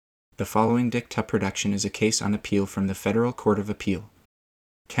The following dicta production is a case on appeal from the Federal Court of Appeal.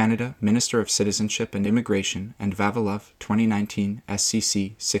 Canada, Minister of Citizenship and Immigration, and Vavilov, 2019,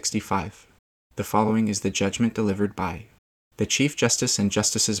 SCC 65. The following is the judgment delivered by the Chief Justice and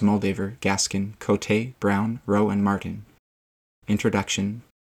Justices Moldaver, Gaskin, Cote, Brown, Rowe, and Martin. Introduction.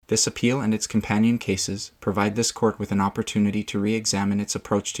 This appeal and its companion cases provide this court with an opportunity to re-examine its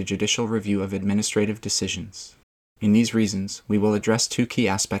approach to judicial review of administrative decisions. In these reasons, we will address two key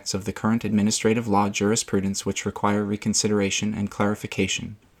aspects of the current administrative law jurisprudence which require reconsideration and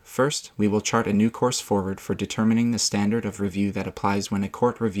clarification. First, we will chart a new course forward for determining the standard of review that applies when a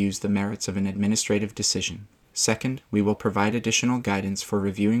court reviews the merits of an administrative decision. Second, we will provide additional guidance for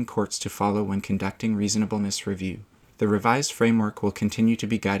reviewing courts to follow when conducting reasonableness review. The revised framework will continue to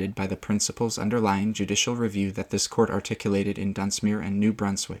be guided by the principles underlying judicial review that this court articulated in Dunsmuir and New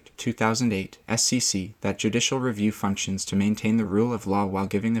Brunswick, 2008, SCC, that judicial review functions to maintain the rule of law while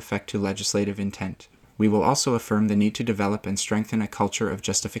giving effect to legislative intent. We will also affirm the need to develop and strengthen a culture of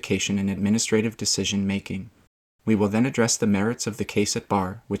justification in administrative decision-making. We will then address the merits of the case at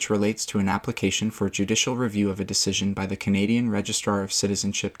bar, which relates to an application for judicial review of a decision by the Canadian Registrar of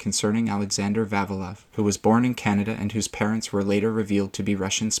Citizenship concerning Alexander Vavilov, who was born in Canada and whose parents were later revealed to be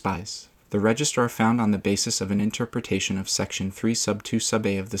Russian spies. The Registrar found on the basis of an interpretation of Section 3 sub 2 sub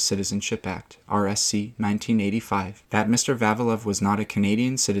a of the Citizenship Act, RSC 1985, that Mr. Vavilov was not a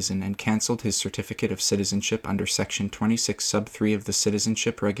Canadian citizen and cancelled his certificate of citizenship under Section 26 sub 3 of the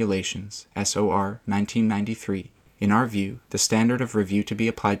Citizenship Regulations, SOR 1993. In our view, the standard of review to be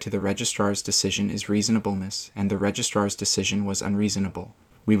applied to the Registrar's decision is reasonableness, and the Registrar's decision was unreasonable.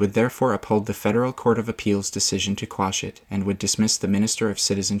 We would therefore uphold the Federal Court of Appeal's decision to quash it, and would dismiss the Minister of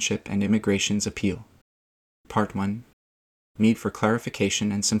Citizenship and Immigration's appeal. Part 1. Need for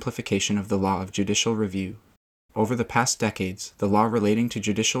clarification and simplification of the law of judicial review. Over the past decades, the law relating to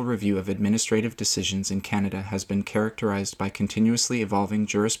judicial review of administrative decisions in Canada has been characterized by continuously evolving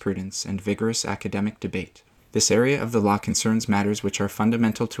jurisprudence and vigorous academic debate. This area of the law concerns matters which are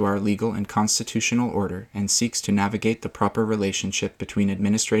fundamental to our legal and constitutional order and seeks to navigate the proper relationship between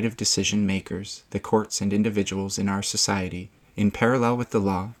administrative decision-makers, the courts, and individuals in our society. In parallel with the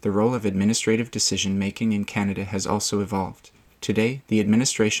law, the role of administrative decision-making in Canada has also evolved. Today, the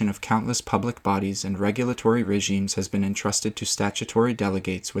administration of countless public bodies and regulatory regimes has been entrusted to statutory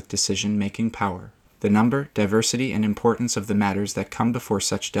delegates with decision-making power. The number, diversity, and importance of the matters that come before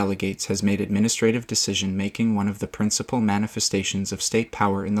such delegates has made administrative decision-making one of the principal manifestations of state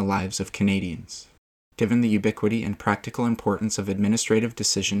power in the lives of Canadians. Given the ubiquity and practical importance of administrative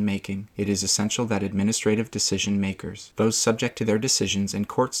decision-making, it is essential that administrative decision-makers, those subject to their decisions, and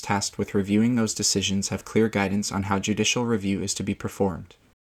courts tasked with reviewing those decisions have clear guidance on how judicial review is to be performed.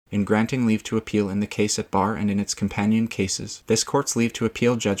 In granting leave to appeal in the case at bar and in its companion cases, this court's leave to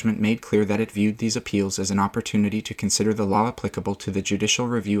appeal judgment made clear that it viewed these appeals as an opportunity to consider the law applicable to the judicial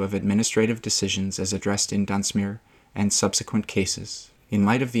review of administrative decisions as addressed in Dunsmuir and subsequent cases. In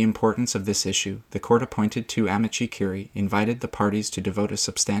light of the importance of this issue, the court appointed two amici curiae invited the parties to devote a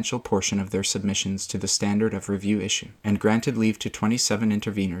substantial portion of their submissions to the standard of review issue, and granted leave to 27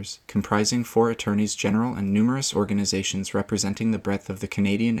 interveners, comprising 4 attorneys general and numerous organizations representing the breadth of the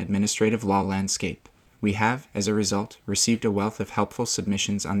Canadian administrative law landscape. We have, as a result, received a wealth of helpful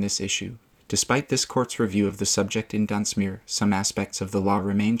submissions on this issue. Despite this court's review of the subject in Dunsmuir, some aspects of the law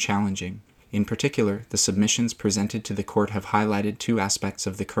remain challenging. In particular, the submissions presented to the court have highlighted two aspects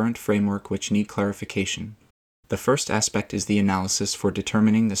of the current framework which need clarification. The first aspect is the analysis for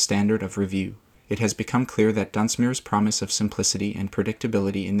determining the standard of review. It has become clear that Dunsmuir's promise of simplicity and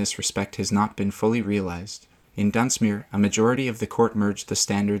predictability in this respect has not been fully realized. In Dunsmuir, a majority of the court merged the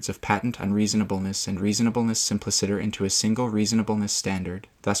standards of patent unreasonableness and reasonableness simpliciter into a single reasonableness standard,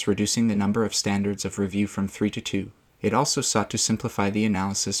 thus reducing the number of standards of review from 3 to 2. It also sought to simplify the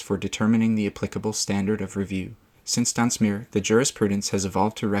analysis for determining the applicable standard of review. Since Dunsmuir, the jurisprudence has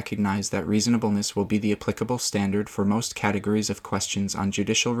evolved to recognize that reasonableness will be the applicable standard for most categories of questions on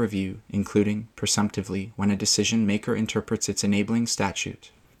judicial review, including, presumptively, when a decision-maker interprets its enabling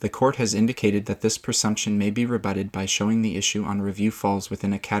statute. The court has indicated that this presumption may be rebutted by showing the issue on review falls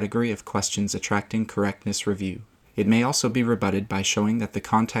within a category of questions attracting correctness review. It may also be rebutted by showing that the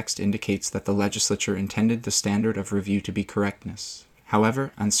context indicates that the legislature intended the standard of review to be correctness.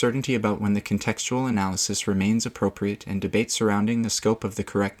 However, uncertainty about when the contextual analysis remains appropriate and debate surrounding the scope of the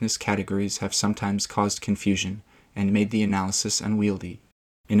correctness categories have sometimes caused confusion and made the analysis unwieldy.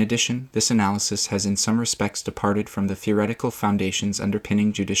 In addition, this analysis has in some respects departed from the theoretical foundations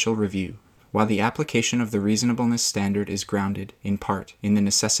underpinning judicial review. While the application of the reasonableness standard is grounded, in part, in the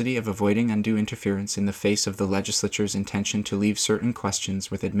necessity of avoiding undue interference in the face of the legislature's intention to leave certain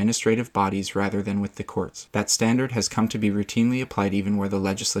questions with administrative bodies rather than with the courts, that standard has come to be routinely applied even where the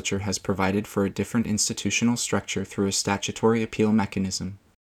legislature has provided for a different institutional structure through a statutory appeal mechanism.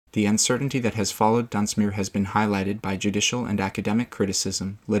 The uncertainty that has followed Dunsmuir has been highlighted by judicial and academic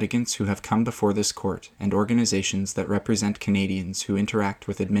criticism, litigants who have come before this court, and organizations that represent Canadians who interact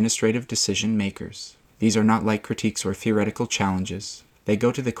with administrative decision makers. These are not light critiques or theoretical challenges. They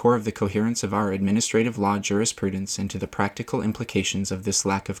go to the core of the coherence of our administrative law jurisprudence and to the practical implications of this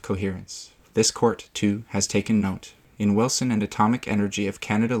lack of coherence. This court, too, has taken note. In Wilson and Atomic Energy of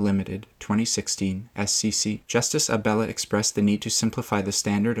Canada Limited, 2016, SCC, Justice Abella expressed the need to simplify the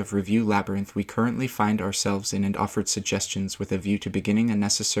standard of review labyrinth we currently find ourselves in and offered suggestions with a view to beginning a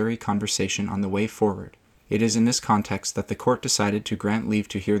necessary conversation on the way forward. It is in this context that the court decided to grant leave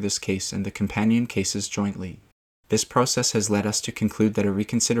to hear this case and the companion cases jointly. This process has led us to conclude that a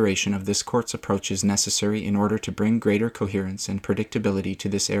reconsideration of this court's approach is necessary in order to bring greater coherence and predictability to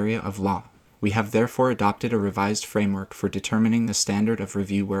this area of law. We have therefore adopted a revised framework for determining the standard of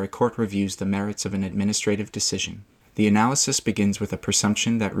review where a court reviews the merits of an administrative decision. The analysis begins with a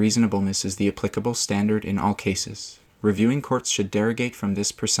presumption that reasonableness is the applicable standard in all cases. Reviewing courts should derogate from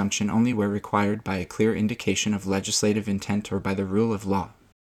this presumption only where required by a clear indication of legislative intent or by the rule of law.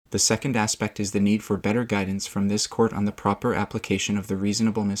 The second aspect is the need for better guidance from this court on the proper application of the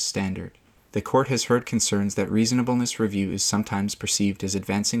reasonableness standard. The court has heard concerns that reasonableness review is sometimes perceived as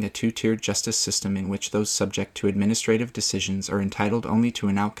advancing a two-tiered justice system in which those subject to administrative decisions are entitled only to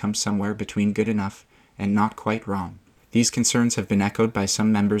an outcome somewhere between good enough and not quite wrong. These concerns have been echoed by some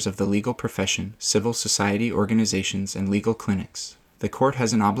members of the legal profession, civil society organizations, and legal clinics. The court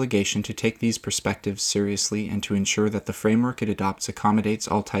has an obligation to take these perspectives seriously and to ensure that the framework it adopts accommodates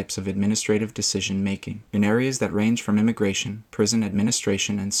all types of administrative decision-making, in areas that range from immigration, prison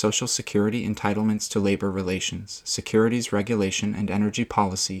administration, and social security entitlements to labor relations, securities regulation, and energy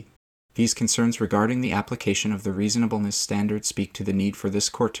policy. These concerns regarding the application of the reasonableness standard speak to the need for this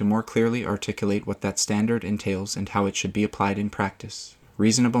court to more clearly articulate what that standard entails and how it should be applied in practice.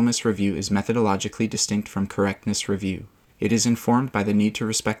 Reasonableness review is methodologically distinct from correctness review. It is informed by the need to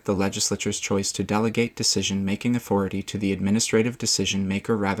respect the legislature's choice to delegate decision-making authority to the administrative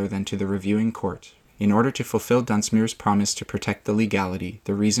decision-maker rather than to the reviewing court. In order to fulfill Dunsmuir's promise to protect the legality,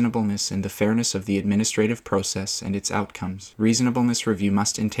 the reasonableness, and the fairness of the administrative process and its outcomes, reasonableness review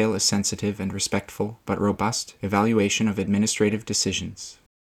must entail a sensitive and respectful, but robust, evaluation of administrative decisions.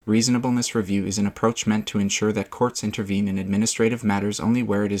 Reasonableness review is an approach meant to ensure that courts intervene in administrative matters only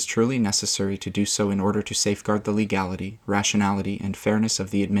where it is truly necessary to do so in order to safeguard the legality, rationality, and fairness of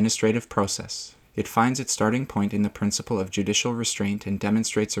the administrative process. It finds its starting point in the principle of judicial restraint and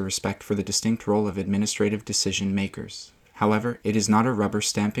demonstrates a respect for the distinct role of administrative decision-makers. However, it is not a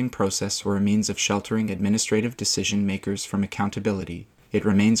rubber-stamping process or a means of sheltering administrative decision-makers from accountability. It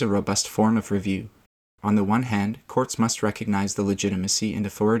remains a robust form of review. On the one hand, courts must recognize the legitimacy and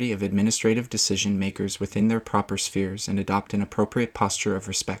authority of administrative decision-makers within their proper spheres and adopt an appropriate posture of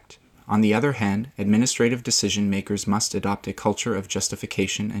respect. On the other hand, administrative decision-makers must adopt a culture of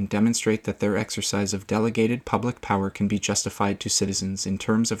justification and demonstrate that their exercise of delegated public power can be justified to citizens in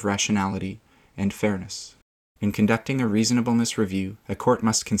terms of rationality and fairness. In conducting a reasonableness review, a court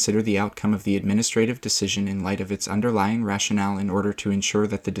must consider the outcome of the administrative decision in light of its underlying rationale in order to ensure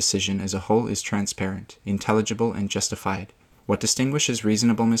that the decision as a whole is transparent, intelligible, and justified. What distinguishes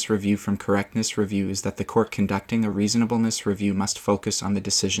reasonableness review from correctness review is that the court conducting a reasonableness review must focus on the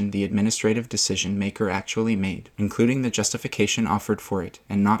decision the administrative decision-maker actually made, including the justification offered for it,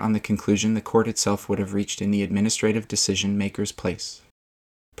 and not on the conclusion the court itself would have reached in the administrative decision-maker's place.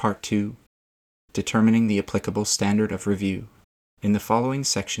 Part 2. Determining the applicable standard of review. In the following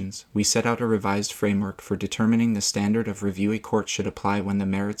sections, we set out a revised framework for determining the standard of review a court should apply when the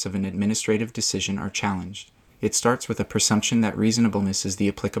merits of an administrative decision are challenged. It starts with a presumption that reasonableness is the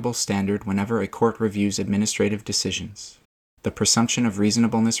applicable standard whenever a court reviews administrative decisions. The presumption of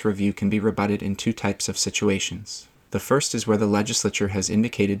reasonableness review can be rebutted in two types of situations. The first is where the legislature has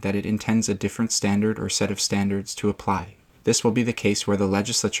indicated that it intends a different standard or set of standards to apply. This will be the case where the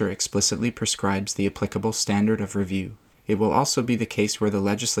legislature explicitly prescribes the applicable standard of review. It will also be the case where the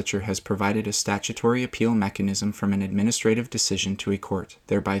legislature has provided a statutory appeal mechanism from an administrative decision to a court,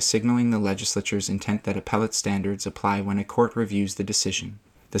 thereby signaling the legislature's intent that appellate standards apply when a court reviews the decision.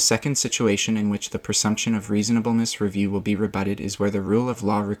 The second situation in which the presumption of reasonableness review will be rebutted is where the rule of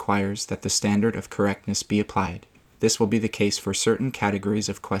law requires that the standard of correctness be applied. This will be the case for certain categories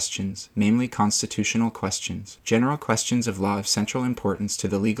of questions, namely constitutional questions, general questions of law of central importance to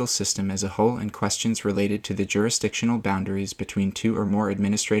the legal system as a whole, and questions related to the jurisdictional boundaries between two or more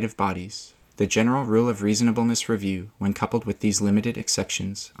administrative bodies. The general rule of reasonableness review, when coupled with these limited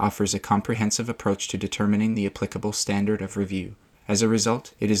exceptions, offers a comprehensive approach to determining the applicable standard of review. As a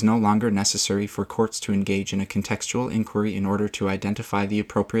result, it is no longer necessary for courts to engage in a contextual inquiry in order to identify the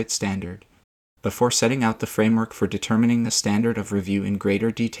appropriate standard. Before setting out the framework for determining the standard of review in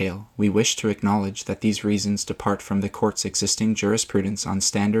greater detail, we wish to acknowledge that these reasons depart from the court's existing jurisprudence on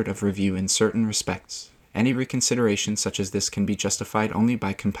standard of review in certain respects. Any reconsideration such as this can be justified only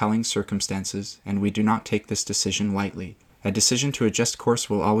by compelling circumstances, and we do not take this decision lightly. A decision to adjust course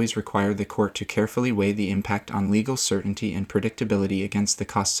will always require the court to carefully weigh the impact on legal certainty and predictability against the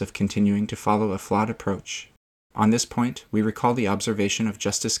costs of continuing to follow a flawed approach. On this point, we recall the observation of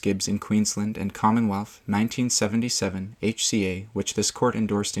Justice Gibbs in Queensland and Commonwealth, 1977, HCA, which this court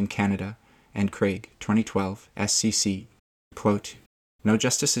endorsed in Canada, and Craig, 2012, SCC. Quote, "No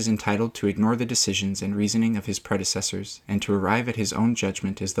justice is entitled to ignore the decisions and reasoning of his predecessors, and to arrive at his own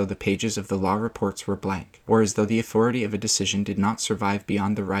judgment as though the pages of the law reports were blank, or as though the authority of a decision did not survive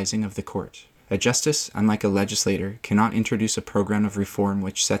beyond the rising of the court. A justice, unlike a legislator, cannot introduce a program of reform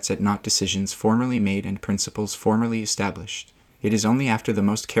which sets at naught decisions formerly made and principles formerly established. It is only after the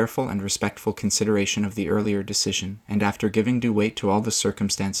most careful and respectful consideration of the earlier decision, and after giving due weight to all the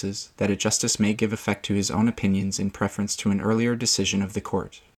circumstances, that a justice may give effect to his own opinions in preference to an earlier decision of the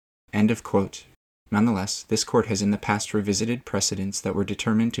court." End of quote. Nonetheless, this court has in the past revisited precedents that were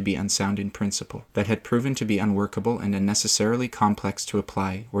determined to be unsound in principle, that had proven to be unworkable and unnecessarily complex to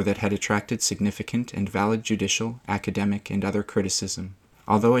apply, or that had attracted significant and valid judicial, academic, and other criticism.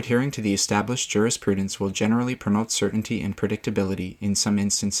 Although adhering to the established jurisprudence will generally promote certainty and predictability, in some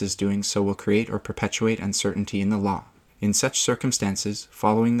instances doing so will create or perpetuate uncertainty in the law. In such circumstances,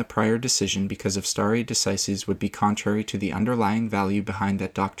 following the prior decision because of stare decisis would be contrary to the underlying value behind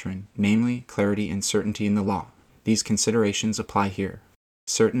that doctrine, namely, clarity and certainty in the law. These considerations apply here.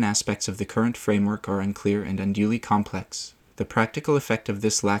 Certain aspects of the current framework are unclear and unduly complex. The practical effect of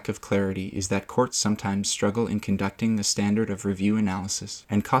this lack of clarity is that courts sometimes struggle in conducting the standard of review analysis,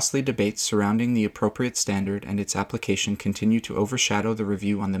 and costly debates surrounding the appropriate standard and its application continue to overshadow the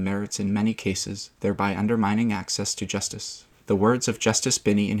review on the merits in many cases, thereby undermining access to justice. The words of Justice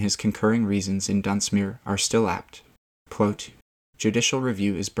Binney in his concurring reasons in Dunsmuir are still apt. Quote, "Judicial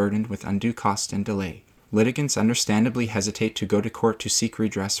review is burdened with undue cost and delay. Litigants understandably hesitate to go to court to seek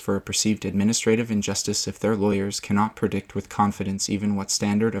redress for a perceived administrative injustice if their lawyers cannot predict with confidence even what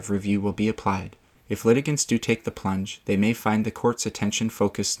standard of review will be applied. If litigants do take the plunge, they may find the court's attention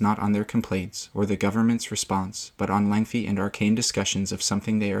focused not on their complaints or the government's response, but on lengthy and arcane discussions of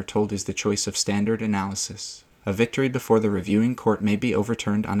something they are told is the choice of standard analysis. A victory before the reviewing court may be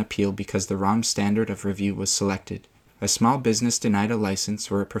overturned on appeal because the wrong standard of review was selected. A small business denied a license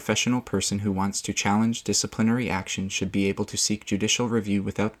or a professional person who wants to challenge disciplinary action should be able to seek judicial review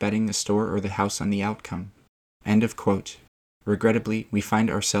without betting the store or the house on the outcome." End of quote. Regrettably, we find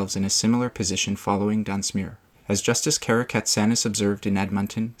ourselves in a similar position following Dunsmuir. As Justice Karakatsanis observed in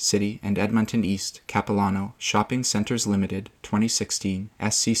Edmonton City and Edmonton East, Capilano, Shopping Centres Limited, 2016,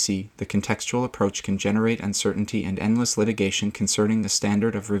 SCC, the contextual approach can generate uncertainty and endless litigation concerning the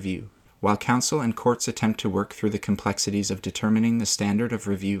standard of review. While counsel and courts attempt to work through the complexities of determining the standard of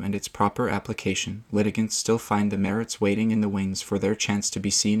review and its proper application, litigants still find the merits waiting in the wings for their chance to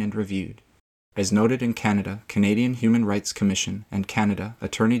be seen and reviewed. As noted in Canada, Canadian Human Rights Commission, and Canada,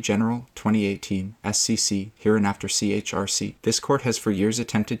 Attorney General, 2018, SCC, hereinafter CHRC, this court has for years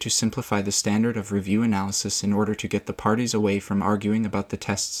attempted to simplify the standard of review analysis in order to get the parties away from arguing about the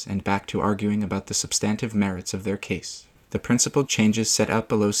tests and back to arguing about the substantive merits of their case. The principled changes set out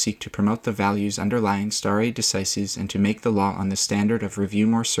below seek to promote the values underlying stare decisis and to make the law on the standard of review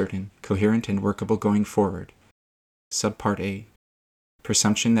more certain, coherent, and workable going forward. Subpart A.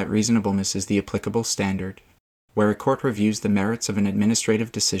 Presumption that reasonableness is the applicable standard. Where a court reviews the merits of an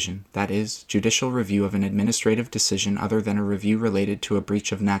administrative decision, that is, judicial review of an administrative decision other than a review related to a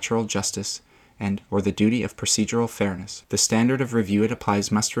breach of natural justice, or the duty of procedural fairness, the standard of review it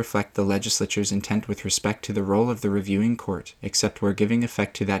applies must reflect the legislature's intent with respect to the role of the reviewing court, except where giving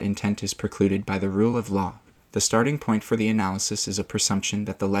effect to that intent is precluded by the rule of law. The starting point for the analysis is a presumption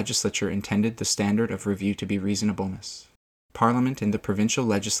that the legislature intended the standard of review to be reasonableness. Parliament and the provincial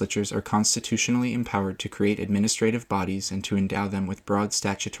legislatures are constitutionally empowered to create administrative bodies and to endow them with broad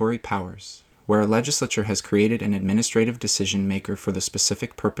statutory powers. Where a legislature has created an administrative decision maker for the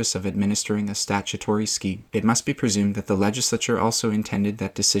specific purpose of administering a statutory scheme, it must be presumed that the legislature also intended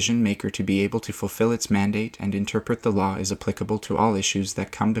that decision maker to be able to fulfill its mandate and interpret the law as applicable to all issues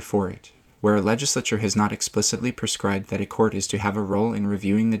that come before it. Where a legislature has not explicitly prescribed that a court is to have a role in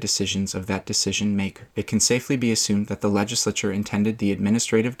reviewing the decisions of that decision maker, it can safely be assumed that the legislature intended the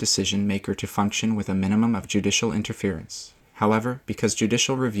administrative decision maker to function with a minimum of judicial interference. However, because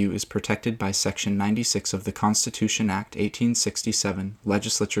judicial review is protected by Section 96 of the Constitution Act 1867,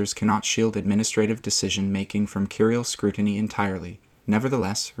 legislatures cannot shield administrative decision-making from curial scrutiny entirely.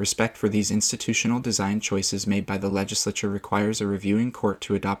 Nevertheless, respect for these institutional design choices made by the legislature requires a reviewing court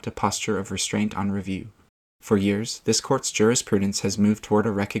to adopt a posture of restraint on review. For years, this court's jurisprudence has moved toward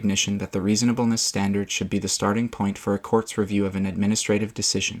a recognition that the reasonableness standard should be the starting point for a court's review of an administrative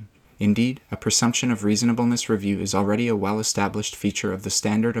decision. Indeed, a presumption of reasonableness review is already a well-established feature of the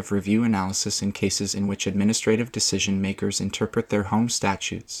standard of review analysis in cases in which administrative decision-makers interpret their home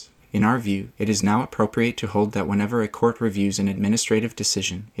statutes. In our view, it is now appropriate to hold that whenever a court reviews an administrative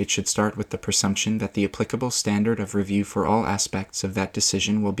decision, it should start with the presumption that the applicable standard of review for all aspects of that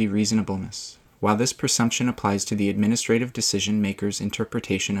decision will be reasonableness. While this presumption applies to the administrative decision-maker's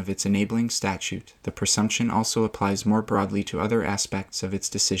interpretation of its enabling statute, the presumption also applies more broadly to other aspects of its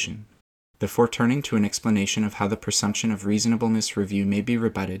decision. Before turning to an explanation of how the presumption of reasonableness review may be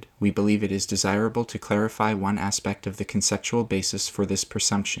rebutted, we believe it is desirable to clarify one aspect of the conceptual basis for this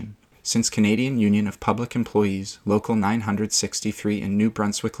presumption. Since Canadian Union of Public Employees, Local 963 and New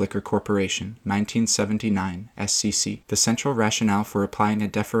Brunswick Liquor Corporation, 1979, SCC, the central rationale for applying a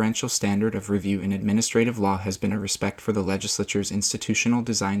deferential standard of review in administrative law has been a respect for the legislature's institutional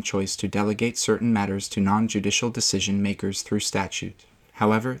design choice to delegate certain matters to non-judicial decision-makers through statute.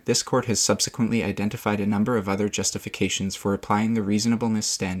 However, this court has subsequently identified a number of other justifications for applying the reasonableness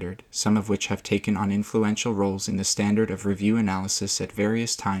standard, some of which have taken on influential roles in the standard of review analysis at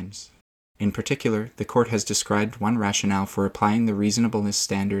various times. In particular, the court has described one rationale for applying the reasonableness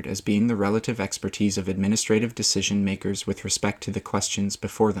standard as being the relative expertise of administrative decision-makers with respect to the questions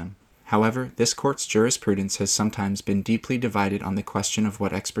before them. However, this court's jurisprudence has sometimes been deeply divided on the question of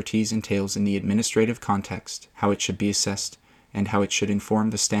what expertise entails in the administrative context, how it should be assessed, and how it should inform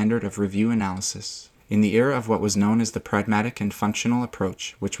the standard of review analysis. In the era of what was known as the pragmatic and functional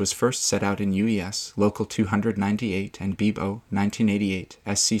approach, which was first set out in UES, Local 298 and BIB-O, 1988,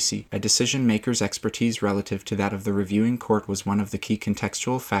 SCC, a decision-maker's expertise relative to that of the reviewing court was one of the key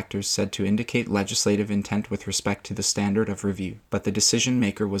contextual factors said to indicate legislative intent with respect to the standard of review, but the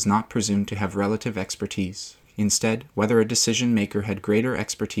decision-maker was not presumed to have relative expertise. Instead, whether a decision-maker had greater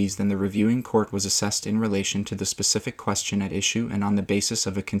expertise than the reviewing court was assessed in relation to the specific question at issue and on the basis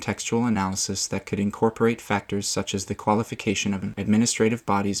of a contextual analysis that could incorporate factors such as the qualification of an administrative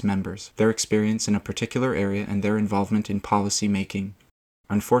body's members, their experience in a particular area, and their involvement in policy making.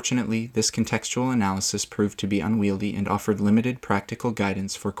 Unfortunately, this contextual analysis proved to be unwieldy and offered limited practical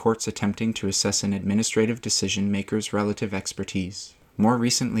guidance for courts attempting to assess an administrative decision-maker's relative expertise. More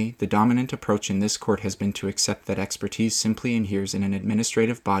recently, the dominant approach in this court has been to accept that expertise simply inheres in an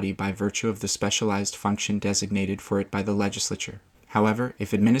administrative body by virtue of the specialized function designated for it by the legislature. However,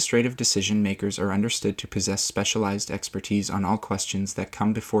 if administrative decision-makers are understood to possess specialized expertise on all questions that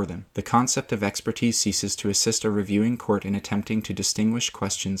come before them, the concept of expertise ceases to assist a reviewing court in attempting to distinguish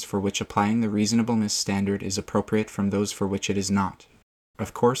questions for which applying the reasonableness standard is appropriate from those for which it is not.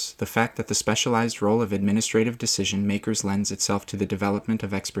 Of course, the fact that the specialized role of administrative decision-makers lends itself to the development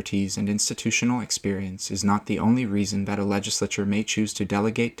of expertise and institutional experience is not the only reason that a legislature may choose to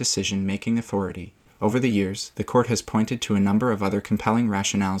delegate decision-making authority. Over the years, the court has pointed to a number of other compelling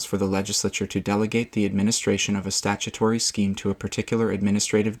rationales for the legislature to delegate the administration of a statutory scheme to a particular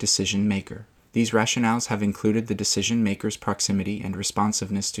administrative decision-maker. These rationales have included the decision-maker's proximity and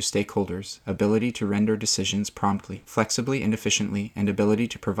responsiveness to stakeholders, ability to render decisions promptly, flexibly and efficiently, and ability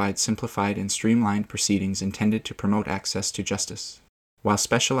to provide simplified and streamlined proceedings intended to promote access to justice. While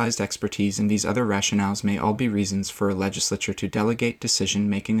specialized expertise and these other rationales may all be reasons for a legislature to delegate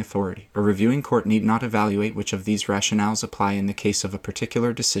decision-making authority, a reviewing court need not evaluate which of these rationales apply in the case of a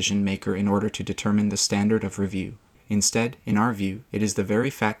particular decision-maker in order to determine the standard of review. Instead, in our view, it is the very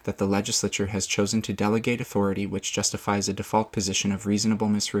fact that the legislature has chosen to delegate authority which justifies a default position of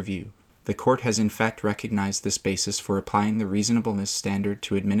reasonableness review. The court has in fact recognized this basis for applying the reasonableness standard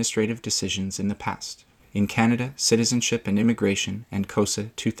to administrative decisions in the past. In Canada, Citizenship and Immigration and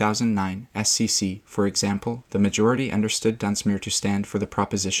COSA 2009 SCC, for example, the majority understood Dunsmuir to stand for the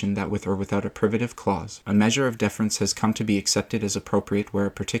proposition that with or without a privative clause, a measure of deference has come to be accepted as appropriate where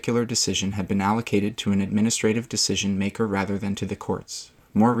a particular decision had been allocated to an administrative decision maker rather than to the courts.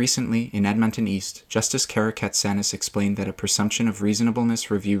 More recently, in Edmonton East, Justice Karakatsanis explained that a presumption of reasonableness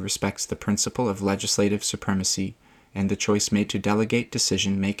review respects the principle of legislative supremacy and the choice made to delegate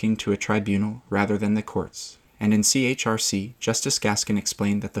decision-making to a tribunal rather than the courts. And in CHRC, Justice Gaskin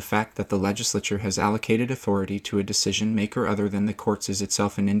explained that the fact that the legislature has allocated authority to a decision-maker other than the courts is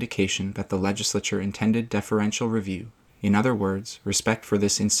itself an indication that the legislature intended deferential review. In other words, respect for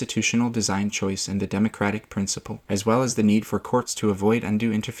this institutional design choice and the democratic principle, as well as the need for courts to avoid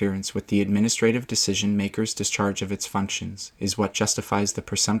undue interference with the administrative decision-maker's discharge of its functions, is what justifies the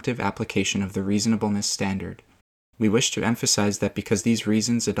presumptive application of the reasonableness standard. We wish to emphasize that because these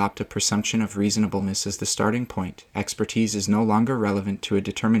reasons adopt a presumption of reasonableness as the starting point, expertise is no longer relevant to a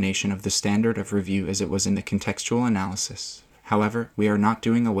determination of the standard of review as it was in the contextual analysis. However, we are not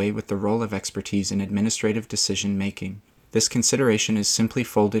doing away with the role of expertise in administrative decision-making. This consideration is simply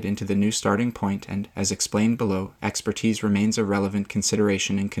folded into the new starting point and, as explained below, expertise remains a relevant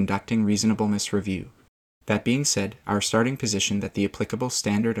consideration in conducting reasonableness review. That being said, our starting position that the applicable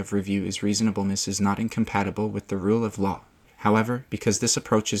standard of review is reasonableness is not incompatible with the rule of law. However, because this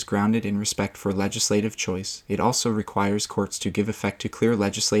approach is grounded in respect for legislative choice, it also requires courts to give effect to clear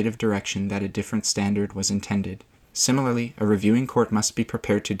legislative direction that a different standard was intended. Similarly, a reviewing court must be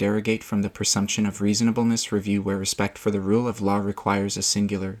prepared to derogate from the presumption of reasonableness review where respect for the rule of law requires a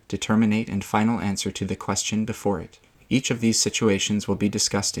singular, determinate and final answer to the question before it. Each of these situations will be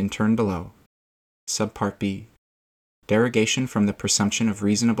discussed in turn below. Subpart B. Derogation from the presumption of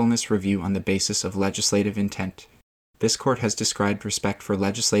reasonableness review on the basis of legislative intent. This court has described respect for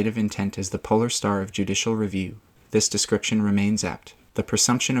legislative intent as the polar star of judicial review. This description remains apt. The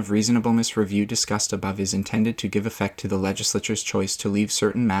presumption of reasonableness review discussed above is intended to give effect to the legislature's choice to leave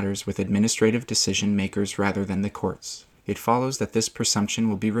certain matters with administrative decision-makers rather than the courts. It follows that this presumption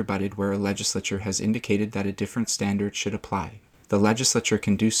will be rebutted where a legislature has indicated that a different standard should apply. The legislature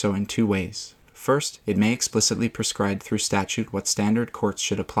can do so in two ways. First, it may explicitly prescribe through statute what standard courts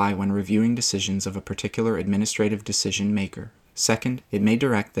should apply when reviewing decisions of a particular administrative decision-maker. Second, it may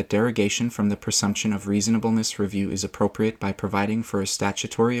direct that derogation from the presumption of reasonableness review is appropriate by providing for a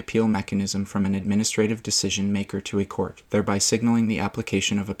statutory appeal mechanism from an administrative decision-maker to a court, thereby signaling the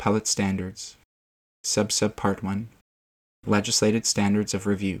application of appellate standards. Subpart 1. Legislated standards of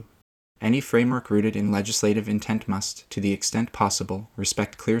review. Any framework rooted in legislative intent must, to the extent possible,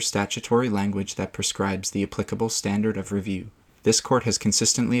 respect clear statutory language that prescribes the applicable standard of review. This court has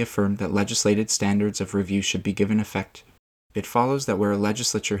consistently affirmed that legislated standards of review should be given effect. It follows that where a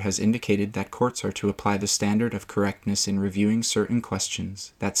legislature has indicated that courts are to apply the standard of correctness in reviewing certain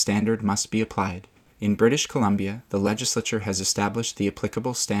questions, that standard must be applied. In British Columbia, the legislature has established the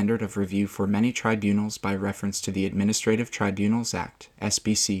applicable standard of review for many tribunals by reference to the Administrative Tribunals Act,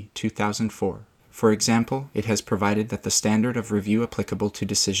 SBC 2004. For example, it has provided that the standard of review applicable to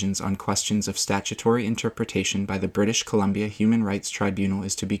decisions on questions of statutory interpretation by the British Columbia Human Rights Tribunal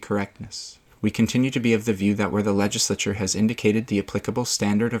is to be correctness. We continue to be of the view that where the legislature has indicated the applicable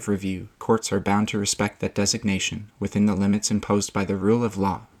standard of review, courts are bound to respect that designation, within the limits imposed by the rule of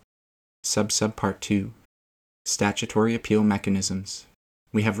law. Subpart 2. Statutory appeal mechanisms.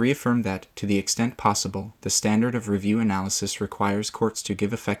 We have reaffirmed that, to the extent possible, the standard of review analysis requires courts to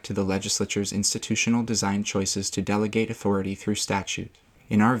give effect to the legislature's institutional design choices to delegate authority through statute.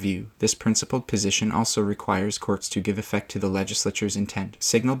 In our view, this principled position also requires courts to give effect to the legislature's intent,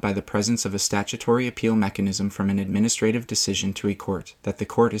 signaled by the presence of a statutory appeal mechanism from an administrative decision to a court, that the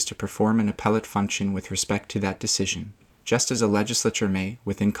court is to perform an appellate function with respect to that decision. Just as a legislature may,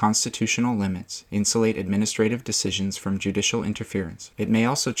 within constitutional limits, insulate administrative decisions from judicial interference, it may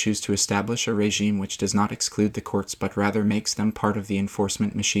also choose to establish a regime which does not exclude the courts but rather makes them part of the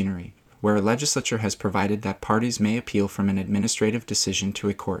enforcement machinery. Where a legislature has provided that parties may appeal from an administrative decision to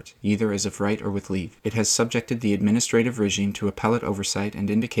a court, either as of right or with leave, it has subjected the administrative regime to appellate oversight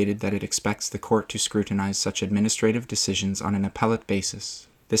and indicated that it expects the court to scrutinize such administrative decisions on an appellate basis.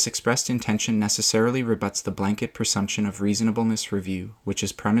 This expressed intention necessarily rebuts the blanket presumption of reasonableness review, which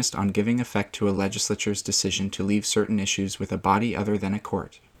is premised on giving effect to a legislature's decision to leave certain issues with a body other than a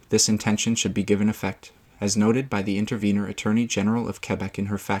court. This intention should be given effect. As noted by the intervenor Attorney General of Quebec in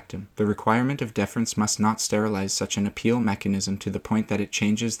her factum, the requirement of deference must not sterilize such an appeal mechanism to the point that it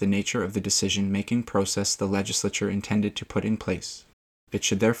changes the nature of the decision-making process the legislature intended to put in place. It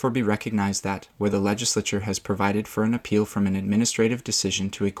should therefore be recognized that, where the legislature has provided for an appeal from an administrative decision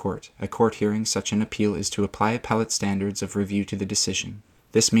to a court hearing such an appeal is to apply appellate standards of review to the decision.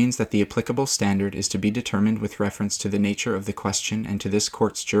 This means that the applicable standard is to be determined with reference to the nature of the question and to this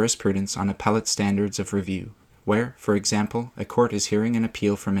court's jurisprudence on appellate standards of review. Where, for example, a court is hearing an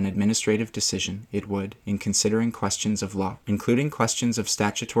appeal from an administrative decision, it would, in considering questions of law, including questions of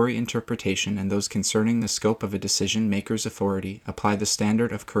statutory interpretation and those concerning the scope of a decision-maker's authority, apply the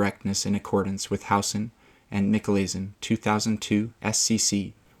standard of correctness in accordance with Hausen and Nicolaisen, 2002,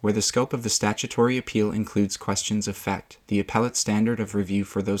 SCC. Where the scope of the statutory appeal includes questions of fact, the appellate standard of review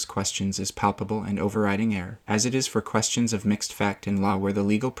for those questions is palpable and overriding error, as it is for questions of mixed fact in law where the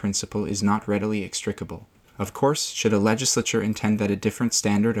legal principle is not readily extricable. Of course, should a legislature intend that a different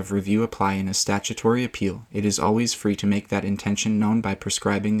standard of review apply in a statutory appeal, it is always free to make that intention known by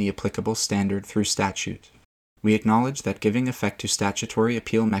prescribing the applicable standard through statute. We acknowledge that giving effect to statutory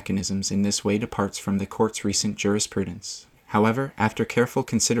appeal mechanisms in this way departs from the court's recent jurisprudence. However, after careful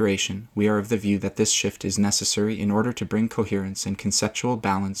consideration, we are of the view that this shift is necessary in order to bring coherence and conceptual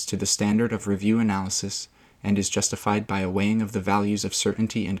balance to the standard of review analysis and is justified by a weighing of the values of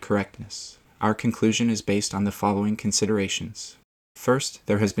certainty and correctness. Our conclusion is based on the following considerations. First,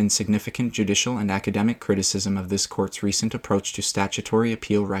 there has been significant judicial and academic criticism of this court's recent approach to statutory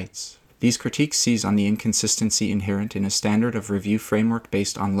appeal rights. These critiques seize on the inconsistency inherent in a standard of review framework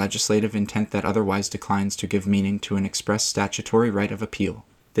based on legislative intent that otherwise declines to give meaning to an express statutory right of appeal.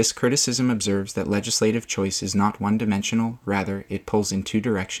 This criticism observes that legislative choice is not one-dimensional, rather, it pulls in two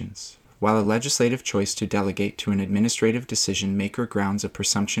directions. While a legislative choice to delegate to an administrative decision-maker grounds a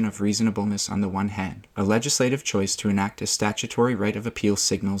presumption of reasonableness on the one hand, a legislative choice to enact a statutory right of appeal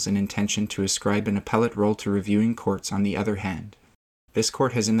signals an intention to ascribe an appellate role to reviewing courts on the other hand. This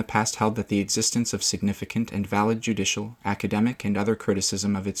court has in the past held that the existence of significant and valid judicial, academic, and other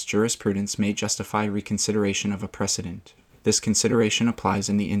criticism of its jurisprudence may justify reconsideration of a precedent. This consideration applies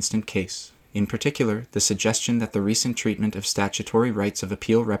in the instant case. In particular, the suggestion that the recent treatment of statutory rights of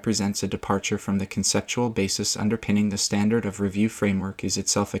appeal represents a departure from the conceptual basis underpinning the standard of review framework is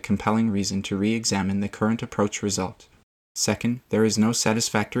itself a compelling reason to re-examine the current approach result. Second, there is no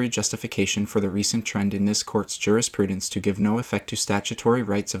satisfactory justification for the recent trend in this court's jurisprudence to give no effect to statutory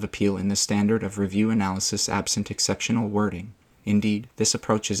rights of appeal in the standard of review analysis absent exceptional wording. Indeed, this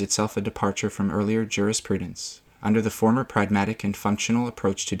approach is itself a departure from earlier jurisprudence. Under the former pragmatic and functional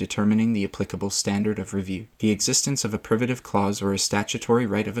approach to determining the applicable standard of review, the existence of a privative clause or a statutory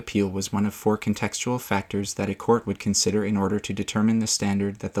right of appeal was one of four contextual factors that a court would consider in order to determine the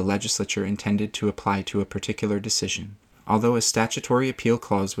standard that the legislature intended to apply to a particular decision. Although a statutory appeal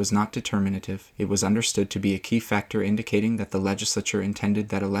clause was not determinative, it was understood to be a key factor indicating that the legislature intended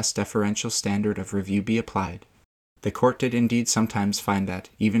that a less deferential standard of review be applied. The court did indeed sometimes find that,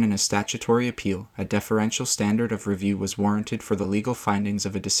 even in a statutory appeal, a deferential standard of review was warranted for the legal findings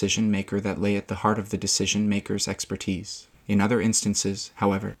of a decision-maker that lay at the heart of the decision-maker's expertise. In other instances,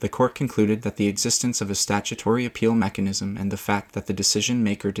 however, the court concluded that the existence of a statutory appeal mechanism and the fact that the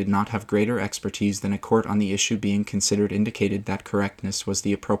decision-maker did not have greater expertise than a court on the issue being considered indicated that correctness was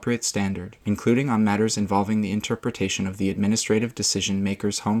the appropriate standard, including on matters involving the interpretation of the administrative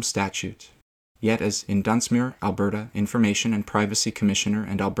decision-maker's home statute. Yet as in Dunsmuir, Alberta, Information and Privacy Commissioner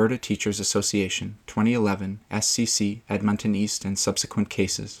and Alberta Teachers Association, 2011, SCC, Edmonton East and subsequent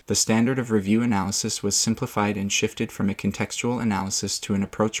cases, the standard of review analysis was simplified and shifted from a contextual analysis to an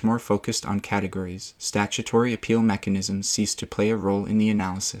approach more focused on categories. Statutory appeal mechanisms ceased to play a role in the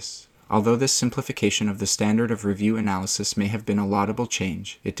analysis. Although this simplification of the standard of review analysis may have been a laudable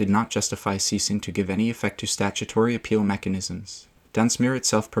change, it did not justify ceasing to give any effect to statutory appeal mechanisms. Dunsmuir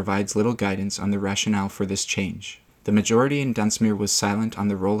itself provides little guidance on the rationale for this change. The majority in Dunsmuir was silent on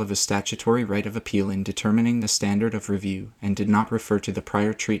the role of a statutory right of appeal in determining the standard of review, and did not refer to the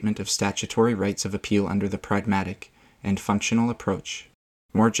prior treatment of statutory rights of appeal under the pragmatic and functional approach.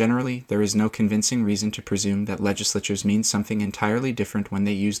 More generally, there is no convincing reason to presume that legislatures mean something entirely different when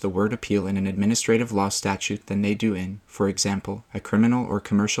they use the word appeal in an administrative law statute than they do in, for example, a criminal or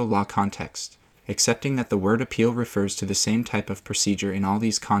commercial law context. Accepting that the word appeal refers to the same type of procedure in all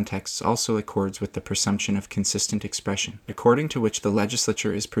these contexts also accords with the presumption of consistent expression, according to which the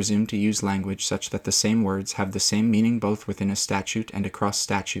legislature is presumed to use language such that the same words have the same meaning both within a statute and across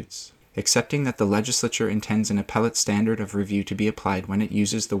statutes. Accepting that the legislature intends an appellate standard of review to be applied when it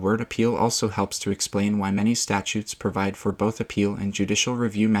uses the word appeal also helps to explain why many statutes provide for both appeal and judicial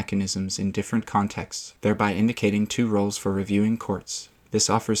review mechanisms in different contexts, thereby indicating two roles for reviewing courts. This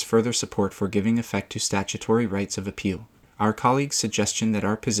offers further support for giving effect to statutory rights of appeal. Our colleagues' suggestion that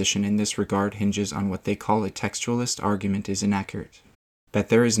our position in this regard hinges on what they call a textualist argument is inaccurate. That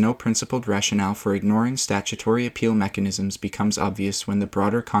there is no principled rationale for ignoring statutory appeal mechanisms becomes obvious when the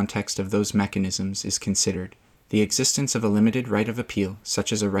broader context of those mechanisms is considered. The existence of a limited right of appeal,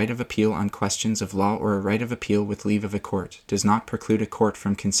 such as a right of appeal on questions of law or a right of appeal with leave of a court, does not preclude a court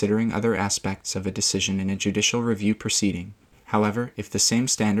from considering other aspects of a decision in a judicial review proceeding. However, if the same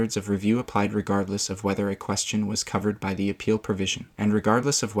standards of review applied regardless of whether a question was covered by the appeal provision, and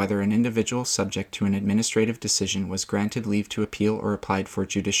regardless of whether an individual subject to an administrative decision was granted leave to appeal or applied for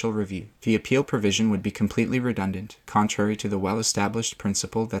judicial review, the appeal provision would be completely redundant, contrary to the well-established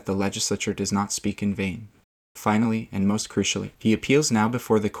principle that the legislature does not speak in vain. Finally, and most crucially, the appeals now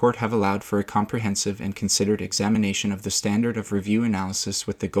before the court have allowed for a comprehensive and considered examination of the standard of review analysis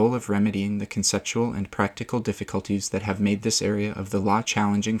with the goal of remedying the conceptual and practical difficulties that have made this area of the law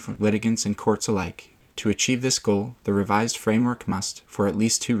challenging for litigants and courts alike. To achieve this goal, the revised framework must, for at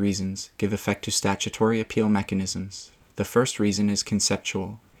least two reasons, give effect to statutory appeal mechanisms. The first reason is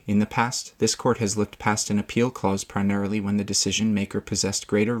conceptual. In the past, this court has looked past an appeal clause primarily when the decision-maker possessed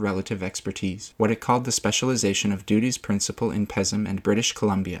greater relative expertise, what it called the specialization of duties principle in Pezem and British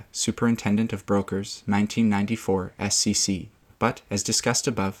Columbia, Superintendent of Brokers, 1994, SCC. But, as discussed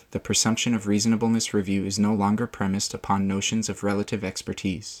above, the presumption of reasonableness review is no longer premised upon notions of relative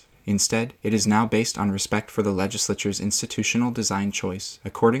expertise. Instead, it is now based on respect for the legislature's institutional design choice,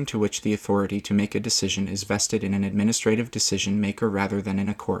 according to which the authority to make a decision is vested in an administrative decision-maker rather than in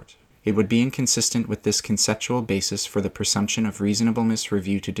a court. It would be inconsistent with this conceptual basis for the presumption of reasonableness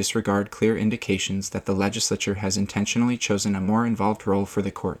review to disregard clear indications that the legislature has intentionally chosen a more involved role for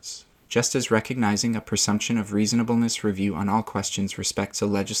the courts. Just as recognizing a presumption of reasonableness review on all questions respects a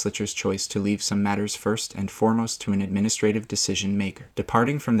legislature's choice to leave some matters first and foremost to an administrative decision-maker,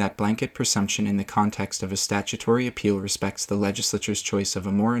 departing from that blanket presumption in the context of a statutory appeal respects the legislature's choice of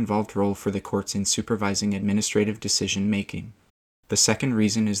a more involved role for the courts in supervising administrative decision-making. The second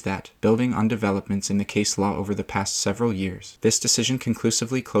reason is that, building on developments in the case law over the past several years, this decision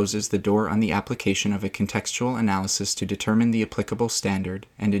conclusively closes the door on the application of a contextual analysis to determine the applicable standard,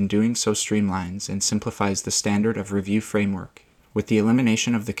 and in doing so streamlines and simplifies the standard of review framework. With the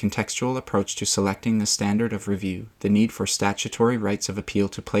elimination of the contextual approach to selecting the standard of review, the need for statutory rights of appeal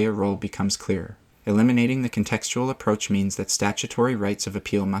to play a role becomes clearer. Eliminating the contextual approach means that statutory rights of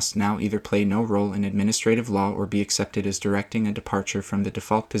appeal must now either play no role in administrative law or be accepted as directing a departure from the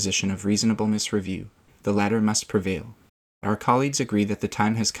default position of reasonableness review. The latter must prevail. Our colleagues agree that the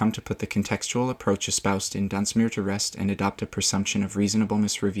time has come to put the contextual approach espoused in Dunsmuir to rest and adopt a presumption of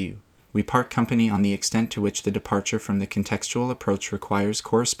reasonableness review. We part company on the extent to which the departure from the contextual approach requires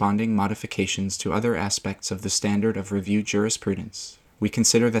corresponding modifications to other aspects of the standard of review jurisprudence. We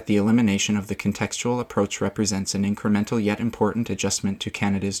consider that the elimination of the contextual approach represents an incremental yet important adjustment to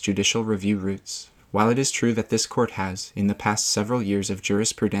Canada's judicial review routes. While it is true that this court has, in the past several years of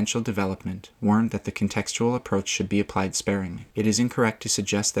jurisprudential development, warned that the contextual approach should be applied sparingly, it is incorrect to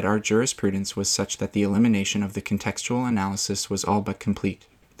suggest that our jurisprudence was such that the elimination of the contextual analysis was all but complete.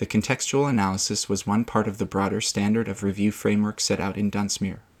 The contextual analysis was one part of the broader standard of review framework set out in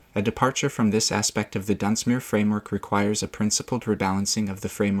Dunsmuir. A departure from this aspect of the Dunsmuir framework requires a principled rebalancing of the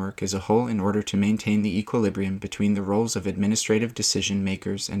framework as a whole in order to maintain the equilibrium between the roles of administrative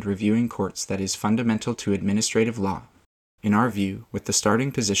decision-makers and reviewing courts that is fundamental to administrative law. In our view, with the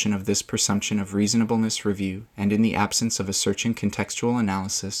starting position of this presumption of reasonableness review, and in the absence of a searching contextual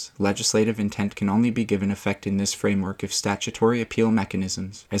analysis, legislative intent can only be given effect in this framework if statutory appeal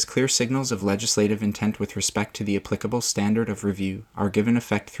mechanisms, as clear signals of legislative intent with respect to the applicable standard of review, are given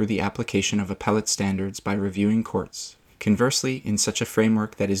effect through the application of appellate standards by reviewing courts. Conversely, in such a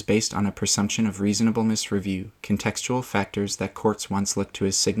framework that is based on a presumption of reasonableness review, contextual factors that courts once looked to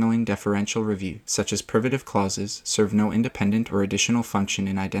as signaling deferential review, such as privative clauses, serve no independent or additional function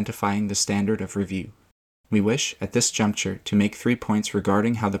in identifying the standard of review. We wish, at this juncture, to make 3 points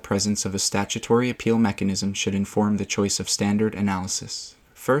regarding how the presence of a statutory appeal mechanism should inform the choice of standard analysis.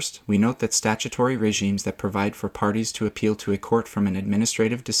 First, we note that statutory regimes that provide for parties to appeal to a court from an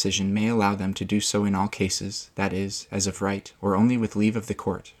administrative decision may allow them to do so in all cases, that is, as of right, or only with leave of the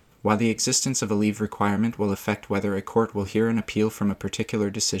court. While the existence of a leave requirement will affect whether a court will hear an appeal from a particular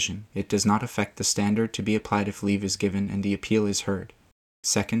decision, it does not affect the standard to be applied if leave is given and the appeal is heard.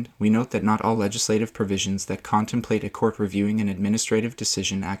 Second, we note that not all legislative provisions that contemplate a court reviewing an administrative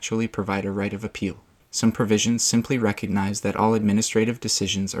decision actually provide a right of appeal. Some provisions simply recognize that all administrative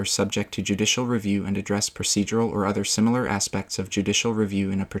decisions are subject to judicial review and address procedural or other similar aspects of judicial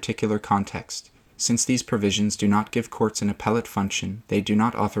review in a particular context. Since these provisions do not give courts an appellate function, they do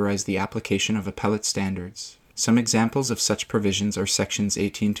not authorize the application of appellate standards. Some examples of such provisions are Sections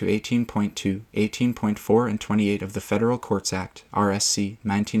 18 to 18.2, 18.4 and 28 of the Federal Courts Act, RSC,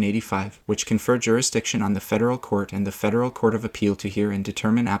 1985, which confer jurisdiction on the Federal Court and the Federal Court of Appeal to hear and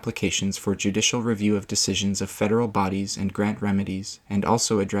determine applications for judicial review of decisions of federal bodies and grant remedies, and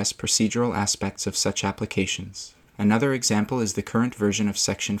also address procedural aspects of such applications. Another example is the current version of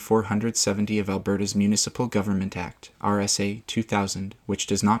Section 470 of Alberta's Municipal Government Act, RSA 2000, which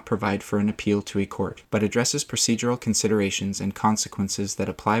does not provide for an appeal to a court, but addresses procedural considerations and consequences that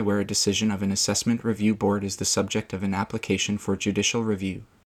apply where a decision of an assessment review board is the subject of an application for judicial review.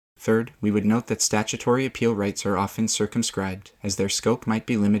 Third, we would note that statutory appeal rights are often circumscribed, as their scope might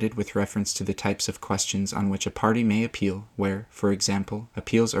be limited with reference to the types of questions on which a party may appeal, where, for example,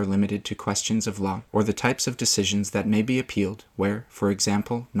 appeals are limited to questions of law, or the types of decisions that may be appealed, where, for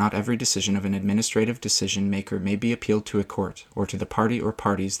example, not every decision of an administrative decision maker may be appealed to a court, or to the party or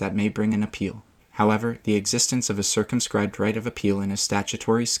parties that may bring an appeal. However, the existence of a circumscribed right of appeal in a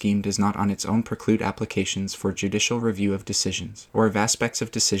statutory scheme does not on its own preclude applications for judicial review of decisions, or of aspects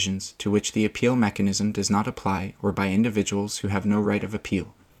of decisions to which the appeal mechanism does not apply, or by individuals who have no right of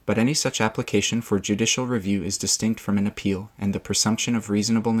appeal. But any such application for judicial review is distinct from an appeal, and the presumption of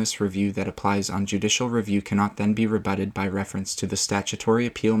reasonableness review that applies on judicial review cannot then be rebutted by reference to the statutory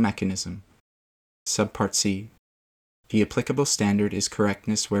appeal mechanism. Subpart C. The applicable standard is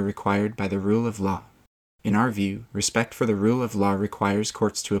correctness where required by the rule of law. In our view, respect for the rule of law requires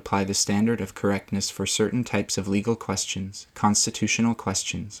courts to apply the standard of correctness for certain types of legal questions, constitutional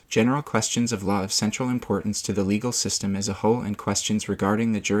questions, general questions of law of central importance to the legal system as a whole, and questions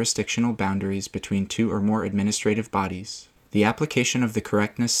regarding the jurisdictional boundaries between two or more administrative bodies. The application of the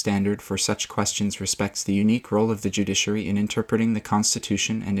correctness standard for such questions respects the unique role of the judiciary in interpreting the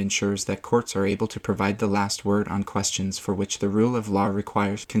Constitution and ensures that courts are able to provide the last word on questions for which the rule of law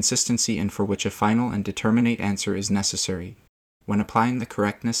requires consistency and for which a final and determinate answer is necessary. When applying the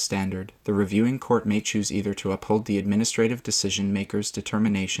correctness standard, the reviewing court may choose either to uphold the administrative decision maker's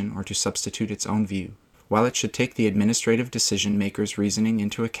determination or to substitute its own view. While it should take the administrative decision-maker's reasoning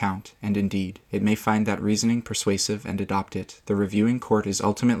into account, and indeed, it may find that reasoning persuasive and adopt it, the reviewing court is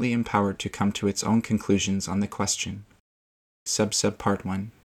ultimately empowered to come to its own conclusions on the question. Subpart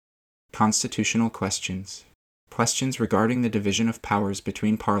 1. Constitutional questions. Questions regarding the division of powers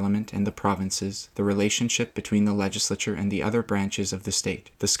between Parliament and the provinces, the relationship between the legislature and the other branches of the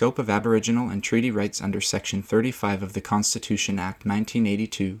state, the scope of Aboriginal and treaty rights under Section 35 of the Constitution Act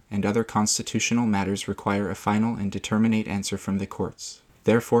 1982, and other constitutional matters require a final and determinate answer from the courts.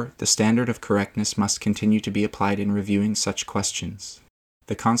 Therefore, the standard of correctness must continue to be applied in reviewing such questions.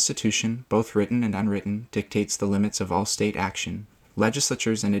 The Constitution, both written and unwritten, dictates the limits of all state action.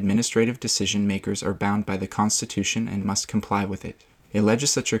 Legislatures and administrative decision-makers are bound by the Constitution and must comply with it. A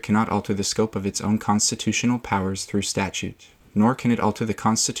legislature cannot alter the scope of its own constitutional powers through statute, nor can it alter the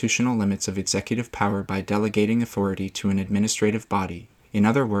constitutional limits of executive power by delegating authority to an administrative body. In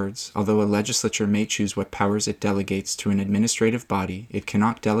other words, although a legislature may choose what powers it delegates to an administrative body, it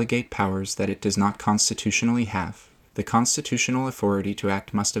cannot delegate powers that it does not constitutionally have. The constitutional authority to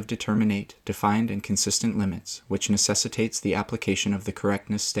act must have determinate, defined, and consistent limits, which necessitates the application of the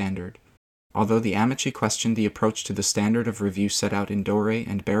correctness standard. Although the Amici questioned the approach to the standard of review set out in Doré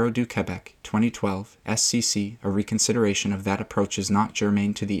and Barreau du Québec, 2012, SCC, a reconsideration of that approach is not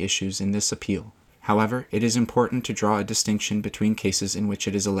germane to the issues in this appeal. However, it is important to draw a distinction between cases in which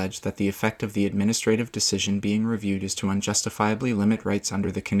it is alleged that the effect of the administrative decision being reviewed is to unjustifiably limit rights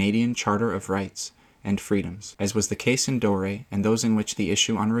under the Canadian Charter of Rights and Freedoms, as was the case in Doré, and those in which the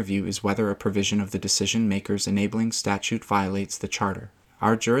issue on review is whether a provision of the decision-maker's enabling statute violates the Charter.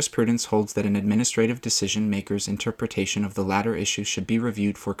 Our jurisprudence holds that an administrative decision-maker's interpretation of the latter issue should be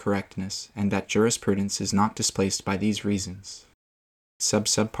reviewed for correctness, and that jurisprudence is not displaced by these reasons.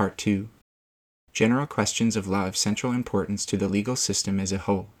 Subpart 2. General questions of law of central importance to the legal system as a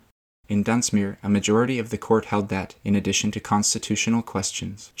whole. In Dunsmuir, a majority of the court held that, in addition to constitutional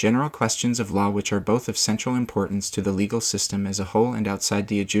questions, general questions of law which are both of central importance to the legal system as a whole and outside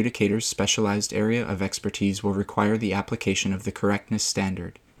the adjudicator's specialized area of expertise will require the application of the correctness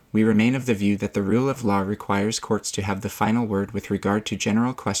standard. We remain of the view that the rule of law requires courts to have the final word with regard to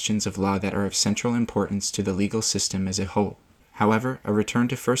general questions of law that are of central importance to the legal system as a whole. However, a return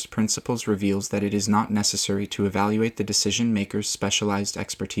to first principles reveals that it is not necessary to evaluate the decision-maker's specialized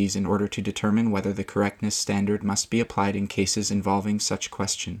expertise in order to determine whether the correctness standard must be applied in cases involving such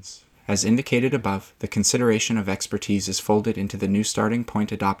questions. As indicated above, the consideration of expertise is folded into the new starting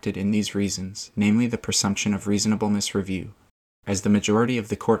point adopted in these reasons, namely the presumption of reasonableness review. As the majority of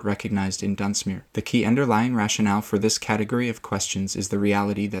the court recognized in Dunsmuir, the key underlying rationale for this category of questions is the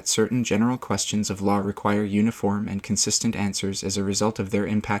reality that certain general questions of law require uniform and consistent answers as a result of their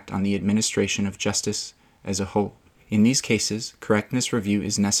impact on the administration of justice as a whole. In these cases, correctness review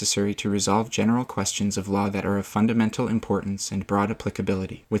is necessary to resolve general questions of law that are of fundamental importance and broad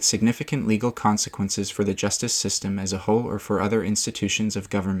applicability, with significant legal consequences for the justice system as a whole or for other institutions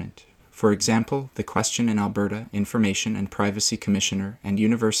of government. For example, the question in Alberta Information and Privacy Commissioner and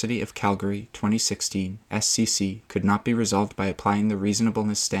University of Calgary 2016 SCC could not be resolved by applying the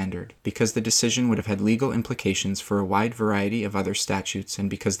reasonableness standard, because the decision would have had legal implications for a wide variety of other statutes and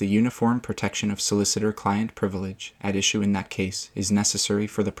because the uniform protection of solicitor-client privilege, at issue in that case, is necessary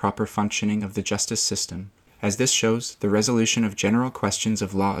for the proper functioning of the justice system. As this shows, the resolution of general questions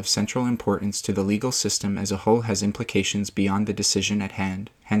of law of central importance to the legal system as a whole has implications beyond the decision at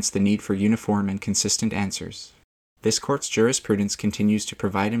hand, hence the need for uniform and consistent answers. This court's jurisprudence continues to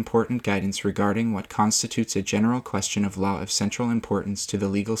provide important guidance regarding what constitutes a general question of law of central importance to the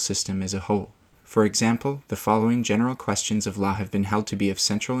legal system as a whole. For example, the following general questions of law have been held to be of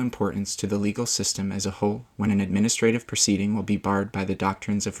central importance to the legal system as a whole when an administrative proceeding will be barred by the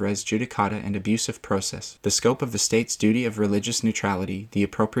doctrines of res judicata and abuse of process, the scope of the state's duty of religious neutrality, the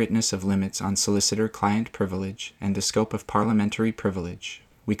appropriateness of limits on solicitor-client privilege, and the scope of parliamentary privilege.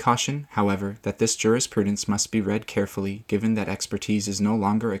 We caution, however, that this jurisprudence must be read carefully, given that expertise is no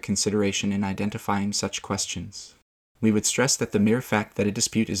longer a consideration in identifying such questions. We would stress that the mere fact that a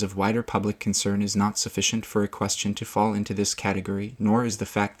dispute is of wider public concern is not sufficient for a question to fall into this category, nor is the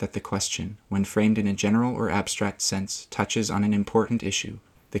fact that the question, when framed in a general or abstract sense, touches on an important issue.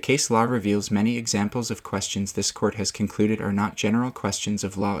 The case law reveals many examples of questions this court has concluded are not general questions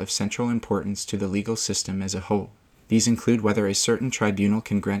of law of central importance to the legal system as a whole. These include whether a certain tribunal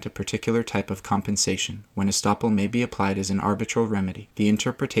can grant a particular type of compensation, when estoppel may be applied as an arbitral remedy, the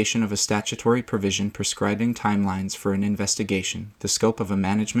interpretation of a statutory provision prescribing timelines for an investigation, the scope of a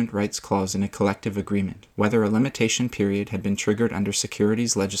management rights clause in a collective agreement, whether a limitation period had been triggered under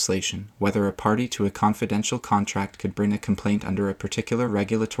securities legislation, whether a party to a confidential contract could bring a complaint under a particular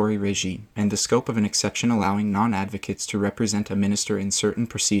regulatory regime, and the scope of an exception allowing non-advocates to represent a minister in certain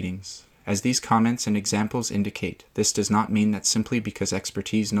proceedings. As these comments and examples indicate, this does not mean that simply because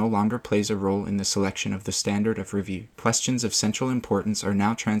expertise no longer plays a role in the selection of the standard of review, questions of central importance are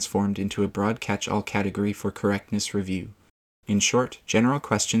now transformed into a broad catch-all category for correctness review. In short, general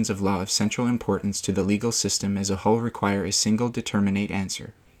questions of law of central importance to the legal system as a whole require a single determinate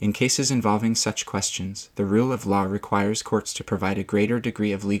answer. In cases involving such questions, the rule of law requires courts to provide a greater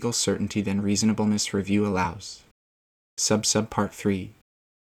degree of legal certainty than reasonableness review allows. Subpart 3.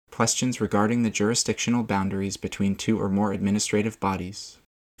 Questions regarding the jurisdictional boundaries between two or more administrative bodies.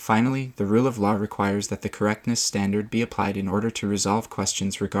 Finally, the rule of law requires that the correctness standard be applied in order to resolve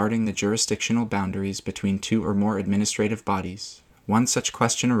questions regarding the jurisdictional boundaries between two or more administrative bodies. One such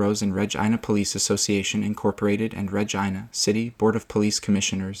question arose in Regina Police Association Incorporated and Regina City Board of Police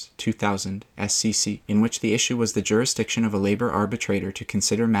Commissioners 2000 SCC, in which the issue was the jurisdiction of a labor arbitrator to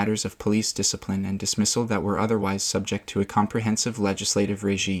consider matters of police discipline and dismissal that were otherwise subject to a comprehensive legislative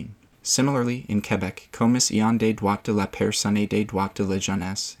regime. Similarly, in Quebec, Commission des droits de la personne et des droits de la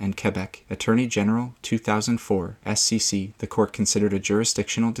jeunesse, and Quebec, Attorney General 2004 SCC, the court considered a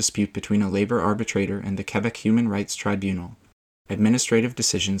jurisdictional dispute between a labor arbitrator and the Quebec Human Rights Tribunal. Administrative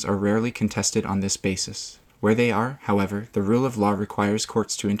decisions are rarely contested on this basis. Where they are, however, the rule of law requires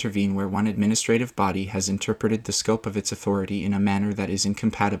courts to intervene where one administrative body has interpreted the scope of its authority in a manner that is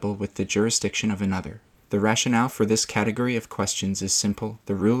incompatible with the jurisdiction of another. The rationale for this category of questions is simple.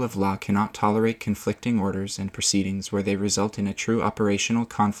 The rule of law cannot tolerate conflicting orders and proceedings where they result in a true operational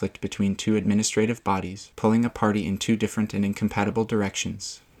conflict between two administrative bodies, pulling a party in two different and incompatible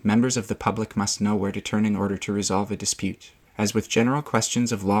directions. Members of the public must know where to turn in order to resolve a dispute. As with general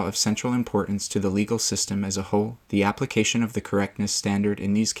questions of law of central importance to the legal system as a whole, the application of the correctness standard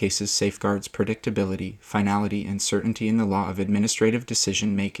in these cases safeguards predictability, finality, and certainty in the law of administrative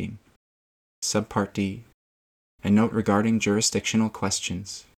decision-making. Subpart D. A note regarding jurisdictional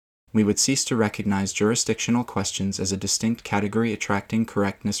questions. We would cease to recognize jurisdictional questions as a distinct category attracting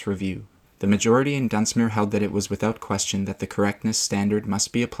correctness review. The majority in Dunsmuir held that it was without question that the correctness standard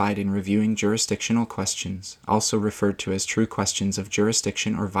must be applied in reviewing jurisdictional questions, also referred to as true questions of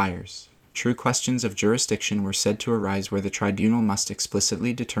jurisdiction or VIRs. True questions of jurisdiction were said to arise where the tribunal must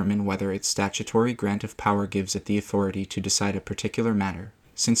explicitly determine whether its statutory grant of power gives it the authority to decide a particular matter.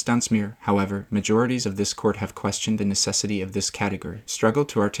 Since Dunsmuir, however, majorities of this court have questioned the necessity of this category, struggled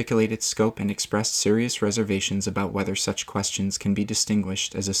to articulate its scope, and expressed serious reservations about whether such questions can be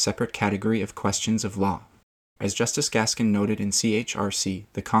distinguished as a separate category of questions of law. As Justice Gaskin noted in CHRC,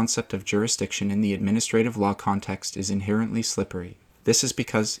 the concept of jurisdiction in the administrative law context is inherently slippery. This is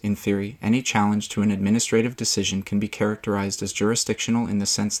because, in theory, any challenge to an administrative decision can be characterized as jurisdictional in the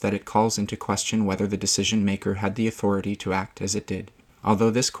sense that it calls into question whether the decision-maker had the authority to act as it did.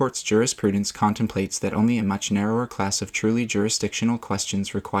 Although this court's jurisprudence contemplates that only a much narrower class of truly jurisdictional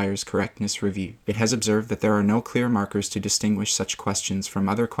questions requires correctness review, it has observed that there are no clear markers to distinguish such questions from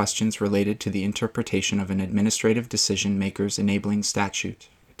other questions related to the interpretation of an administrative decision-maker's enabling statute.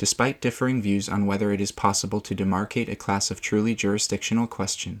 Despite differing views on whether it is possible to demarcate a class of truly jurisdictional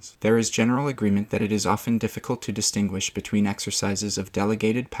questions, there is general agreement that it is often difficult to distinguish between exercises of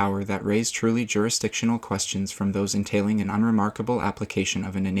delegated power that raise truly jurisdictional questions from those entailing an unremarkable application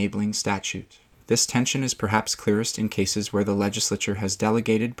of an enabling statute. This tension is perhaps clearest in cases where the legislature has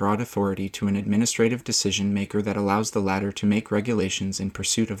delegated broad authority to an administrative decision-maker that allows the latter to make regulations in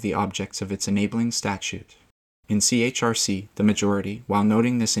pursuit of the objects of its enabling statute. In CHRC, the majority, while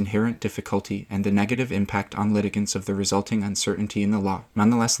noting this inherent difficulty and the negative impact on litigants of the resulting uncertainty in the law,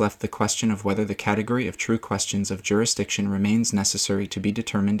 nonetheless left the question of whether the category of true questions of jurisdiction remains necessary to be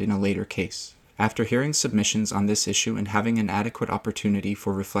determined in a later case. After hearing submissions on this issue and having an adequate opportunity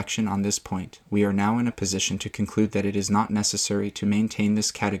for reflection on this point, we are now in a position to conclude that it is not necessary to maintain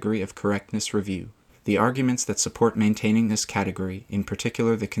this category of correctness review. The arguments that support maintaining this category, in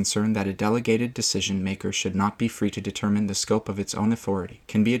particular the concern that a delegated decision-maker should not be free to determine the scope of its own authority,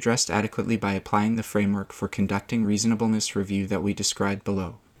 can be addressed adequately by applying the framework for conducting reasonableness review that we described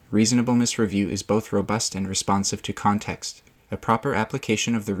below. Reasonableness review is both robust and responsive to context. A proper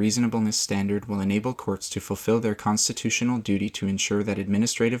application of the reasonableness standard will enable courts to fulfill their constitutional duty to ensure that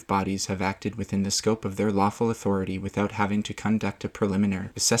administrative bodies have acted within the scope of their lawful authority without having to conduct a preliminary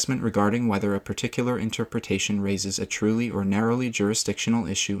assessment regarding whether a particular interpretation raises a truly or narrowly jurisdictional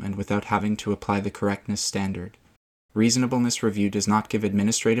issue and without having to apply the correctness standard. Reasonableness review does not give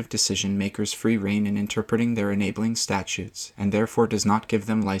administrative decision-makers free rein in interpreting their enabling statutes, and therefore does not give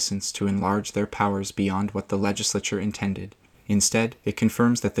them license to enlarge their powers beyond what the legislature intended. Instead, it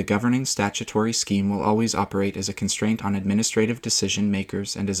confirms that the governing statutory scheme will always operate as a constraint on administrative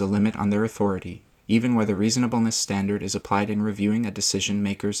decision-makers and as a limit on their authority, even where the reasonableness standard is applied in reviewing a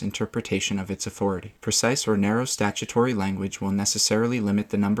decision-maker's interpretation of its authority. Precise or narrow statutory language will necessarily limit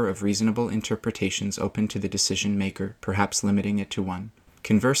the number of reasonable interpretations open to the decision-maker, perhaps limiting it to one.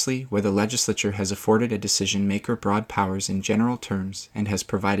 Conversely, where the legislature has afforded a decision-maker broad powers in general terms and has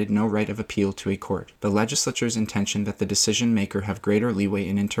provided no right of appeal to a court, the legislature's intention that the decision-maker have greater leeway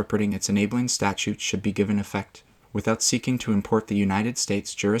in interpreting its enabling statute should be given effect. Without seeking to import the United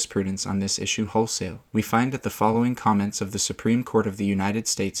States jurisprudence on this issue wholesale, we find that the following comments of the Supreme Court of the United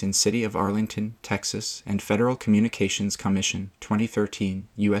States in City of Arlington, Texas, and Federal Communications Commission, 2013,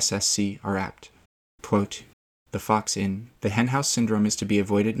 USSC, are apt. Quote, "The Fox Inn, the henhouse syndrome is to be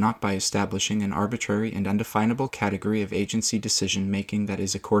avoided not by establishing an arbitrary and undefinable category of agency decision-making that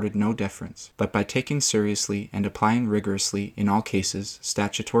is accorded no deference, but by taking seriously and applying rigorously, in all cases,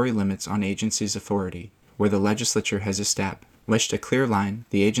 statutory limits on agency's authority. Where the legislature has established a clear line,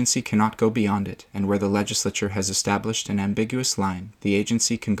 the agency cannot go beyond it, and where the legislature has established an ambiguous line, the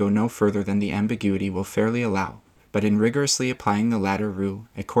agency can go no further than the ambiguity will fairly allow. But in rigorously applying the latter rule,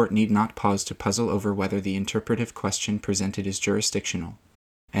 a court need not pause to puzzle over whether the interpretive question presented is jurisdictional."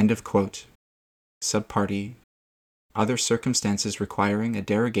 End of quote. Subpart E. Other circumstances requiring a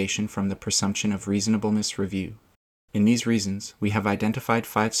derogation from the presumption of reasonableness review. In these reasons, we have identified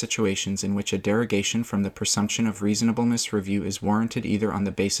 5 situations in which a derogation from the presumption of reasonableness review is warranted either on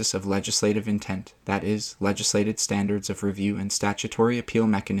the basis of legislative intent, that is, legislated standards of review and statutory appeal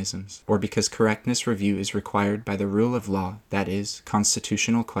mechanisms, or because correctness review is required by the rule of law, that is,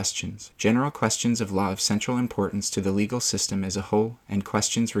 constitutional questions, general questions of law of central importance to the legal system as a whole, and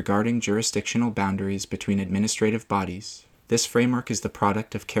questions regarding jurisdictional boundaries between administrative bodies. This framework is the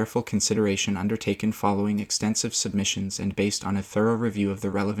product of careful consideration undertaken following extensive submissions and based on a thorough review of the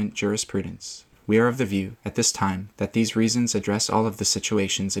relevant jurisprudence. We are of the view, at this time, that these reasons address all of the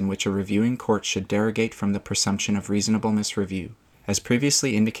situations in which a reviewing court should derogate from the presumption of reasonableness review. As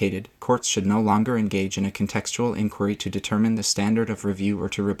previously indicated, courts should no longer engage in a contextual inquiry to determine the standard of review or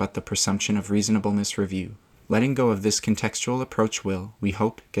to rebut the presumption of reasonableness review. Letting go of this contextual approach will, we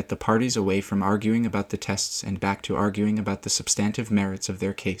hope, get the parties away from arguing about the tests and back to arguing about the substantive merits of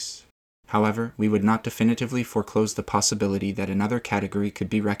their case. However, we would not definitively foreclose the possibility that another category could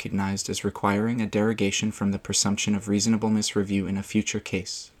be recognized as requiring a derogation from the presumption of reasonableness review in a future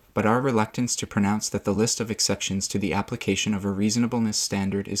case. But our reluctance to pronounce that the list of exceptions to the application of a reasonableness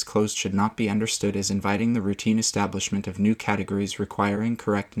standard is closed should not be understood as inviting the routine establishment of new categories requiring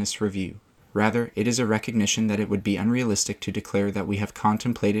correctness review. Rather, it is a recognition that it would be unrealistic to declare that we have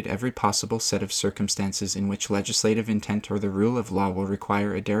contemplated every possible set of circumstances in which legislative intent or the rule of law will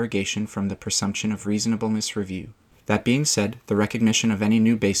require a derogation from the presumption of reasonableness review. That being said, the recognition of any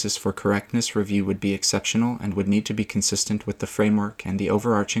new basis for correctness review would be exceptional and would need to be consistent with the framework and the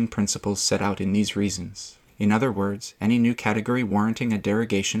overarching principles set out in these reasons. In other words, any new category warranting a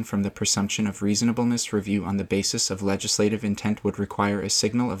derogation from the presumption of reasonableness review on the basis of legislative intent would require a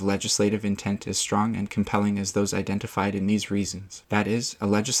signal of legislative intent as strong and compelling as those identified in these reasons, that is, a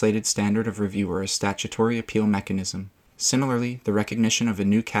legislated standard of review or a statutory appeal mechanism. Similarly, the recognition of a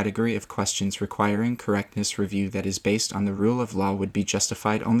new category of questions requiring correctness review that is based on the rule of law would be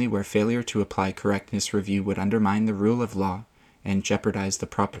justified only where failure to apply correctness review would undermine the rule of law and jeopardize the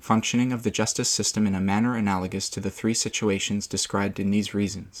proper functioning of the justice system in a manner analogous to the three situations described in these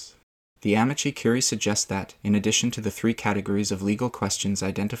reasons. The amici curiae suggests that, in addition to the three categories of legal questions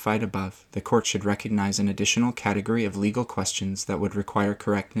identified above, the court should recognize an additional category of legal questions that would require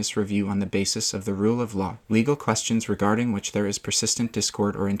correctness review on the basis of the rule of law, legal questions regarding which there is persistent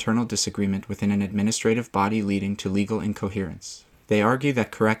discord or internal disagreement within an administrative body leading to legal incoherence. They argue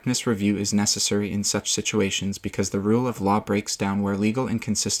that correctness review is necessary in such situations because the rule of law breaks down where legal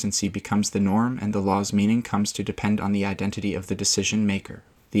inconsistency becomes the norm and the law's meaning comes to depend on the identity of the decision maker.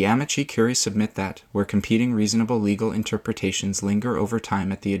 The amici curiae submit that, where competing reasonable legal interpretations linger over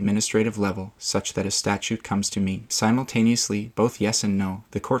time at the administrative level, such that a statute comes to mean simultaneously both yes and no,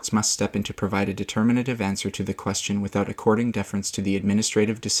 the courts must step in to provide a determinative answer to the question without according deference to the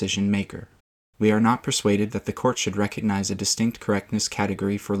administrative decision maker. We are not persuaded that the court should recognize a distinct correctness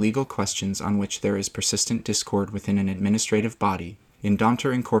category for legal questions on which there is persistent discord within an administrative body. In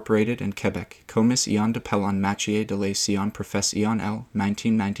Domter Incorporated and Quebec, Commis Ion d'appel en matière de la Sion Professe Ion L.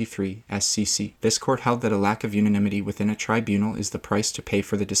 1993, SCC, this court held that a lack of unanimity within a tribunal is the price to pay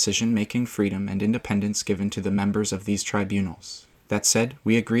for the decision-making freedom and independence given to the members of these tribunals. That said,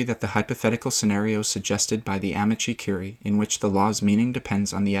 we agree that the hypothetical scenario suggested by the amici curiae, in which the law's meaning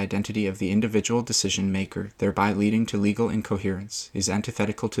depends on the identity of the individual decision-maker, thereby leading to legal incoherence, is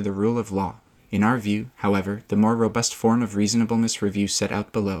antithetical to the rule of law. In our view, however, the more robust form of reasonableness review set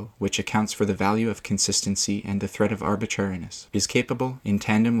out below, which accounts for the value of consistency and the threat of arbitrariness, is capable, in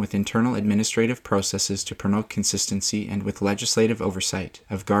tandem with internal administrative processes to promote consistency and with legislative oversight,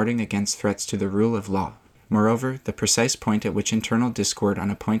 of guarding against threats to the rule of law. Moreover, the precise point at which internal discord on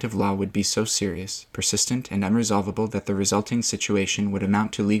a point of law would be so serious, persistent, and unresolvable that the resulting situation would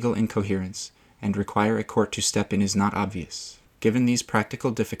amount to legal incoherence and require a court to step in is not obvious. Given these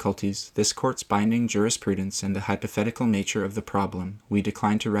practical difficulties, this court's binding jurisprudence, and the hypothetical nature of the problem, we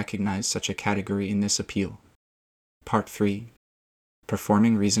decline to recognize such a category in this appeal. Part 3.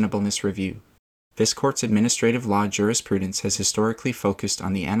 Performing reasonableness review. This court's administrative law jurisprudence has historically focused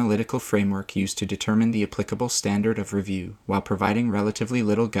on the analytical framework used to determine the applicable standard of review, while providing relatively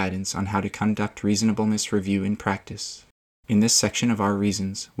little guidance on how to conduct reasonableness review in practice. In this section of our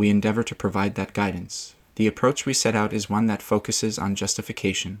reasons, we endeavor to provide that guidance. The approach we set out is one that focuses on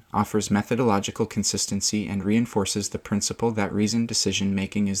justification, offers methodological consistency, and reinforces the principle that reasoned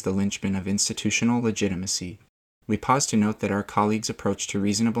decision-making is the linchpin of institutional legitimacy. We pause to note that our colleagues' approach to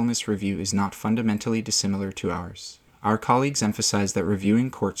reasonableness review is not fundamentally dissimilar to ours. Our colleagues emphasize that reviewing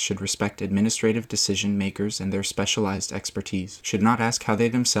courts should respect administrative decision-makers and their specialized expertise, should not ask how they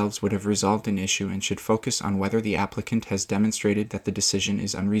themselves would have resolved an issue, and should focus on whether the applicant has demonstrated that the decision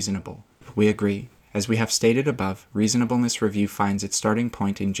is unreasonable. We agree. As we have stated above, reasonableness review finds its starting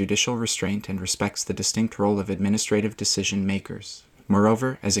point in judicial restraint and respects the distinct role of administrative decision-makers.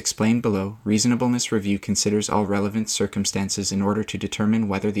 Moreover, as explained below, reasonableness review considers all relevant circumstances in order to determine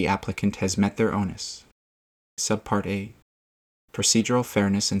whether the applicant has met their onus. Subpart A. Procedural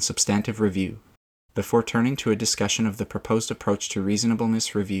fairness and substantive review. Before turning to a discussion of the proposed approach to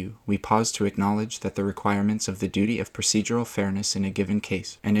reasonableness review, we pause to acknowledge that the requirements of the duty of procedural fairness in a given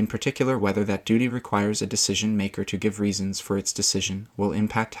case, and in particular whether that duty requires a decision-maker to give reasons for its decision, will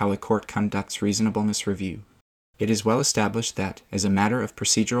impact how a court conducts reasonableness review. It is well established that, as a matter of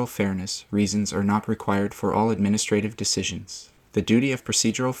procedural fairness, reasons are not required for all administrative decisions. The duty of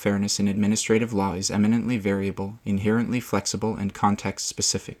procedural fairness in administrative law is eminently variable, inherently flexible, and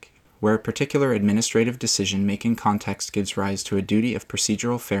context-specific. Where a particular administrative decision-making context gives rise to a duty of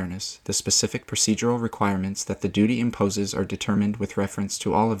procedural fairness, the specific procedural requirements that the duty imposes are determined with reference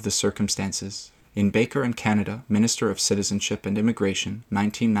to all of the circumstances. In Baker and Canada, Minister of Citizenship and Immigration,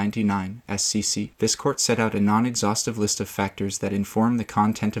 1999, SCC, this court set out a non-exhaustive list of factors that inform the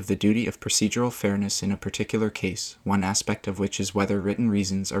content of the duty of procedural fairness in a particular case, one aspect of which is whether written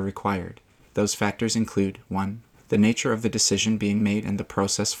reasons are required. Those factors include 1. The nature of the decision being made and the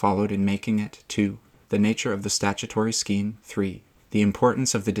process followed in making it. 2. The nature of the statutory scheme. 3. The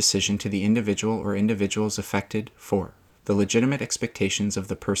importance of the decision to the individual or individuals affected. 4. The legitimate expectations of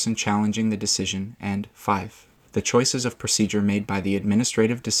the person challenging the decision. And 5. The choices of procedure made by the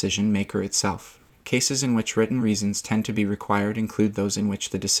administrative decision maker itself. Cases in which written reasons tend to be required include those in which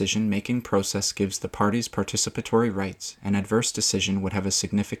the decision-making process gives the parties participatory rights. An adverse decision would have a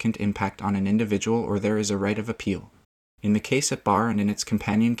significant impact on an individual, or there is a right of appeal. In the case at bar and in its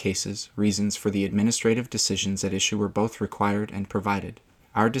companion cases, reasons for the administrative decisions at issue were both required and provided.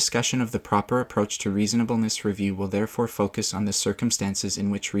 Our discussion of the proper approach to reasonableness review will therefore focus on the circumstances in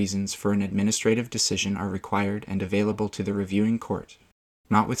which reasons for an administrative decision are required and available to the reviewing court.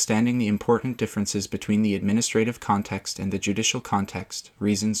 Notwithstanding the important differences between the administrative context and the judicial context,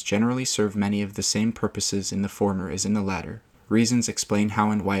 reasons generally serve many of the same purposes in the former as in the latter. Reasons explain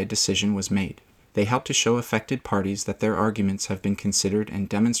how and why a decision was made. They help to show affected parties that their arguments have been considered and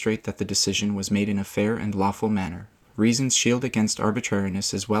demonstrate that the decision was made in a fair and lawful manner. Reasons shield against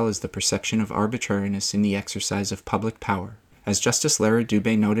arbitrariness as well as the perception of arbitrariness in the exercise of public power. As Justice Lara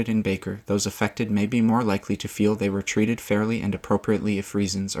Dubé noted in Baker, those affected may be more likely to feel they were treated fairly and appropriately if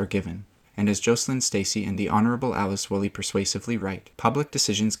reasons are given. And as Jocelyn Stacey and the Honorable Alice Woolley persuasively write, public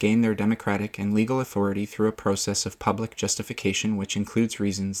decisions gain their democratic and legal authority through a process of public justification which includes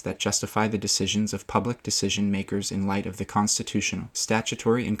reasons that justify the decisions of public decision makers in light of the constitutional,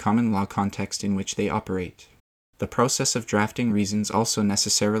 statutory and common law context in which they operate. The process of drafting reasons also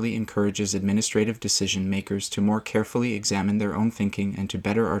necessarily encourages administrative decision makers to more carefully examine their own thinking and to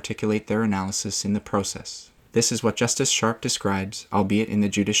better articulate their analysis in the process. This is what Justice Sharp describes, albeit in the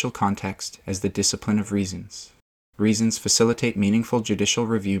judicial context, as the discipline of reasons. Reasons facilitate meaningful judicial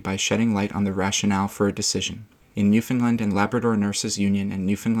review by shedding light on the rationale for a decision. In Newfoundland and Labrador Nurses Union and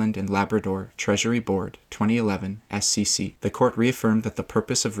Newfoundland and Labrador Treasury Board, 2011, SCC, the court reaffirmed that the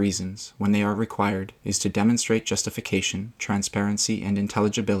purpose of reasons, when they are required, is to demonstrate justification, transparency, and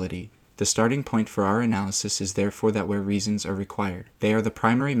intelligibility. The starting point for our analysis is therefore that where reasons are required, they are the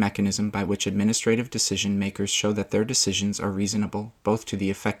primary mechanism by which administrative decision makers show that their decisions are reasonable, both to the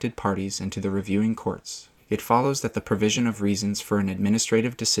affected parties and to the reviewing courts. It follows that the provision of reasons for an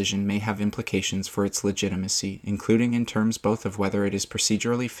administrative decision may have implications for its legitimacy, including in terms both of whether it is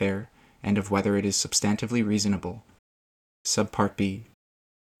procedurally fair and of whether it is substantively reasonable. Subpart B.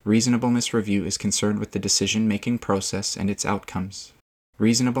 Reasonableness review is concerned with the decision-making process and its outcomes.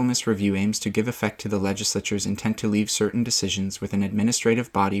 Reasonableness review aims to give effect to the legislature's intent to leave certain decisions with an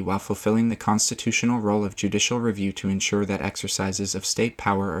administrative body while fulfilling the constitutional role of judicial review to ensure that exercises of state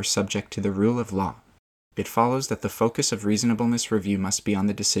power are subject to the rule of law. It follows that the focus of reasonableness review must be on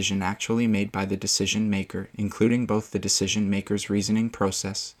the decision actually made by the decision maker, including both the decision maker's reasoning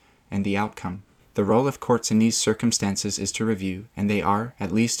process and the outcome. The role of courts in these circumstances is to review, and they are,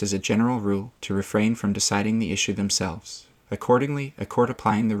 at least as a general rule, to refrain from deciding the issue themselves. Accordingly, a court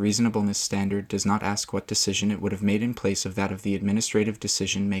applying the reasonableness standard does not ask what decision it would have made in place of that of the administrative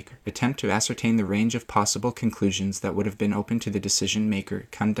decision maker. Attempt to ascertain the range of possible conclusions that would have been open to the decision maker,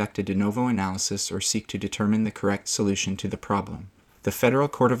 conduct a de novo analysis, or seek to determine the correct solution to the problem. The Federal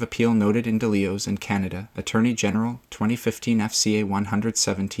Court of Appeal noted in DeLeos and Canada, Attorney General, 2015 FCA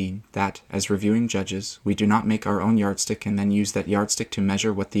 117, that, as reviewing judges, we do not make our own yardstick and then use that yardstick to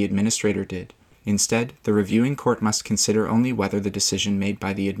measure what the administrator did. Instead, the reviewing court must consider only whether the decision made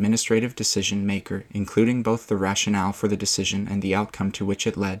by the administrative decision maker, including both the rationale for the decision and the outcome to which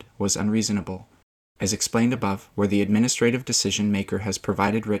it led, was unreasonable. As explained above, where the administrative decision maker has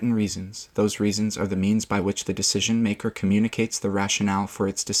provided written reasons, those reasons are the means by which the decision maker communicates the rationale for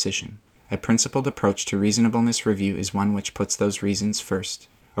its decision. A principled approach to reasonableness review is one which puts those reasons first.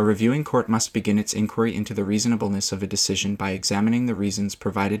 A reviewing court must begin its inquiry into the reasonableness of a decision by examining the reasons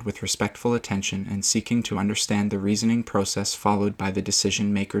provided with respectful attention and seeking to understand the reasoning process followed by the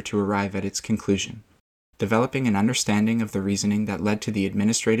decision maker to arrive at its conclusion. Developing an understanding of the reasoning that led to the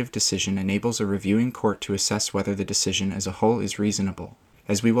administrative decision enables a reviewing court to assess whether the decision as a whole is reasonable.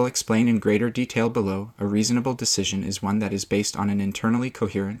 As we will explain in greater detail below, a reasonable decision is one that is based on an internally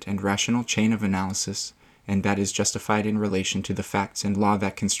coherent and rational chain of analysis, and that is justified in relation to the facts and law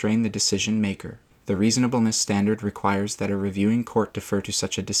that constrain the decision maker. The reasonableness standard requires that a reviewing court defer to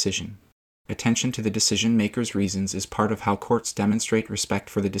such a decision. Attention to the decision maker's reasons is part of how courts demonstrate respect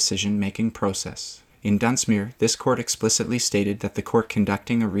for the decision-making process. In Dunsmuir, this court explicitly stated that the court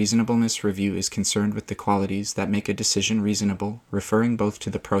conducting a reasonableness review is concerned with the qualities that make a decision reasonable, referring both to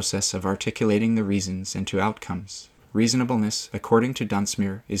the process of articulating the reasons and to outcomes. Reasonableness, according to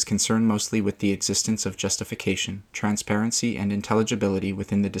Dunsmuir, is concerned mostly with the existence of justification, transparency, and intelligibility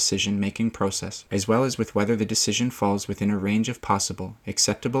within the decision-making process, as well as with whether the decision falls within a range of possible,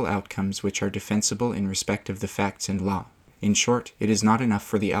 acceptable outcomes which are defensible in respect of the facts and law. In short, it is not enough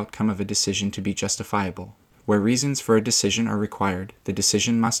for the outcome of a decision to be justifiable. Where reasons for a decision are required, the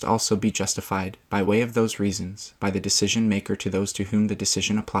decision must also be justified, by way of those reasons, by the decision-maker to those to whom the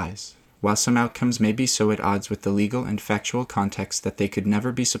decision applies. While some outcomes may be so at odds with the legal and factual context that they could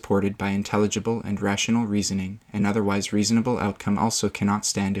never be supported by intelligible and rational reasoning, an otherwise reasonable outcome also cannot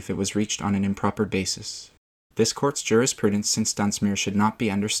stand if it was reached on an improper basis. This court's jurisprudence since Dunsmuir should not be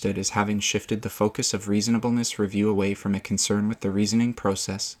understood as having shifted the focus of reasonableness review away from a concern with the reasoning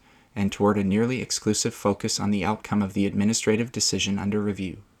process and toward a nearly exclusive focus on the outcome of the administrative decision under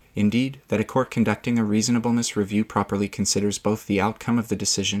review. Indeed, that a court conducting a reasonableness review properly considers both the outcome of the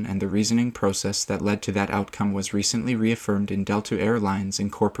decision and the reasoning process that led to that outcome was recently reaffirmed in Delta Air Lines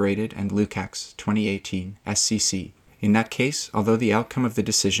Incorporated and Lukács, 2018, SCC. In that case, although the outcome of the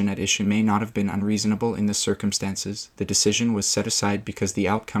decision at issue may not have been unreasonable in the circumstances, the decision was set aside because the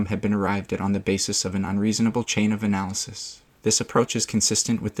outcome had been arrived at on the basis of an unreasonable chain of analysis. This approach is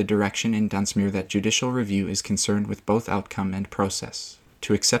consistent with the direction in Dunsmuir that judicial review is concerned with both outcome and process.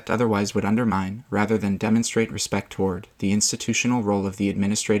 To accept otherwise would undermine, rather than demonstrate respect toward, the institutional role of the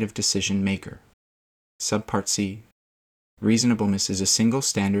administrative decision-maker. Subpart C. Reasonableness is a single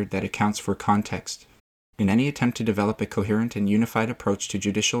standard that accounts for context. In any attempt to develop a coherent and unified approach to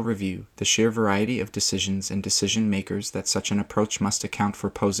judicial review, the sheer variety of decisions and decision-makers that such an approach must account for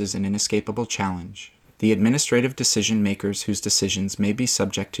poses an inescapable challenge. The administrative decision-makers whose decisions may be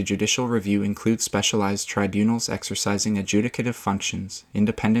subject to judicial review include specialized tribunals exercising adjudicative functions,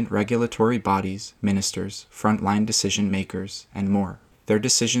 independent regulatory bodies, ministers, front-line decision-makers, and more. Their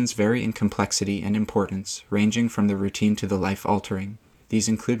decisions vary in complexity and importance, ranging from the routine to the life-altering. These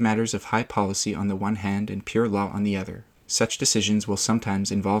include matters of high policy on the one hand and pure law on the other. Such decisions will sometimes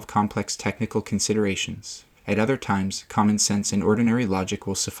involve complex technical considerations. At other times, common sense and ordinary logic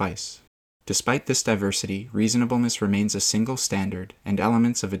will suffice. Despite this diversity, reasonableness remains a single standard, and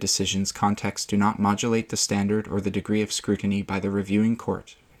elements of a decision's context do not modulate the standard or the degree of scrutiny by the reviewing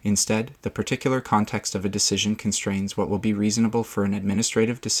court. Instead, the particular context of a decision constrains what will be reasonable for an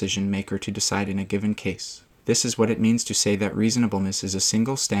administrative decision-maker to decide in a given case. This is what it means to say that reasonableness is a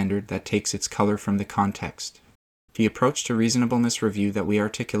single standard that takes its color from the context. The approach to reasonableness review that we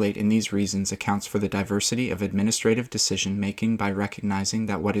articulate in these reasons accounts for the diversity of administrative decision-making by recognizing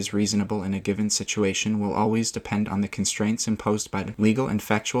that what is reasonable in a given situation will always depend on the constraints imposed by the legal and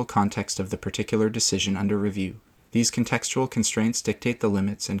factual context of the particular decision under review. These contextual constraints dictate the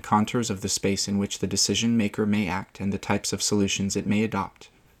limits and contours of the space in which the decision-maker may act and the types of solutions it may adopt.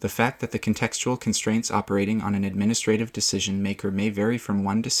 The fact that the contextual constraints operating on an administrative decision-maker may vary from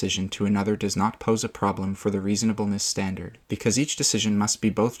one decision to another does not pose a problem for the reasonableness standard, because each decision must be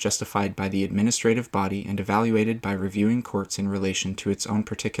both justified by the administrative body and evaluated by reviewing courts in relation to its own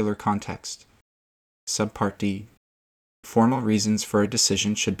particular context. Subpart D. Formal reasons for a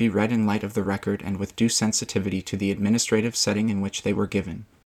decision should be read in light of the record and with due sensitivity to the administrative setting in which they were given.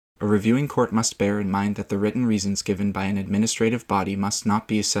 A reviewing court must bear in mind that the written reasons given by an administrative body must not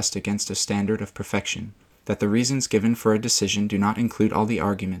be assessed against a standard of perfection, that the reasons given for a decision do not include all the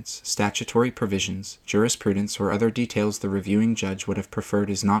arguments, statutory provisions, jurisprudence, or other details the reviewing judge would have preferred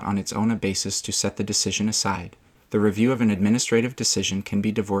is not on its own a basis to set the decision aside. The review of an administrative decision can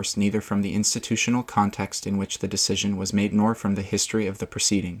be divorced neither from the institutional context in which the decision was made nor from the history of the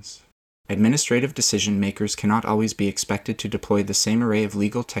proceedings. Administrative decision-makers cannot always be expected to deploy the same array of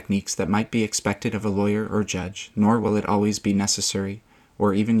legal techniques that might be expected of a lawyer or judge, nor will it always be necessary,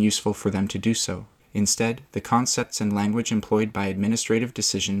 or even useful for them to do so. Instead, the concepts and language employed by administrative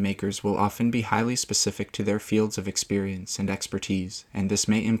decision-makers will often be highly specific to their fields of experience and expertise, and this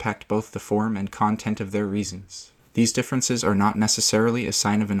may impact both the form and content of their reasons. These differences are not necessarily a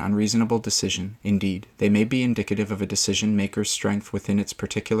sign of an unreasonable decision. Indeed, they may be indicative of a decision-maker's strength within its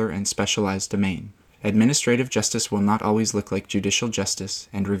particular and specialized domain. Administrative justice will not always look like judicial justice,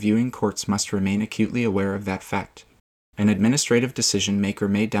 and reviewing courts must remain acutely aware of that fact. An administrative decision-maker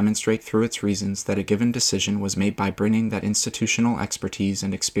may demonstrate through its reasons that a given decision was made by bringing that institutional expertise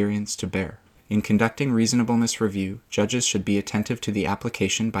and experience to bear. In conducting reasonableness review, judges should be attentive to the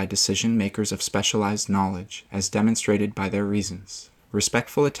application by decision-makers of specialized knowledge, as demonstrated by their reasons.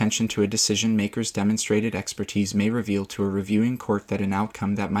 Respectful attention to a decision-maker's demonstrated expertise may reveal to a reviewing court that an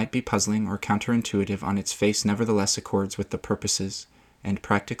outcome that might be puzzling or counterintuitive on its face nevertheless accords with the purposes and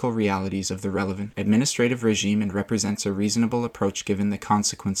practical realities of the relevant administrative regime and represents a reasonable approach given the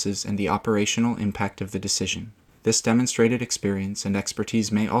consequences and the operational impact of the decision. This demonstrated experience and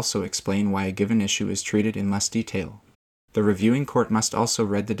expertise may also explain why a given issue is treated in less detail. The reviewing court must also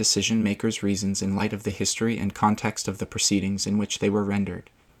read the decision-maker's reasons in light of the history and context of the proceedings in which they were rendered.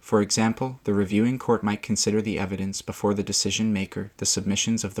 For example, the reviewing court might consider the evidence before the decision-maker, the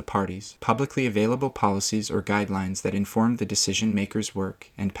submissions of the parties, publicly available policies or guidelines that informed the decision-maker's work,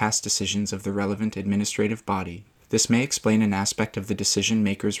 and past decisions of the relevant administrative body. This may explain an aspect of the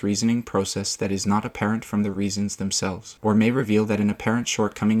decision-maker's reasoning process that is not apparent from the reasons themselves, or may reveal that an apparent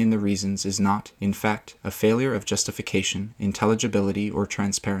shortcoming in the reasons is not, in fact, a failure of justification, intelligibility, or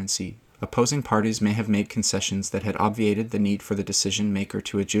transparency. Opposing parties may have made concessions that had obviated the need for the decision-maker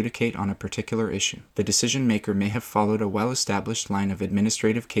to adjudicate on a particular issue. The decision-maker may have followed a well-established line of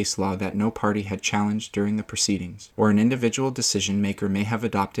administrative case law that no party had challenged during the proceedings, or an individual decision-maker may have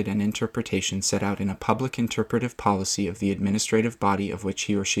adopted an interpretation set out in a public interpretive policy of the administrative body of which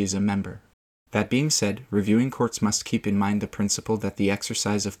he or she is a member. That being said, reviewing courts must keep in mind the principle that the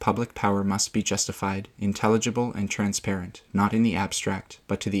exercise of public power must be justified, intelligible, and transparent, not in the abstract,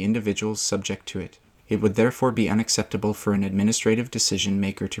 but to the individuals subject to it. It would therefore be unacceptable for an administrative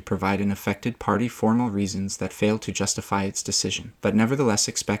decision-maker to provide an affected party formal reasons that fail to justify its decision, but nevertheless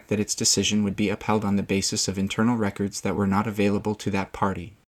expect that its decision would be upheld on the basis of internal records that were not available to that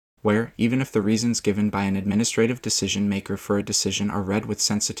party, where, even if the reasons given by an administrative decision-maker for a decision are read with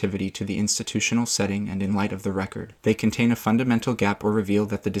sensitivity to the institutional setting and in light of the record, they contain a fundamental gap or reveal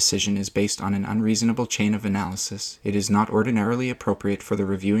that the decision is based on an unreasonable chain of analysis. It is not ordinarily appropriate for the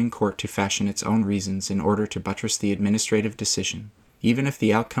reviewing court to fashion its own reasons in order to buttress the administrative decision. Even if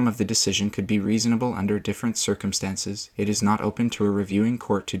the outcome of the decision could be reasonable under different circumstances, it is not open to a reviewing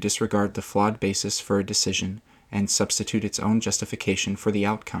court to disregard the flawed basis for a decision and substitute its own justification for the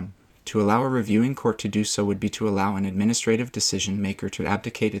outcome. To allow a reviewing court to do so would be to allow an administrative decision-maker to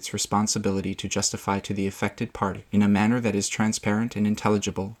abdicate its responsibility to justify to the affected party, in a manner that is transparent and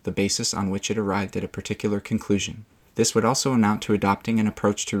intelligible, the basis on which it arrived at a particular conclusion. This would also amount to adopting an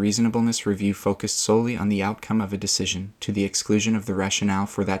approach to reasonableness review focused solely on the outcome of a decision, to the exclusion of the rationale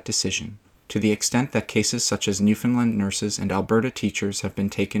for that decision. To the extent that cases such as Newfoundland nurses and Alberta teachers have been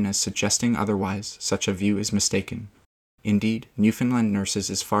taken as suggesting otherwise, such a view is mistaken. Indeed, Newfoundland nurses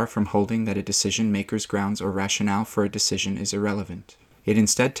is far from holding that a decision-maker's grounds or rationale for a decision is irrelevant. It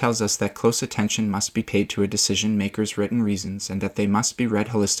instead tells us that close attention must be paid to a decision-maker's written reasons and that they must be read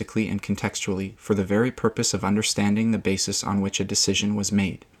holistically and contextually for the very purpose of understanding the basis on which a decision was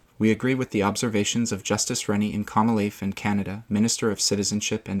made. We agree with the observations of Justice Rennie in Commonwealth and Canada, Minister of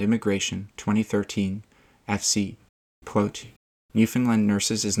Citizenship and Immigration, 2013, FC. Quote, Newfoundland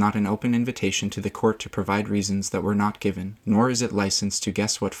nurses is not an open invitation to the court to provide reasons that were not given, nor is it licensed to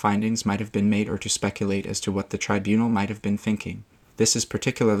guess what findings might have been made or to speculate as to what the tribunal might have been thinking. This is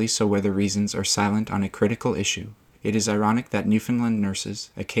particularly so where the reasons are silent on a critical issue. It is ironic that Newfoundland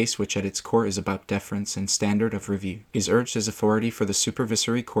nurses, a case which at its core is about deference and standard of review, is urged as authority for the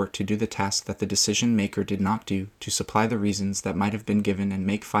supervisory court to do the task that the decision-maker did not do, to supply the reasons that might have been given and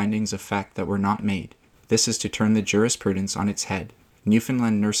make findings of fact that were not made. This is to turn the jurisprudence on its head.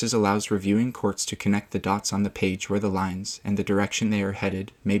 Newfoundland nurses allows reviewing courts to connect the dots on the page where the lines, and the direction they are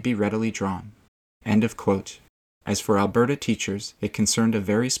headed, may be readily drawn. End of quote. As for Alberta teachers, it concerned a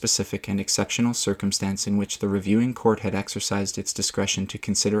very specific and exceptional circumstance in which the reviewing court had exercised its discretion to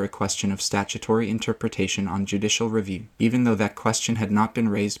consider a question of statutory interpretation on judicial review, even though that question had not been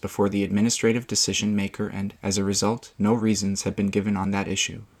raised before the administrative decision-maker and, as a result, no reasons had been given on that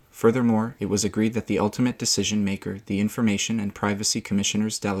issue. Furthermore, it was agreed that the ultimate decision-maker, the Information and Privacy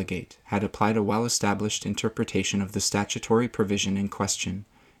Commissioner's delegate, had applied a well-established interpretation of the statutory provision in question,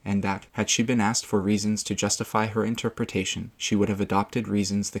 and that, had she been asked for reasons to justify her interpretation, she would have adopted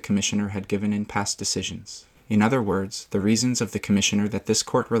reasons the Commissioner had given in past decisions. In other words, the reasons of the Commissioner that this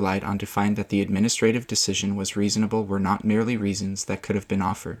court relied on to find that the administrative decision was reasonable were not merely reasons that could have been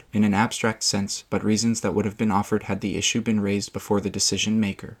offered, in an abstract sense, but reasons that would have been offered had the issue been raised before the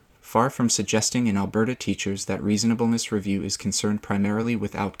decision-maker. Far from suggesting in Alberta teachers that reasonableness review is concerned primarily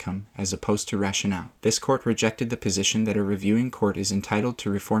with outcome, as opposed to rationale, this court rejected the position that a reviewing court is entitled to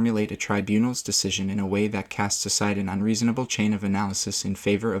reformulate a tribunal's decision in a way that casts aside an unreasonable chain of analysis in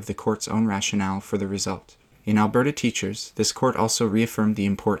favor of the court's own rationale for the result. In Alberta teachers, this court also reaffirmed the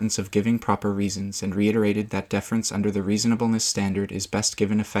importance of giving proper reasons and reiterated that deference under the reasonableness standard is best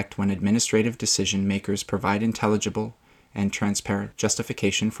given effect when administrative decision-makers provide intelligible and transparent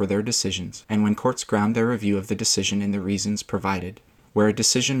justification for their decisions, and when courts ground their review of the decision in the reasons provided. Where a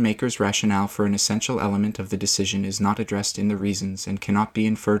decision-maker's rationale for an essential element of the decision is not addressed in the reasons and cannot be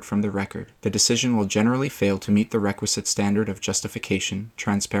inferred from the record, the decision will generally fail to meet the requisite standard of justification,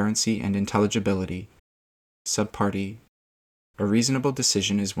 transparency, and intelligibility. Subpart E. A reasonable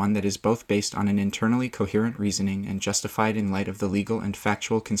decision is one that is both based on an internally coherent reasoning and justified in light of the legal and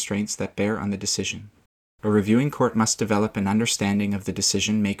factual constraints that bear on the decision. A reviewing court must develop an understanding of the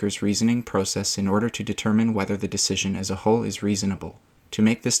decision-maker's reasoning process in order to determine whether the decision as a whole is reasonable. To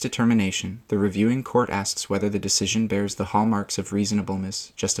make this determination, the reviewing court asks whether the decision bears the hallmarks of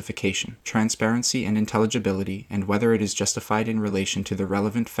reasonableness, justification, transparency, and intelligibility, and whether it is justified in relation to the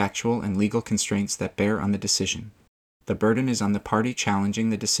relevant factual and legal constraints that bear on the decision. The burden is on the party challenging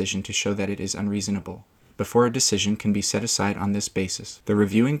the decision to show that it is unreasonable. Before a decision can be set aside on this basis, the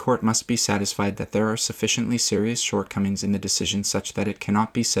reviewing court must be satisfied that there are sufficiently serious shortcomings in the decision such that it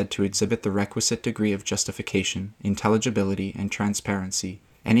cannot be said to exhibit the requisite degree of justification, intelligibility, and transparency.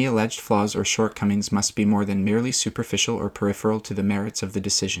 Any alleged flaws or shortcomings must be more than merely superficial or peripheral to the merits of the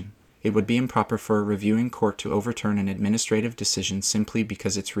decision. It would be improper for a reviewing court to overturn an administrative decision simply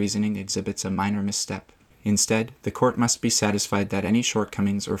because its reasoning exhibits a minor misstep. Instead, the court must be satisfied that any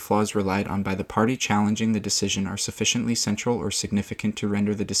shortcomings or flaws relied on by the party challenging the decision are sufficiently central or significant to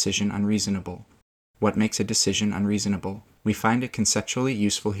render the decision unreasonable. What makes a decision unreasonable? We find it conceptually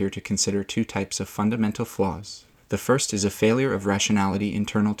useful here to consider two types of fundamental flaws. The first is a failure of rationality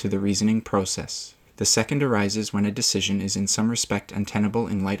internal to the reasoning process. The second arises when a decision is in some respect untenable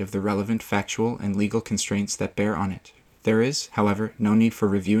in light of the relevant factual and legal constraints that bear on it. There is, however, no need for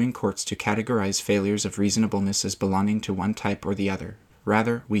reviewing courts to categorize failures of reasonableness as belonging to one type or the other.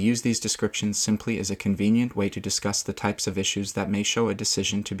 Rather, we use these descriptions simply as a convenient way to discuss the types of issues that may show a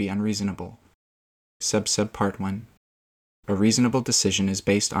decision to be unreasonable. Subpart 1. A reasonable decision is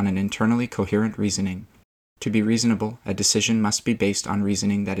based on an internally coherent reasoning. To be reasonable, a decision must be based on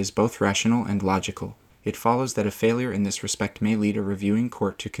reasoning that is both rational and logical. It follows that a failure in this respect may lead a reviewing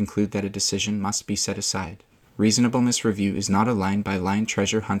court to conclude that a decision must be set aside. Reasonableness review is not a line-by-line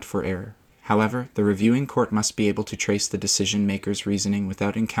treasure hunt for error. However, the reviewing court must be able to trace the decision-maker's reasoning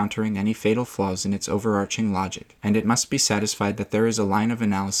without encountering any fatal flaws in its overarching logic, and it must be satisfied that there is a line of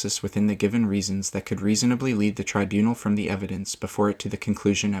analysis within the given reasons that could reasonably lead the tribunal from the evidence before it to the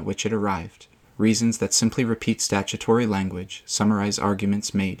conclusion at which it arrived. Reasons that simply repeat statutory language, summarize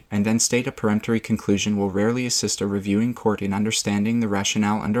arguments made, and then state a peremptory conclusion will rarely assist a reviewing court in understanding the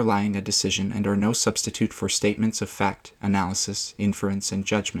rationale underlying a decision and are no substitute for statements of fact, analysis, inference, and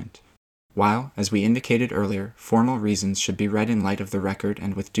judgment. While, as we indicated earlier, formal reasons should be read in light of the record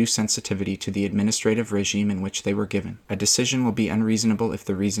and with due sensitivity to the administrative regime in which they were given, a decision will be unreasonable if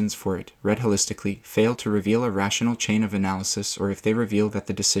the reasons for it, read holistically, fail to reveal a rational chain of analysis or if they reveal that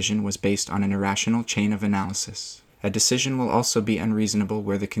the decision was based on an irrational chain of analysis. A decision will also be unreasonable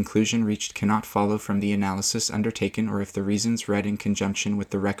where the conclusion reached cannot follow from the analysis undertaken or if the reasons read in conjunction with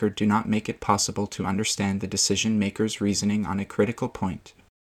the record do not make it possible to understand the decision-maker's reasoning on a critical point.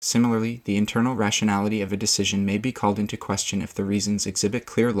 Similarly, the internal rationality of a decision may be called into question if the reasons exhibit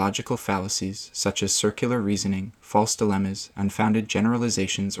clear logical fallacies, such as circular reasoning, false dilemmas, unfounded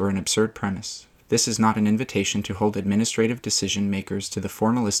generalizations, or an absurd premise. This is not an invitation to hold administrative decision-makers to the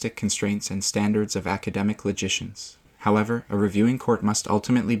formalistic constraints and standards of academic logicians. However, a reviewing court must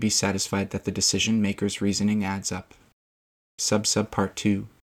ultimately be satisfied that the decision-maker's reasoning adds up. Subpart 2.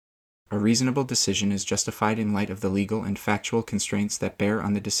 A reasonable decision is justified in light of the legal and factual constraints that bear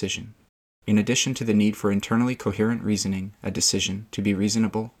on the decision. In addition to the need for internally coherent reasoning, a decision, to be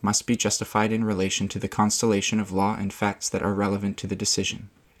reasonable, must be justified in relation to the constellation of law and facts that are relevant to the decision.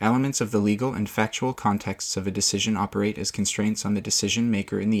 Elements of the legal and factual contexts of a decision operate as constraints on the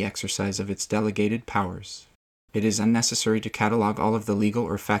decision-maker in the exercise of its delegated powers. It is unnecessary to catalog all of the legal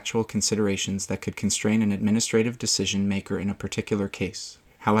or factual considerations that could constrain an administrative decision-maker in a particular case.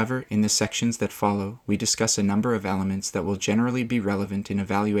 However, in the sections that follow, we discuss a number of elements that will generally be relevant in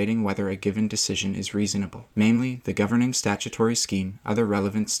evaluating whether a given decision is reasonable, namely, the governing statutory scheme, other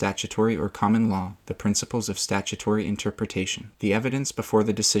relevant statutory or common law, the principles of statutory interpretation, the evidence before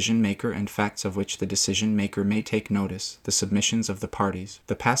the decision-maker and facts of which the decision-maker may take notice, the submissions of the parties,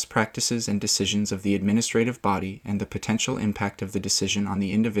 the past practices and decisions of the administrative body, and the potential impact of the decision on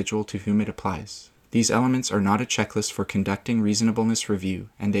the individual to whom it applies. These elements are not a checklist for conducting reasonableness review,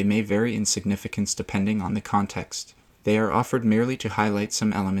 and they may vary in significance depending on the context. They are offered merely to highlight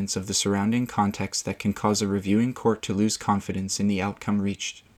some elements of the surrounding context that can cause a reviewing court to lose confidence in the outcome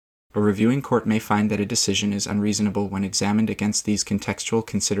reached. A reviewing court may find that a decision is unreasonable when examined against these contextual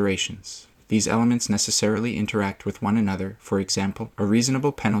considerations. These elements necessarily interact with one another. For example, a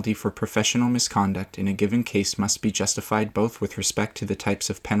reasonable penalty for professional misconduct in a given case must be justified both with respect to the types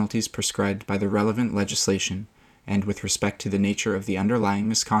of penalties prescribed by the relevant legislation and with respect to the nature of the underlying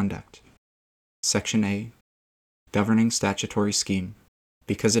misconduct. Section A. Governing statutory scheme.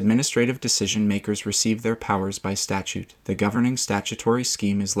 Because administrative decision makers receive their powers by statute, the governing statutory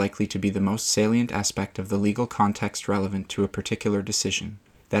scheme is likely to be the most salient aspect of the legal context relevant to a particular decision.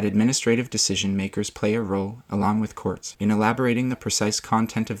 That administrative decision makers play a role, along with courts, in elaborating the precise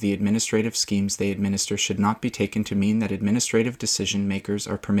content of the administrative schemes they administer should not be taken to mean that administrative decision makers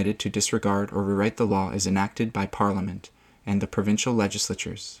are permitted to disregard or rewrite the law as enacted by Parliament and the provincial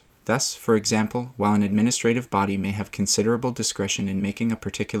legislatures. Thus, for example, while an administrative body may have considerable discretion in making a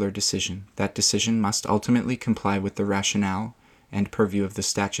particular decision, that decision must ultimately comply with the rationale and purview of the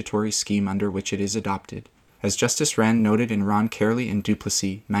statutory scheme under which it is adopted. As Justice Rand noted in Ron Carley and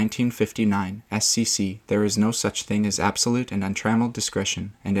Duplessis, 1959, SCC, there is no such thing as absolute and untrammeled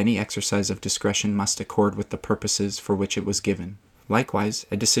discretion, and any exercise of discretion must accord with the purposes for which it was given. Likewise,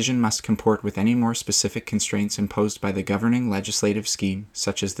 a decision must comport with any more specific constraints imposed by the governing legislative scheme,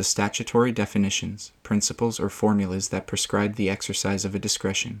 such as the statutory definitions, principles, or formulas that prescribe the exercise of a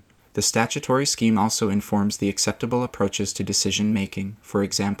discretion. The statutory scheme also informs the acceptable approaches to decision-making. For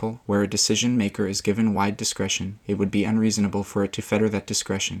example, where a decision-maker is given wide discretion, it would be unreasonable for it to fetter that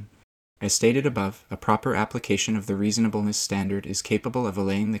discretion. As stated above, a proper application of the reasonableness standard is capable of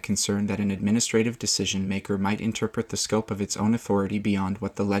allaying the concern that an administrative decision-maker might interpret the scope of its own authority beyond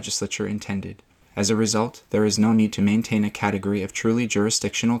what the legislature intended. As a result, there is no need to maintain a category of truly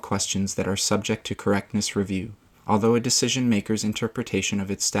jurisdictional questions that are subject to correctness review. Although a decision-maker's interpretation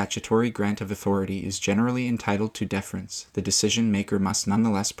of its statutory grant of authority is generally entitled to deference, the decision-maker must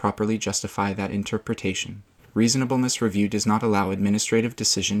nonetheless properly justify that interpretation. Reasonableness review does not allow administrative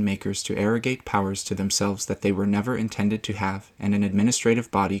decision-makers to arrogate powers to themselves that they were never intended to have, and an administrative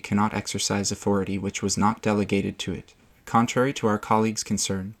body cannot exercise authority which was not delegated to it. Contrary to our colleagues'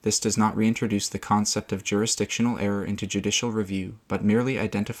 concern, this does not reintroduce the concept of jurisdictional error into judicial review, but merely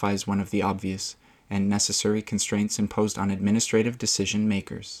identifies one of the obvious and necessary constraints imposed on administrative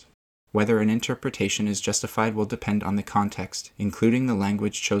decision-makers. Whether an interpretation is justified will depend on the context, including the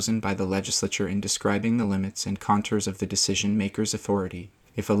language chosen by the legislature in describing the limits and contours of the decision-maker's authority.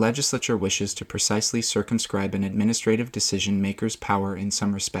 If a legislature wishes to precisely circumscribe an administrative decision-maker's power in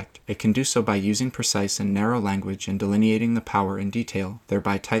some respect, it can do so by using precise and narrow language and delineating the power in detail,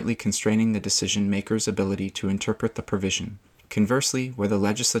 thereby tightly constraining the decision-maker's ability to interpret the provision. Conversely, where the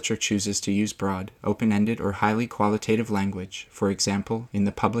legislature chooses to use broad, open-ended, or highly qualitative language, for example, in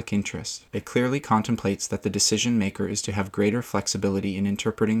the public interest, it clearly contemplates that the decision-maker is to have greater flexibility in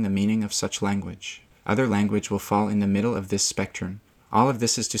interpreting the meaning of such language. Other language will fall in the middle of this spectrum. All of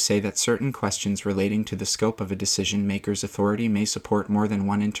this is to say that certain questions relating to the scope of a decision-maker's authority may support more than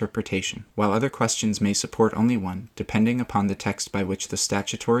one interpretation, while other questions may support only one, depending upon the text by which the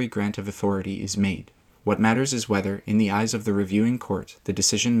statutory grant of authority is made. What matters is whether, in the eyes of the reviewing court, the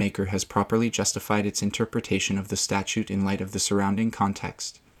decision-maker has properly justified its interpretation of the statute in light of the surrounding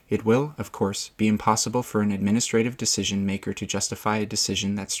context. It will, of course, be impossible for an administrative decision-maker to justify a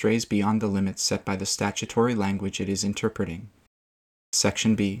decision that strays beyond the limits set by the statutory language it is interpreting.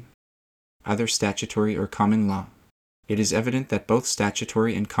 Section B. Other statutory or common law. It is evident that both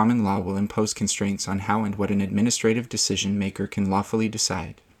statutory and common law will impose constraints on how and what an administrative decision-maker can lawfully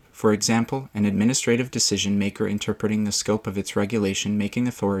decide. For example, an administrative decision-maker interpreting the scope of its regulation-making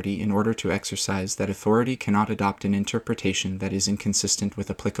authority in order to exercise that authority cannot adopt an interpretation that is inconsistent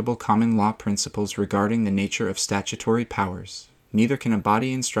with applicable common law principles regarding the nature of statutory powers. Neither can a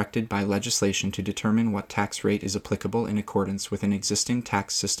body instructed by legislation to determine what tax rate is applicable in accordance with an existing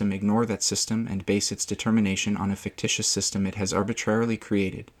tax system ignore that system and base its determination on a fictitious system it has arbitrarily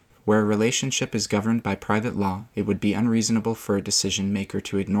created. Where a relationship is governed by private law, it would be unreasonable for a decision-maker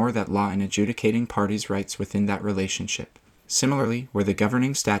to ignore that law in adjudicating parties' rights within that relationship. Similarly, where the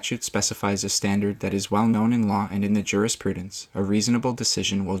governing statute specifies a standard that is well known in law and in the jurisprudence, a reasonable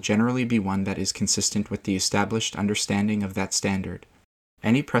decision will generally be one that is consistent with the established understanding of that standard.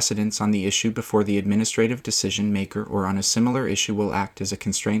 Any precedence on the issue before the administrative decision-maker or on a similar issue will act as a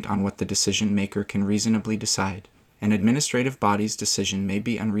constraint on what the decision-maker can reasonably decide. An administrative body's decision may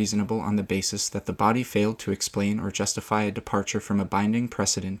be unreasonable on the basis that the body failed to explain or justify a departure from a binding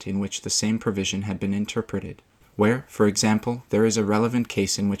precedent in which the same provision had been interpreted. Where, for example, there is a relevant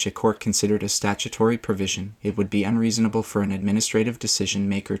case in which a court considered a statutory provision, it would be unreasonable for an administrative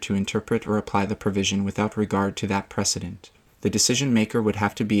decision-maker to interpret or apply the provision without regard to that precedent. The decision-maker would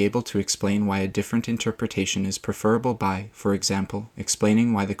have to be able to explain why a different interpretation is preferable by, for example,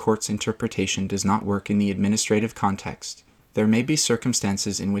 explaining why the court's interpretation does not work in the administrative context. There may be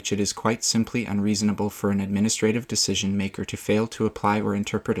circumstances in which it is quite simply unreasonable for an administrative decision-maker to fail to apply or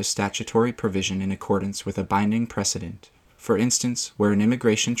interpret a statutory provision in accordance with a binding precedent. For instance, where an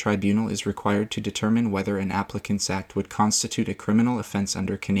immigration tribunal is required to determine whether an applicant's act would constitute a criminal offense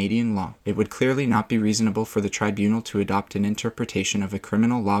under Canadian law, it would clearly not be reasonable for the tribunal to adopt an interpretation of a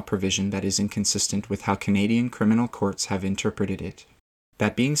criminal law provision that is inconsistent with how Canadian criminal courts have interpreted it.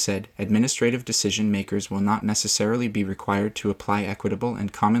 That being said, administrative decision-makers will not necessarily be required to apply equitable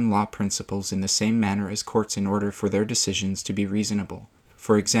and common law principles in the same manner as courts in order for their decisions to be reasonable.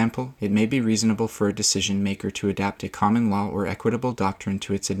 For example, it may be reasonable for a decision-maker to adapt a common law or equitable doctrine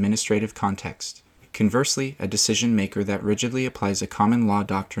to its administrative context. Conversely, a decision-maker that rigidly applies a common law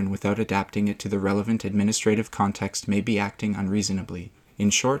doctrine without adapting it to the relevant administrative context may be acting unreasonably.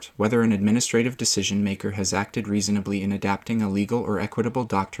 In short, whether an administrative decision-maker has acted reasonably in adapting a legal or equitable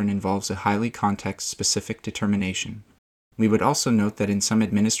doctrine involves a highly context-specific determination. We would also note that in some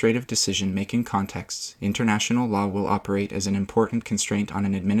administrative decision-making contexts, international law will operate as an important constraint on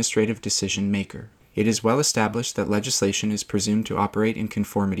an administrative decision-maker. It is well established that legislation is presumed to operate in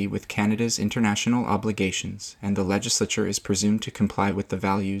conformity with Canada's international obligations, and the legislature is presumed to comply with the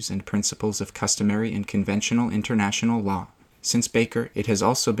values and principles of customary and conventional international law. Since Baker, it has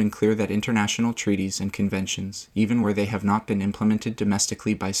also been clear that international treaties and conventions, even where they have not been implemented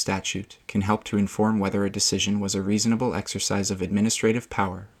domestically by statute, can help to inform whether a decision was a reasonable exercise of administrative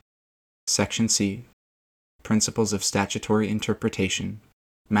power. Section C. Principles of Statutory Interpretation.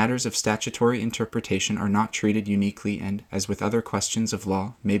 Matters of statutory interpretation are not treated uniquely and, as with other questions of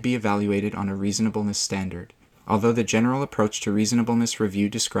law, may be evaluated on a reasonableness standard. Although the general approach to reasonableness review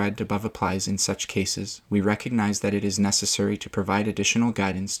described above applies in such cases, we recognize that it is necessary to provide additional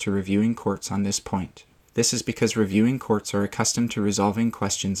guidance to reviewing courts on this point. This is because reviewing courts are accustomed to resolving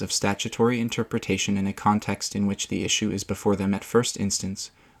questions of statutory interpretation in a context in which the issue is before them at first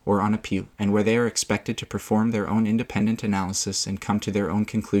instance, or on appeal, and where they are expected to perform their own independent analysis and come to their own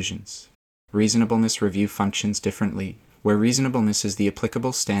conclusions. Reasonableness review functions differently. Where reasonableness is the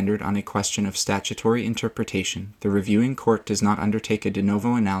applicable standard on a question of statutory interpretation, the reviewing court does not undertake a de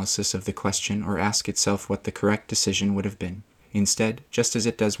novo analysis of the question or ask itself what the correct decision would have been. Instead, just as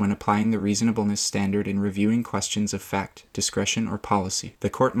it does when applying the reasonableness standard in reviewing questions of fact, discretion, or policy, the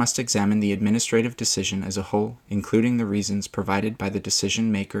court must examine the administrative decision as a whole, including the reasons provided by the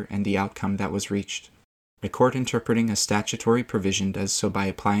decision maker and the outcome that was reached. A court interpreting a statutory provision does so by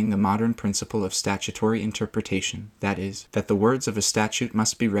applying the modern principle of statutory interpretation, that is, that the words of a statute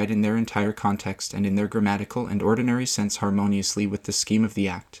must be read in their entire context and in their grammatical and ordinary sense harmoniously with the scheme of the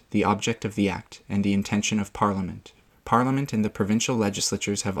Act, the object of the Act, and the intention of Parliament. Parliament and the provincial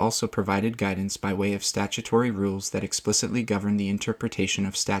legislatures have also provided guidance by way of statutory rules that explicitly govern the interpretation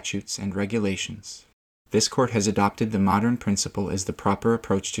of statutes and regulations. This court has adopted the modern principle as the proper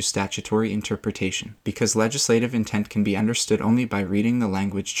approach to statutory interpretation, because legislative intent can be understood only by reading the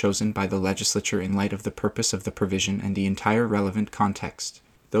language chosen by the legislature in light of the purpose of the provision and the entire relevant context.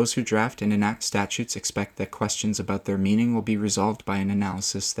 Those who draft and enact statutes expect that questions about their meaning will be resolved by an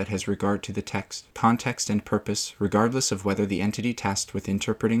analysis that has regard to the text, context, and purpose, regardless of whether the entity tasked with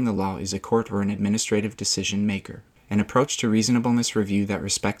interpreting the law is a court or an administrative decision maker. An approach to reasonableness review that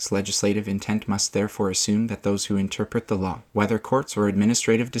respects legislative intent must therefore assume that those who interpret the law, whether courts or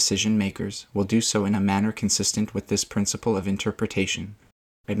administrative decision makers, will do so in a manner consistent with this principle of interpretation.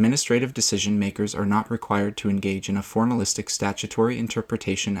 Administrative decision makers are not required to engage in a formalistic statutory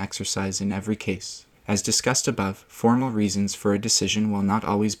interpretation exercise in every case. As discussed above, formal reasons for a decision will not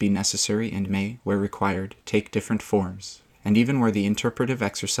always be necessary and may, where required, take different forms. And even where the interpretive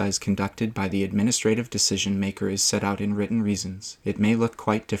exercise conducted by the administrative decision maker is set out in written reasons, it may look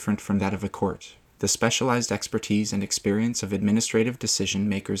quite different from that of a court. The specialized expertise and experience of administrative decision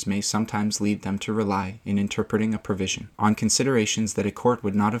makers may sometimes lead them to rely, in interpreting a provision, on considerations that a court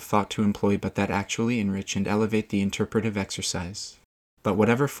would not have thought to employ but that actually enrich and elevate the interpretive exercise. But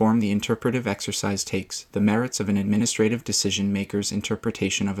whatever form the interpretive exercise takes, the merits of an administrative decision maker's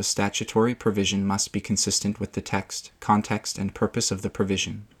interpretation of a statutory provision must be consistent with the text, context, and purpose of the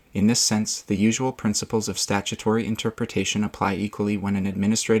provision. In this sense, the usual principles of statutory interpretation apply equally when an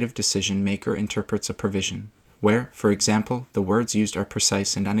administrative decision maker interprets a provision. Where, for example, the words used are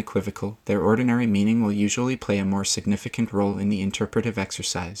precise and unequivocal, their ordinary meaning will usually play a more significant role in the interpretive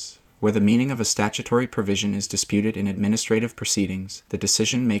exercise. Where the meaning of a statutory provision is disputed in administrative proceedings, the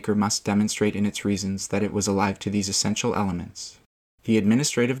decision maker must demonstrate in its reasons that it was alive to these essential elements. The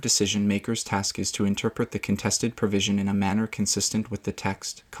administrative decision maker's task is to interpret the contested provision in a manner consistent with the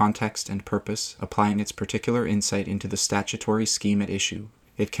text, context, and purpose, applying its particular insight into the statutory scheme at issue.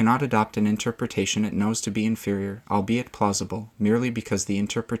 It cannot adopt an interpretation it knows to be inferior, albeit plausible, merely because the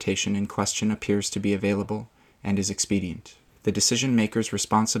interpretation in question appears to be available and is expedient. The decision-maker's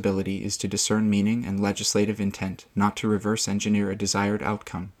responsibility is to discern meaning and legislative intent, not to reverse engineer a desired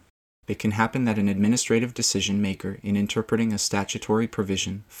outcome. It can happen that an administrative decision-maker, in interpreting a statutory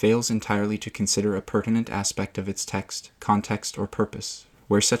provision, fails entirely to consider a pertinent aspect of its text, context, or purpose.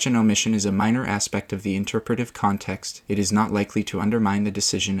 Where such an omission is a minor aspect of the interpretive context, it is not likely to undermine the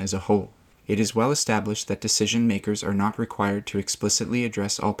decision as a whole. It is well established that decision-makers are not required to explicitly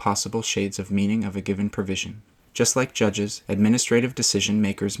address all possible shades of meaning of a given provision. Just like judges, administrative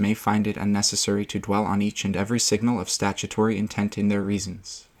decision-makers may find it unnecessary to dwell on each and every signal of statutory intent in their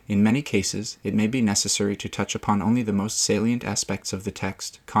reasons. In many cases, it may be necessary to touch upon only the most salient aspects of the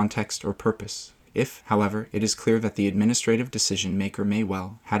text, context, or purpose. If, however, it is clear that the administrative decision-maker may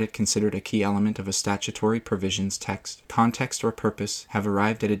well, had it considered a key element of a statutory provision's text, context, or purpose, have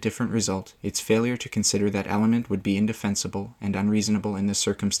arrived at a different result, its failure to consider that element would be indefensible and unreasonable in the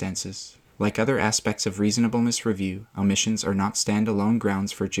circumstances. Like other aspects of reasonableness review, omissions are not stand-alone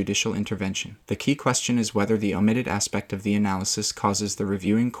grounds for judicial intervention. The key question is whether the omitted aspect of the analysis causes the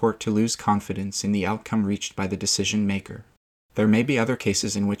reviewing court to lose confidence in the outcome reached by the decision-maker. There may be other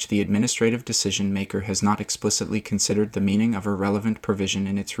cases in which the administrative decision-maker has not explicitly considered the meaning of a relevant provision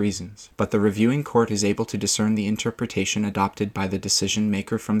in its reasons, but the reviewing court is able to discern the interpretation adopted by the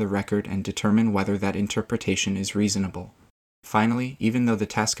decision-maker from the record and determine whether that interpretation is reasonable. Finally, even though the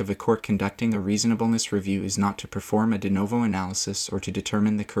task of a court conducting a reasonableness review is not to perform a de novo analysis or to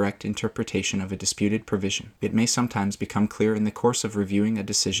determine the correct interpretation of a disputed provision, it may sometimes become clear in the course of reviewing a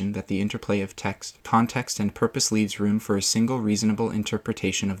decision that the interplay of text, context, and purpose leaves room for a single reasonable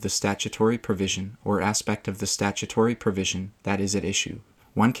interpretation of the statutory provision or aspect of the statutory provision that is at issue.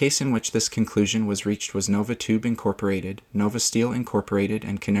 One case in which this conclusion was reached was Nova Tube Incorporated, Nova Steel Incorporated,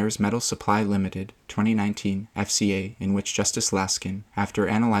 and Kinnear's Metal Supply Limited, 2019, FCA, in which Justice Laskin, after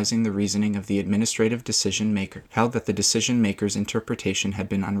analyzing the reasoning of the administrative decision-maker, held that the decision-maker's interpretation had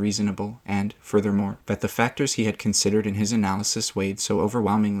been unreasonable and, furthermore, that the factors he had considered in his analysis weighed so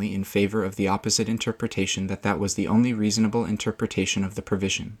overwhelmingly in favor of the opposite interpretation that was the only reasonable interpretation of the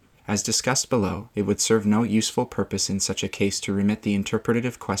provision. As discussed below, it would serve no useful purpose in such a case to remit the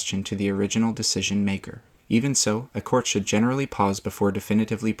interpretative question to the original decision-maker. Even so, a court should generally pause before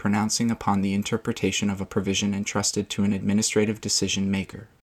definitively pronouncing upon the interpretation of a provision entrusted to an administrative decision-maker.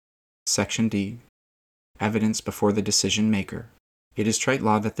 Section D. Evidence before the decision-maker. It is trite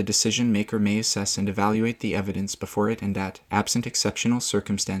law that the decision-maker may assess and evaluate the evidence before it and that, absent exceptional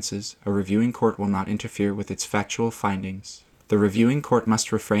circumstances, a reviewing court will not interfere with its factual findings. The reviewing court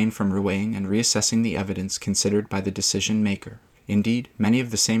must refrain from reweighing and reassessing the evidence considered by the decision-maker. Indeed, many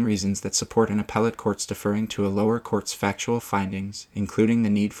of the same reasons that support an appellate court's deferring to a lower court's factual findings, including the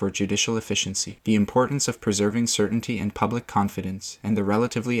need for judicial efficiency, the importance of preserving certainty and public confidence, and the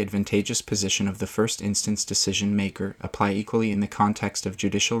relatively advantageous position of the first instance decision-maker, apply equally in the context of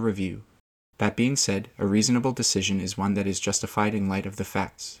judicial review. That being said, a reasonable decision is one that is justified in light of the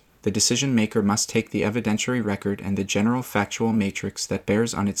facts. The decision-maker must take the evidentiary record and the general factual matrix that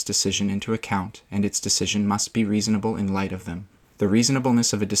bears on its decision into account, and its decision must be reasonable in light of them. The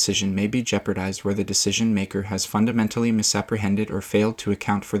reasonableness of a decision may be jeopardized where the decision-maker has fundamentally misapprehended or failed to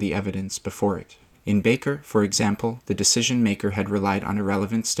account for the evidence before it. In Baker, for example, the decision-maker had relied on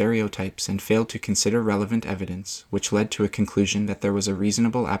irrelevant stereotypes and failed to consider relevant evidence, which led to a conclusion that there was a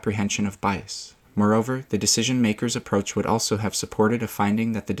reasonable apprehension of bias. Moreover, the decision-maker's approach would also have supported a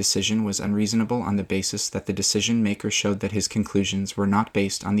finding that the decision was unreasonable on the basis that the decision-maker showed that his conclusions were not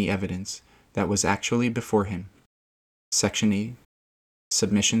based on the evidence that was actually before him. Section E.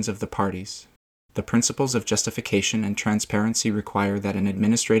 Submissions of the parties. The principles of justification and transparency require that an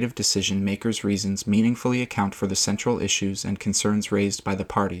administrative decision-maker's reasons meaningfully account for the central issues and concerns raised by the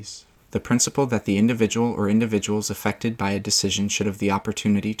parties. The principle that the individual or individuals affected by a decision should have the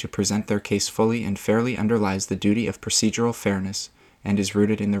opportunity to present their case fully and fairly underlies the duty of procedural fairness and is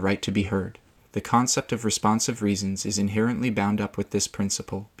rooted in the right to be heard. The concept of responsive reasons is inherently bound up with this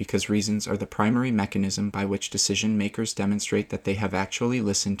principle because reasons are the primary mechanism by which decision-makers demonstrate that they have actually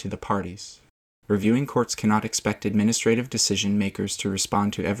listened to the parties. Reviewing courts cannot expect administrative decision-makers to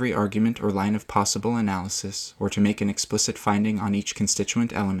respond to every argument or line of possible analysis, or to make an explicit finding on each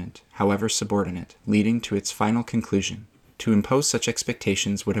constituent element, however subordinate, leading to its final conclusion. To impose such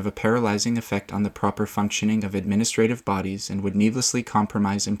expectations would have a paralyzing effect on the proper functioning of administrative bodies and would needlessly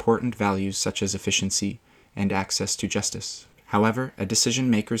compromise important values such as efficiency and access to justice. However, a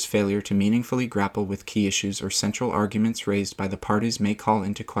decision-maker's failure to meaningfully grapple with key issues or central arguments raised by the parties may call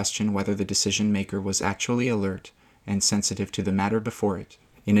into question whether the decision-maker was actually alert and sensitive to the matter before it.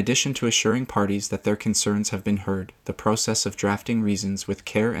 In addition to assuring parties that their concerns have been heard, the process of drafting reasons with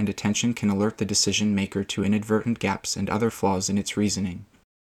care and attention can alert the decision maker to inadvertent gaps and other flaws in its reasoning.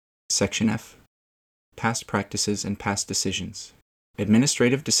 Section F. Past practices and past decisions.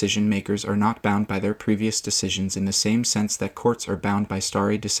 Administrative decision makers are not bound by their previous decisions in the same sense that courts are bound by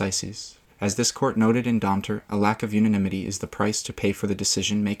stare decisis. As this court noted in Domter, a lack of unanimity is the price to pay for the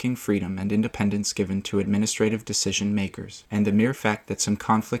decision-making freedom and independence given to administrative decision makers, and the mere fact that some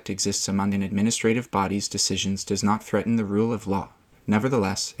conflict exists among an administrative body's decisions does not threaten the rule of law.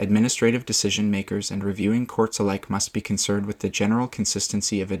 Nevertheless, administrative decision makers and reviewing courts alike must be concerned with the general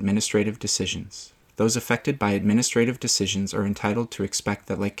consistency of administrative decisions. Those affected by administrative decisions are entitled to expect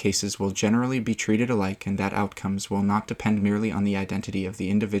that like cases will generally be treated alike and that outcomes will not depend merely on the identity of the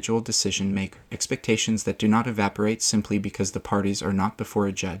individual decision maker, expectations that do not evaporate simply because the parties are not before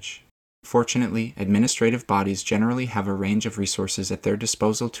a judge. Fortunately, administrative bodies generally have a range of resources at their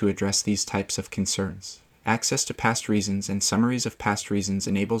disposal to address these types of concerns. Access to past reasons and summaries of past reasons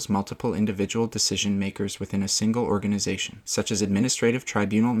enables multiple individual decision makers within a single organization, such as administrative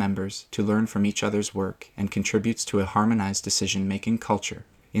tribunal members, to learn from each other's work and contributes to a harmonized decision-making culture.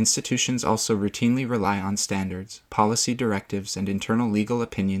 Institutions also routinely rely on standards, policy directives, and internal legal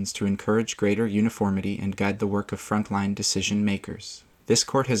opinions to encourage greater uniformity and guide the work of frontline decision makers. This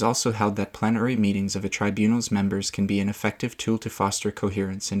court has also held that plenary meetings of a tribunal's members can be an effective tool to foster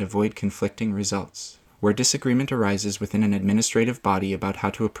coherence and avoid conflicting results. Where disagreement arises within an administrative body about how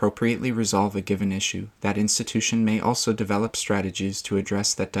to appropriately resolve a given issue, that institution may also develop strategies to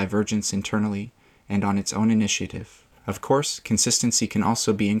address that divergence internally and on its own initiative. Of course, consistency can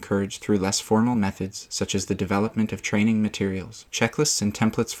also be encouraged through less formal methods, such as the development of training materials, checklists, and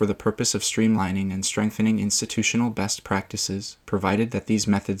templates for the purpose of streamlining and strengthening institutional best practices, provided that these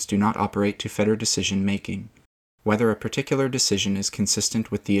methods do not operate to fetter decision-making. Whether a particular decision is consistent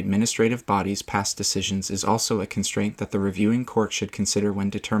with the administrative body's past decisions is also a constraint that the reviewing court should consider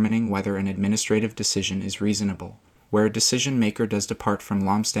when determining whether an administrative decision is reasonable. Where a decision maker does depart from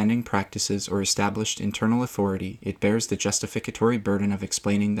long-standing practices or established internal authority, it bears the justificatory burden of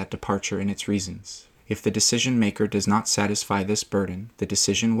explaining that departure in its reasons. If the decision maker does not satisfy this burden, the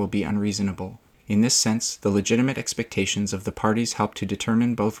decision will be unreasonable. In this sense, the legitimate expectations of the parties help to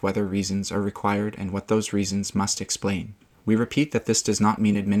determine both whether reasons are required and what those reasons must explain. We repeat that this does not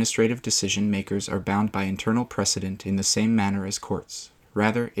mean administrative decision makers are bound by internal precedent in the same manner as courts.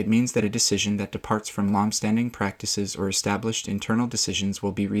 Rather, it means that a decision that departs from long-standing practices or established internal decisions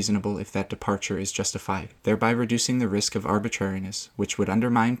will be reasonable if that departure is justified, thereby reducing the risk of arbitrariness, which would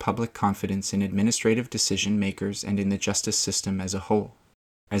undermine public confidence in administrative decision makers and in the justice system as a whole.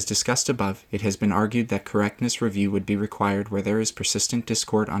 As discussed above, it has been argued that correctness review would be required where there is persistent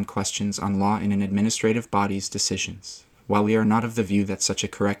discord on questions on law in an administrative body's decisions. While we are not of the view that such a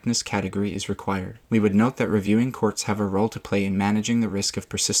correctness category is required, we would note that reviewing courts have a role to play in managing the risk of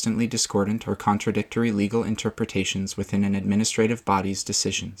persistently discordant or contradictory legal interpretations within an administrative body's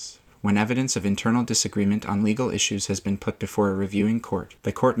decisions. When evidence of internal disagreement on legal issues has been put before a reviewing court,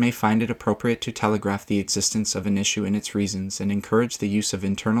 the court may find it appropriate to telegraph the existence of an issue in its reasons and encourage the use of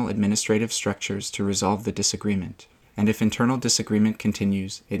internal administrative structures to resolve the disagreement. And if internal disagreement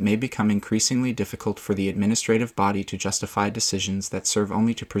continues, it may become increasingly difficult for the administrative body to justify decisions that serve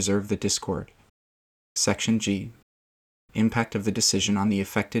only to preserve the discord. Section G. Impact of the decision on the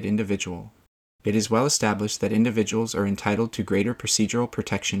affected individual. It is well established that individuals are entitled to greater procedural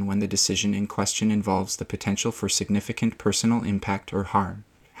protection when the decision in question involves the potential for significant personal impact or harm.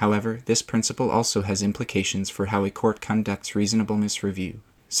 However, this principle also has implications for how a court conducts reasonableness review.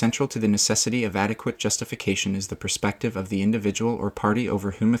 Central to the necessity of adequate justification is the perspective of the individual or party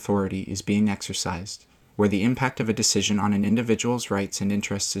over whom authority is being exercised. Where the impact of a decision on an individual's rights and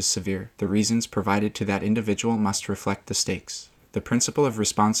interests is severe, the reasons provided to that individual must reflect the stakes. The principle of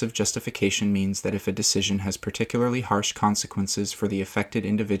responsive justification means that if a decision has particularly harsh consequences for the affected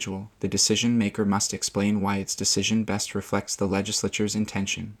individual, the decision maker must explain why its decision best reflects the legislature's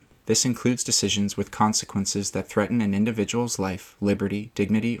intention. This includes decisions with consequences that threaten an individual's life, liberty,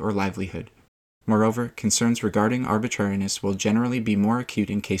 dignity, or livelihood. Moreover, concerns regarding arbitrariness will generally be more acute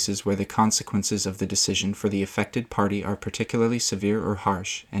in cases where the consequences of the decision for the affected party are particularly severe or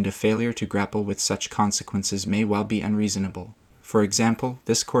harsh, and a failure to grapple with such consequences may well be unreasonable. For example,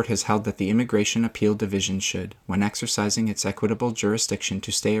 this court has held that the Immigration Appeal Division should, when exercising its equitable jurisdiction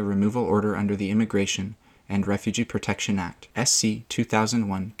to stay a removal order under the Immigration and Refugee Protection Act, SC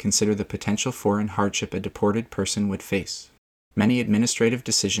 2001, consider the potential foreign hardship a deported person would face. Many administrative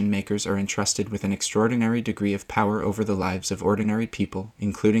decision makers are entrusted with an extraordinary degree of power over the lives of ordinary people,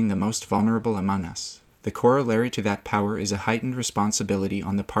 including the most vulnerable among us. The corollary to that power is a heightened responsibility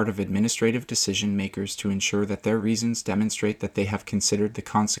on the part of administrative decision makers to ensure that their reasons demonstrate that they have considered the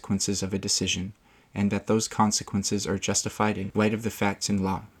consequences of a decision, and that those consequences are justified in light of the facts in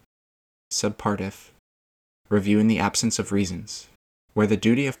law. Subpart F. Review in the absence of reasons. Where the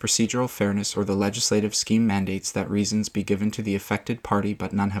duty of procedural fairness or the legislative scheme mandates that reasons be given to the affected party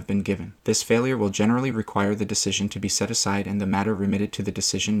but none have been given, this failure will generally require the decision to be set aside and the matter remitted to the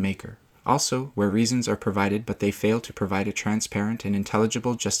decision maker. Also, where reasons are provided but they fail to provide a transparent and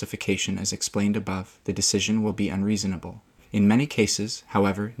intelligible justification as explained above, the decision will be unreasonable. In many cases,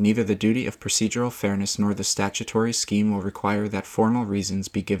 however, neither the duty of procedural fairness nor the statutory scheme will require that formal reasons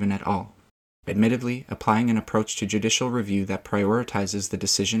be given at all. Admittedly, applying an approach to judicial review that prioritizes the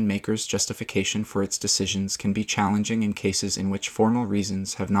decision maker's justification for its decisions can be challenging in cases in which formal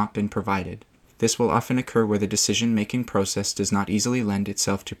reasons have not been provided. This will often occur where the decision-making process does not easily lend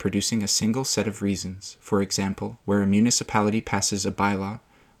itself to producing a single set of reasons, for example, where a municipality passes a bylaw,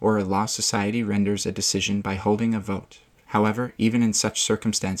 or a law society renders a decision by holding a vote. However, even in such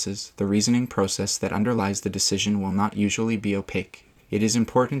circumstances, the reasoning process that underlies the decision will not usually be opaque. It is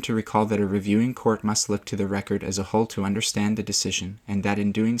important to recall that a reviewing court must look to the record as a whole to understand the decision, and that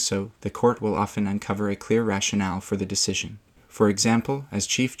in doing so, the court will often uncover a clear rationale for the decision. For example, as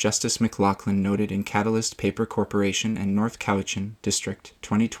Chief Justice McLaughlin noted in Catalyst Paper Corporation and North Cowichan, District,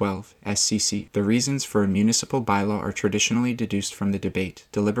 2012, SCC, the reasons for a municipal bylaw are traditionally deduced from the debate,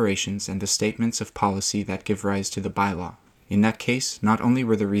 deliberations, and the statements of policy that give rise to the bylaw. In that case, not only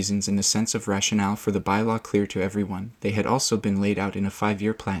were the reasons in the sense of rationale for the bylaw clear to everyone, they had also been laid out in a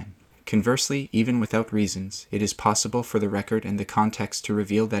 5-year plan. Conversely, even without reasons, it is possible for the record and the context to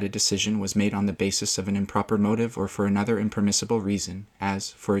reveal that a decision was made on the basis of an improper motive or for another impermissible reason,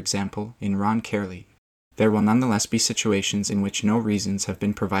 as, for example, in Ron Carley. There will nonetheless be situations in which no reasons have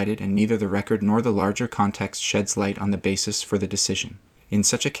been provided and neither the record nor the larger context sheds light on the basis for the decision. In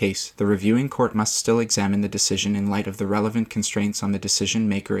such a case, the reviewing court must still examine the decision in light of the relevant constraints on the decision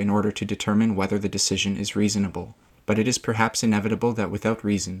maker in order to determine whether the decision is reasonable. But it is perhaps inevitable that without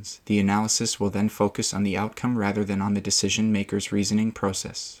reasons, the analysis will then focus on the outcome rather than on the decision maker's reasoning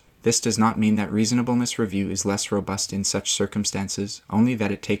process. This does not mean that reasonableness review is less robust in such circumstances, only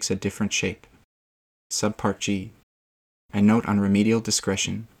that it takes a different shape. Subpart G. A note on remedial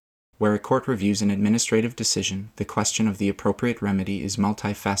discretion. Where a court reviews an administrative decision, the question of the appropriate remedy is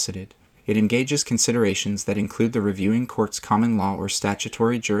multifaceted. It engages considerations that include the reviewing court's common law or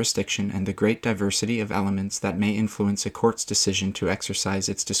statutory jurisdiction and the great diversity of elements that may influence a court's decision to exercise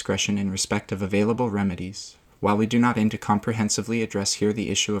its discretion in respect of available remedies. While we do not aim to comprehensively address here the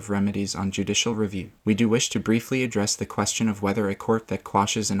issue of remedies on judicial review, we do wish to briefly address the question of whether a court that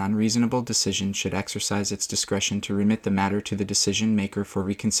quashes an unreasonable decision should exercise its discretion to remit the matter to the decision maker for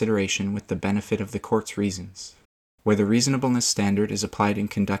reconsideration with the benefit of the court's reasons. Where the reasonableness standard is applied in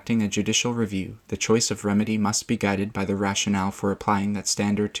conducting a judicial review, the choice of remedy must be guided by the rationale for applying that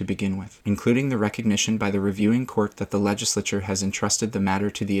standard to begin with, including the recognition by the reviewing court that the legislature has entrusted the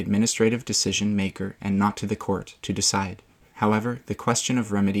matter to the administrative decision maker and not to the court to decide. However, the question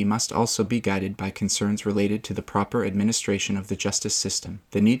of remedy must also be guided by concerns related to the proper administration of the justice system,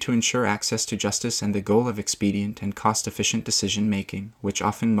 the need to ensure access to justice and the goal of expedient and cost-efficient decision-making, which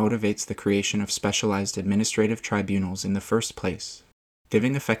often motivates the creation of specialized administrative tribunals in the first place.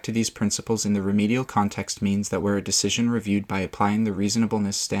 Giving effect to these principles in the remedial context means that where a decision reviewed by applying the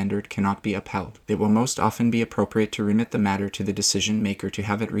reasonableness standard cannot be upheld, it will most often be appropriate to remit the matter to the decision maker to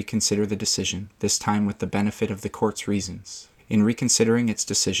have it reconsider the decision, this time with the benefit of the court's reasons. In reconsidering its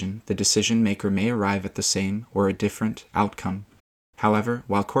decision, the decision maker may arrive at the same or a different outcome. However,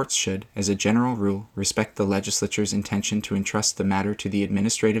 while courts should, as a general rule, respect the legislature's intention to entrust the matter to the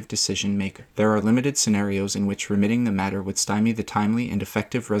administrative decision maker, there are limited scenarios in which remitting the matter would stymie the timely and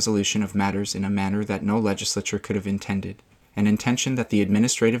effective resolution of matters in a manner that no legislature could have intended. An intention that the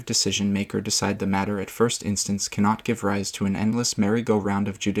administrative decision maker decide the matter at first instance cannot give rise to an endless merry-go-round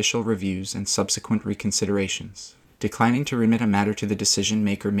of judicial reviews and subsequent reconsiderations. Declining to remit a matter to the decision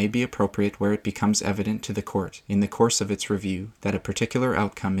maker may be appropriate where it becomes evident to the court, in the course of its review, that a particular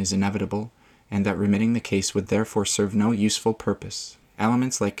outcome is inevitable, and that remitting the case would therefore serve no useful purpose.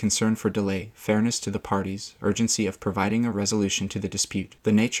 Elements like concern for delay, fairness to the parties, urgency of providing a resolution to the dispute,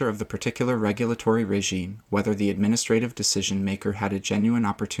 the nature of the particular regulatory regime, whether the administrative decision maker had a genuine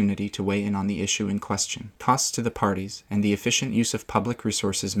opportunity to weigh in on the issue in question, costs to the parties, and the efficient use of public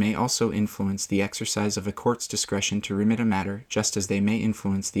resources may also influence the exercise of a court's discretion to remit a matter, just as they may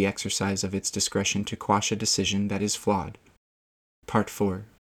influence the exercise of its discretion to quash a decision that is flawed. Part 4.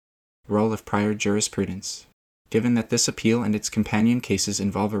 Role of prior jurisprudence. Given that this appeal and its companion cases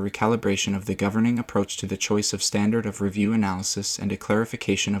involve a recalibration of the governing approach to the choice of standard of review analysis and a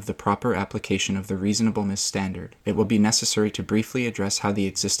clarification of the proper application of the reasonableness standard, it will be necessary to briefly address how the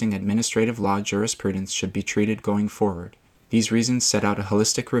existing administrative law jurisprudence should be treated going forward. These reasons set out a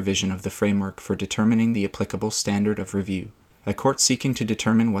holistic revision of the framework for determining the applicable standard of review. A court seeking to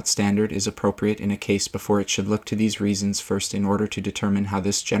determine what standard is appropriate in a case before it should look to these reasons first in order to determine how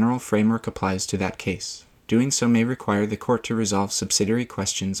this general framework applies to that case. Doing so may require the court to resolve subsidiary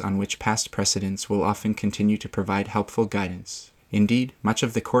questions on which past precedents will often continue to provide helpful guidance. Indeed, much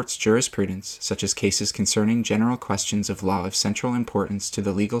of the court's jurisprudence, such as cases concerning general questions of law of central importance to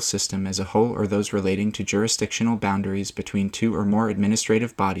the legal system as a whole or those relating to jurisdictional boundaries between two or more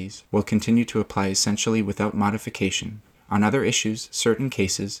administrative bodies, will continue to apply essentially without modification. On other issues, certain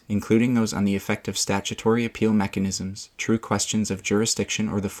cases, including those on the effect of statutory appeal mechanisms, true questions of jurisdiction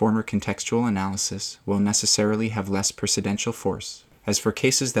or the former contextual analysis, will necessarily have less precedential force. As for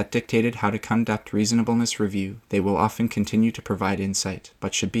cases that dictated how to conduct reasonableness review, they will often continue to provide insight,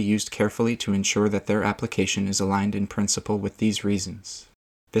 but should be used carefully to ensure that their application is aligned in principle with these reasons.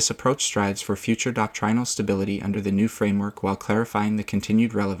 This approach strives for future doctrinal stability under the new framework while clarifying the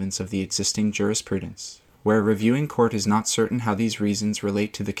continued relevance of the existing jurisprudence. Where a reviewing court is not certain how these reasons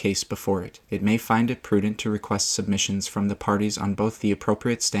relate to the case before it, it may find it prudent to request submissions from the parties on both the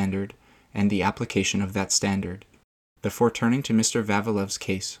appropriate standard and the application of that standard. Before turning to Mr. Vavilov's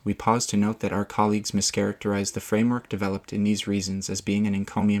case, we pause to note that our colleagues mischaracterize the framework developed in these reasons as being an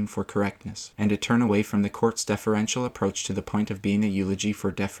encomium for correctness, and to turn away from the court's deferential approach to the point of being a eulogy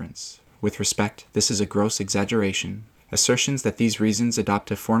for deference. With respect, this is a gross exaggeration. Assertions that these reasons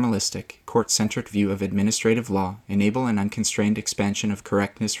adopt a formalistic, court-centric view of administrative law enable an unconstrained expansion of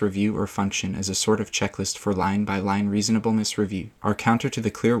correctness review or function as a sort of checklist for line-by-line reasonableness review are counter to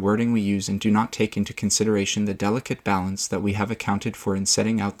the clear wording we use and do not take into consideration the delicate balance that we have accounted for in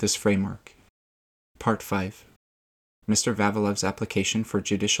setting out this framework. Part 5. Mr. Vavilov's application for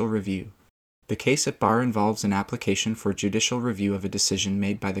judicial review. The case at bar involves an application for judicial review of a decision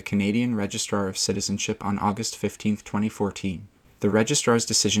made by the Canadian Registrar of Citizenship on August 15, 2014. The Registrar's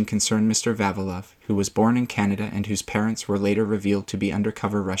decision concerned Mr. Vavilov, who was born in Canada and whose parents were later revealed to be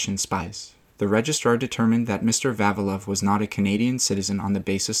undercover Russian spies. The Registrar determined that Mr. Vavilov was not a Canadian citizen on the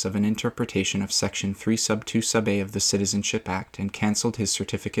basis of an interpretation of Section 3 sub 2 sub a of the Citizenship Act and cancelled his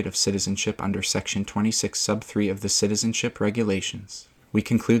certificate of citizenship under Section 26 sub 3 of the Citizenship Regulations. We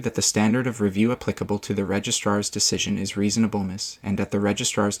conclude that the standard of review applicable to the Registrar's decision is reasonableness, and that the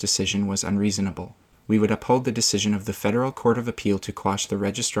Registrar's decision was unreasonable. We would uphold the decision of the Federal Court of Appeal to quash the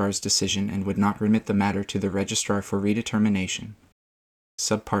Registrar's decision and would not remit the matter to the Registrar for redetermination.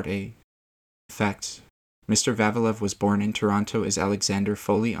 Subpart A. Facts. Mr. Vavilov was born in Toronto as Alexander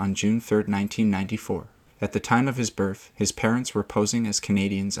Foley on June 3, 1994. At the time of his birth, his parents were posing as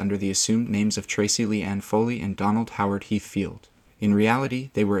Canadians under the assumed names of Tracy Lee Ann Foley and Donald Howard Heathfield. In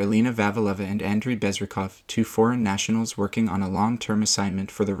reality, they were Elena Vavilova and Andrei Bezrikov, two foreign nationals working on a long-term assignment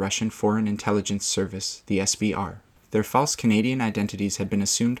for the Russian Foreign Intelligence Service, the SVR. Their false Canadian identities had been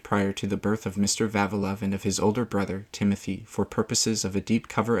assumed prior to the birth of Mr. Vavilov and of his older brother, Timothy, for purposes of a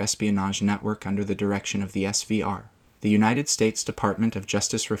deep-cover espionage network under the direction of the SVR. The United States Department of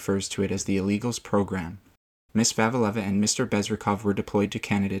Justice refers to it as the Illegals Program. Ms. Vavilova and Mr. Bezrikov were deployed to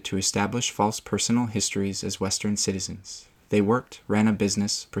Canada to establish false personal histories as Western citizens. They worked, ran a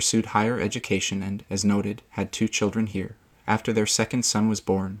business, pursued higher education and, as noted, had 2 children here. After their second son was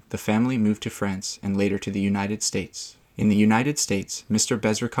born, the family moved to France and later to the United States. In the United States, Mr.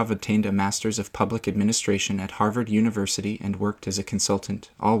 Bezrikov obtained a Master's of Public Administration at Harvard University and worked as a consultant,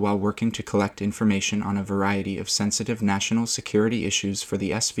 all while working to collect information on a variety of sensitive national security issues for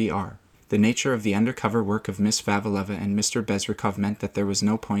the SVR. The nature of the undercover work of Ms. Vavilova and Mr. Bezrikov meant that there was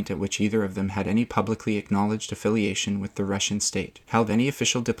no point at which either of them had any publicly acknowledged affiliation with the Russian state, held any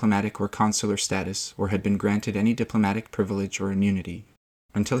official diplomatic or consular status, or had been granted any diplomatic privilege or immunity.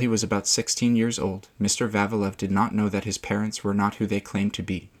 Until he was about 16 years old, Mr. Vavilov did not know that his parents were not who they claimed to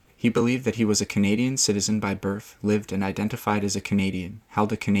be. He believed that he was a Canadian citizen by birth, lived and identified as a Canadian,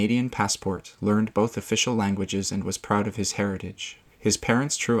 held a Canadian passport, learned both official languages and was proud of his heritage. His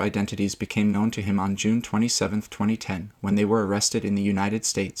parents' true identities became known to him on June 27, 2010, when they were arrested in the United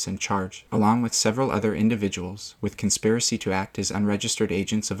States and charged, along with several other individuals, with conspiracy to act as unregistered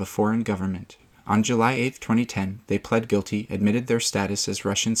agents of a foreign government. On July 8, 2010, they pled guilty, admitted their status as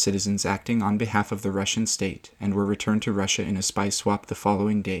Russian citizens acting on behalf of the Russian state, and were returned to Russia in a spy swap the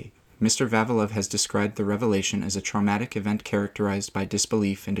following day. Mr. Vavilov has described the revelation as a traumatic event characterized by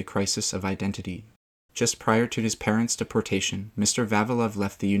disbelief and a crisis of identity. Just prior to his parents' deportation, Mr. Vavilov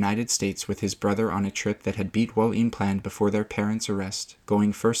left the United States with his brother on a trip that had been planned before their parents' arrest,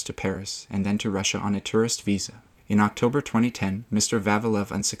 going first to Paris and then to Russia on a tourist visa. In October 2010, Mr.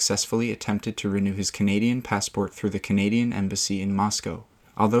 Vavilov unsuccessfully attempted to renew his Canadian passport through the Canadian Embassy in Moscow.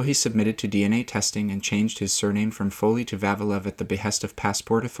 Although he submitted to DNA testing and changed his surname from Foley to Vavilov at the behest of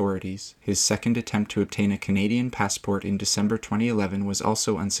passport authorities, his second attempt to obtain a Canadian passport in December 2011 was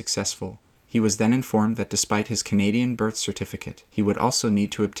also unsuccessful. He was then informed that despite his Canadian birth certificate, he would also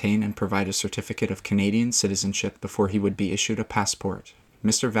need to obtain and provide a certificate of Canadian citizenship before he would be issued a passport.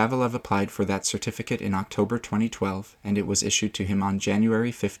 Mr. Vavilov applied for that certificate in October 2012, and it was issued to him on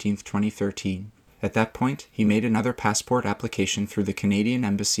January 15, 2013. At that point, he made another passport application through the Canadian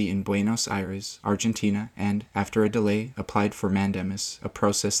Embassy in Buenos Aires, Argentina, and, after a delay, applied for mandamus, a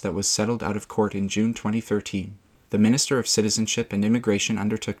process that was settled out of court in June 2013. The Minister of Citizenship and Immigration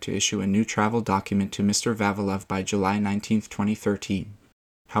undertook to issue a new travel document to Mr. Vavilov by July 19, 2013.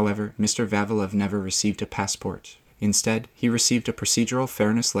 However, Mr. Vavilov never received a passport. Instead, he received a procedural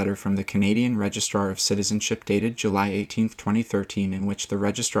fairness letter from the Canadian Registrar of Citizenship dated July 18, 2013, in which the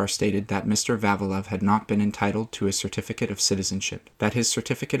registrar stated that Mr. Vavilov had not been entitled to a certificate of citizenship, that his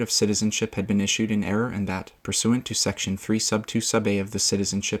certificate of citizenship had been issued in error, and that, pursuant to Section 3 Sub 2 Sub A of the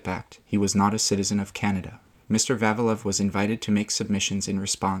Citizenship Act, he was not a citizen of Canada. Mr. Vavilov was invited to make submissions in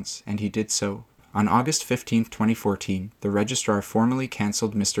response, and he did so. On August 15, 2014, the registrar formally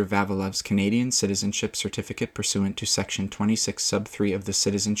cancelled Mr. Vavilov's Canadian citizenship certificate pursuant to Section 26 Sub 3 of the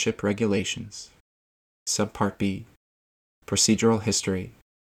Citizenship Regulations. Subpart B. Procedural History.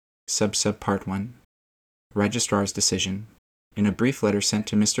 Subpart 1. Registrar's Decision. In a brief letter sent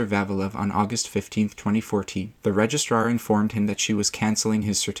to Mr. Vavilov on August 15, 2014, the registrar informed him that she was cancelling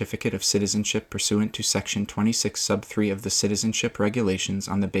his certificate of citizenship pursuant to Section 26 Sub 3 of the Citizenship Regulations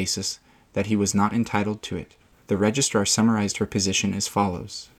on the basis that he was not entitled to it. The registrar summarized her position as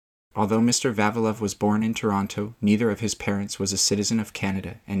follows. Although Mr. Vavilov was born in Toronto, neither of his parents was a citizen of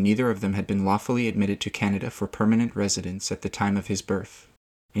Canada, and neither of them had been lawfully admitted to Canada for permanent residence at the time of his birth.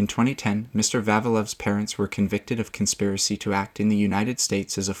 In 2010, Mr. Vavilov's parents were convicted of conspiracy to act in the United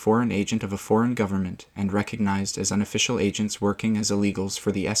States as a foreign agent of a foreign government and recognized as unofficial agents working as illegals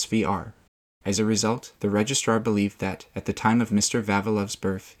for the SVR. As a result, the registrar believed that, at the time of Mr. Vavilov's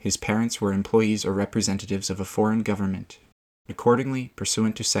birth, his parents were employees or representatives of a foreign government. Accordingly,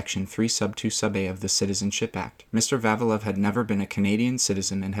 pursuant to Section 3 Sub 2 Sub A of the Citizenship Act, Mr. Vavilov had never been a Canadian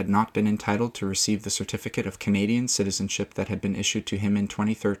citizen and had not been entitled to receive the certificate of Canadian citizenship that had been issued to him in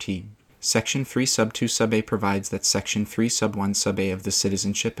 2013. Section 3 Sub 2 Sub A provides that Section 3 Sub 1 Sub A of the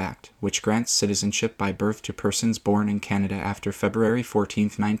Citizenship Act, which grants citizenship by birth to persons born in Canada after February 14,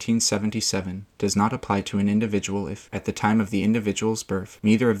 1977, does not apply to an individual if, at the time of the individual's birth,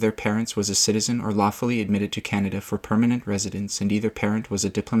 neither of their parents was a citizen or lawfully admitted to Canada for permanent residence and either parent was a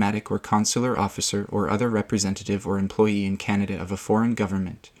diplomatic or consular officer or other representative or employee in Canada of a foreign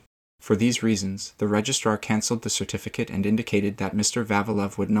government. For these reasons, the registrar cancelled the certificate and indicated that Mr.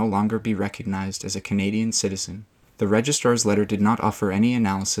 Vavilov would no longer be recognized as a Canadian citizen. The registrar's letter did not offer any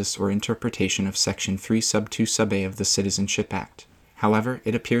analysis or interpretation of Section 3 Sub 2 Sub A of the Citizenship Act. However,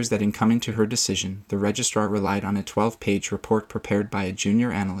 it appears that in coming to her decision, the registrar relied on a 12-page report prepared by a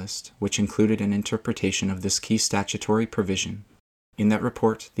junior analyst, which included an interpretation of this key statutory provision. In that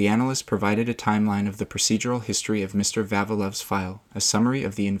report, the analyst provided a timeline of the procedural history of Mr. Vavilov's file, a summary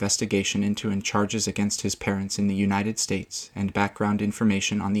of the investigation into and charges against his parents in the United States, and background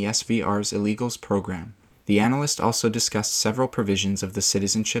information on the SVR's illegals program. The analyst also discussed several provisions of the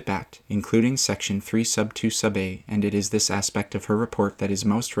Citizenship Act, including Section 3 Sub 2 Sub A, and it is this aspect of her report that is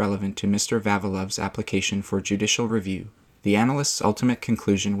most relevant to Mr. Vavilov's application for judicial review. The analyst's ultimate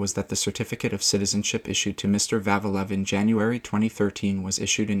conclusion was that the certificate of citizenship issued to Mr. Vavilov in January 2013 was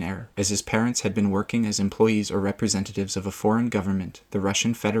issued in error, as his parents had been working as employees or representatives of a foreign government, the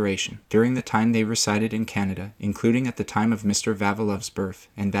Russian Federation, during the time they resided in Canada, including at the time of Mr. Vavilov's birth,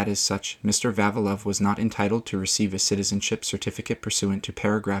 and that as such, Mr. Vavilov was not entitled to receive a citizenship certificate pursuant to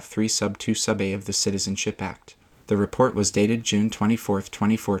paragraph 3 Sub 2 Sub A of the Citizenship Act. The report was dated June 24,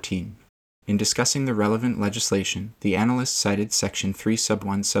 2014. In discussing the relevant legislation, the analyst cited Section 3 Sub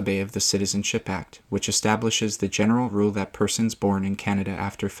 1 Sub A of the Citizenship Act, which establishes the general rule that persons born in Canada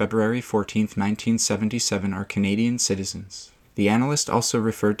after February 14, 1977 are Canadian citizens. The analyst also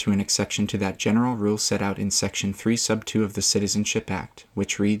referred to an exception to that general rule set out in Section 3 Sub 2 of the Citizenship Act,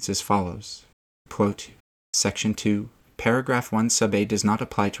 which reads as follows. Quote, Section 2. Paragraph 1 Sub A does not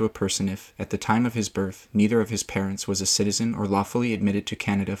apply to a person if, at the time of his birth, neither of his parents was a citizen or lawfully admitted to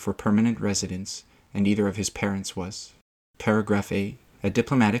Canada for permanent residence, and either of his parents was. Paragraph A. A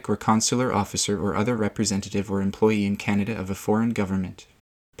diplomatic or consular officer or other representative or employee in Canada of a foreign government.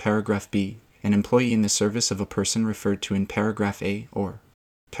 Paragraph B. An employee in the service of a person referred to in Paragraph A, or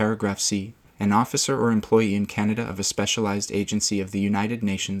Paragraph C. An officer or employee in Canada of a specialized agency of the United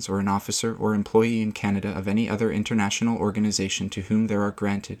Nations or an officer or employee in Canada of any other international organization to whom there are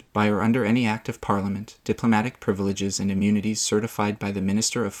granted, by or under any Act of Parliament, diplomatic privileges and immunities certified by the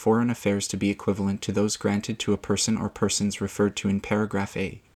Minister of Foreign Affairs to be equivalent to those granted to a person or persons referred to in Paragraph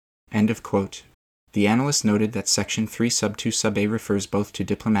A. End of quote. The analyst noted that Section 3 sub 2 sub A refers both to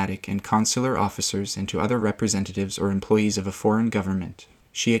diplomatic and consular officers and to other representatives or employees of a foreign government.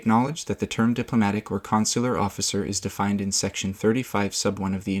 She acknowledged that the term diplomatic or consular officer is defined in Section 35 sub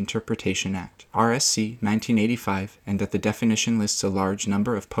 1 of the Interpretation Act, RSC 1985, and that the definition lists a large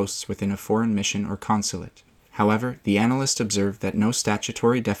number of posts within a foreign mission or consulate. However, the analyst observed that no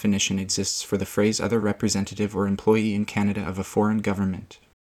statutory definition exists for the phrase other representative or employee in Canada of a foreign government.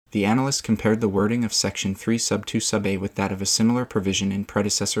 The analyst compared the wording of Section 3 sub 2 sub A with that of a similar provision in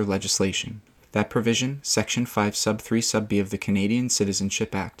predecessor legislation. That provision, Section 5 sub 3 sub B of the Canadian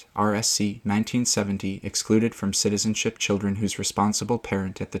Citizenship Act, RSC 1970, excluded from citizenship children whose responsible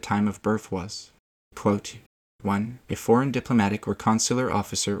parent at the time of birth was, quote, 1. A foreign diplomatic or consular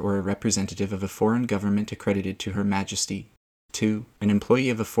officer or a representative of a foreign government accredited to Her Majesty. 2. An employee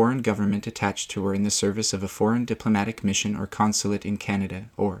of a foreign government attached to or in the service of a foreign diplomatic mission or consulate in Canada,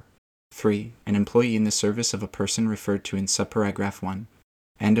 or 3. An employee in the service of a person referred to in subparagraph 1.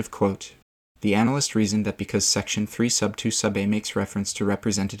 End of quote. The analyst reasoned that because Section 3 sub 2 sub A makes reference to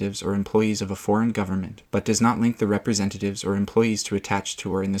representatives or employees of a foreign government, but does not link the representatives or employees to attached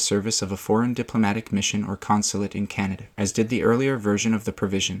to or in the service of a foreign diplomatic mission or consulate in Canada, as did the earlier version of the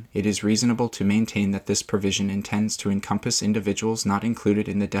provision, it is reasonable to maintain that this provision intends to encompass individuals not included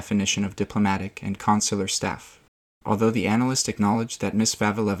in the definition of diplomatic and consular staff. Although the analyst acknowledged that Ms.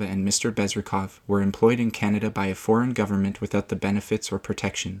 Vavilov and Mr. Bezrikov were employed in Canada by a foreign government without the benefits or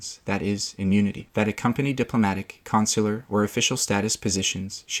protections, that is, immunity, that accompany diplomatic, consular, or official status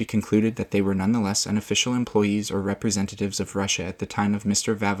positions, she concluded that they were nonetheless unofficial employees or representatives of Russia at the time of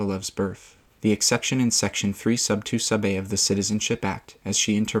Mr. Vavilov's birth. The exception in Section 3 sub 2 sub A of the Citizenship Act, as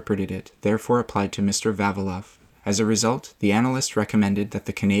she interpreted it, therefore applied to Mr. Vavilov. As a result, the analyst recommended that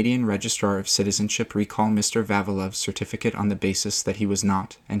the Canadian Registrar of Citizenship recall Mr. Vavilov's certificate on the basis that he was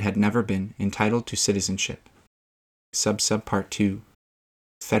not, and had never been, entitled to citizenship. Part 2.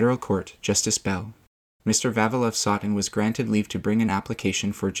 Federal Court, Justice Bell. Mr. Vavilov sought and was granted leave to bring an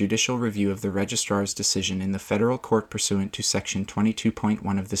application for judicial review of the Registrar's decision in the Federal Court pursuant to Section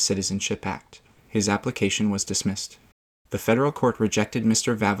 22.1 of the Citizenship Act. His application was dismissed. The federal court rejected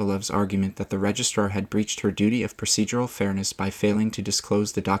Mr. Vavilov's argument that the registrar had breached her duty of procedural fairness by failing to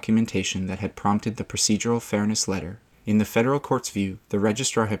disclose the documentation that had prompted the procedural fairness letter. In the federal court's view, the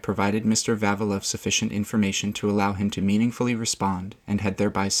registrar had provided Mr. Vavilov sufficient information to allow him to meaningfully respond, and had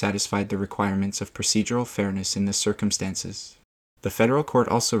thereby satisfied the requirements of procedural fairness in the circumstances. The federal court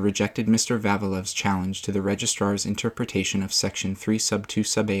also rejected Mr. Vavilov's challenge to the registrar's interpretation of Section 3 sub 2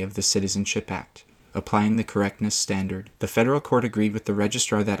 sub A of the Citizenship Act. Applying the correctness standard, the federal court agreed with the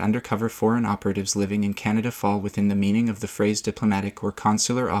registrar that undercover foreign operatives living in Canada fall within the meaning of the phrase diplomatic or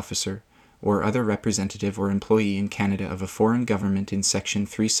consular officer, or other representative or employee in Canada of a foreign government in Section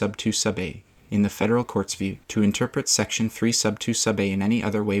 3 sub 2 sub A. In the federal court's view, to interpret Section 3 sub 2 sub A in any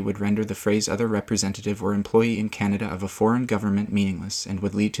other way would render the phrase other representative or employee in Canada of a foreign government meaningless and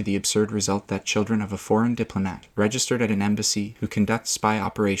would lead to the absurd result that children of a foreign diplomat, registered at an embassy, who conduct spy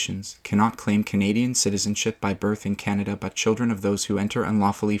operations, cannot claim Canadian citizenship by birth in Canada, but children of those who enter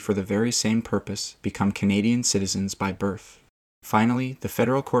unlawfully for the very same purpose become Canadian citizens by birth. Finally, the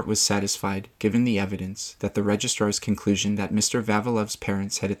federal court was satisfied, given the evidence, that the registrar's conclusion that Mr. Vavilov's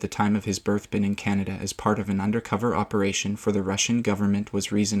parents had at the time of his birth been in Canada as part of an undercover operation for the Russian government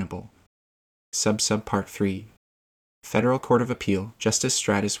was reasonable. Part 3. Federal Court of Appeal, Justice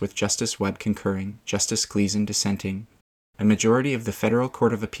Stratus with Justice Webb concurring, Justice Gleason dissenting. A majority of the Federal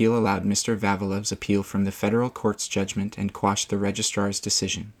Court of Appeal allowed Mr. Vavilov's appeal from the federal court's judgment and quashed the registrar's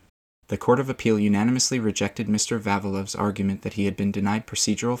decision. The Court of Appeal unanimously rejected Mr. Vavilov's argument that he had been denied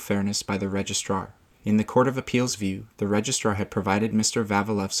procedural fairness by the registrar. In the Court of Appeal's view, the registrar had provided Mr.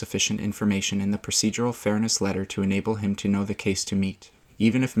 Vavilov sufficient information in the procedural fairness letter to enable him to know the case to meet.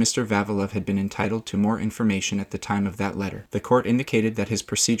 Even if Mr. Vavilov had been entitled to more information at the time of that letter, the court indicated that his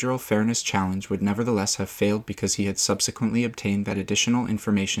procedural fairness challenge would nevertheless have failed because he had subsequently obtained that additional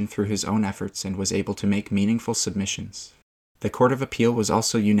information through his own efforts and was able to make meaningful submissions. The Court of Appeal was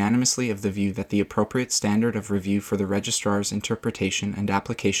also unanimously of the view that the appropriate standard of review for the registrar's interpretation and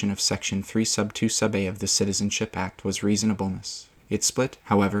application of Section 3 sub 2 sub A of the Citizenship Act was reasonableness. It split,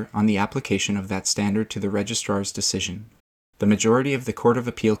 however, on the application of that standard to the registrar's decision. The majority of the Court of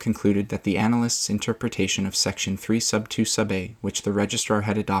Appeal concluded that the analyst's interpretation of Section 3 sub 2 sub a, which the registrar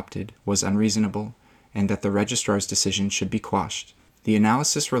had adopted, was unreasonable, and that the registrar's decision should be quashed. The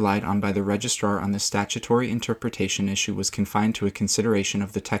analysis relied on by the registrar on the statutory interpretation issue was confined to a consideration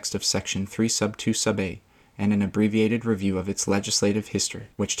of the text of Section 3 sub 2 sub a, and an abbreviated review of its legislative history,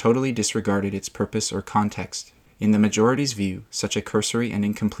 which totally disregarded its purpose or context. In the majority's view, such a cursory and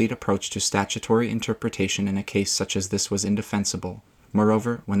incomplete approach to statutory interpretation in a case such as this was indefensible.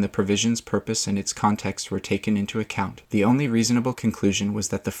 Moreover, when the provision's purpose and its context were taken into account, the only reasonable conclusion was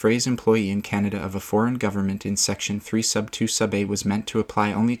that the phrase employee in Canada of a foreign government in Section 3 sub 2 sub a was meant to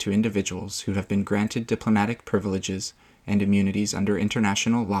apply only to individuals who have been granted diplomatic privileges and immunities under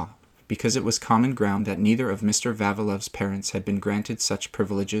international law, because it was common ground that neither of Mr. Vavilov's parents had been granted such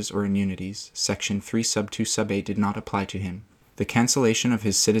privileges or immunities. Section 3 sub 2 sub a did not apply to him. The cancellation of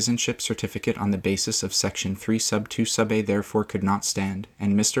his citizenship certificate on the basis of Section 3 sub 2 sub a therefore could not stand,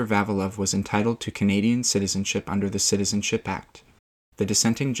 and Mr. Vavilov was entitled to Canadian citizenship under the Citizenship Act. The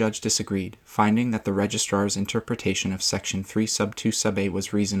dissenting judge disagreed, finding that the registrar's interpretation of Section 3 sub 2 sub a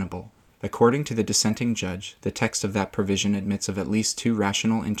was reasonable. According to the dissenting judge, the text of that provision admits of at least two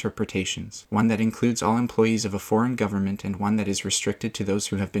rational interpretations, one that includes all employees of a foreign government and one that is restricted to those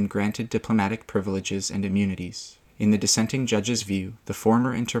who have been granted diplomatic privileges and immunities. In the dissenting judge's view, the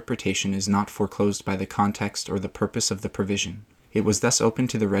former interpretation is not foreclosed by the context or the purpose of the provision. It was thus open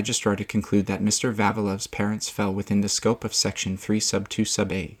to the registrar to conclude that Mr. Vavilov's parents fell within the scope of Section 3 sub 2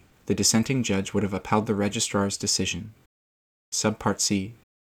 sub a. The dissenting judge would have upheld the registrar's decision. Subpart C.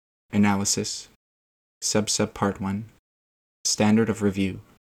 Analysis. Subpart 1. Standard of review.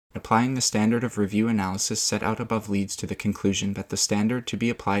 Applying the standard of review analysis set out above leads to the conclusion that the standard to be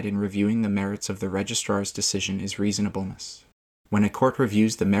applied in reviewing the merits of the registrar's decision is reasonableness. When a court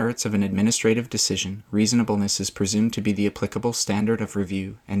reviews the merits of an administrative decision, reasonableness is presumed to be the applicable standard of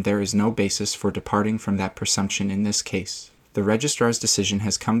review, and there is no basis for departing from that presumption in this case. The registrar's decision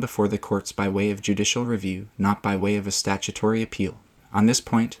has come before the courts by way of judicial review, not by way of a statutory appeal. On this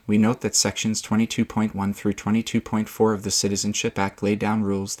point, we note that Sections 22.1 through 22.4 of the Citizenship Act lay down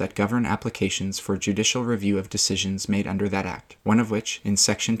rules that govern applications for judicial review of decisions made under that Act, one of which, in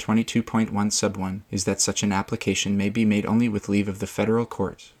Section 22.1 sub 1, is that such an application may be made only with leave of the federal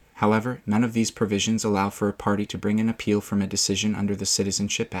court. However, none of these provisions allow for a party to bring an appeal from a decision under the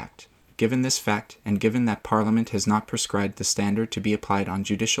Citizenship Act. Given this fact, and given that Parliament has not prescribed the standard to be applied on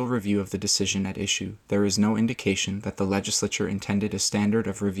judicial review of the decision at issue, there is no indication that the legislature intended a standard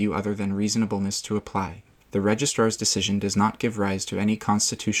of review other than reasonableness to apply. The registrar's decision does not give rise to any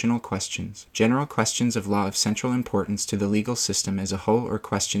constitutional questions, general questions of law of central importance to the legal system as a whole, or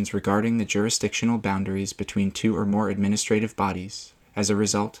questions regarding the jurisdictional boundaries between two or more administrative bodies. As a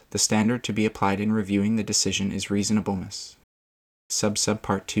result, the standard to be applied in reviewing the decision is reasonableness.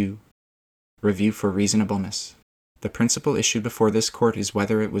 Subpart 2. Review for reasonableness. The principal issue before this court is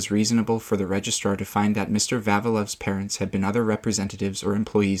whether it was reasonable for the registrar to find that Mr. Vavilov's parents had been other representatives or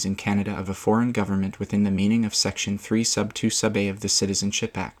employees in Canada of a foreign government within the meaning of Section 3 sub 2 sub a of the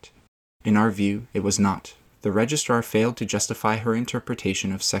Citizenship Act. In our view, it was not. The registrar failed to justify her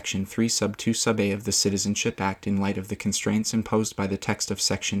interpretation of Section 3 sub 2 sub a of the Citizenship Act in light of the constraints imposed by the text of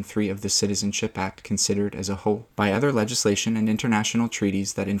Section 3 of the Citizenship Act considered as a whole, by other legislation and international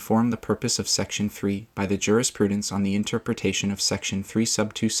treaties that inform the purpose of Section 3, by the jurisprudence on the interpretation of Section 3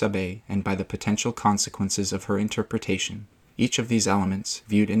 sub 2 sub a, and by the potential consequences of her interpretation. Each of these elements,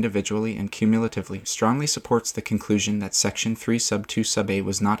 viewed individually and cumulatively, strongly supports the conclusion that Section 3 sub 2 sub a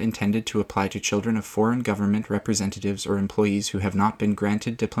was not intended to apply to children of foreign government representatives or employees who have not been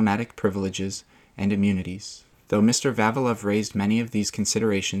granted diplomatic privileges and immunities. Though Mr. Vavilov raised many of these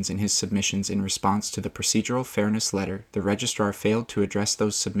considerations in his submissions in response to the procedural fairness letter, the registrar failed to address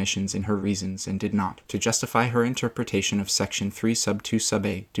those submissions in her reasons and did not, to justify her interpretation of Section 3 sub 2 sub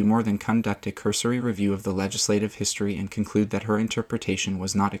a, do more than conduct a cursory review of the legislative history and conclude that her interpretation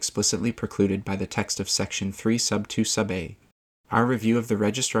was not explicitly precluded by the text of Section 3 sub 2 sub a. Our review of the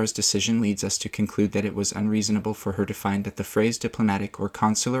registrar's decision leads us to conclude that it was unreasonable for her to find that the phrase diplomatic or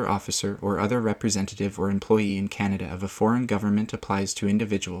consular officer or other representative or employee in Canada of a foreign government applies to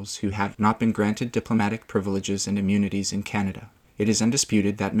individuals who have not been granted diplomatic privileges and immunities in Canada. It is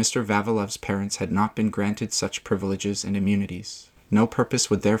undisputed that Mr. Vavilov's parents had not been granted such privileges and immunities. No purpose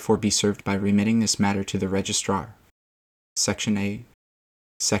would therefore be served by remitting this matter to the registrar. Section A.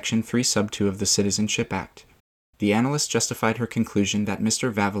 Section 3 sub 2 of the Citizenship Act. The analyst justified her conclusion that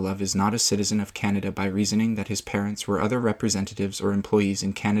Mr. Vavilov is not a citizen of Canada by reasoning that his parents were other representatives or employees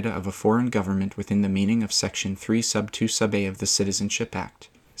in Canada of a foreign government within the meaning of Section 3 Sub 2 Sub A of the Citizenship Act.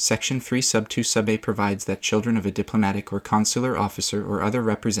 Section 3 Sub 2 Sub A provides that children of a diplomatic or consular officer or other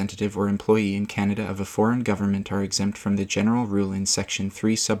representative or employee in Canada of a foreign government are exempt from the general rule in Section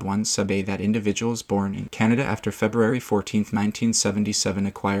 3 Sub 1 Sub A that individuals born in Canada after February 14, 1977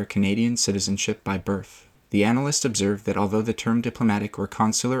 acquire Canadian citizenship by birth. The analyst observed that although the term diplomatic or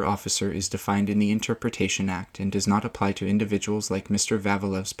consular officer is defined in the Interpretation Act and does not apply to individuals like Mr.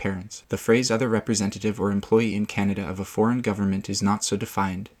 Vavilov's parents, the phrase other representative or employee in Canada of a foreign government is not so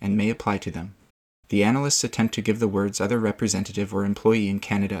defined and may apply to them. The analyst's attempt to give the words other representative or employee in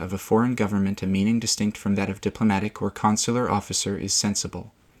Canada of a foreign government a meaning distinct from that of diplomatic or consular officer is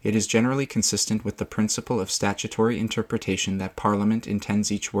sensible. It is generally consistent with the principle of statutory interpretation that Parliament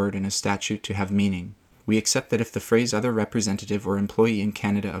intends each word in a statute to have meaning. We accept that if the phrase other representative or employee in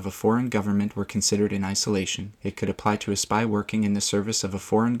Canada of a foreign government were considered in isolation, it could apply to a spy working in the service of a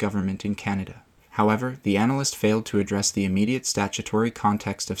foreign government in Canada. However, the analyst failed to address the immediate statutory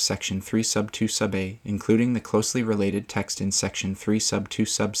context of Section 3 Sub 2 Sub A, including the closely related text in Section 3 Sub 2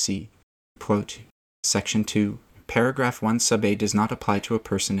 Sub C. Quote, Section 2. Paragraph 1 Sub A does not apply to a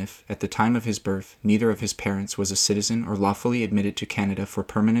person if, at the time of his birth, neither of his parents was a citizen or lawfully admitted to Canada for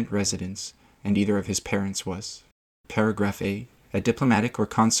permanent residence, and either of his parents was. Paragraph A. A diplomatic or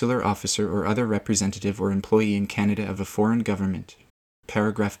consular officer or other representative or employee in Canada of a foreign government.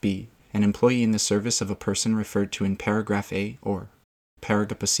 Paragraph B. An employee in the service of a person referred to in Paragraph A or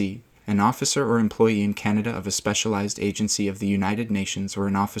Paragraph C. An officer or employee in Canada of a specialized agency of the United Nations or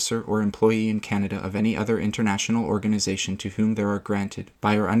an officer or employee in Canada of any other international organization to whom there are granted,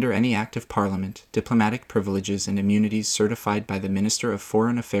 by or under any act of Parliament, diplomatic privileges and immunities certified by the Minister of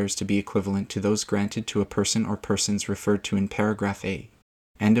Foreign Affairs to be equivalent to those granted to a person or persons referred to in Paragraph A.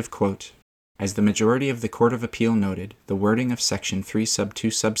 End of quote. As the majority of the Court of Appeal noted, the wording of Section 3 Sub 2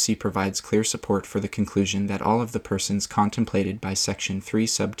 Sub C provides clear support for the conclusion that all of the persons contemplated by Section 3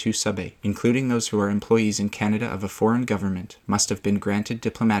 Sub 2 Sub A, including those who are employees in Canada of a foreign government, must have been granted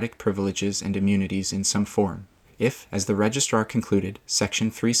diplomatic privileges and immunities in some form. If, as the registrar concluded, Section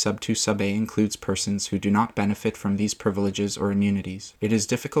 3 Sub 2 Sub A includes persons who do not benefit from these privileges or immunities, it is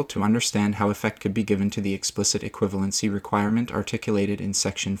difficult to understand how effect could be given to the explicit equivalency requirement articulated in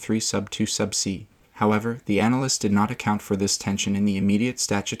Section 3 Sub 2 Sub C. However, the analyst did not account for this tension in the immediate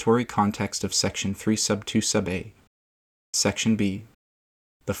statutory context of Section 3 Sub 2 Sub A. Section B.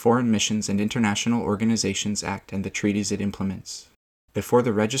 The Foreign Missions and International Organizations Act and the treaties it implements. Before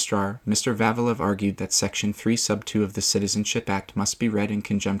the registrar, Mr. Vavilov argued that Section 3 Sub 2 of the Citizenship Act must be read in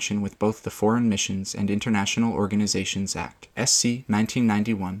conjunction with both the Foreign Missions and International Organizations Act, SC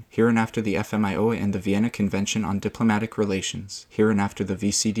 1991, hereinafter the FMIOA, and the Vienna Convention on Diplomatic Relations, hereinafter the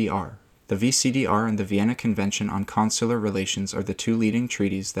VCDR. The VCDR and the Vienna Convention on Consular Relations are the two leading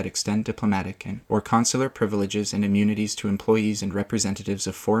treaties that extend diplomatic or consular privileges and immunities to employees and representatives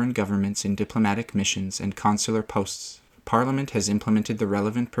of foreign governments in diplomatic missions and consular posts. Parliament has implemented the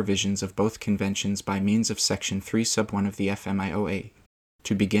relevant provisions of both conventions by means of Section 3 Sub 1 of the FMIOA.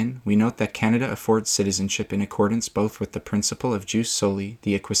 To begin, we note that Canada affords citizenship in accordance both with the principle of jus soli,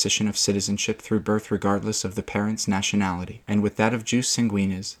 the acquisition of citizenship through birth regardless of the parent's nationality, and with that of jus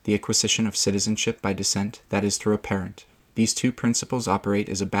sanguinis, the acquisition of citizenship by descent, that is through a parent. These two principles operate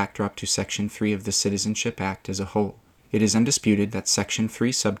as a backdrop to Section 3 of the Citizenship Act as a whole. It is undisputed that Section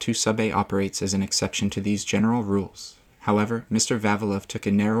 3 Sub 2 Sub A operates as an exception to these general rules. However, Mr. Vavilov took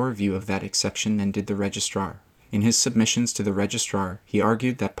a narrower view of that exception than did the registrar. In his submissions to the registrar, he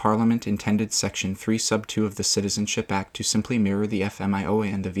argued that Parliament intended Section 3 Sub 2 of the Citizenship Act to simply mirror the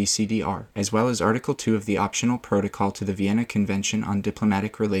FMIOA and the VCDR, as well as Article 2 of the optional protocol to the Vienna Convention on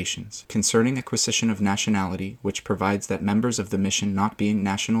Diplomatic Relations, concerning acquisition of nationality, which provides that members of the mission not being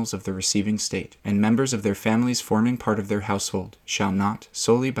nationals of the receiving state, and members of their families forming part of their household, shall not,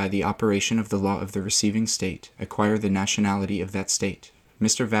 solely by the operation of the law of the receiving state, acquire the nationality of that state.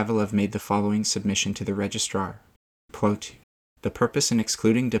 Mr. Vavilov made the following submission to the registrar. Quote, the purpose in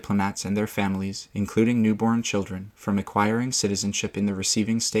excluding diplomats and their families, including newborn children, from acquiring citizenship in the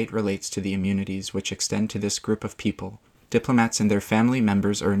receiving state relates to the immunities which extend to this group of people. Diplomats and their family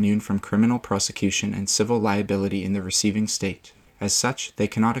members are immune from criminal prosecution and civil liability in the receiving state. As such, they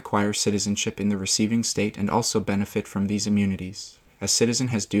cannot acquire citizenship in the receiving state and also benefit from these immunities. A citizen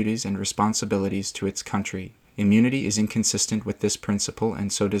has duties and responsibilities to its country. Immunity is inconsistent with this principle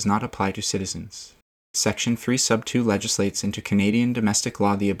and so does not apply to citizens. Section 3 Sub 2 legislates into Canadian domestic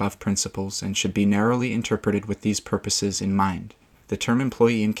law the above principles and should be narrowly interpreted with these purposes in mind. The term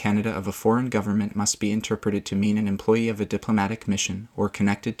employee in Canada of a foreign government must be interpreted to mean an employee of a diplomatic mission, or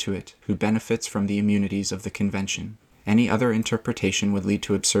connected to it, who benefits from the immunities of the Convention. Any other interpretation would lead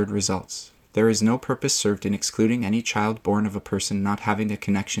to absurd results. There is no purpose served in excluding any child born of a person not having a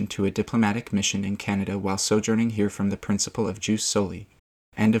connection to a diplomatic mission in Canada while sojourning here from the principle of jus soli.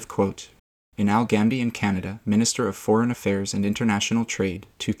 End of quote. In Al Gambi in Canada, Minister of Foreign Affairs and International Trade,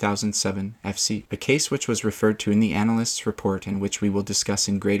 2007, FC, a case which was referred to in the analyst's report and which we will discuss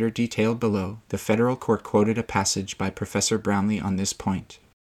in greater detail below, the federal court quoted a passage by Professor Brownlee on this point.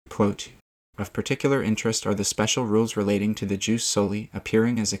 Quote, "Of particular interest are the special rules relating to the jus soli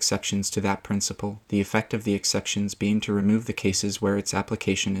appearing as exceptions to that principle, the effect of the exceptions being to remove the cases where its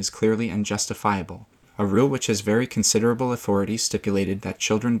application is clearly unjustifiable. A rule which has very considerable authority stipulated that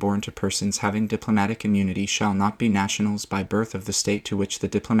children born to persons having diplomatic immunity shall not be nationals by birth of the state to which the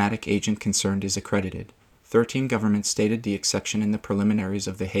diplomatic agent concerned is accredited. 13 governments stated the exception in the preliminaries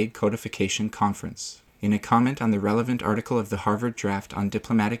of the Hague Codification Conference. In a comment on the relevant article of the Harvard Draft on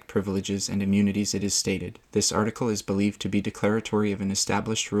Diplomatic Privileges and Immunities it is stated, this article is believed to be declaratory of an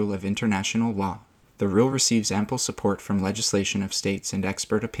established rule of international law. The rule receives ample support from legislation of states and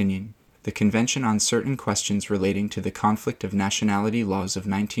expert opinion. The Convention on Certain Questions Relating to the Conflict of Nationality Laws of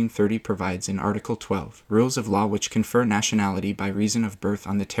 1930 provides in Article 12, rules of law which confer nationality by reason of birth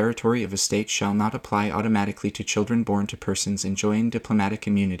on the territory of a state shall not apply automatically to children born to persons enjoying diplomatic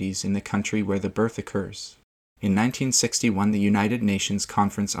immunities in the country where the birth occurs. In 1961, the United Nations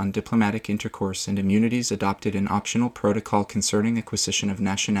Conference on Diplomatic Intercourse and Immunities adopted an optional protocol concerning acquisition of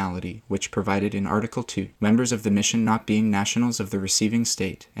nationality, which provided in Article 2, members of the mission not being nationals of the receiving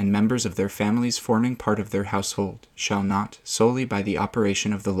state, and members of their families forming part of their household, shall not, solely by the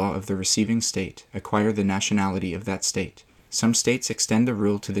operation of the law of the receiving state, acquire the nationality of that state. Some states extend the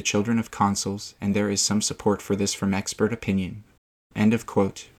rule to the children of consuls, and there is some support for this from expert opinion." End of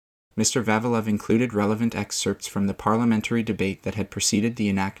quote. Mr. Vavilov included relevant excerpts from the parliamentary debate that had preceded the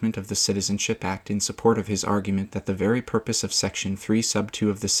enactment of the Citizenship Act in support of his argument that the very purpose of Section 3 Sub 2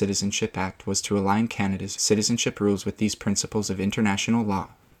 of the Citizenship Act was to align Canada's citizenship rules with these principles of international law.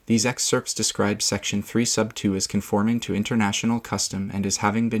 These excerpts describe Section 3 Sub 2 as conforming to international custom and as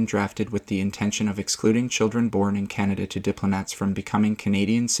having been drafted with the intention of excluding children born in Canada to diplomats from becoming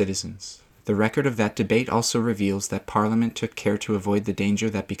Canadian citizens. The record of that debate also reveals that Parliament took care to avoid the danger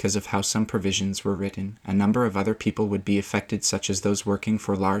that because of how some provisions were written, a number of other people would be affected, such as those working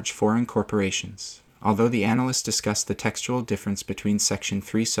for large foreign corporations. Although the analyst discussed the textual difference between Section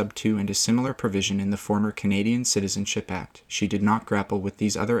 3 Sub 2 and a similar provision in the former Canadian Citizenship Act, she did not grapple with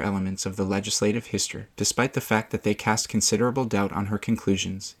these other elements of the legislative history, despite the fact that they cast considerable doubt on her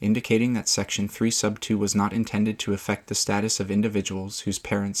conclusions, indicating that Section 3 Sub 2 was not intended to affect the status of individuals whose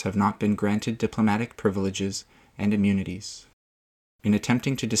parents have not been granted diplomatic privileges and immunities. In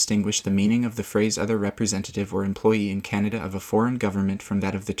attempting to distinguish the meaning of the phrase other representative or employee in Canada of a foreign government from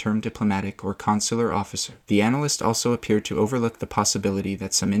that of the term diplomatic or consular officer, the analyst also appeared to overlook the possibility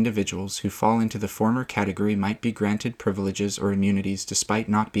that some individuals who fall into the former category might be granted privileges or immunities despite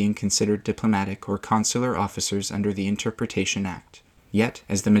not being considered diplomatic or consular officers under the Interpretation Act. Yet,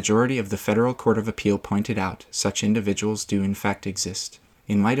 as the majority of the Federal Court of Appeal pointed out, such individuals do in fact exist.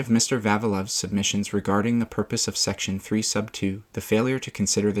 In light of Mr. Vavilov's submissions regarding the purpose of Section 3 Sub 2, the failure to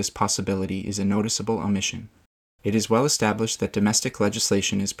consider this possibility is a noticeable omission. It is well established that domestic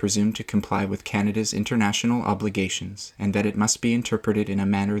legislation is presumed to comply with Canada's international obligations, and that it must be interpreted in a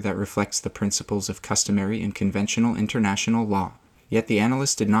manner that reflects the principles of customary and conventional international law. Yet the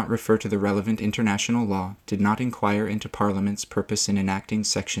analyst did not refer to the relevant international law, did not inquire into Parliament's purpose in enacting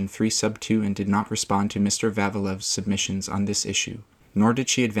Section 3 Sub 2, and did not respond to Mr. Vavilov's submissions on this issue. Nor did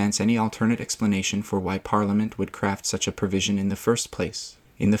she advance any alternate explanation for why Parliament would craft such a provision in the first place.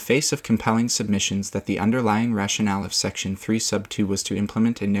 In the face of compelling submissions that the underlying rationale of Section 3 Sub 2 was to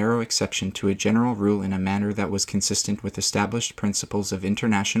implement a narrow exception to a general rule in a manner that was consistent with established principles of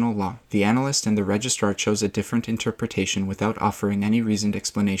international law, the analyst and the registrar chose a different interpretation without offering any reasoned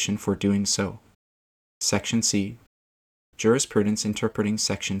explanation for doing so. Section C. Jurisprudence interpreting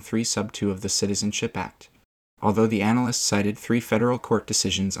Section 3 Sub 2 of the Citizenship Act. Although the analyst cited 3 federal court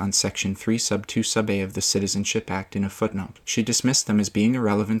decisions on Section 3 Sub 2 Sub A of the Citizenship Act in a footnote, she dismissed them as being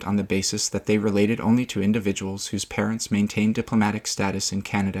irrelevant on the basis that they related only to individuals whose parents maintained diplomatic status in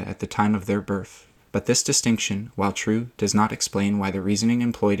Canada at the time of their birth. But this distinction, while true, does not explain why the reasoning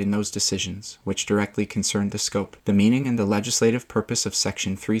employed in those decisions, which directly concerned the scope, the meaning and the legislative purpose of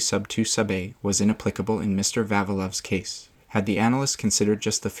Section 3 Sub 2 Sub A, was inapplicable in Mr. Vavilov's case. Had the analyst considered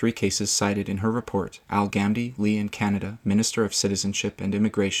just the three cases cited in her report, Al-Ghamdi, Lee in Canada, Minister of Citizenship and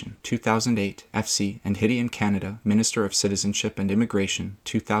Immigration, 2008, FC, and Hiddy in Canada, Minister of Citizenship and Immigration,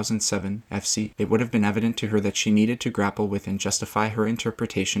 2007, FC, it would have been evident to her that she needed to grapple with and justify her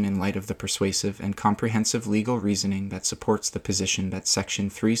interpretation in light of the persuasive and comprehensive legal reasoning that supports the position that Section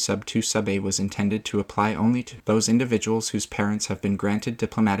 3 sub 2 sub a was intended to apply only to those individuals whose parents have been granted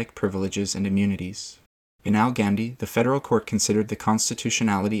diplomatic privileges and immunities. In Al-Ghamdi, the federal court considered the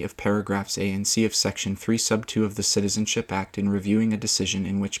constitutionality of paragraphs A and C of Section 3 sub 2 of the Citizenship Act in reviewing a decision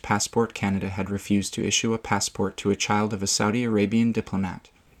in which Passport Canada had refused to issue a passport to a child of a Saudi Arabian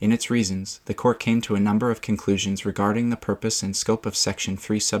diplomat. In its reasons, the court came to a number of conclusions regarding the purpose and scope of Section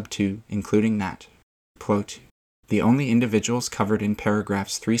 3 sub 2, including that, quote, the only individuals covered in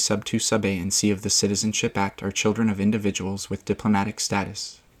paragraphs 3 sub 2 sub a and c of the Citizenship Act are children of individuals with diplomatic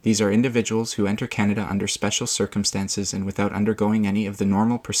status. These are individuals who enter Canada under special circumstances and without undergoing any of the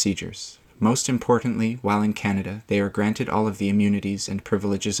normal procedures. Most importantly, while in Canada, they are granted all of the immunities and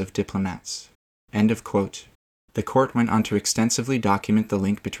privileges of diplomats. End of quote. The court went on to extensively document the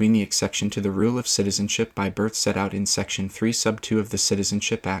link between the exception to the rule of citizenship by birth set out in Section 3 sub 2 of the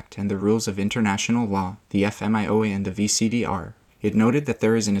Citizenship Act and the rules of international law, the FMIOA and the VCDR. It noted that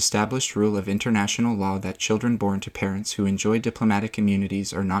there is an established rule of international law that children born to parents who enjoy diplomatic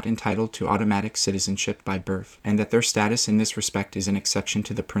immunities are not entitled to automatic citizenship by birth, and that their status in this respect is an exception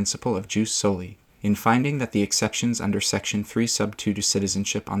to the principle of jus soli. In finding that the exceptions under Section 3 sub 2 to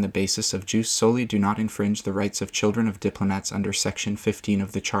citizenship on the basis of jus soli do not infringe the rights of children of diplomats under Section 15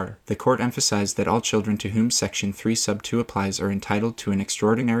 of the Charter, the court emphasized that all children to whom Section 3 sub 2 applies are entitled to an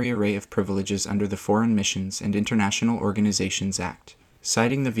extraordinary array of privileges under the Foreign Missions and International Organizations Act.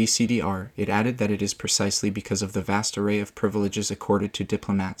 Citing the VCDR, it added that it is precisely because of the vast array of privileges accorded to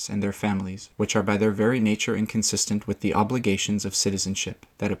diplomats and their families, which are by their very nature inconsistent with the obligations of citizenship,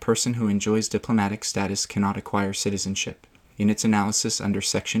 that a person who enjoys diplomatic status cannot acquire citizenship. In its analysis under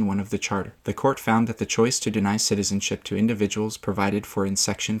Section 1 of the Charter, the court found that the choice to deny citizenship to individuals provided for in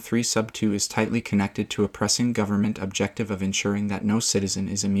Section 3 sub 2 is tightly connected to a pressing government objective of ensuring that no citizen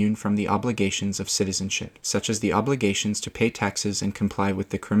is immune from the obligations of citizenship, such as the obligations to pay taxes and comply with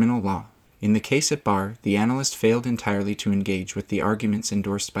the criminal law. In the case at bar, the analyst failed entirely to engage with the arguments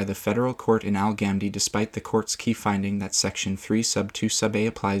endorsed by the federal court in Al-Ghamdi despite the court's key finding that Section 3 sub 2 sub a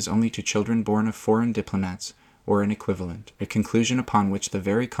applies only to children born of foreign diplomats, or an equivalent, a conclusion upon which the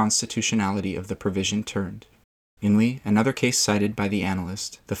very constitutionality of the provision turned. In Lee, another case cited by the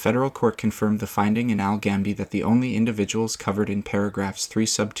analyst, the federal court confirmed the finding in Al-Ghamdi that the only individuals covered in paragraphs 3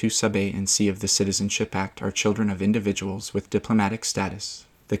 sub 2 sub a and c of the Citizenship Act are children of individuals with diplomatic status.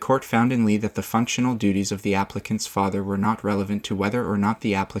 The court found in Lee that the functional duties of the applicant's father were not relevant to whether or not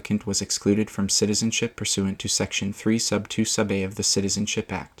the applicant was excluded from citizenship pursuant to Section 3 sub 2 sub a of the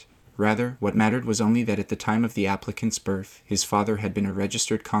Citizenship Act. Rather, what mattered was only that at the time of the applicant's birth, his father had been a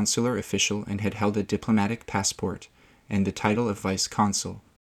registered consular official and had held a diplomatic passport, and the title of vice consul.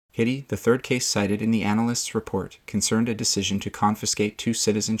 Hiddy, the third case cited in the analyst's report, concerned a decision to confiscate 2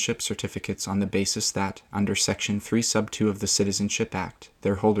 citizenship certificates on the basis that, under Section 3 sub 2 of the Citizenship Act,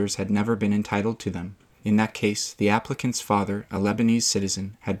 their holders had never been entitled to them. In that case, the applicant's father, a Lebanese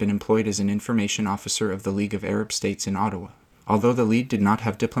citizen, had been employed as an information officer of the League of Arab States in Ottawa. Although the League did not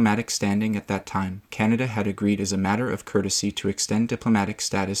have diplomatic standing at that time, Canada had agreed as a matter of courtesy to extend diplomatic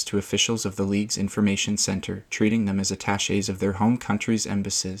status to officials of the League's Information Centre, treating them as attachés of their home country's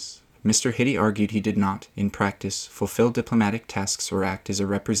embassies. Mr. Hiddy argued he did not, in practice, fulfill diplomatic tasks or act as a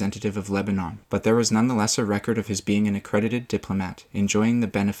representative of Lebanon, but there was nonetheless a record of his being an accredited diplomat, enjoying the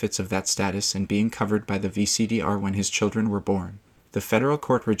benefits of that status and being covered by the VCDR when his children were born. The federal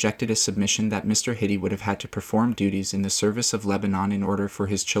court rejected a submission that Mr. Hiddy would have had to perform duties in the service of Lebanon in order for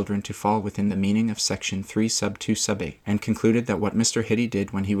his children to fall within the meaning of Section 3 sub 2 sub a, and concluded that what Mr. Hiddy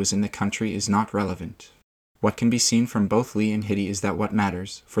did when he was in the country is not relevant. What can be seen from both Lee and Hiddy is that what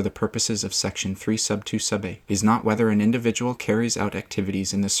matters, for the purposes of Section 3 sub 2 sub a, is not whether an individual carries out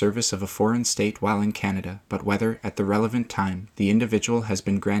activities in the service of a foreign state while in Canada, but whether, at the relevant time, the individual has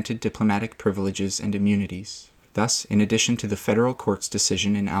been granted diplomatic privileges and immunities. Thus, in addition to the federal court's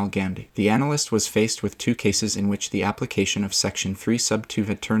decision in Al-Ghamdi, the analyst was faced with 2 cases in which the application of Section 3 sub 2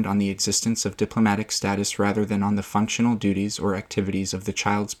 had turned on the existence of diplomatic status rather than on the functional duties or activities of the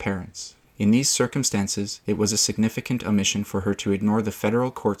child's parents. In these circumstances, it was a significant omission for her to ignore the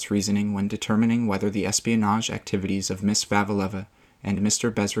federal court's reasoning when determining whether the espionage activities of Ms. Vavilov and Mr.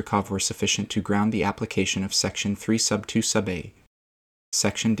 Bezrikov were sufficient to ground the application of Section 3 sub 2 sub a.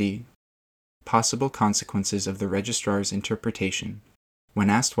 Section D. Possible consequences of the registrar's interpretation. When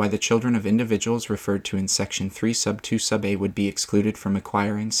asked why the children of individuals referred to in Section 3 Sub 2 Sub A would be excluded from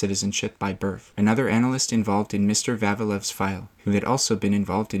acquiring citizenship by birth, another analyst involved in Mr. Vavilov's file, who had also been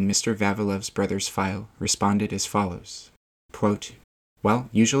involved in Mr. Vavilov's brother's file, responded as follows. Quote, "Well,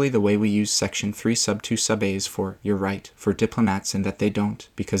 usually the way we use Section 3 Sub 2 Sub A is for, you're right, for diplomats, and that they don't,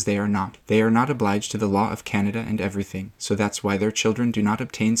 because they are not. They are not obliged to the law of Canada and everything, so that's why their children do not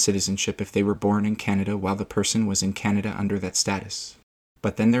obtain citizenship if they were born in Canada while the person was in Canada under that status.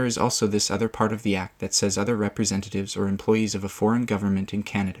 But then there is also this other part of the Act that says other representatives or employees of a foreign government in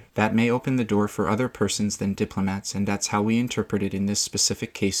Canada. That may open the door for other persons than diplomats, and that's how we interpret it in this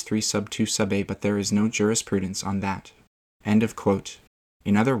specific case 3 Sub 2 Sub A, but there is no jurisprudence on that." End of quote.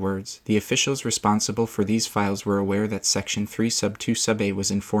 In other words, the officials responsible for these files were aware that Section 3 Sub 2 Sub A was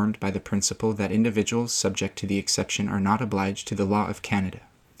informed by the principle that individuals subject to the exception are not obliged to the law of Canada.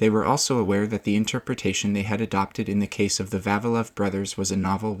 They were also aware that the interpretation they had adopted in the case of the Vavilov brothers was a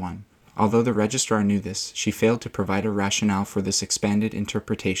novel one. Although the registrar knew this, she failed to provide a rationale for this expanded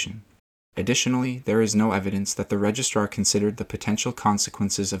interpretation. Additionally, there is no evidence that the registrar considered the potential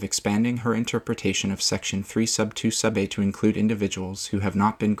consequences of expanding her interpretation of Section 3 Sub 2 Sub A to include individuals who have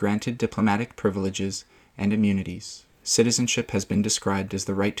not been granted diplomatic privileges and immunities. Citizenship has been described as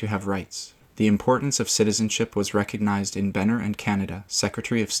the right to have rights. The importance of citizenship was recognized in Benner and Canada,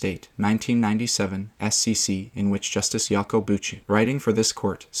 Secretary of State, 1997, SCC, in which Justice Jaco Bucci, writing for this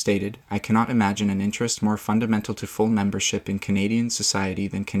court, stated, "I cannot imagine an interest more fundamental to full membership in Canadian society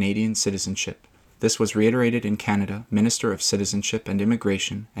than Canadian citizenship." This was reiterated in Canada, Minister of Citizenship and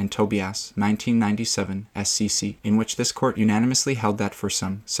Immigration, and Tobias, 1997, SCC, in which this court unanimously held that for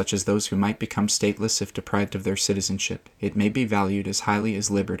some, such as those who might become stateless if deprived of their citizenship, it may be valued as highly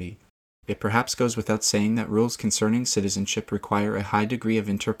as liberty. It perhaps goes without saying that rules concerning citizenship require a high degree of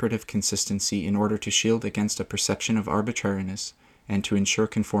interpretive consistency in order to shield against a perception of arbitrariness and to ensure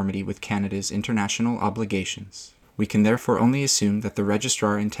conformity with Canada's international obligations. We can therefore only assume that the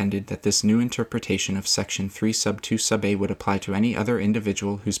registrar intended that this new interpretation of Section 3 Sub 2 Sub A would apply to any other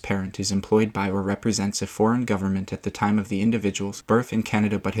individual whose parent is employed by or represents a foreign government at the time of the individual's birth in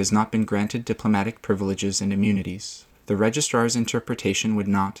Canada but has not been granted diplomatic privileges and immunities. The registrar's interpretation would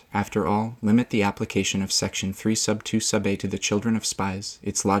not, after all, limit the application of Section 3 Sub 2 Sub A to the children of spies.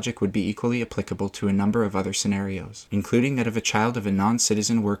 Its logic would be equally applicable to a number of other scenarios, including that of a child of a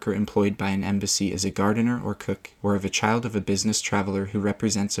non-citizen worker employed by an embassy as a gardener or cook, or of a child of a business traveler who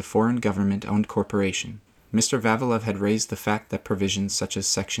represents a foreign government-owned corporation. Mr. Vavilov had raised the fact that provisions such as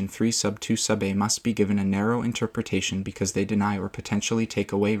Section 3 Sub 2 Sub A must be given a narrow interpretation because they deny or potentially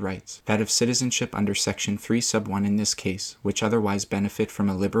take away rights, that of citizenship under Section 3 Sub 1 in this case, which otherwise benefit from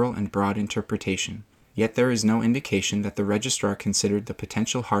a liberal and broad interpretation. Yet there is no indication that the registrar considered the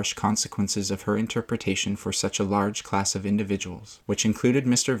potential harsh consequences of her interpretation for such a large class of individuals, which included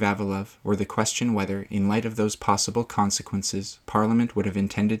Mr. Vavilov, or the question whether, in light of those possible consequences, Parliament would have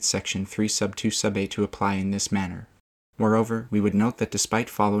intended Section 3 Sub 2 Sub A to apply in this manner. Moreover, we would note that despite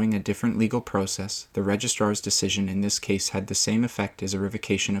following a different legal process, the registrar's decision in this case had the same effect as a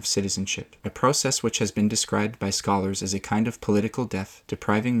revocation of citizenship, a process which has been described by scholars as a kind of political death,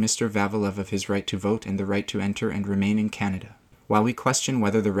 depriving Mr. Vavilov of his right to vote and the right to enter and remain in Canada. While we question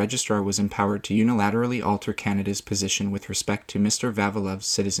whether the registrar was empowered to unilaterally alter Canada's position with respect to Mr. Vavilov's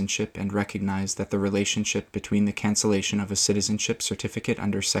citizenship and recognize that the relationship between the cancellation of a citizenship certificate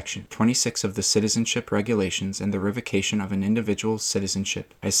under Section 26 of the Citizenship Regulations and the revocation of an individual's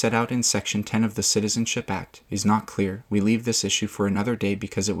citizenship, as set out in Section 10 of the Citizenship Act, is not clear, we leave this issue for another day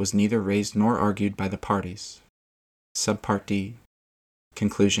because it was neither raised nor argued by the parties. Subpart D.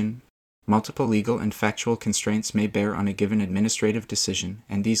 Conclusion. Multiple legal and factual constraints may bear on a given administrative decision,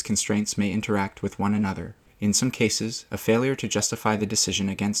 and these constraints may interact with one another. In some cases, a failure to justify the decision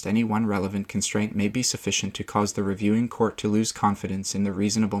against any one relevant constraint may be sufficient to cause the reviewing court to lose confidence in the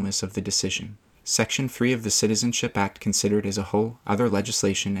reasonableness of the decision. Section 3 of the Citizenship Act considered as a whole, other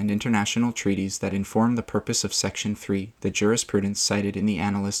legislation and international treaties that inform the purpose of Section 3, the jurisprudence cited in the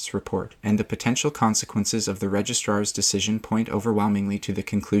analyst's report, and the potential consequences of the registrar's decision point overwhelmingly to the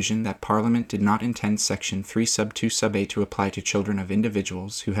conclusion that Parliament did not intend Section 3 Sub 2 Sub A to apply to children of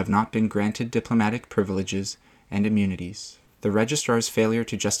individuals who have not been granted diplomatic privileges and immunities. The registrar's failure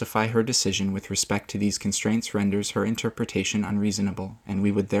to justify her decision with respect to these constraints renders her interpretation unreasonable, and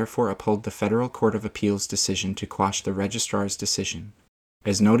we would therefore uphold the Federal Court of Appeal's decision to quash the registrar's decision.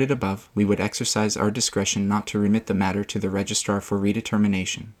 As noted above, we would exercise our discretion not to remit the matter to the registrar for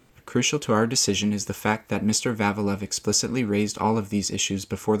redetermination. Crucial to our decision is the fact that Mr. Vavilov explicitly raised all of these issues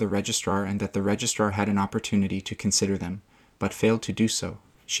before the registrar and that the registrar had an opportunity to consider them, but failed to do so.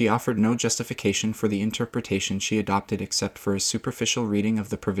 She offered no justification for the interpretation she adopted except for a superficial reading of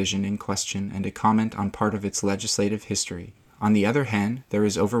the provision in question and a comment on part of its legislative history. On the other hand, there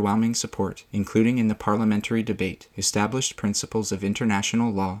is overwhelming support, including in the parliamentary debate, established principles of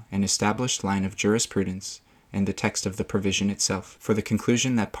international law, and established line of jurisprudence, and the text of the provision itself, for the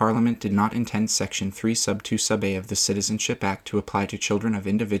conclusion that Parliament did not intend Section 3 sub 2 sub a of the Citizenship Act to apply to children of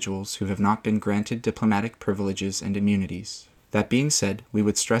individuals who have not been granted diplomatic privileges and immunities. That being said, we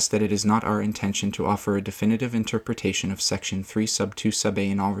would stress that it is not our intention to offer a definitive interpretation of Section 3 sub 2 sub a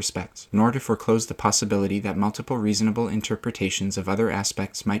in all respects, nor to foreclose the possibility that multiple reasonable interpretations of other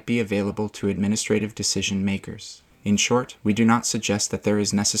aspects might be available to administrative decision makers. In short, we do not suggest that there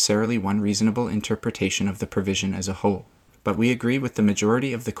is necessarily one reasonable interpretation of the provision as a whole. But we agree with the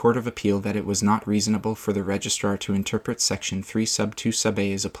majority of the Court of Appeal that it was not reasonable for the Registrar to interpret Section 3 sub 2 sub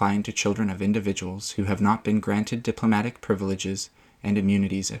a as applying to children of individuals who have not been granted diplomatic privileges and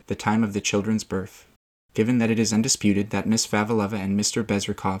immunities at the time of the children's birth. Given that it is undisputed that Ms. Vavilova and Mr.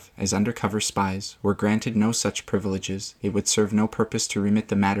 Bezrikov, as undercover spies, were granted no such privileges, it would serve no purpose to remit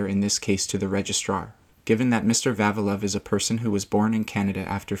the matter in this case to the Registrar. Given that Mr. Vavilov is a person who was born in Canada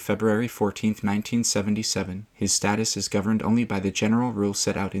after February 14, 1977, his status is governed only by the general rule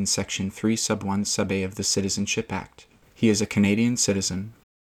set out in Section 3 sub 1 sub a of the Citizenship Act. He is a Canadian citizen.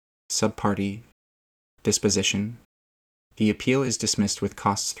 Subparty. Disposition. The appeal is dismissed with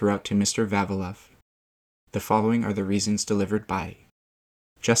costs throughout to Mr. Vavilov. The following are the reasons delivered by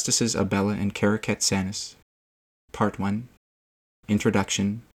Justices Abella and Karakatsanis. Part 1.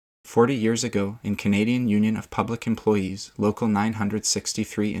 Introduction. 40 years ago, in Canadian Union of Public Employees, Local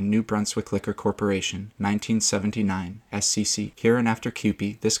 963 in New Brunswick Liquor Corporation, 1979, SCC, hereinafter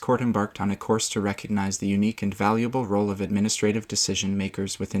CUPE, this court embarked on a course to recognize the unique and valuable role of administrative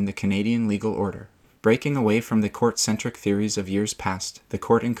decision-makers within the Canadian legal order. Breaking away from the court-centric theories of years past, the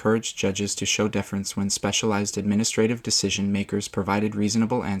court encouraged judges to show deference when specialized administrative decision-makers provided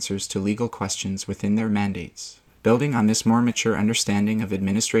reasonable answers to legal questions within their mandates. Building on this more mature understanding of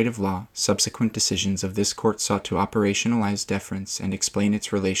administrative law, subsequent decisions of this court sought to operationalize deference and explain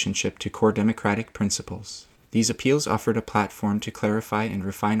its relationship to core democratic principles. These appeals offered a platform to clarify and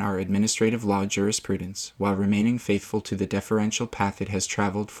refine our administrative law jurisprudence, while remaining faithful to the deferential path it has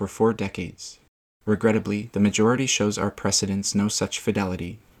traveled for 4 decades. Regrettably, the majority shows our precedents no such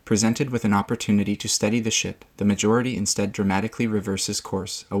fidelity. Presented with an opportunity to steady the ship, the majority instead dramatically reverses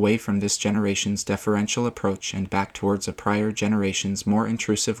course, away from this generation's deferential approach and back towards a prior generation's more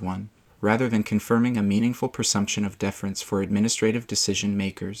intrusive one. Rather than confirming a meaningful presumption of deference for administrative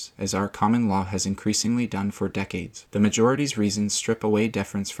decision-makers, as our common law has increasingly done for decades, the majority's reasons strip away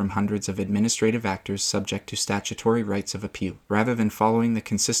deference from hundreds of administrative actors subject to statutory rights of appeal. Rather than following the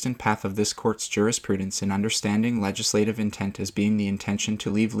consistent path of this court's jurisprudence in understanding legislative intent as being the intention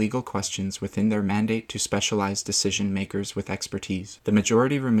to leave legal questions within their mandate to specialized decision-makers with expertise, the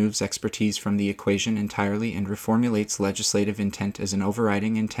majority removes expertise from the equation entirely and reformulates legislative intent as an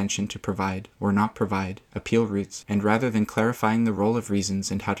overriding intention to provide, or not provide, appeal routes, and rather than clarifying the role of reasons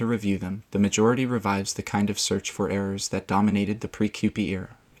and how to review them, the majority revives the kind of search for errors that dominated the pre-CUPE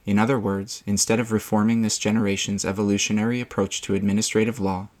era. In other words, instead of reforming this generation's evolutionary approach to administrative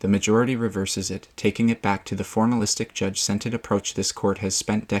law, the majority reverses it, taking it back to the formalistic judge-centered approach this court has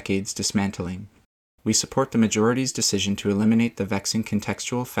spent decades dismantling. We support the majority's decision to eliminate the vexing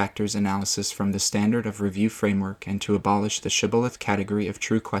contextual factors analysis from the standard of review framework and to abolish the shibboleth category of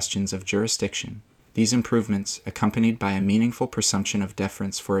true questions of jurisdiction. These improvements, accompanied by a meaningful presumption of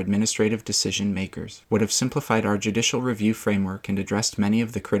deference for administrative decision-makers, would have simplified our judicial review framework and addressed many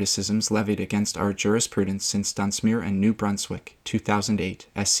of the criticisms levied against our jurisprudence since Dunsmuir and New Brunswick, 2008,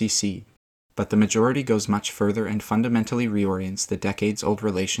 SCC. But the majority goes much further and fundamentally reorients the decades-old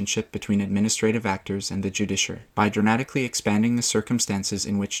relationship between administrative actors and the judiciary, by dramatically expanding the circumstances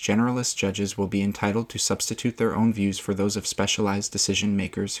in which generalist judges will be entitled to substitute their own views for those of specialized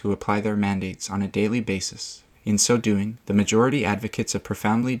decision-makers who apply their mandates on a daily basis. In so doing, the majority advocates a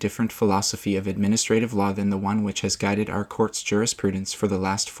profoundly different philosophy of administrative law than the one which has guided our court's jurisprudence for the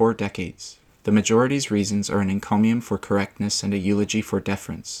last 4 decades. The majority's reasons are an encomium for correctness and a eulogy for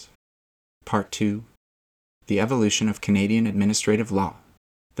deference. Part 2. The evolution of Canadian administrative law.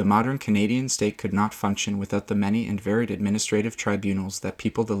 The modern Canadian state could not function without the many and varied administrative tribunals that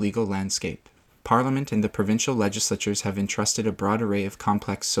people the legal landscape. Parliament and the provincial legislatures have entrusted a broad array of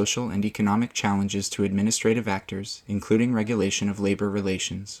complex social and economic challenges to administrative actors, including regulation of labor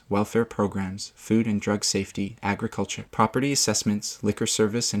relations, welfare programs, food and drug safety, agriculture, property assessments, liquor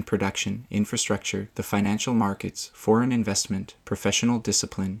service and production, infrastructure, the financial markets, foreign investment, professional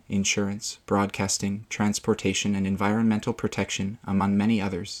discipline, insurance, broadcasting, transportation and environmental protection, among many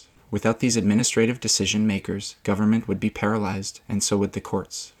others. Without these administrative decision makers, government would be paralyzed, and so would the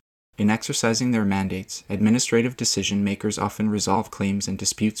courts. In exercising their mandates, administrative decision makers often resolve claims and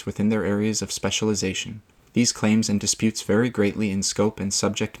disputes within their areas of specialization. These claims and disputes vary greatly in scope and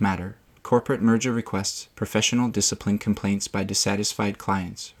subject matter. Corporate merger requests, professional discipline complaints by dissatisfied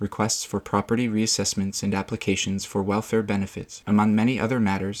clients, requests for property reassessments and applications for welfare benefits, among many other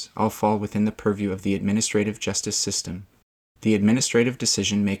matters, all fall within the purview of the administrative justice system. The administrative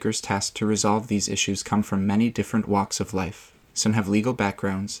decision makers tasked to resolve these issues come from many different walks of life. Some have legal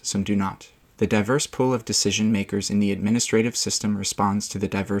backgrounds, some do not. The diverse pool of decision makers in the administrative system responds to the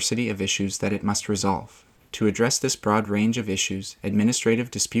diversity of issues that it must resolve. To address this broad range of issues, administrative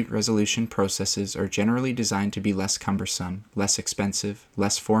dispute resolution processes are generally designed to be less cumbersome, less expensive,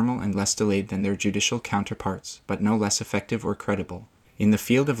 less formal and less delayed than their judicial counterparts, but no less effective or credible. In the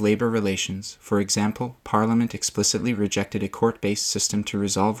field of labor relations, for example, Parliament explicitly rejected a court-based system to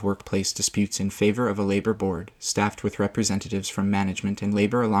resolve workplace disputes in favor of a labor board, staffed with representatives from management and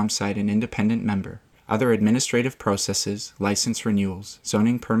labor alongside an independent member. Other administrative processes, license renewals,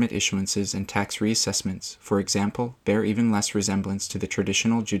 zoning permit issuances and tax reassessments, for example, bear even less resemblance to the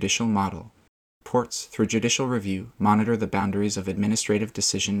traditional judicial model. Courts, through judicial review, monitor the boundaries of administrative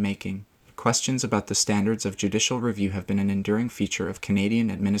decision-making. Questions about the standards of judicial review have been an enduring feature of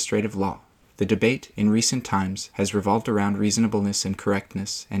Canadian administrative law. The debate, in recent times, has revolved around reasonableness and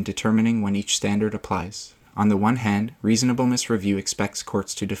correctness and determining when each standard applies. On the one hand, reasonableness review expects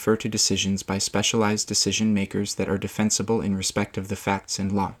courts to defer to decisions by specialized decision makers that are defensible in respect of the facts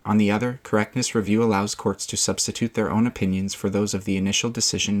and law. On the other, correctness review allows courts to substitute their own opinions for those of the initial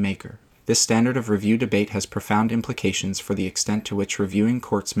decision maker. This standard of review debate has profound implications for the extent to which reviewing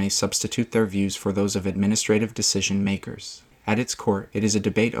courts may substitute their views for those of administrative decision makers. At its core, it is a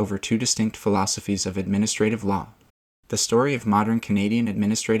debate over two distinct philosophies of administrative law. The story of modern Canadian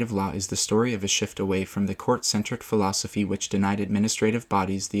administrative law is the story of a shift away from the court-centric philosophy which denied administrative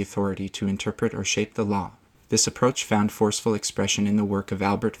bodies the authority to interpret or shape the law. This approach found forceful expression in the work of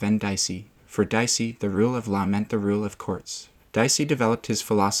Albert Van Dicey. For Dicey, the rule of law meant the rule of courts. Dicey developed his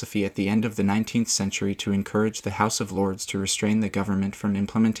philosophy at the end of the 19th century to encourage the House of Lords to restrain the government from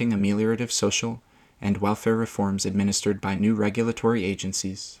implementing ameliorative social and welfare reforms administered by new regulatory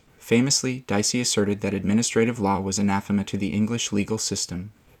agencies. Famously, Dicey asserted that administrative law was anathema to the English legal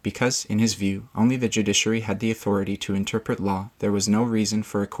system. Because, in his view, only the judiciary had the authority to interpret law, there was no reason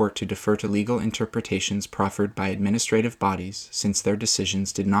for a court to defer to legal interpretations proffered by administrative bodies, since their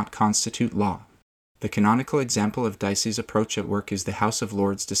decisions did not constitute law. The canonical example of Dicey's approach at work is the House of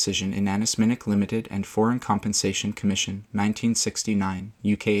Lords decision in Anisminic Limited and Foreign Compensation Commission, 1969,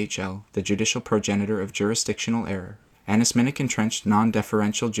 UKHL, the judicial progenitor of jurisdictional error. Anisminic entrenched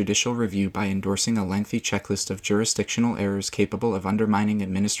non-deferential judicial review by endorsing a lengthy checklist of jurisdictional errors capable of undermining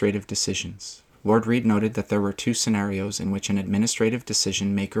administrative decisions. Lord Reed noted that there were two scenarios in which an administrative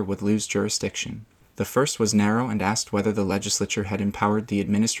decision-maker would lose jurisdiction. The first was narrow and asked whether the legislature had empowered the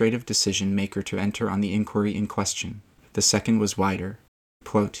administrative decision-maker to enter on the inquiry in question. The second was wider.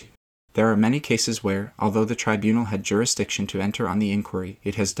 Quote, "There are many cases where, although the tribunal had jurisdiction to enter on the inquiry,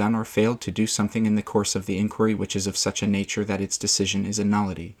 it has done or failed to do something in the course of the inquiry which is of such a nature that its decision is a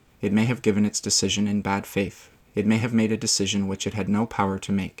nullity. It may have given its decision in bad faith. It may have made a decision which it had no power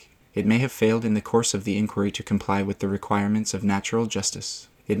to make. It may have failed in the course of the inquiry to comply with the requirements of natural justice.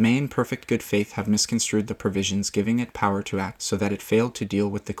 It may in perfect good faith have misconstrued the provisions giving it power to act so that it failed to deal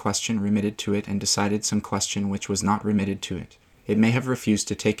with the question remitted to it and decided some question which was not remitted to it. It may have refused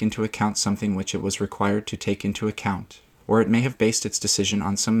to take into account something which it was required to take into account. Or it may have based its decision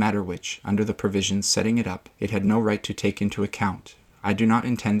on some matter which, under the provisions setting it up, it had no right to take into account. I do not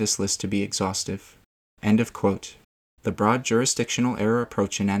intend this list to be exhaustive." End of quote. The broad jurisdictional error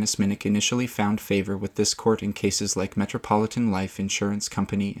approach in Anisminic initially found favor with this court in cases like Metropolitan Life Insurance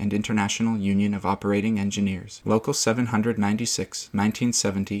Company and International Union of Operating Engineers, Local 796,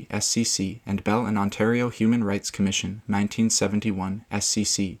 1970, SCC, and Bell and Ontario Human Rights Commission, 1971,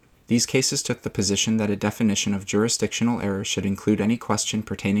 SCC. These cases took the position that a definition of jurisdictional error should include any question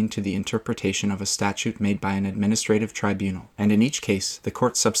pertaining to the interpretation of a statute made by an administrative tribunal, and in each case, the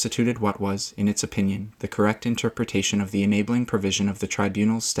court substituted what was, in its opinion, the correct interpretation of the enabling provision of the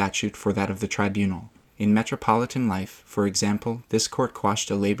tribunal's statute for that of the tribunal. In metropolitan life, for example, this court quashed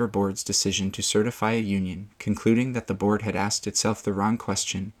a labor board's decision to certify a union, concluding that the board had asked itself the wrong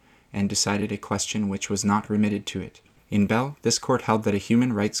question and decided a question which was not remitted to it. In Bell, this court held that a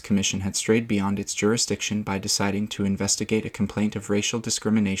Human Rights Commission had strayed beyond its jurisdiction by deciding to investigate a complaint of racial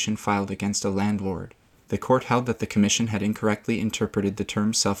discrimination filed against a landlord. The court held that the Commission had incorrectly interpreted the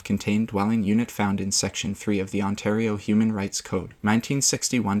term self-contained dwelling unit found in Section 3 of the Ontario Human Rights Code,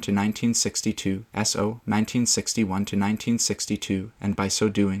 1961-1962, SO 1961-1962, and by so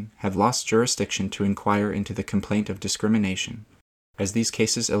doing, have lost jurisdiction to inquire into the complaint of discrimination. As these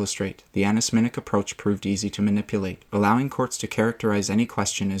cases illustrate, the anisminic approach proved easy to manipulate, allowing courts to characterize any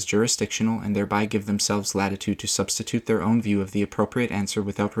question as jurisdictional and thereby give themselves latitude to substitute their own view of the appropriate answer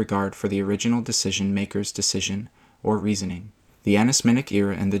without regard for the original decision-maker's decision or reasoning. The anisminic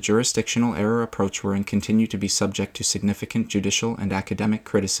era and the jurisdictional error approach were and continue to be subject to significant judicial and academic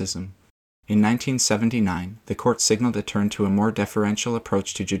criticism. In 1979, the court signaled a turn to a more deferential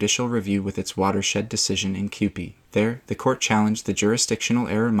approach to judicial review with its watershed decision in CUPE. There, the court challenged the jurisdictional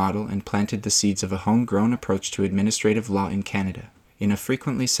error model and planted the seeds of a homegrown approach to administrative law in Canada. In a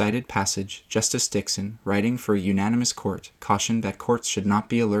frequently cited passage, Justice Dixon, writing for a unanimous court, cautioned that courts should not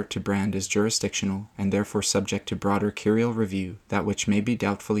be alert to brand as jurisdictional and therefore subject to broader curial review, that which may be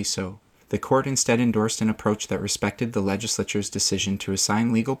doubtfully so. The court instead endorsed an approach that respected the legislature's decision to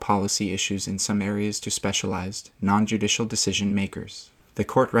assign legal policy issues in some areas to specialized, non-judicial decision-makers. The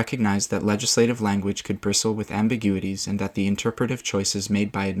court recognized that legislative language could bristle with ambiguities and that the interpretive choices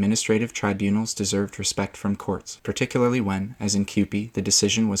made by administrative tribunals deserved respect from courts, particularly when, as in CUPE, the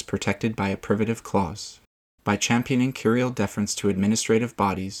decision was protected by a privative clause. By championing curial deference to administrative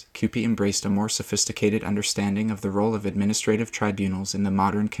bodies, CUPE embraced a more sophisticated understanding of the role of administrative tribunals in the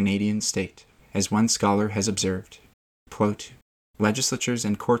modern Canadian state. As one scholar has observed, quote, "Legislatures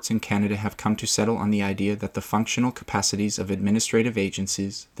and courts in Canada have come to settle on the idea that the functional capacities of administrative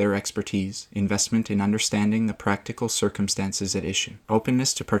agencies, their expertise, investment in understanding the practical circumstances at issue,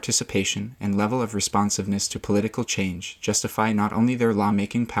 openness to participation, and level of responsiveness to political change justify not only their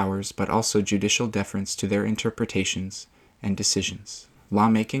lawmaking powers but also judicial deference to their interpretations and decisions.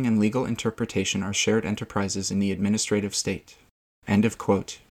 Lawmaking and legal interpretation are shared enterprises in the administrative state." End of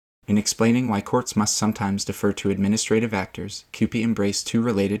quote. In explaining why courts must sometimes defer to administrative actors, CUPE embraced two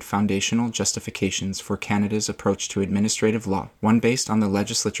related foundational justifications for Canada's approach to administrative law, one based on the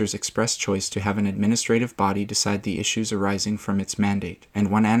legislature's express choice to have an administrative body decide the issues arising from its mandate, and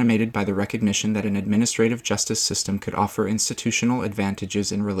one animated by the recognition that an administrative justice system could offer institutional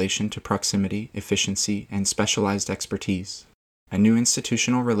advantages in relation to proximity, efficiency, and specialized expertise. A new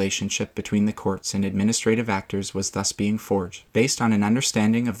institutional relationship between the courts and administrative actors was thus being forged, based on an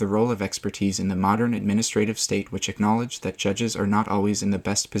understanding of the role of expertise in the modern administrative state which acknowledged that judges are not always in the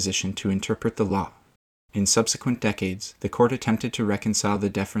best position to interpret the law. In subsequent decades, the court attempted to reconcile the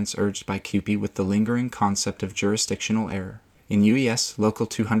deference urged by CUPE with the lingering concept of jurisdictional error. In UES Local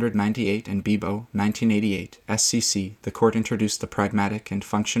 298 and BIBO 1988 SCC, the court introduced the pragmatic and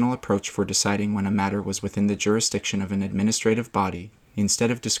functional approach for deciding when a matter was within the jurisdiction of an administrative body.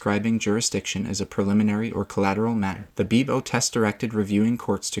 Instead of describing jurisdiction as a preliminary or collateral matter, the BIBO test directed reviewing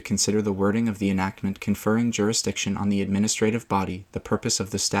courts to consider the wording of the enactment conferring jurisdiction on the administrative body, the purpose of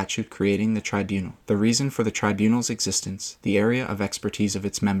the statute creating the tribunal, the reason for the tribunal's existence, the area of expertise of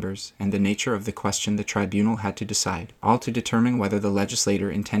its members, and the nature of the question the tribunal had to decide, all to determine whether the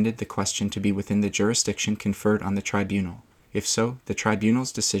legislator intended the question to be within the jurisdiction conferred on the tribunal. If so, the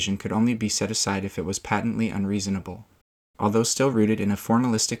tribunal's decision could only be set aside if it was patently unreasonable. Although still rooted in a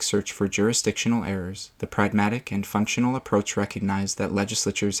formalistic search for jurisdictional errors, the pragmatic and functional approach recognized that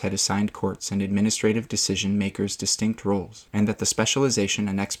legislatures had assigned courts and administrative decision-makers distinct roles, and that the specialization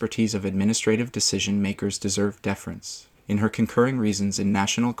and expertise of administrative decision-makers deserved deference. In her concurring reasons in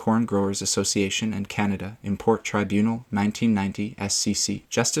National Corn Growers Association and Canada, Import Tribunal, 1990 SCC,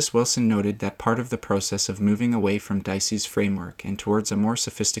 Justice Wilson noted that part of the process of moving away from Dicey's framework and towards a more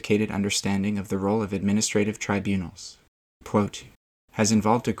sophisticated understanding of the role of administrative tribunals, quote, has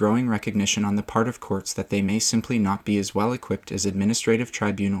involved a growing recognition on the part of courts that they may simply not be as well equipped as administrative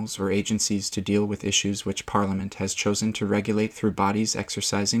tribunals or agencies to deal with issues which Parliament has chosen to regulate through bodies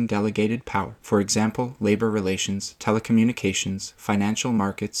exercising delegated power, for example, labor relations, telecommunications, financial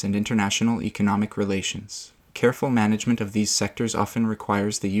markets, and international economic relations. Careful management of these sectors often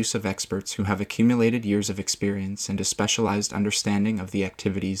requires the use of experts who have accumulated years of experience and a specialized understanding of the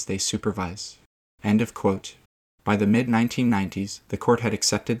activities they supervise. End of quote. By the mid-1990s, the court had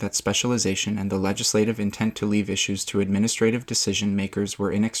accepted that specialization and the legislative intent to leave issues to administrative decision-makers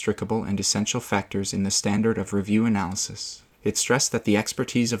were inextricable and essential factors in the standard of review analysis. It stressed that the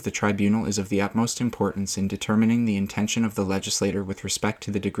expertise of the tribunal is of the utmost importance in determining the intention of the legislator with respect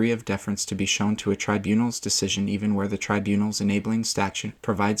to the degree of deference to be shown to a tribunal's decision even where the tribunal's enabling statute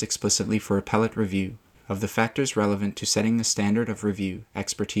provides explicitly for appellate review. Of the factors relevant to setting the standard of review,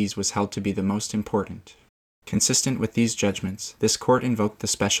 expertise was held to be the most important. Consistent with these judgments, this court invoked the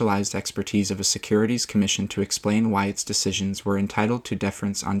specialized expertise of a Securities Commission to explain why its decisions were entitled to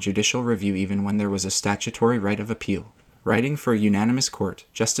deference on judicial review even when there was a statutory right of appeal. Writing for a unanimous court,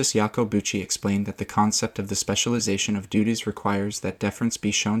 Justice Jaco Bucci explained that the concept of the specialization of duties requires that deference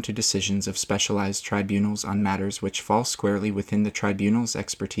be shown to decisions of specialized tribunals on matters which fall squarely within the tribunal's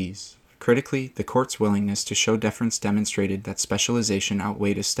expertise. Critically, the court's willingness to show deference demonstrated that specialization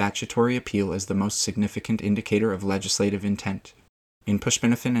outweighed a statutory appeal as the most significant indicator of legislative intent. In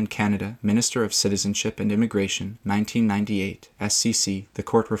Pushpinathan and Canada, Minister of Citizenship and Immigration, 1998, SCC, the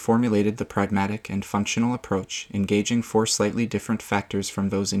court reformulated the pragmatic and functional approach, engaging four slightly different factors from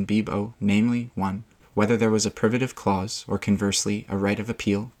those in BIB-O, namely, 1. Whether there was a privative clause, or conversely, a right of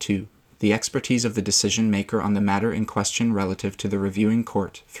appeal, 2. The expertise of the decision-maker on the matter in question relative to the reviewing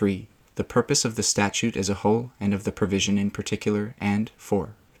court, 3. The purpose of the statute as a whole and of the provision in particular, and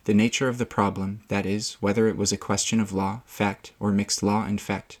 4. The nature of the problem, that is, whether it was a question of law, fact, or mixed law and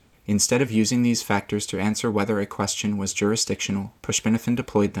fact. Instead of using these factors to answer whether a question was jurisdictional, Pushpinathan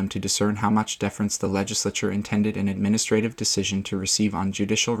deployed them to discern how much deference the legislature intended an administrative decision to receive on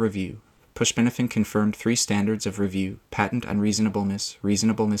judicial review. Pushpinathan confirmed three standards of review: patent unreasonableness,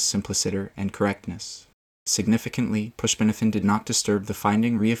 reasonableness simpliciter, and correctness. Significantly, Pushpinathan did not disturb the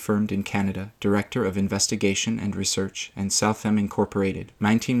finding reaffirmed in Canada, Director of Investigation and Research, and Southam Incorporated,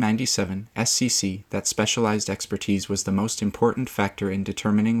 1997, SCC, that specialized expertise was the most important factor in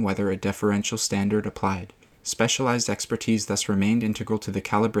determining whether a deferential standard applied. Specialized expertise thus remained integral to the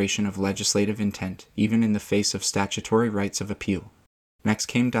calibration of legislative intent, even in the face of statutory rights of appeal. Next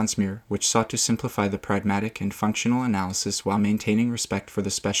came Dunsmuir, which sought to simplify the pragmatic and functional analysis while maintaining respect for the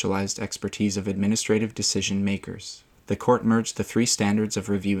specialized expertise of administrative decision-makers. The court merged the three standards of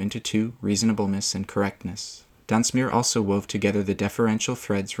review into two: reasonableness and correctness. Dunsmuir also wove together the deferential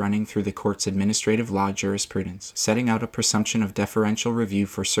threads running through the court's administrative law jurisprudence, setting out a presumption of deferential review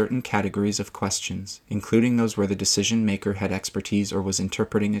for certain categories of questions, including those where the decision-maker had expertise or was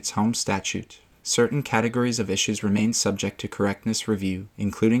interpreting its home statute. Certain categories of issues remained subject to correctness review,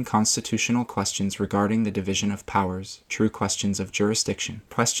 including constitutional questions regarding the division of powers, true questions of jurisdiction,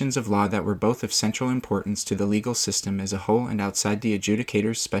 questions of law that were both of central importance to the legal system as a whole and outside the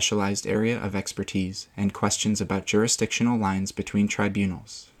adjudicator's specialized area of expertise, and questions about jurisdictional lines between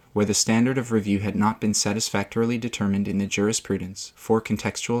tribunals. Where the standard of review had not been satisfactorily determined in the jurisprudence, four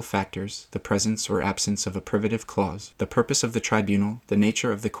contextual factors: the presence or absence of a privative clause, the purpose of the tribunal, the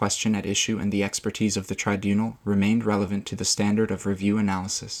nature of the question at issue, and the expertise of the tribunal, remained relevant to the standard of review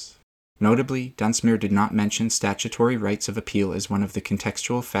analysis. Notably, Dunsmuir did not mention statutory rights of appeal as one of the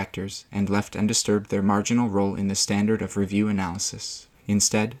contextual factors, and left undisturbed their marginal role in the standard of review analysis.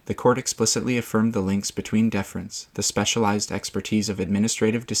 Instead, the court explicitly affirmed the links between deference, the specialized expertise of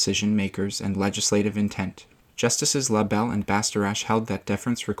administrative decision-makers, and legislative intent. Justices LaBelle and Bastarache held that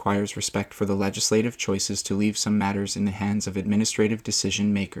deference requires respect for the legislative choices to leave some matters in the hands of administrative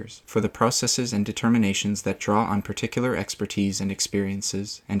decision-makers, for the processes and determinations that draw on particular expertise and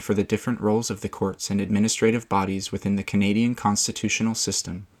experiences, and for the different roles of the courts and administrative bodies within the Canadian constitutional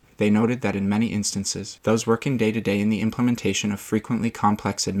system. They noted that in many instances, those working day-to-day in the implementation of frequently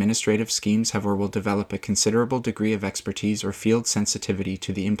complex administrative schemes have or will develop a considerable degree of expertise or field sensitivity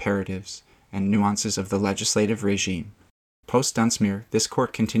to the imperatives and nuances of the legislative regime. Post-Dunsmuir, this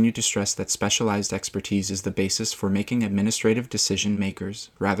court continued to stress that specialized expertise is the basis for making administrative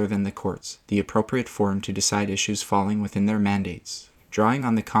decision-makers, rather than the courts, the appropriate forum to decide issues falling within their mandates. Drawing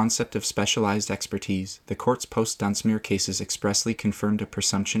on the concept of specialized expertise, the court's post-Dunsmuir cases expressly confirmed a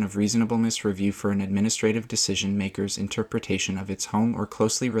presumption of reasonableness review for an administrative decision-maker's interpretation of its home or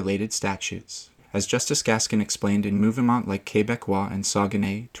closely related statutes. As Justice Gaskin explained in Mouvement like Québécois and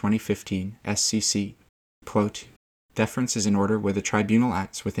Saguenay, 2015, SCC, quote, "Deference is in order where the tribunal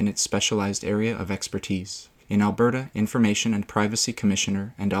acts within its specialized area of expertise." In Alberta Information and Privacy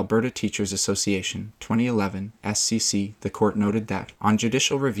Commissioner and Alberta Teachers Association, 2011, SCC, the court noted that, on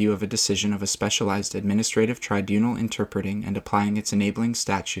judicial review of a decision of a specialized administrative tribunal interpreting and applying its enabling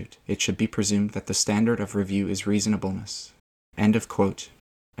statute, it should be presumed that the standard of review is reasonableness. End of quote.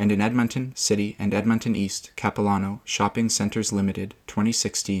 And in Edmonton City and Edmonton East, Capilano Shopping Centres Limited,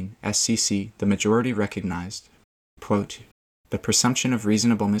 2016, SCC, the majority recognized, quote, The presumption of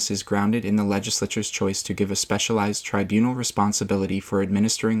reasonableness is grounded in the legislature's choice to give a specialized tribunal responsibility for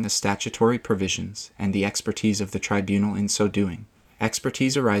administering the statutory provisions and the expertise of the tribunal in so doing.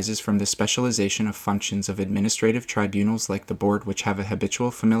 Expertise arises from the specialization of functions of administrative tribunals like the board, which have a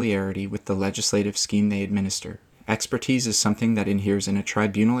habitual familiarity with the legislative scheme they administer. Expertise is something that inheres in a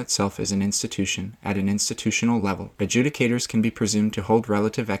tribunal itself as an institution. At an institutional level, adjudicators can be presumed to hold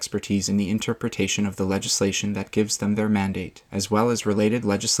relative expertise in the interpretation of the legislation that gives them their mandate, as well as related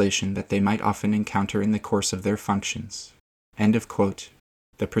legislation that they might often encounter in the course of their functions. End of quote.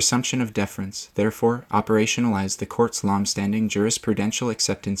 The presumption of deference, therefore, operationalized the court's long-standing jurisprudential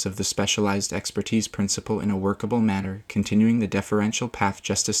acceptance of the specialized expertise principle in a workable manner, continuing the deferential path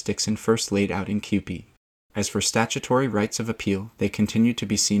Justice Dixon first laid out in QP. As for statutory rights of appeal, they continue to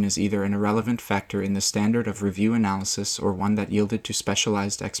be seen as either an irrelevant factor in the standard of review analysis or one that yielded to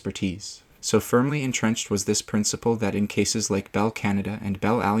specialized expertise. So firmly entrenched was this principle that in cases like Bell Canada and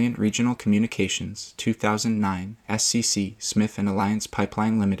Bell Alliant Regional Communications, 2009, SCC, Smith and Alliance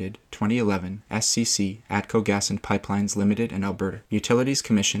Pipeline Limited, 2011, SCC, ATCO Gas and Pipelines Limited and Alberta Utilities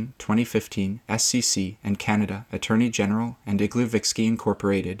Commission, 2015, SCC, and Canada, Attorney General, and Igloo-Vixky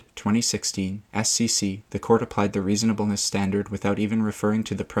Incorporated, 2016, SCC, the court applied the reasonableness standard without even referring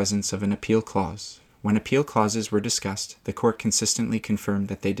to the presence of an appeal clause. When appeal clauses were discussed, the court consistently confirmed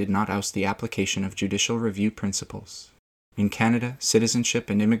that they did not oust the application of judicial review principles. In Canada, Citizenship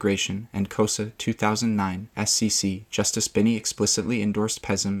and Immigration, and COSA 2009, SCC, Justice Binney explicitly endorsed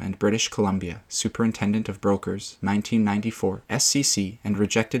Pesum and British Columbia, Superintendent of Brokers, 1994, SCC, and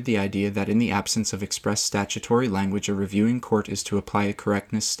rejected the idea that in the absence of express statutory language a reviewing court is to apply a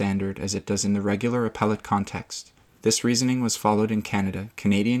correctness standard as it does in the regular appellate context. This reasoning was followed in Canada,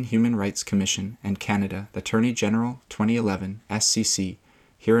 Canadian Human Rights Commission, and Canada, Attorney General, 2011, SCC,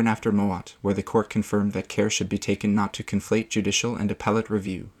 hereinafter Mowat, where the court confirmed that care should be taken not to conflate judicial and appellate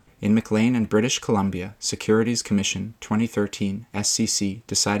review. In McLean and British Columbia, Securities Commission, 2013, SCC,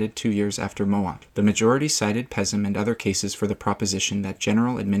 decided 2 years after Mowat. The majority cited Pesum and other cases for the proposition that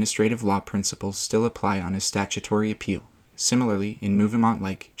general administrative law principles still apply on a statutory appeal. Similarly, in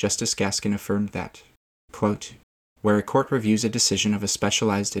Mouvement-like, Justice Gaskin affirmed that, quote, where a court reviews a decision of a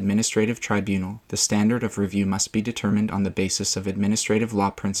specialized administrative tribunal, the standard of review must be determined on the basis of administrative law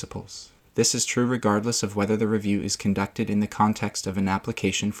principles. This is true regardless of whether the review is conducted in the context of an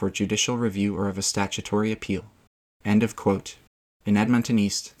application for judicial review or of a statutory appeal. End of quote. In Edmonton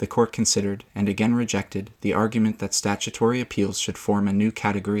East, the court considered, and again rejected, the argument that statutory appeals should form a new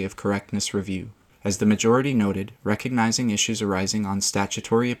category of correctness review. As the majority noted, recognizing issues arising on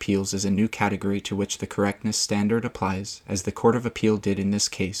statutory appeals is a new category to which the correctness standard applies, as the Court of Appeal did in this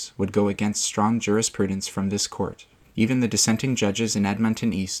case, would go against strong jurisprudence from this court. Even the dissenting judges in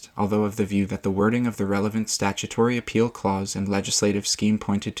Edmonton East, although of the view that the wording of the relevant statutory appeal clause and legislative scheme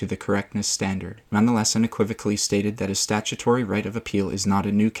pointed to the correctness standard, nonetheless unequivocally stated that a statutory right of appeal is not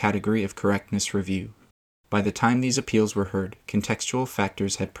a new category of correctness review. By the time these appeals were heard, contextual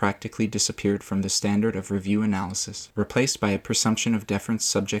factors had practically disappeared from the standard of review analysis, replaced by a presumption of deference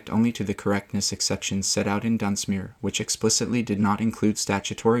subject only to the correctness exceptions set out in Dunsmuir, which explicitly did not include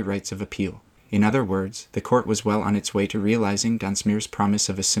statutory rights of appeal. In other words, the court was well on its way to realizing Dunsmuir's promise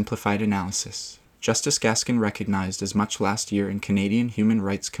of a simplified analysis. Justice Gaskin recognized as much last year in Canadian Human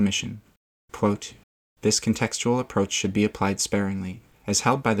Rights Commission. Quote, this contextual approach should be applied sparingly. As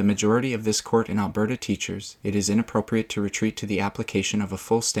held by the majority of this court in Alberta teachers, it is inappropriate to retreat to the application of a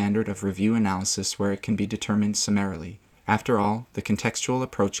full standard of review analysis where it can be determined summarily. After all, the contextual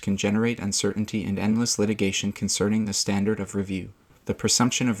approach can generate uncertainty and endless litigation concerning the standard of review. The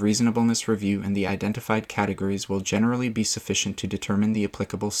presumption of reasonableness review and the identified categories will generally be sufficient to determine the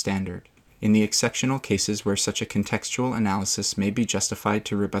applicable standard. In the exceptional cases where such a contextual analysis may be justified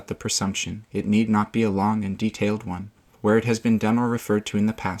to rebut the presumption, it need not be a long and detailed one. Where it has been done or referred to in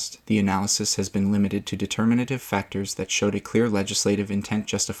the past, the analysis has been limited to determinative factors that showed a clear legislative intent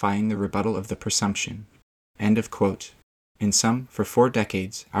justifying the rebuttal of the presumption. End of quote. In sum, for 4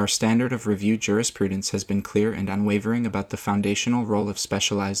 decades, our standard of review jurisprudence has been clear and unwavering about the foundational role of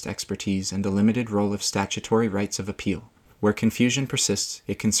specialized expertise and the limited role of statutory rights of appeal. Where confusion persists,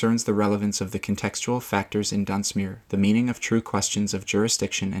 it concerns the relevance of the contextual factors in Dunsmuir, the meaning of true questions of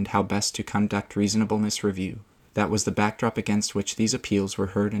jurisdiction, and how best to conduct reasonableness review. That was the backdrop against which these appeals were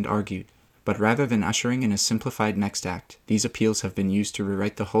heard and argued. But rather than ushering in a simplified next act, these appeals have been used to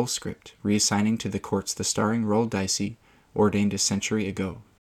rewrite the whole script, reassigning to the courts the starring role Dicey ordained a century ago.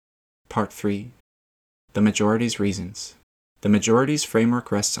 Part 3. The majority's reasons. The majority's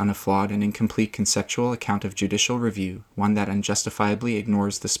framework rests on a flawed and incomplete conceptual account of judicial review, one that unjustifiably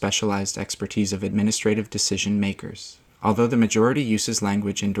ignores the specialized expertise of administrative decision makers. Although the majority uses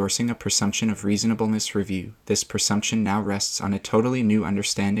language endorsing a presumption of reasonableness review, this presumption now rests on a totally new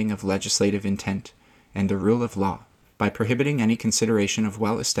understanding of legislative intent and the rule of law. By prohibiting any consideration of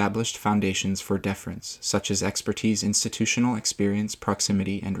well-established foundations for deference, such as expertise, institutional experience,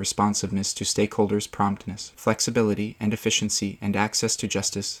 proximity, and responsiveness to stakeholders, promptness, flexibility, and efficiency, and access to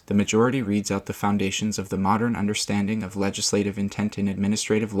justice, the majority reads out the foundations of the modern understanding of legislative intent in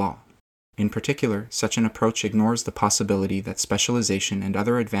administrative law. In particular, such an approach ignores the possibility that specialization and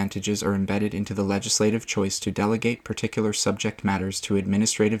other advantages are embedded into the legislative choice to delegate particular subject matters to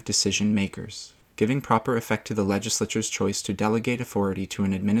administrative decision makers. Giving proper effect to the legislature's choice to delegate authority to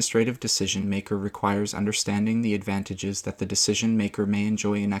an administrative decision maker requires understanding the advantages that the decision maker may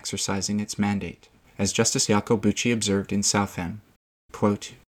enjoy in exercising its mandate. As Justice Jacob Bucci observed in Southam,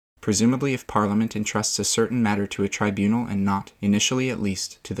 quote, "Presumably if Parliament entrusts a certain matter to a tribunal and not, initially at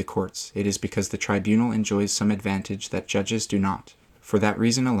least, to the courts, it is because the tribunal enjoys some advantage that judges do not. For that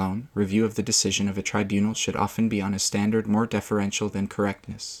reason alone, review of the decision of a tribunal should often be on a standard more deferential than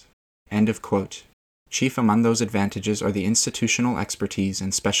correctness." End of quote. Chief among those advantages are the institutional expertise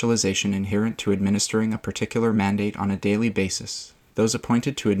and specialization inherent to administering a particular mandate on a daily basis. Those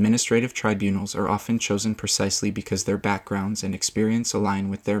appointed to administrative tribunals are often chosen precisely because their backgrounds and experience align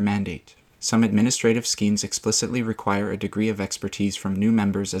with their mandate. Some administrative schemes explicitly require a degree of expertise from new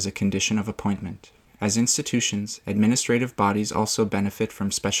members as a condition of appointment. As institutions, administrative bodies also benefit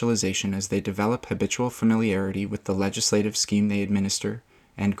from specialization as they develop habitual familiarity with the legislative scheme they administer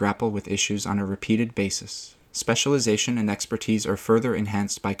and grapple with issues on a repeated basis. Specialization and expertise are further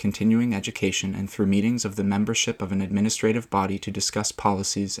enhanced by continuing education and through meetings of the membership of an administrative body to discuss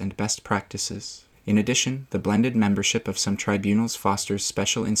policies and best practices. In addition, the blended membership of some tribunals fosters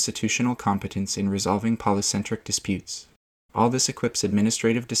special institutional competence in resolving polycentric disputes. All this equips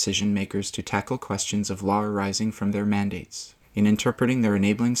administrative decision makers to tackle questions of law arising from their mandates. In interpreting their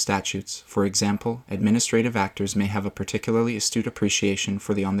enabling statutes, for example, administrative actors may have a particularly astute appreciation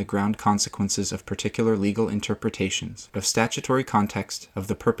for the on-the-ground consequences of particular legal interpretations, of statutory context, of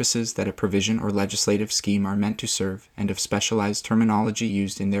the purposes that a provision or legislative scheme are meant to serve, and of specialized terminology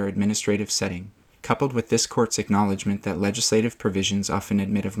used in their administrative setting. Coupled with this court's acknowledgement that legislative provisions often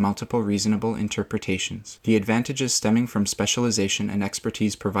admit of multiple reasonable interpretations, the advantages stemming from specialization and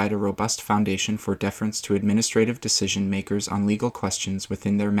expertise provide a robust foundation for deference to administrative decision makers on legal questions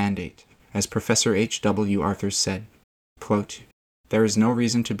within their mandate. As Professor H. W. Arthurs said, quote, "There is no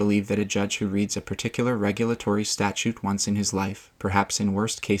reason to believe that a judge who reads a particular regulatory statute once in his life, perhaps in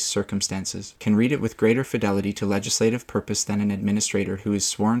worst-case circumstances, can read it with greater fidelity to legislative purpose than an administrator who is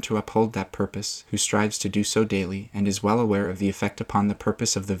sworn to uphold that purpose, who strives to do so daily, and is well aware of the effect upon the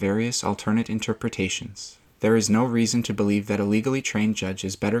purpose of the various alternate interpretations. There is no reason to believe that a legally trained judge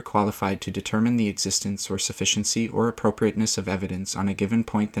is better qualified to determine the existence or sufficiency or appropriateness of evidence on a given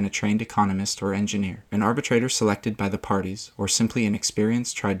point than a trained economist or engineer, an arbitrator selected by the parties, or simply an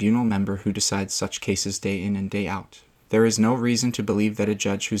experienced tribunal member who decides such cases day in and day out. There is no reason to believe that a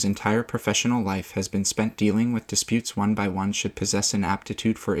judge whose entire professional life has been spent dealing with disputes one by one should possess an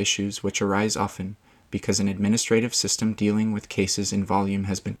aptitude for issues which arise often, because an administrative system dealing with cases in volume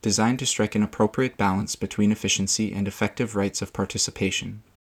has been designed to strike an appropriate balance between efficiency and effective rights of participation."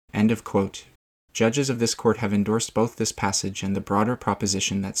 End of quote. Judges of this court have endorsed both this passage and the broader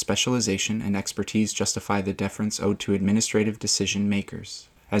proposition that specialization and expertise justify the deference owed to administrative decision makers.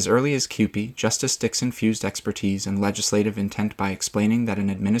 As early as Cupey, Justice Dixon fused expertise and legislative intent by explaining that an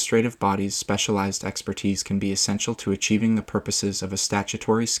administrative body's specialized expertise can be essential to achieving the purposes of a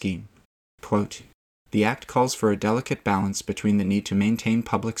statutory scheme. Quote, "The Act calls for a delicate balance between the need to maintain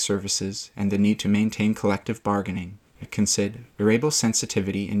public services and the need to maintain collective bargaining. Variable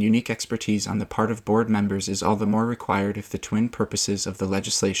sensitivity and unique expertise on the part of board members is all the more required if the twin purposes of the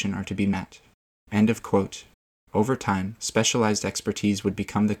legislation are to be met." End of quote. Over time, specialized expertise would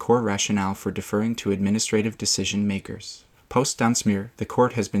become the core rationale for deferring to administrative decision makers. Post-Dunsmuir, the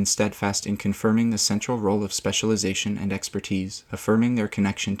court has been steadfast in confirming the central role of specialization and expertise, affirming their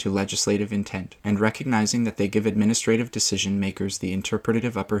connection to legislative intent, and recognizing that they give administrative decision makers the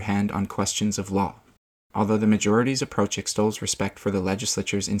interpretative upper hand on questions of law. Although the majority's approach extols respect for the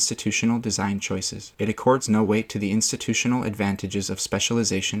legislature's institutional design choices, it accords no weight to the institutional advantages of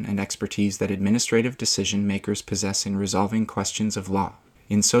specialization and expertise that administrative decision makers possess in resolving questions of law.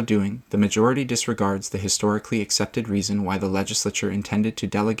 In so doing, the majority disregards the historically accepted reason why the legislature intended to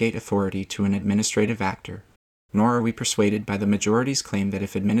delegate authority to an administrative actor. Nor are we persuaded by the majority's claim that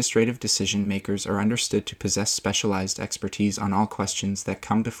if administrative decision-makers are understood to possess specialized expertise on all questions that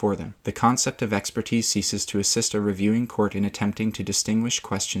come before them, the concept of expertise ceases to assist a reviewing court in attempting to distinguish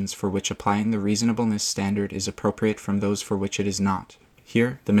questions for which applying the reasonableness standard is appropriate from those for which it is not.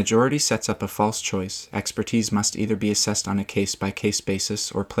 Here, the majority sets up a false choice. Expertise must either be assessed on a case-by-case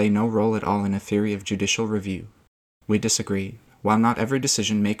basis or play no role at all in a theory of judicial review. We disagree. While not every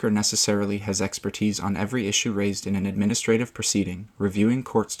decision-maker necessarily has expertise on every issue raised in an administrative proceeding, reviewing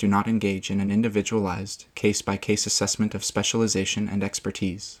courts do not engage in an individualized, case-by-case assessment of specialization and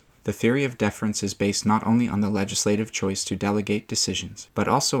expertise. The theory of deference is based not only on the legislative choice to delegate decisions, but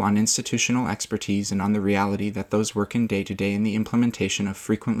also on institutional expertise and on the reality that those working day-to-day in the implementation of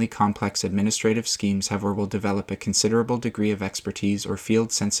frequently complex administrative schemes have or will develop a considerable degree of expertise or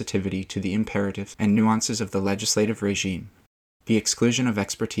field sensitivity to the imperatives and nuances of the legislative regime. The exclusion of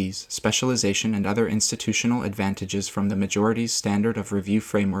expertise, specialization, and other institutional advantages from the majority's standard of review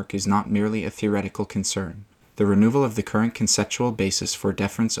framework is not merely a theoretical concern. The removal of the current conceptual basis for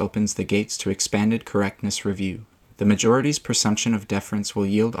deference opens the gates to expanded correctness review. The majority's presumption of deference will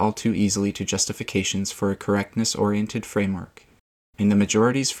yield all too easily to justifications for a correctness-oriented framework. In the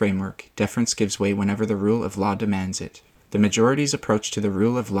majority's framework, deference gives way whenever the rule of law demands it. The majority's approach to the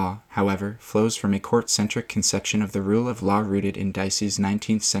rule of law, however, flows from a court-centric conception of the rule of law rooted in Dicey's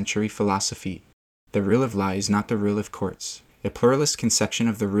 19th-century philosophy. The rule of law is not the rule of courts. A pluralist conception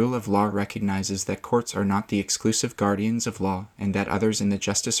of the rule of law recognizes that courts are not the exclusive guardians of law and that others in the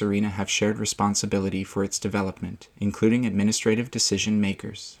justice arena have shared responsibility for its development, including administrative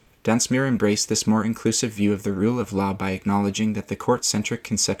decision-makers. Dunsmuir embraced this more inclusive view of the rule of law by acknowledging that the court-centric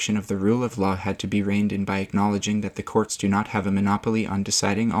conception of the rule of law had to be reined in by acknowledging that the courts do not have a monopoly on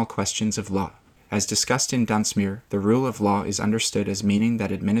deciding all questions of law. As discussed in Dunsmuir, the rule of law is understood as meaning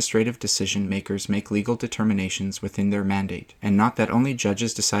that administrative decision-makers make legal determinations within their mandate, and not that only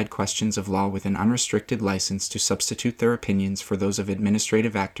judges decide questions of law with an unrestricted license to substitute their opinions for those of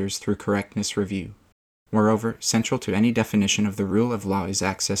administrative actors through correctness review. Moreover, central to any definition of the rule of law is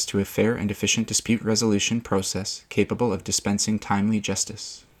access to a fair and efficient dispute resolution process capable of dispensing timely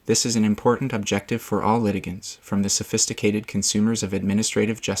justice. This is an important objective for all litigants, from the sophisticated consumers of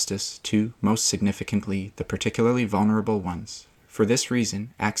administrative justice to, most significantly, the particularly vulnerable ones. For this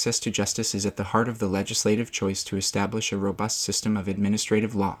reason, access to justice is at the heart of the legislative choice to establish a robust system of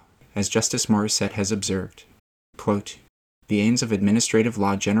administrative law. As Justice Morissette has observed, quote, "The aims of administrative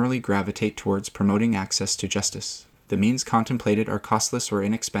law generally gravitate towards promoting access to justice. The means contemplated are costless or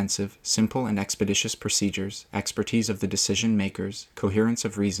inexpensive, simple and expeditious procedures, expertise of the decision-makers, coherence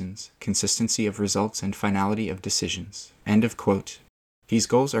of reasons, consistency of results, and finality of decisions." End of quote. These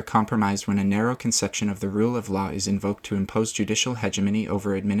goals are compromised when a narrow conception of the rule of law is invoked to impose judicial hegemony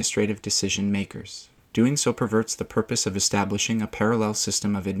over administrative decision-makers. Doing so perverts the purpose of establishing a parallel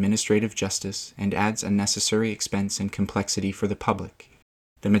system of administrative justice and adds unnecessary expense and complexity for the public.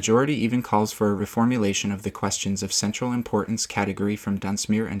 The majority even calls for a reformulation of the questions of central importance category from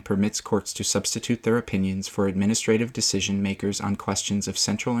Dunsmuir and permits courts to substitute their opinions for administrative decision-makers on questions of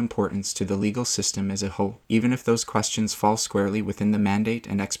central importance to the legal system as a whole, even if those questions fall squarely within the mandate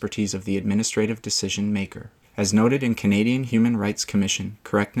and expertise of the administrative decision-maker. As noted in Canadian Human Rights Commission,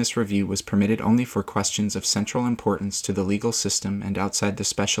 correctness review was permitted only for questions of central importance to the legal system and outside the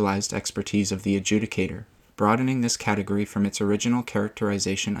specialized expertise of the adjudicator. Broadening this category from its original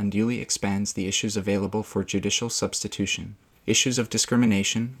characterization unduly expands the issues available for judicial substitution. Issues of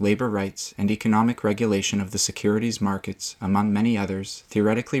discrimination, labor rights, and economic regulation of the securities markets, among many others,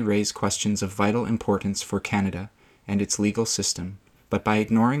 theoretically raise questions of vital importance for Canada and its legal system. But by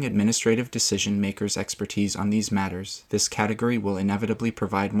ignoring administrative decision-makers' expertise on these matters, this category will inevitably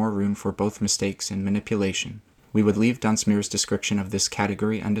provide more room for both mistakes and manipulation. We would leave Dunsmuir's description of this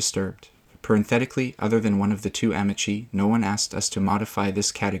category undisturbed. Parenthetically, other than one of the two amici, no one asked us to modify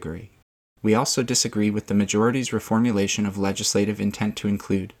this category. We also disagree with the majority's reformulation of legislative intent to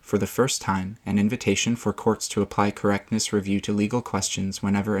include, for the first time, an invitation for courts to apply correctness review to legal questions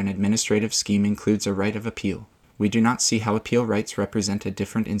whenever an administrative scheme includes a right of appeal. We do not see how appeal rights represent a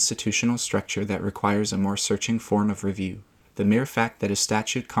different institutional structure that requires a more searching form of review. The mere fact that a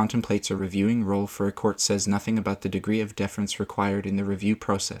statute contemplates a reviewing role for a court says nothing about the degree of deference required in the review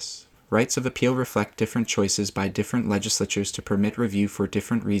process. Rights of appeal reflect different choices by different legislatures to permit review for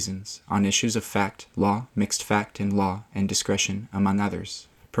different reasons, on issues of fact, law, mixed fact and law, and discretion, among others.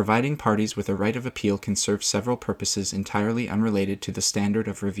 Providing parties with a right of appeal can serve several purposes entirely unrelated to the standard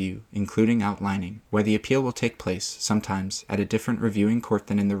of review, including outlining where the appeal will take place, sometimes at a different reviewing court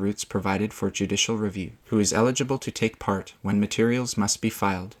than in the routes provided for judicial review, who is eligible to take part, when materials must be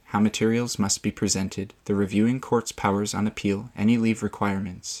filed, how materials must be presented, the reviewing court's powers on appeal, any leave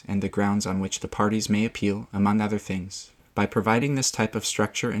requirements, and the grounds on which the parties may appeal, among other things. By providing this type of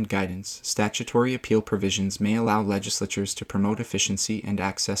structure and guidance, statutory appeal provisions may allow legislatures to promote efficiency and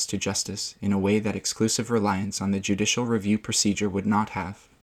access to justice in a way that exclusive reliance on the judicial review procedure would not have.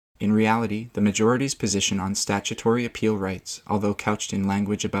 In reality, the majority's position on statutory appeal rights, although couched in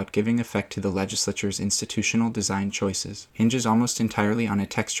language about giving effect to the legislature's institutional design choices, hinges almost entirely on a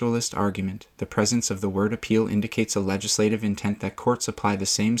textualist argument. The presence of the word appeal indicates a legislative intent that courts apply the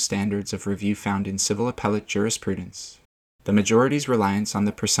same standards of review found in civil appellate jurisprudence. The majority's reliance on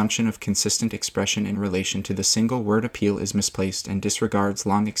the presumption of consistent expression in relation to the single word appeal is misplaced and disregards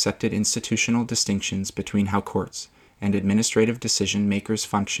long-accepted institutional distinctions between how courts and administrative decision-makers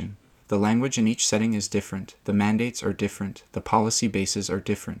function. The language in each setting is different, the mandates are different, the policy bases are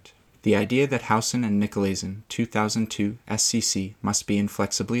different. The idea that Housen and Nicolaisen, 2002, SCC, must be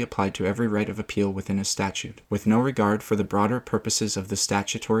inflexibly applied to every right of appeal within a statute, with no regard for the broader purposes of the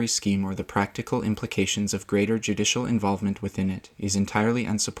statutory scheme or the practical implications of greater judicial involvement within it, is entirely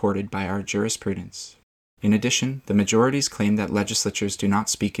unsupported by our jurisprudence. In addition, the majority's claim that legislatures do not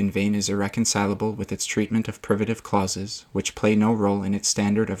speak in vain is irreconcilable with its treatment of privative clauses, which play no role in its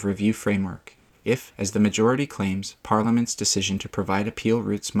standard of review framework. If, as the majority claims, Parliament's decision to provide appeal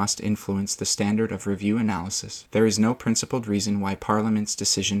routes must influence the standard of review analysis, there is no principled reason why Parliament's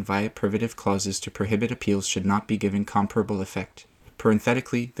decision via privative clauses to prohibit appeals should not be given comparable effect.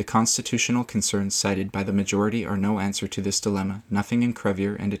 Parenthetically, the constitutional concerns cited by the majority are no answer to this dilemma. Nothing in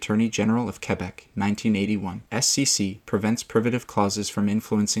Crevier and Attorney General of Quebec, 1981, SCC, prevents privative clauses from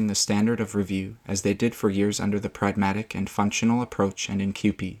influencing the standard of review, as they did for years under the pragmatic and functional approach and in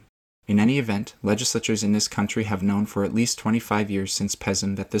QP. In any event, legislatures in this country have known for at least 25 years since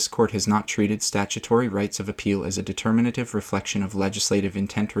Pesum that this court has not treated statutory rights of appeal as a determinative reflection of legislative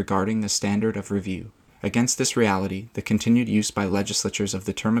intent regarding the standard of review. Against this reality, the continued use by legislatures of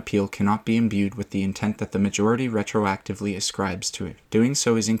the term appeal cannot be imbued with the intent that the majority retroactively ascribes to it. Doing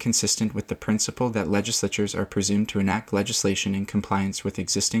so is inconsistent with the principle that legislatures are presumed to enact legislation in compliance with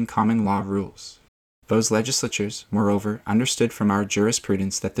existing common law rules. Those legislatures, moreover, understood from our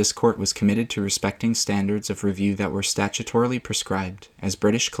jurisprudence that this court was committed to respecting standards of review that were statutorily prescribed, as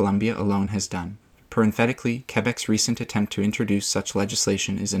British Columbia alone has done. Parenthetically, Quebec's recent attempt to introduce such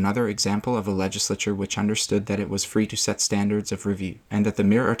legislation is another example of a legislature which understood that it was free to set standards of review, and that the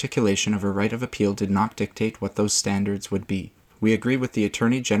mere articulation of a right of appeal did not dictate what those standards would be. We agree with the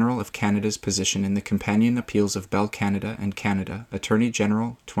Attorney General of Canada's position in the companion appeals of Bell Canada and Canada, Attorney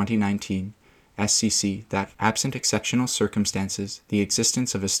General, 2019, SCC, that, absent exceptional circumstances, the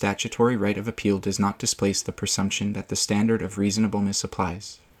existence of a statutory right of appeal does not displace the presumption that the standard of reasonableness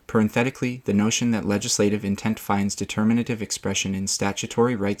applies. Parenthetically, the notion that legislative intent finds determinative expression in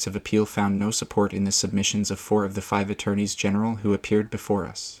statutory rights of appeal found no support in the submissions of 4 of the 5 attorneys general who appeared before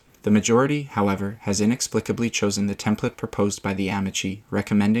us. The majority, however, has inexplicably chosen the template proposed by the amici,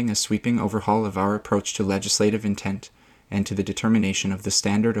 recommending a sweeping overhaul of our approach to legislative intent and to the determination of the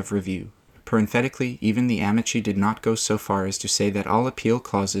standard of review. Parenthetically, even the amici did not go so far as to say that all appeal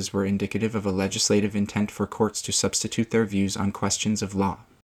clauses were indicative of a legislative intent for courts to substitute their views on questions of law.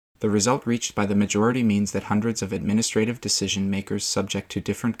 The result reached by the majority means that hundreds of administrative decision-makers subject to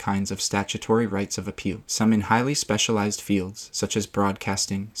different kinds of statutory rights of appeal, some in highly specialized fields, such as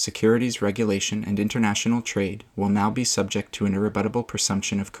broadcasting, securities regulation, and international trade, will now be subject to an irrebuttable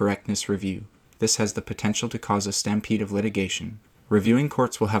presumption of correctness review. This has the potential to cause a stampede of litigation. Reviewing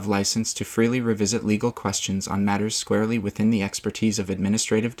courts will have license to freely revisit legal questions on matters squarely within the expertise of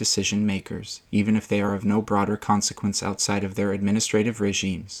administrative decision-makers, even if they are of no broader consequence outside of their administrative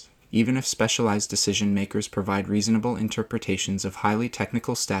regimes. Even if specialized decision-makers provide reasonable interpretations of highly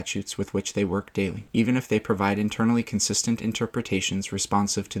technical statutes with which they work daily, even if they provide internally consistent interpretations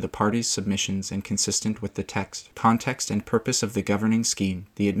responsive to the parties' submissions and consistent with the text, context, and purpose of the governing scheme,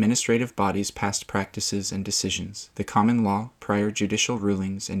 the administrative body's past practices and decisions, the common law, prior judicial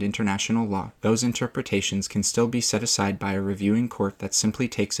rulings, and international law, those interpretations can still be set aside by a reviewing court that simply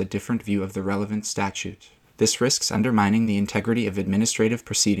takes a different view of the relevant statute. This risks undermining the integrity of administrative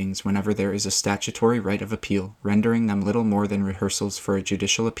proceedings whenever there is a statutory right of appeal, rendering them little more than rehearsals for a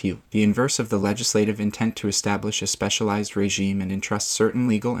judicial appeal, the inverse of the legislative intent to establish a specialized regime and entrust certain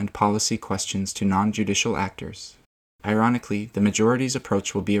legal and policy questions to non-judicial actors. Ironically, the majority's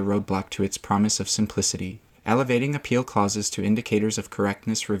approach will be a roadblock to its promise of simplicity. Elevating appeal clauses to indicators of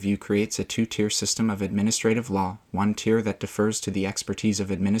correctness review creates a two-tier system of administrative law, one tier that defers to the expertise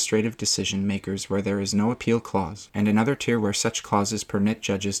of administrative decision-makers where there is no appeal clause, and another tier where such clauses permit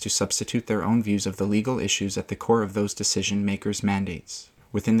judges to substitute their own views of the legal issues at the core of those decision-makers' mandates.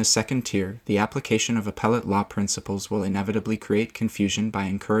 Within the second tier, the application of appellate law principles will inevitably create confusion by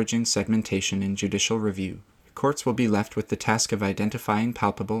encouraging segmentation in judicial review. Courts will be left with the task of identifying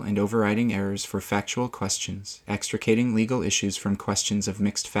palpable and overriding errors for factual questions, extricating legal issues from questions of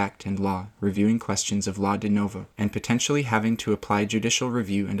mixed fact and law, reviewing questions of law de novo, and potentially having to apply judicial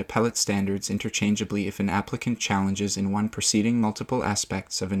review and appellate standards interchangeably if an applicant challenges in one proceeding multiple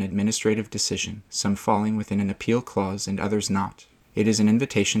aspects of an administrative decision, some falling within an appeal clause and others not. It is an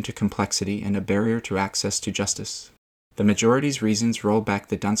invitation to complexity and a barrier to access to justice. The majority's reasons roll back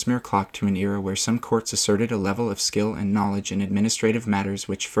the Dunsmuir clock to an era where some courts asserted a level of skill and knowledge in administrative matters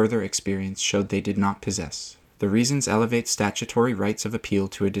which further experience showed they did not possess. The reasons elevate statutory rights of appeal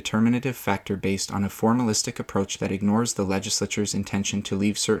to a determinative factor based on a formalistic approach that ignores the legislature's intention to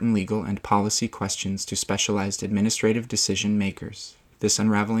leave certain legal and policy questions to specialized administrative decision makers. This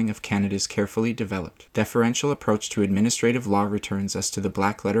unraveling of Canada's carefully developed, deferential approach to administrative law returns us to the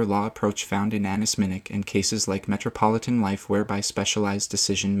black-letter law approach found in Annis Minnick and cases like Metropolitan Life whereby specialized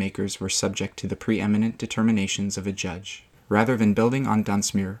decision-makers were subject to the preeminent determinations of a judge. Rather than building on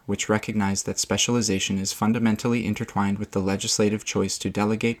Dunsmuir, which recognized that specialization is fundamentally intertwined with the legislative choice to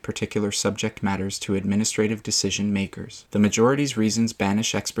delegate particular subject matters to administrative decision-makers, the majority's reasons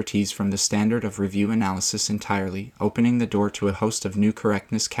banish expertise from the standard of review analysis entirely, opening the door to a host of new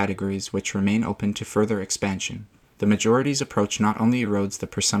correctness categories which remain open to further expansion. The majority's approach not only erodes the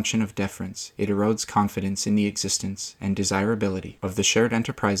presumption of deference, it erodes confidence in the existence and desirability of the shared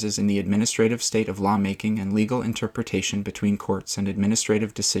enterprises in the administrative state of lawmaking and legal interpretation between courts and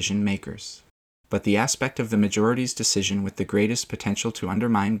administrative decision-makers. But the aspect of the majority's decision with the greatest potential to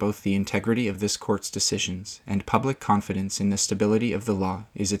undermine both the integrity of this court's decisions and public confidence in the stability of the law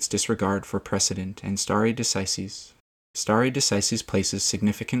is its disregard for precedent and stare decisis. Stare decisis places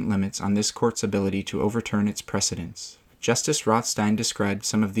significant limits on this court's ability to overturn its precedents. Justice Rothstein described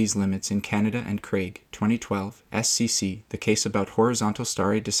some of these limits in Canada and Craig, 2012, SCC, the case about horizontal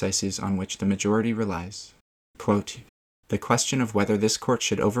stare decisis on which the majority relies. Quote, "The question of whether this court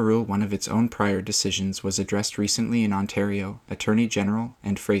should overrule one of its own prior decisions was addressed recently in Ontario, Attorney General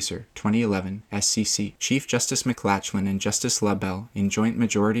and Fraser, 2011, SCC. Chief Justice McLachlan and Justice LaBelle, in joint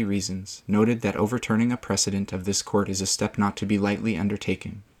majority reasons, noted that overturning a precedent of this court is a step not to be lightly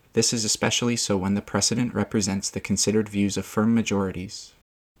undertaken. This is especially so when the precedent represents the considered views of firm majorities.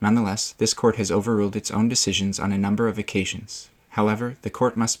 Nonetheless, this court has overruled its own decisions on a number of occasions. However, the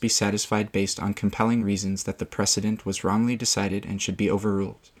court must be satisfied based on compelling reasons that the precedent was wrongly decided and should be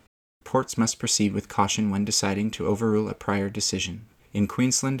overruled. Courts must proceed with caution when deciding to overrule a prior decision. In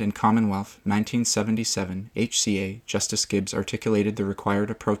Queensland and Commonwealth, 1977, HCA, Justice Gibbs articulated the required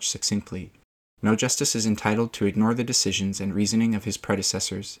approach succinctly. No justice is entitled to ignore the decisions and reasoning of his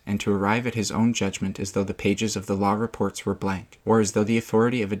predecessors, and to arrive at his own judgment as though the pages of the law reports were blank, or as though the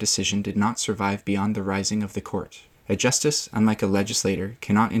authority of a decision did not survive beyond the rising of the court. A justice, unlike a legislator,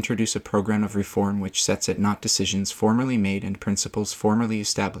 cannot introduce a program of reform which sets at naught decisions formerly made and principles formerly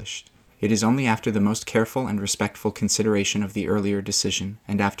established. It is only after the most careful and respectful consideration of the earlier decision,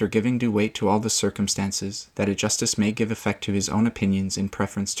 and after giving due weight to all the circumstances, that a justice may give effect to his own opinions in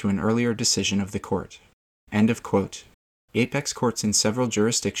preference to an earlier decision of the court." End of quote. Apex courts in several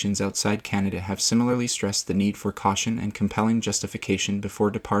jurisdictions outside Canada have similarly stressed the need for caution and compelling justification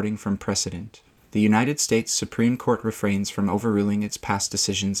before departing from precedent. The United States Supreme Court refrains from overruling its past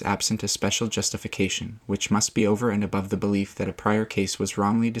decisions absent a special justification, which must be over and above the belief that a prior case was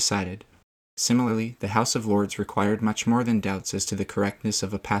wrongly decided. Similarly, the House of Lords required much more than doubts as to the correctness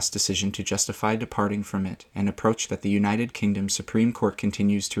of a past decision to justify departing from it, an approach that the United Kingdom Supreme Court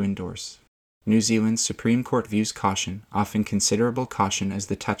continues to endorse. New Zealand's Supreme Court views caution, often considerable caution, as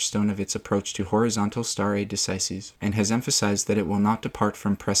the touchstone of its approach to horizontal stare decisis, and has emphasized that it will not depart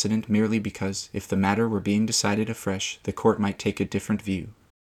from precedent merely because, if the matter were being decided afresh, the court might take a different view.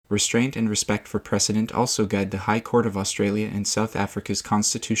 Restraint and respect for precedent also guide the High Court of Australia and South Africa's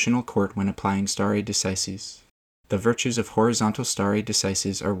Constitutional Court when applying stare decisis. The virtues of horizontal stare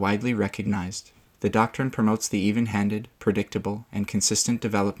decisis are widely recognized. The doctrine promotes the even-handed, predictable, and consistent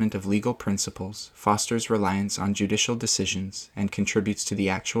development of legal principles, fosters reliance on judicial decisions, and contributes to the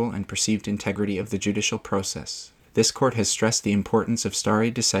actual and perceived integrity of the judicial process. This court has stressed the importance of stare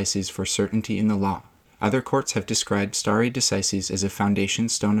decisis for certainty in the law. Other courts have described stare decisis as a foundation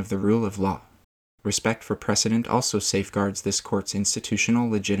stone of the rule of law. Respect for precedent also safeguards this court's institutional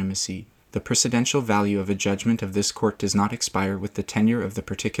legitimacy. The precedential value of a judgment of this court does not expire with the tenure of the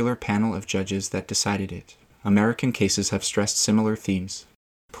particular panel of judges that decided it. American cases have stressed similar themes.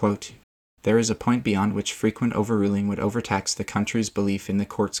 Quote, "There is a point beyond which frequent overruling would overtax the country's belief in the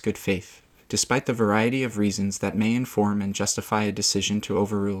court's good faith. Despite the variety of reasons that may inform and justify a decision to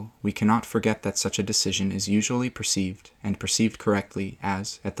overrule, we cannot forget that such a decision is usually perceived, and perceived correctly,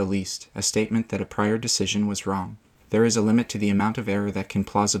 as, at the least, a statement that a prior decision was wrong. There is a limit to the amount of error that can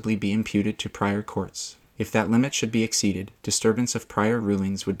plausibly be imputed to prior courts. If that limit should be exceeded, disturbance of prior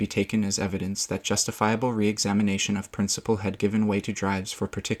rulings would be taken as evidence that justifiable re-examination of principle had given way to drives for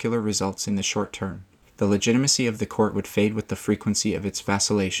particular results in the short term. The legitimacy of the court would fade with the frequency of its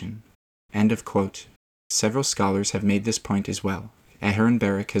vacillation." End of quote. Several scholars have made this point as well.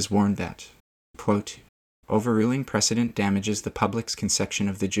 Ehrenberg has warned that, quote, "Overruling precedent damages the public's conception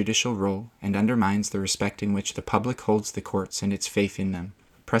of the judicial role and undermines the respect in which the public holds the courts and its faith in them.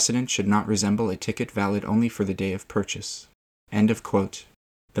 Precedent should not resemble a ticket valid only for the day of purchase." End of quote.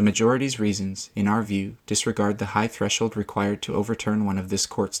 The majority's reasons, in our view, disregard the high threshold required to overturn one of this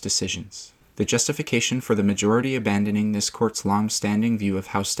court's decisions. The justification for the majority abandoning this court's long-standing view of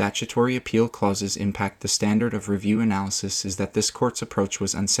how statutory appeal clauses impact the standard of review analysis is that this court's approach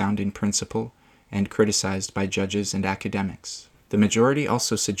was unsound in principle and criticized by judges and academics. The majority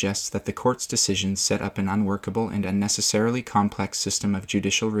also suggests that the court's decisions set up an unworkable and unnecessarily complex system of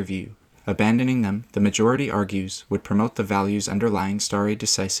judicial review. Abandoning them, the majority argues, would promote the values underlying stare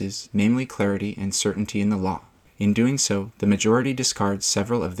decisis, namely clarity and certainty in the law. In doing so, the majority discards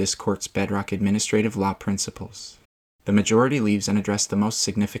several of this court's bedrock administrative law principles. The majority leaves unaddressed the most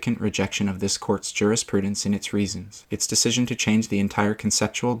significant rejection of this court's jurisprudence in its reasons, its decision to change the entire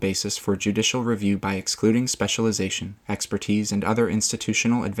conceptual basis for judicial review by excluding specialization, expertise, and other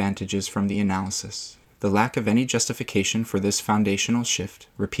institutional advantages from the analysis. The lack of any justification for this foundational shift,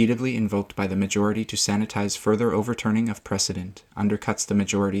 repeatedly invoked by the majority to sanitize further overturning of precedent, undercuts the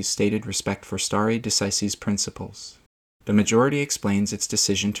majority's stated respect for stare decisis principles. The majority explains its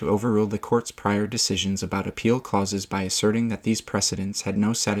decision to overrule the court's prior decisions about appeal clauses by asserting that these precedents had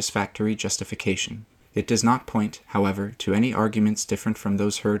no satisfactory justification. It does not point, however, to any arguments different from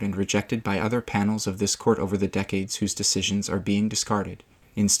those heard and rejected by other panels of this court over the decades whose decisions are being discarded.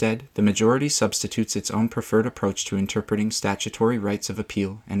 Instead, the majority substitutes its own preferred approach to interpreting statutory rights of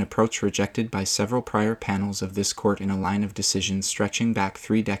appeal, an approach rejected by several prior panels of this court in a line of decisions stretching back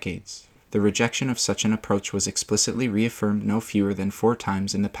 3 decades. The rejection of such an approach was explicitly reaffirmed no fewer than 4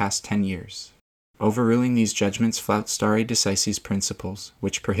 times in the past 10 years. Overruling these judgments flout stare decisis principles,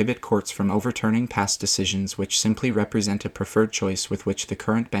 which prohibit courts from overturning past decisions which simply represent a preferred choice with which the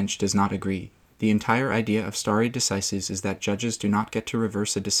current bench does not agree. The entire idea of stare decisis is that judges do not get to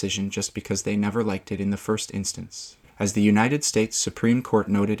reverse a decision just because they never liked it in the first instance. As the United States Supreme Court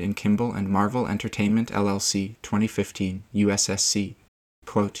noted in Kimball and Marvel Entertainment LLC, 2015, USSC,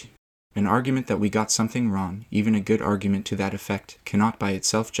 quote, "An argument that we got something wrong, even a good argument to that effect, cannot by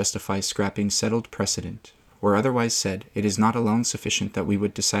itself justify scrapping settled precedent. Or otherwise said, it is not alone sufficient that we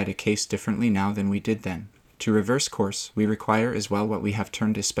would decide a case differently now than we did then. To reverse course, we require as well what we have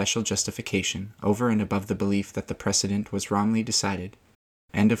termed a special justification, over and above the belief that the precedent was wrongly decided."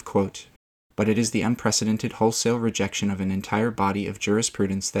 End of quote. But it is the unprecedented wholesale rejection of an entire body of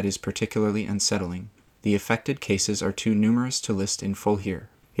jurisprudence that is particularly unsettling. The affected cases are too numerous to list in full here.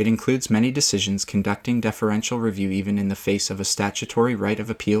 It includes many decisions conducting deferential review even in the face of a statutory right of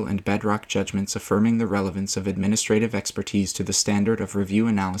appeal and bedrock judgments affirming the relevance of administrative expertise to the standard of review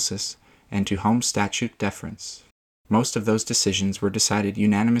analysis, and to home statute deference. Most of those decisions were decided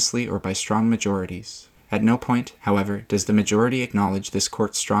unanimously or by strong majorities. At no point, however, does the majority acknowledge this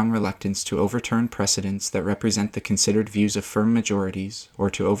court's strong reluctance to overturn precedents that represent the considered views of firm majorities, or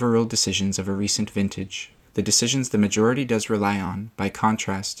to overrule decisions of a recent vintage. The decisions the majority does rely on, by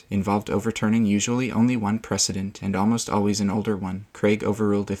contrast, involved overturning usually only one precedent and almost always an older one. Craig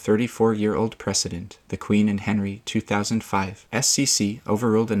overruled a 34-year-old precedent, the Queen and Henry, 2005. SCC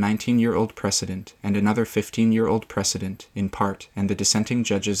overruled a 19-year-old precedent and another 15-year-old precedent, in part, and the dissenting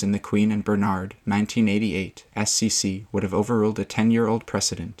judges in the Queen and Bernard, 1988, SCC, would have overruled a 10-year-old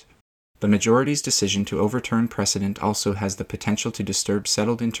precedent. The majority's decision to overturn precedent also has the potential to disturb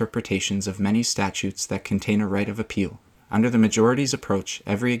settled interpretations of many statutes that contain a right of appeal. Under the majority's approach,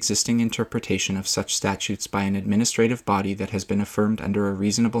 every existing interpretation of such statutes by an administrative body that has been affirmed under a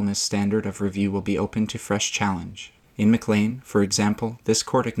reasonableness standard of review will be open to fresh challenge. In McLean, for example, this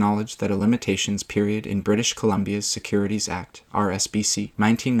court acknowledged that a limitations period in British Columbia's Securities Act, RSBC,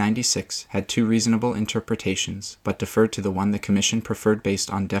 1996, had 2 reasonable interpretations, but deferred to the one the Commission preferred based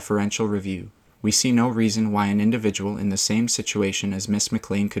on deferential review. We see no reason why an individual in the same situation as Miss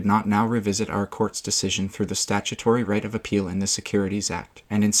McLean could not now revisit our court's decision through the statutory right of appeal in the Securities Act,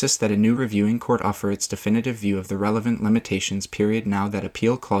 and insist that a new reviewing court offer its definitive view of the relevant limitations period now that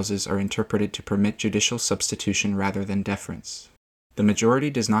appeal clauses are interpreted to permit judicial substitution rather than deference. The majority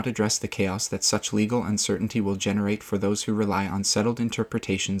does not address the chaos that such legal uncertainty will generate for those who rely on settled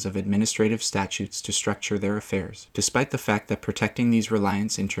interpretations of administrative statutes to structure their affairs, despite the fact that protecting these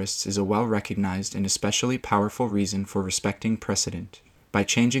reliance interests is a well-recognized and especially powerful reason for respecting precedent. By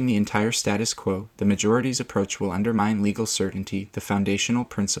changing the entire status quo, the majority's approach will undermine legal certainty, the foundational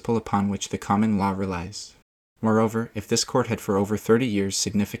principle upon which the common law relies. Moreover, if this court had for over 30 years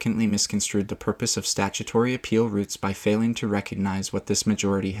significantly misconstrued the purpose of statutory appeal routes by failing to recognize what this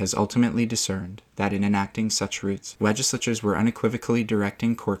majority has ultimately discerned, that in enacting such routes, legislatures were unequivocally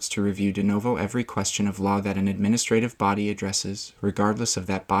directing courts to review de novo every question of law that an administrative body addresses, regardless of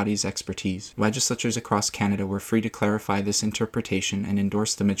that body's expertise, legislatures across Canada were free to clarify this interpretation and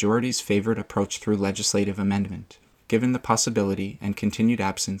endorse the majority's favored approach through legislative amendment. Given the possibility and continued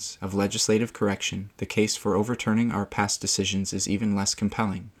absence of legislative correction, the case for overturning our past decisions is even less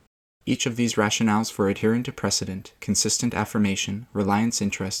compelling. Each of these rationales for adhering to precedent, consistent affirmation, reliance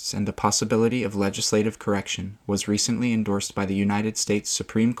interests, and the possibility of legislative correction was recently endorsed by the United States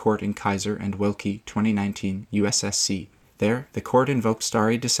Supreme Court in Kaiser and Wilkie 2019 USSC. There, the court invoked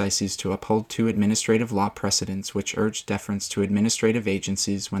stare decisis to uphold two administrative law precedents which urged deference to administrative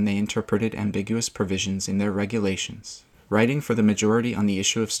agencies when they interpreted ambiguous provisions in their regulations. Writing for the majority on the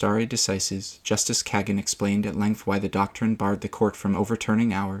issue of stare decisis, Justice Kagan explained at length why the doctrine barred the court from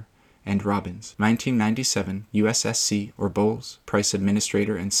overturning Auer and Robbins' 1997 USSC or Bowles, Price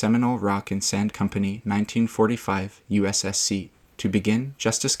Administrator and Seminole Rock and Sand Company 1945 USSC. To begin,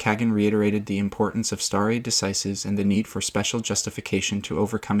 Justice Kagan reiterated the importance of stare decisis and the need for special justification to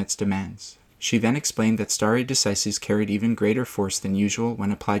overcome its demands. She then explained that stare decisis carried even greater force than usual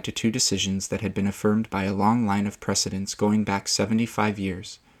when applied to two decisions that had been affirmed by a long line of precedents going back 75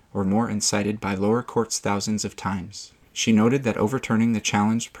 years, or more, and cited by lower courts thousands of times. She noted that overturning the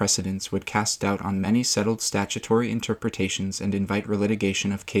challenged precedents would cast doubt on many settled statutory interpretations and invite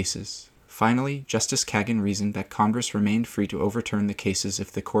relitigation of cases. Finally, Justice Kagan reasoned that Congress remained free to overturn the cases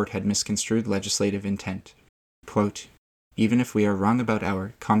if the court had misconstrued legislative intent. Quote, "Even if we are wrong about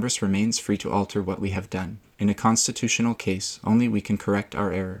Auer, Congress remains free to alter what we have done. In a constitutional case, only we can correct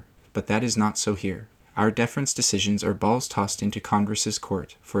our error. But that is not so here. Our deference decisions are balls tossed into Congress's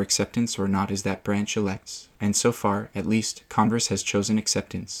court, for acceptance or not as that branch elects. And so far, at least, Congress has chosen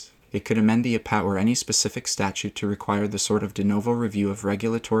acceptance. It could amend the APA or any specific statute to require the sort of de novo review of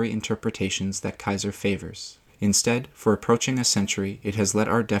regulatory interpretations that Kaiser favors. Instead, for approaching a century, it has let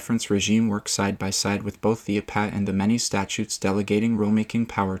our deference regime work side by side with both the APA and the many statutes delegating rulemaking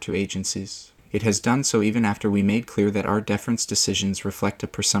power to agencies. It has done so even after we made clear that our deference decisions reflect a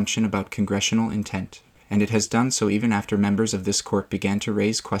presumption about congressional intent. And it has done so even after members of this court began to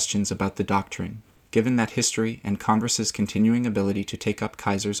raise questions about the doctrine. Given that history and Congress's continuing ability to take up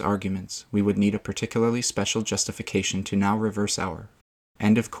Kaiser's arguments, we would need a particularly special justification to now reverse Auer."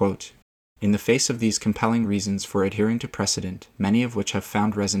 End of quote. In the face of these compelling reasons for adhering to precedent, many of which have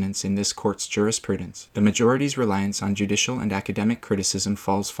found resonance in this court's jurisprudence, the majority's reliance on judicial and academic criticism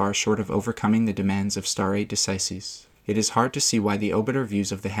falls far short of overcoming the demands of stare decisis. It is hard to see why the obiter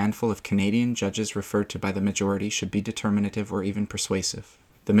views of the handful of Canadian judges referred to by the majority should be determinative or even persuasive.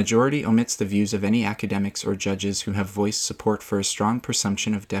 The majority omits the views of any academics or judges who have voiced support for a strong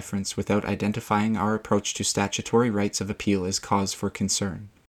presumption of deference without identifying our approach to statutory rights of appeal as cause for concern.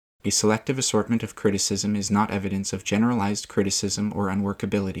 A selective assortment of criticism is not evidence of generalized criticism or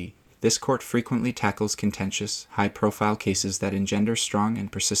unworkability. This court frequently tackles contentious, high-profile cases that engender strong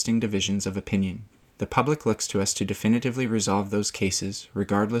and persisting divisions of opinion. The public looks to us to definitively resolve those cases,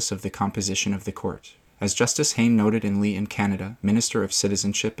 regardless of the composition of the court. As Justice Hayne noted in Lee in Canada, Minister of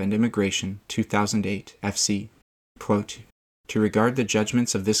Citizenship and Immigration, 2008, FC, quote, "To regard the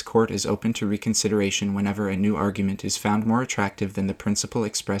judgments of this court as open to reconsideration whenever a new argument is found more attractive than the principle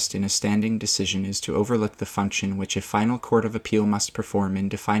expressed in a standing decision is to overlook the function which a final court of appeal must perform in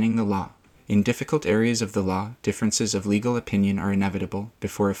defining the law. In difficult areas of the law, differences of legal opinion are inevitable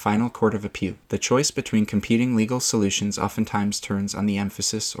before a final court of appeal. The choice between competing legal solutions oftentimes turns on the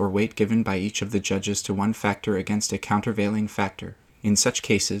emphasis or weight given by each of the judges to one factor against a countervailing factor. In such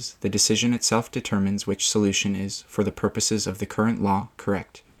cases, the decision itself determines which solution is, for the purposes of the current law,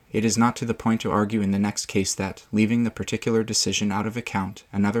 correct. It is not to the point to argue in the next case that, leaving the particular decision out of account,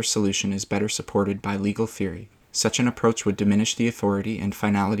 another solution is better supported by legal theory. Such an approach would diminish the authority and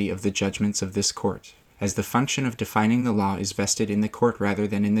finality of the judgments of this court. As the function of defining the law is vested in the court rather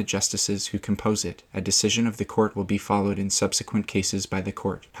than in the justices who compose it, a decision of the court will be followed in subsequent cases by the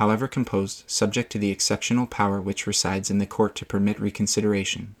court, however composed, subject to the exceptional power which resides in the court to permit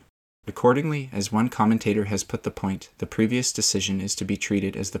reconsideration. Accordingly, as one commentator has put the point, the previous decision is to be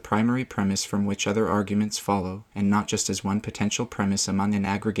treated as the primary premise from which other arguments follow, and not just as one potential premise among an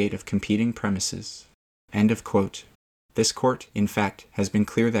aggregate of competing premises. End of quote. This court, in fact, has been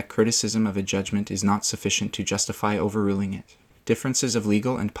clear that criticism of a judgment is not sufficient to justify overruling it. Differences of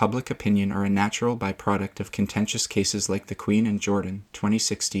legal and public opinion are a natural byproduct of contentious cases like the Queen and Jordan,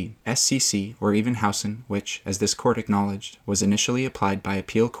 2016, SCC, or even Hausen, which, as this court acknowledged, was initially applied by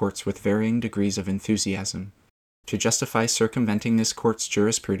appeal courts with varying degrees of enthusiasm. To justify circumventing this court's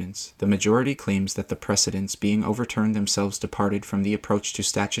jurisprudence, the majority claims that the precedents being overturned themselves departed from the approach to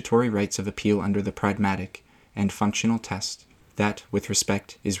statutory rights of appeal under the pragmatic and functional test. That, with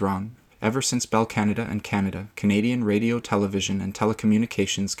respect, is wrong. Ever since Bell Canada and Canada, Canadian Radio, Television and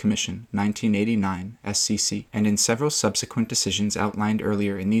Telecommunications Commission, 1989, SCC, and in several subsequent decisions outlined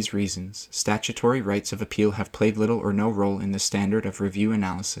earlier in these reasons, statutory rights of appeal have played little or no role in the standard of review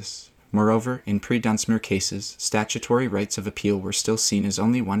analysis. Moreover, in pre-Dunsmuir cases, statutory rights of appeal were still seen as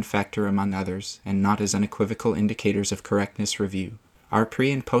only one factor among others, and not as unequivocal indicators of correctness review. Our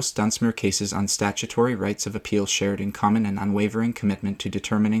pre- and post-Dunsmuir cases on statutory rights of appeal shared in common an unwavering commitment to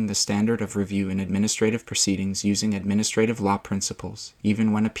determining the standard of review in administrative proceedings using administrative law principles,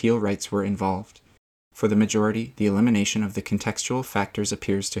 even when appeal rights were involved. For the majority, the elimination of the contextual factors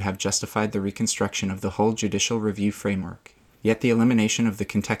appears to have justified the reconstruction of the whole judicial review framework. Yet the elimination of the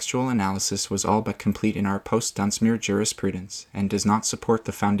contextual analysis was all but complete in our post-Dunsmuir jurisprudence, and does not support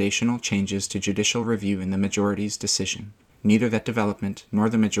the foundational changes to judicial review in the majority's decision. Neither that development, nor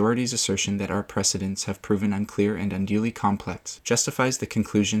the majority's assertion that our precedents have proven unclear and unduly complex, justifies the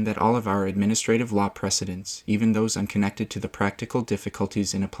conclusion that all of our administrative law precedents, even those unconnected to the practical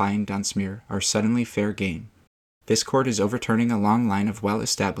difficulties in applying Dunsmuir, are suddenly fair game. This court is overturning a long line of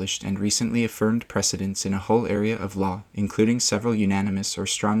well-established and recently affirmed precedents in a whole area of law, including several unanimous or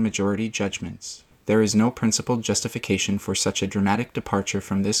strong majority judgments. There is no principled justification for such a dramatic departure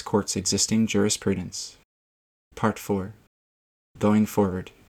from this court's existing jurisprudence. Part 4. Going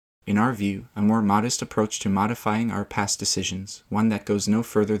forward. In our view, a more modest approach to modifying our past decisions, one that goes no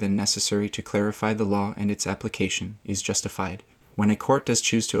further than necessary to clarify the law and its application, is justified. When a court does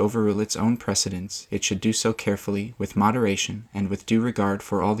choose to overrule its own precedents, it should do so carefully, with moderation, and with due regard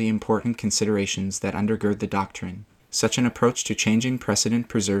for all the important considerations that undergird the doctrine. Such an approach to changing precedent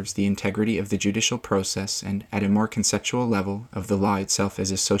preserves the integrity of the judicial process and, at a more conceptual level, of the law itself as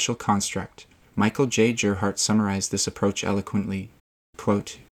a social construct. Michael J. Gerhardt summarized this approach eloquently.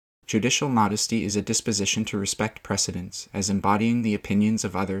 Quote, "Judicial modesty is a disposition to respect precedents, as embodying the opinions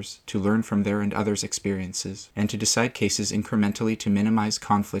of others, to learn from their and others' experiences, and to decide cases incrementally to minimize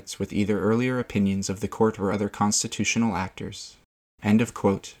conflicts with either earlier opinions of the court or other constitutional actors." End of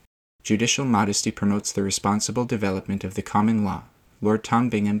quote. Judicial modesty promotes the responsible development of the common law. Lord Tom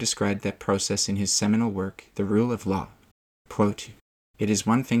Bingham described that process in his seminal work, The Rule of Law. Quote, "It is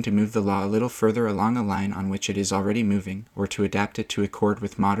one thing to move the law a little further along a line on which it is already moving, or to adapt it to accord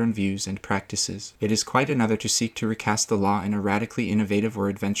with modern views and practices. It is quite another to seek to recast the law in a radically innovative or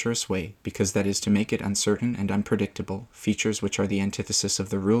adventurous way, because that is to make it uncertain and unpredictable, features which are the antithesis of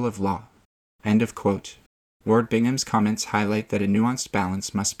the rule of law." End of quote. Lord Bingham's comments highlight that a nuanced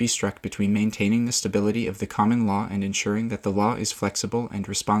balance must be struck between maintaining the stability of the common law and ensuring that the law is flexible and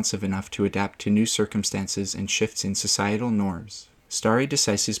responsive enough to adapt to new circumstances and shifts in societal norms. Stare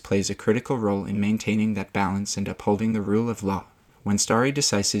decisis plays a critical role in maintaining that balance and upholding the rule of law. When stare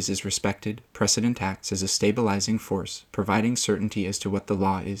decisis is respected, precedent acts as a stabilizing force, providing certainty as to what the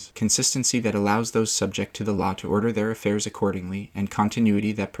law is, consistency that allows those subject to the law to order their affairs accordingly, and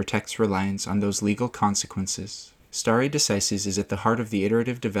continuity that protects reliance on those legal consequences. Stare decisis is at the heart of the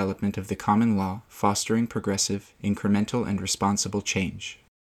iterative development of the common law, fostering progressive, incremental, and responsible change.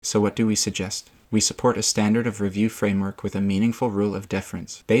 So what do we suggest? We support a standard of review framework with a meaningful rule of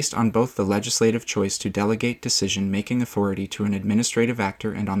deference, based on both the legislative choice to delegate decision-making authority to an administrative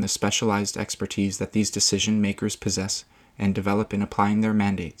actor and on the specialized expertise that these decision-makers possess and develop in applying their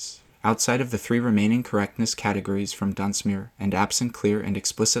mandates. Outside of the three remaining correctness categories from Dunsmuir, and absent clear and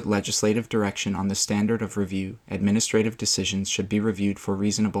explicit legislative direction on the standard of review, administrative decisions should be reviewed for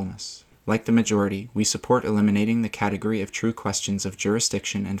reasonableness. Like the majority, we support eliminating the category of true questions of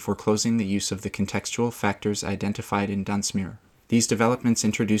jurisdiction and foreclosing the use of the contextual factors identified in Dunsmuir. These developments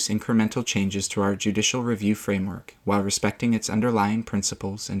introduce incremental changes to our judicial review framework, while respecting its underlying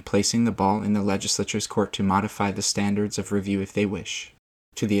principles and placing the ball in the legislature's court to modify the standards of review if they wish.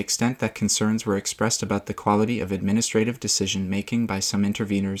 To the extent that concerns were expressed about the quality of administrative decision-making by some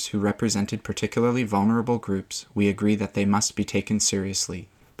interveners who represented particularly vulnerable groups, we agree that they must be taken seriously.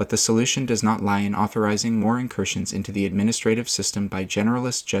 But the solution does not lie in authorizing more incursions into the administrative system by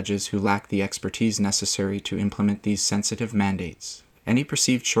generalist judges who lack the expertise necessary to implement these sensitive mandates. Any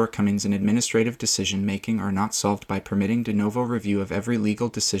perceived shortcomings in administrative decision-making are not solved by permitting de novo review of every legal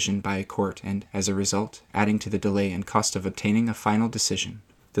decision by a court and, as a result, adding to the delay and cost of obtaining a final decision.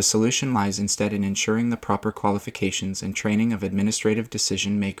 The solution lies instead in ensuring the proper qualifications and training of administrative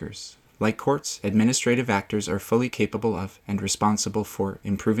decision-makers. Like courts, administrative actors are fully capable of, and responsible for,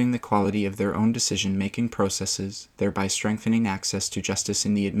 improving the quality of their own decision-making processes, thereby strengthening access to justice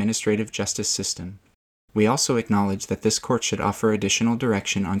in the administrative justice system. We also acknowledge that this court should offer additional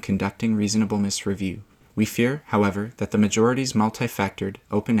direction on conducting reasonableness review. We fear, however, that the majority's multi-factored,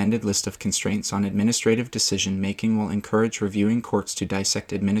 open-ended list of constraints on administrative decision-making will encourage reviewing courts to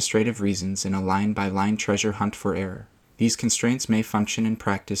dissect administrative reasons in a line-by-line treasure hunt for error. These constraints may function in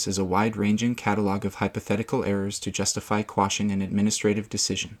practice as a wide-ranging catalog of hypothetical errors to justify quashing an administrative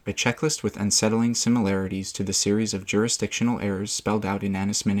decision, a checklist with unsettling similarities to the series of jurisdictional errors spelled out in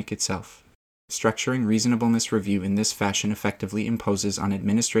Annus Minec itself. Structuring reasonableness review in this fashion effectively imposes on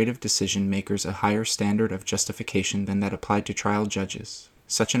administrative decision-makers a higher standard of justification than that applied to trial judges.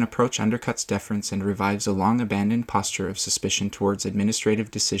 Such an approach undercuts deference and revives a long-abandoned posture of suspicion towards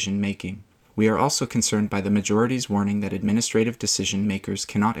administrative decision-making. We are also concerned by the majority's warning that administrative decision-makers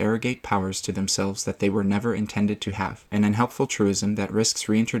cannot arrogate powers to themselves that they were never intended to have, an unhelpful truism that risks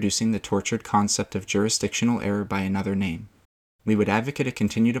reintroducing the tortured concept of jurisdictional error by another name. We would advocate a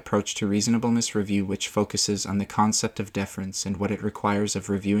continued approach to reasonableness review which focuses on the concept of deference and what it requires of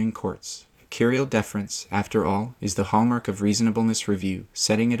reviewing courts. Curial deference, after all, is the hallmark of reasonableness review,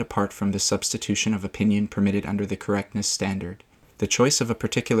 setting it apart from the substitution of opinion permitted under the correctness standard. The choice of a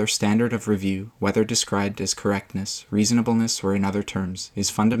particular standard of review, whether described as correctness, reasonableness, or in other terms, is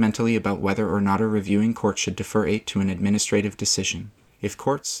fundamentally about whether or not a reviewing court should defer to an administrative decision. If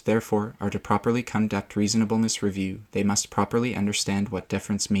courts, therefore, are to properly conduct reasonableness review, they must properly understand what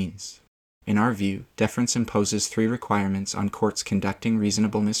deference means. In our view, deference imposes three requirements on courts conducting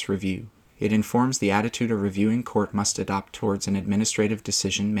reasonableness review. It informs the attitude a reviewing court must adopt towards an administrative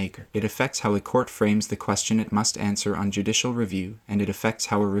decision-maker. It affects how a court frames the question it must answer on judicial review, and it affects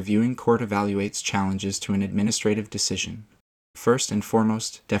how a reviewing court evaluates challenges to an administrative decision. First and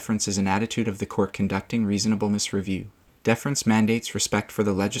foremost, deference is an attitude of the court conducting reasonableness review. Deference mandates respect for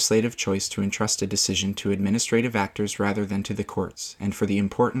the legislative choice to entrust a decision to administrative actors rather than to the courts, and for the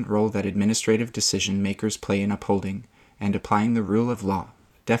important role that administrative decision-makers play in upholding and applying the rule of law.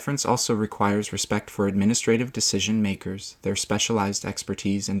 Deference also requires respect for administrative decision-makers, their specialized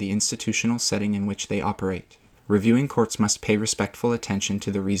expertise, and the institutional setting in which they operate. Reviewing courts must pay respectful attention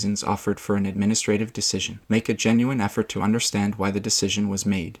to the reasons offered for an administrative decision, make a genuine effort to understand why the decision was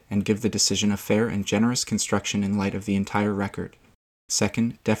made, and give the decision a fair and generous construction in light of the entire record.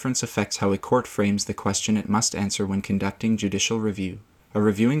 Second, deference affects how a court frames the question it must answer when conducting judicial review. A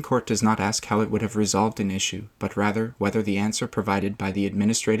reviewing court does not ask how it would have resolved an issue, but rather whether the answer provided by the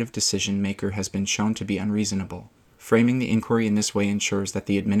administrative decision-maker has been shown to be unreasonable. Framing the inquiry in this way ensures that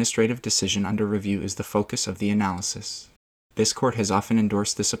the administrative decision under review is the focus of the analysis. This court has often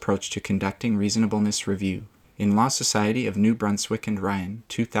endorsed this approach to conducting reasonableness review. In Law Society of New Brunswick and Ryan,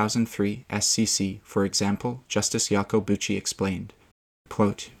 2003, SCC, for example, Justice Jaco Bucci explained,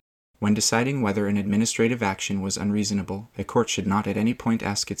 quote, "When deciding whether an administrative action was unreasonable, a court should not at any point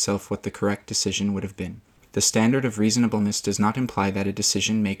ask itself what the correct decision would have been. The standard of reasonableness does not imply that a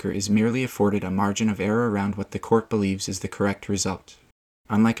decision-maker is merely afforded a margin of error around what the court believes is the correct result.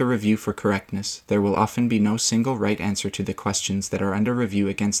 Unlike a review for correctness, there will often be no single right answer to the questions that are under review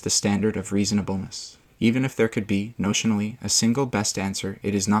against the standard of reasonableness. Even if there could be, notionally, a single best answer,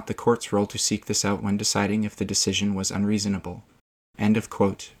 it is not the court's role to seek this out when deciding if the decision was unreasonable." End of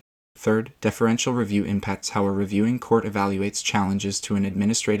quote. Third, deferential review impacts how a reviewing court evaluates challenges to an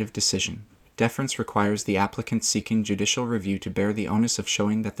administrative decision. Deference requires the applicant seeking judicial review to bear the onus of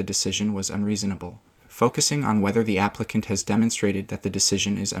showing that the decision was unreasonable. Focusing on whether the applicant has demonstrated that the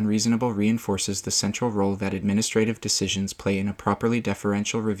decision is unreasonable reinforces the central role that administrative decisions play in a properly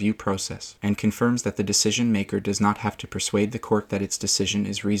deferential review process, and confirms that the decision-maker does not have to persuade the court that its decision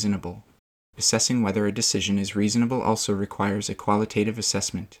is reasonable. Assessing whether a decision is reasonable also requires a qualitative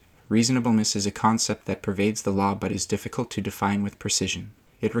assessment. Reasonableness is a concept that pervades the law but is difficult to define with precision.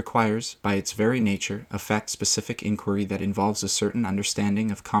 It requires, by its very nature, a fact-specific inquiry that involves a certain understanding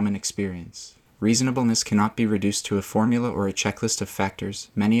of common experience. Reasonableness cannot be reduced to a formula or a checklist of factors,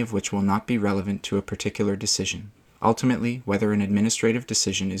 many of which will not be relevant to a particular decision. Ultimately, whether an administrative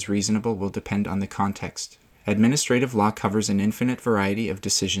decision is reasonable will depend on the context. Administrative law covers an infinite variety of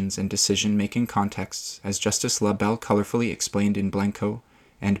decisions and decision-making contexts, as Justice LaBelle colorfully explained in Blanco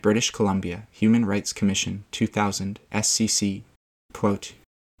and British Columbia, Human Rights Commission, 2000, SCC. Quote,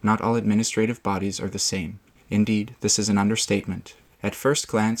 "Not all administrative bodies are the same. Indeed, this is an understatement. At first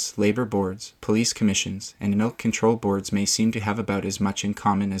glance, labor boards, police commissions, and milk control boards may seem to have about as much in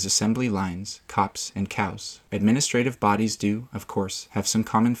common as assembly lines, cops, and cows. Administrative bodies do, of course, have some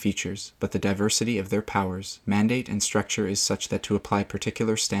common features, but the diversity of their powers, mandate, and structure is such that to apply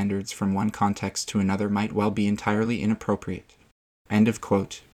particular standards from one context to another might well be entirely inappropriate." End of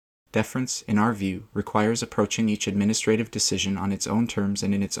quote. Deference, in our view, requires approaching each administrative decision on its own terms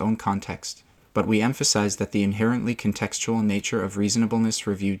and in its own context. But we emphasize that the inherently contextual nature of reasonableness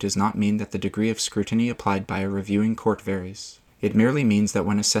review does not mean that the degree of scrutiny applied by a reviewing court varies. It merely means that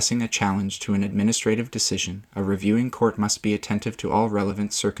when assessing a challenge to an administrative decision, a reviewing court must be attentive to all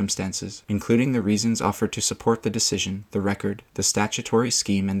relevant circumstances, including the reasons offered to support the decision, the record, the statutory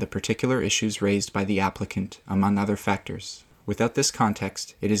scheme, and the particular issues raised by the applicant, among other factors. Without this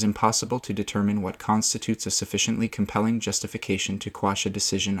context, it is impossible to determine what constitutes a sufficiently compelling justification to quash a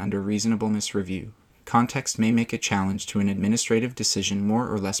decision under reasonableness review. Context may make a challenge to an administrative decision more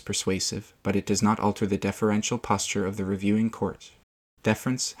or less persuasive, but it does not alter the deferential posture of the reviewing court.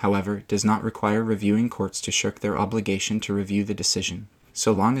 Deference, however, does not require reviewing courts to shirk their obligation to review the decision.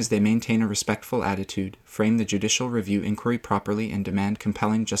 So long as they maintain a respectful attitude, frame the judicial review inquiry properly, and demand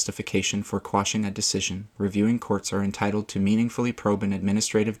compelling justification for quashing a decision, reviewing courts are entitled to meaningfully probe an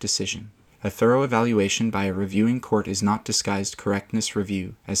administrative decision. A thorough evaluation by a reviewing court is not disguised correctness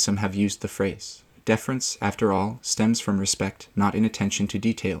review, as some have used the phrase. Deference, after all, stems from respect, not inattention to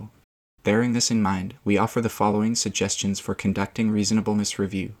detail. Bearing this in mind, we offer the following suggestions for conducting reasonableness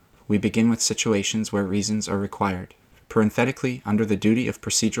review. We begin with situations where reasons are required. Parenthetically, under the duty of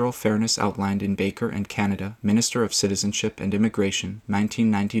procedural fairness outlined in Baker and Canada, Minister of Citizenship and Immigration,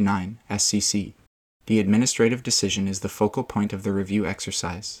 1999, SCC. The administrative decision is the focal point of the review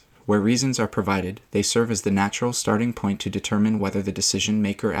exercise. Where reasons are provided, they serve as the natural starting point to determine whether the decision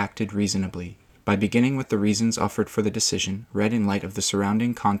maker acted reasonably. By beginning with the reasons offered for the decision, read in light of the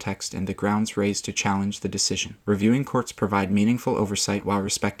surrounding context and the grounds raised to challenge the decision, reviewing courts provide meaningful oversight while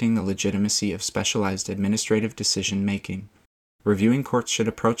respecting the legitimacy of specialized administrative decision-making. Reviewing courts should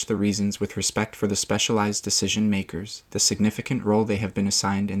approach the reasons with respect for the specialized decision-makers, the significant role they have been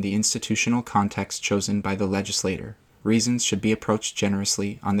assigned, and the institutional context chosen by the legislator. Reasons should be approached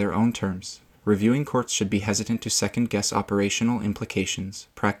generously, on their own terms. Reviewing courts should be hesitant to second-guess operational implications,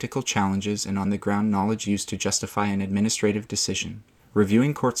 practical challenges, and on-the-ground knowledge used to justify an administrative decision.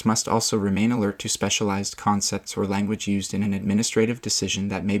 Reviewing courts must also remain alert to specialized concepts or language used in an administrative decision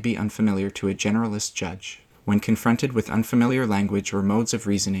that may be unfamiliar to a generalist judge. When confronted with unfamiliar language or modes of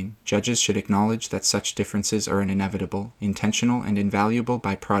reasoning, judges should acknowledge that such differences are an inevitable, intentional, and invaluable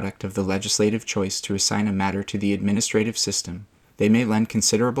byproduct of the legislative choice to assign a matter to the administrative system. They may lend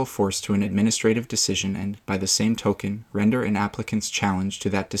considerable force to an administrative decision and, by the same token, render an applicant's challenge to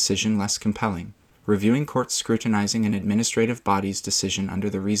that decision less compelling. Reviewing courts scrutinizing an administrative body's decision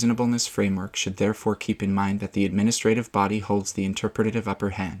under the reasonableness framework should therefore keep in mind that the administrative body holds the interpretative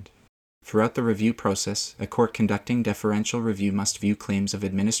upper hand. Throughout the review process, a court conducting deferential review must view claims of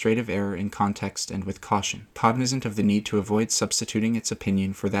administrative error in context and with caution, cognizant of the need to avoid substituting its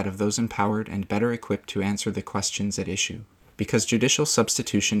opinion for that of those empowered and better equipped to answer the questions at issue. Because judicial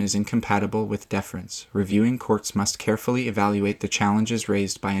substitution is incompatible with deference, reviewing courts must carefully evaluate the challenges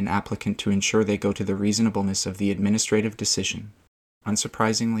raised by an applicant to ensure they go to the reasonableness of the administrative decision.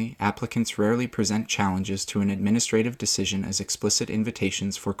 Unsurprisingly, applicants rarely present challenges to an administrative decision as explicit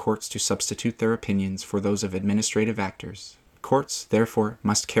invitations for courts to substitute their opinions for those of administrative actors. Courts, therefore,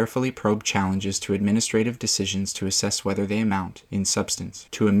 must carefully probe challenges to administrative decisions to assess whether they amount, in substance,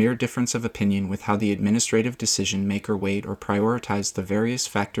 to a mere difference of opinion with how the administrative decision maker weighed or prioritized the various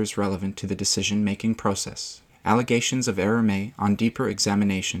factors relevant to the decision-making process. Allegations of error may, on deeper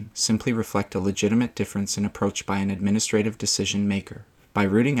examination, simply reflect a legitimate difference in approach by an administrative decision maker. By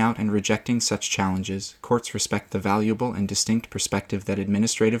rooting out and rejecting such challenges, courts respect the valuable and distinct perspective that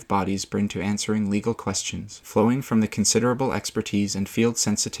administrative bodies bring to answering legal questions, flowing from the considerable expertise and field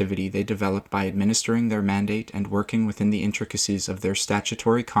sensitivity they develop by administering their mandate and working within the intricacies of their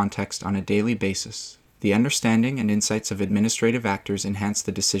statutory context on a daily basis. The understanding and insights of administrative actors enhance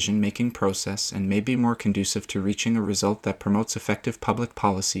the decision-making process and may be more conducive to reaching a result that promotes effective public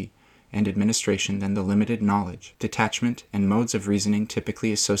policy and administration than the limited knowledge, detachment, and modes of reasoning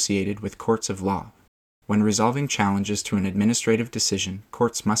typically associated with courts of law. When resolving challenges to an administrative decision,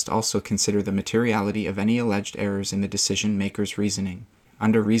 courts must also consider the materiality of any alleged errors in the decision-maker's reasoning.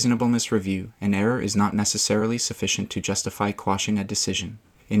 Under reasonableness review, an error is not necessarily sufficient to justify quashing a decision.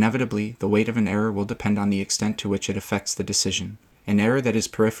 Inevitably, the weight of an error will depend on the extent to which it affects the decision. An error that is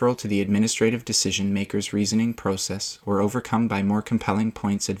peripheral to the administrative decision-maker's reasoning process, or overcome by more compelling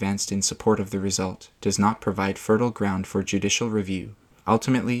points advanced in support of the result, does not provide fertile ground for judicial review.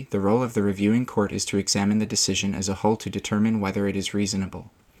 Ultimately, the role of the reviewing court is to examine the decision as a whole to determine whether it is reasonable.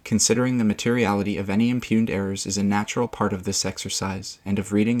 Considering the materiality of any impugned errors is a natural part of this exercise, and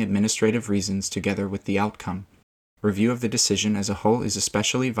of reading administrative reasons together with the outcome. Review of the decision as a whole is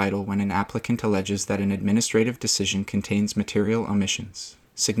especially vital when an applicant alleges that an administrative decision contains material omissions.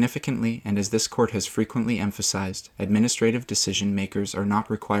 Significantly, and as this court has frequently emphasized, administrative decision-makers are not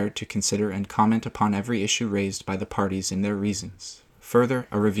required to consider and comment upon every issue raised by the parties in their reasons. Further,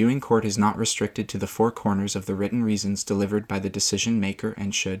 a reviewing court is not restricted to the four corners of the written reasons delivered by the decision-maker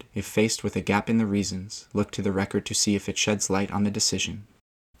and should, if faced with a gap in the reasons, look to the record to see if it sheds light on the decision.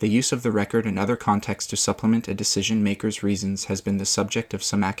 The use of the record and other contexts to supplement a decision-maker's reasons has been the subject of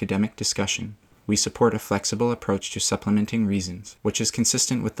some academic discussion. We support a flexible approach to supplementing reasons, which is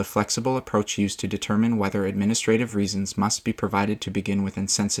consistent with the flexible approach used to determine whether administrative reasons must be provided to begin with and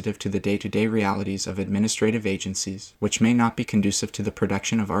sensitive to the day-to-day realities of administrative agencies, which may not be conducive to the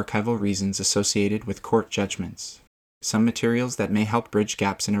production of archival reasons associated with court judgments. Some materials that may help bridge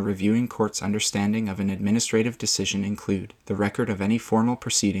gaps in a reviewing court's understanding of an administrative decision include the record of any formal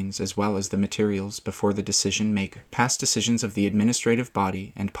proceedings as well as the materials before the decision maker, past decisions of the administrative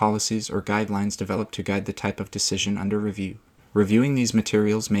body, and policies or guidelines developed to guide the type of decision under review. Reviewing these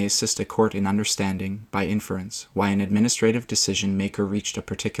materials may assist a court in understanding, by inference, why an administrative decision maker reached a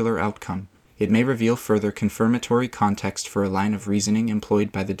particular outcome. It may reveal further confirmatory context for a line of reasoning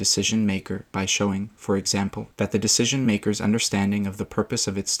employed by the decision-maker by showing, for example, that the decision-maker's understanding of the purpose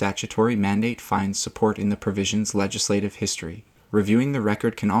of its statutory mandate finds support in the provision's legislative history. Reviewing the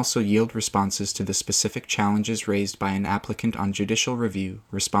record can also yield responses to the specific challenges raised by an applicant on judicial review,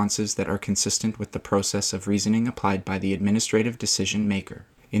 responses that are consistent with the process of reasoning applied by the administrative decision-maker.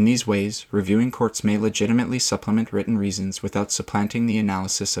 In these ways, reviewing courts may legitimately supplement written reasons without supplanting the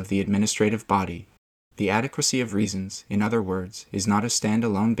analysis of the administrative body. The adequacy of reasons, in other words, is not a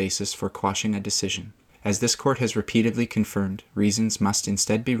stand-alone basis for quashing a decision. As this court has repeatedly confirmed, reasons must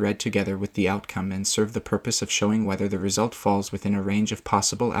instead be read together with the outcome and serve the purpose of showing whether the result falls within a range of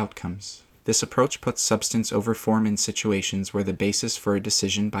possible outcomes. This approach puts substance over form in situations where the basis for a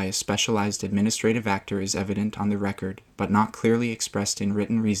decision by a specialized administrative actor is evident on the record, but not clearly expressed in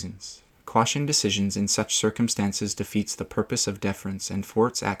written reasons. Quashing decisions in such circumstances defeats the purpose of deference and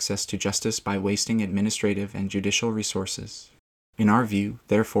thwarts access to justice by wasting administrative and judicial resources. In our view,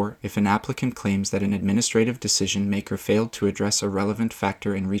 therefore, if an applicant claims that an administrative decision-maker failed to address a relevant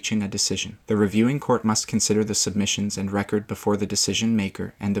factor in reaching a decision, the reviewing court must consider the submissions and record before the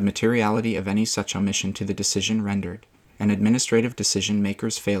decision-maker and the materiality of any such omission to the decision rendered. An administrative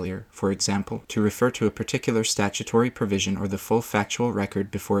decision-maker's failure, for example, to refer to a particular statutory provision or the full factual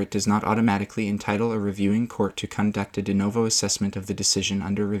record before it does not automatically entitle a reviewing court to conduct a de novo assessment of the decision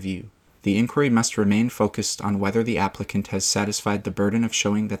under review. The inquiry must remain focused on whether the applicant has satisfied the burden of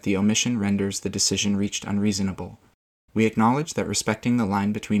showing that the omission renders the decision reached unreasonable. We acknowledge that respecting the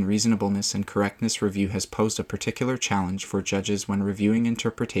line between reasonableness and correctness review has posed a particular challenge for judges when reviewing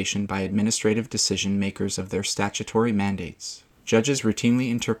interpretation by administrative decision-makers of their statutory mandates. Judges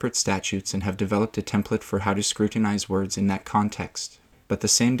routinely interpret statutes and have developed a template for how to scrutinize words in that context. But the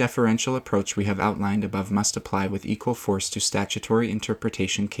same deferential approach we have outlined above must apply with equal force to statutory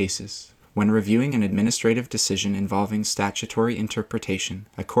interpretation cases. When reviewing an administrative decision involving statutory interpretation,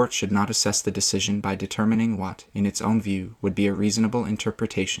 a court should not assess the decision by determining what, in its own view, would be a reasonable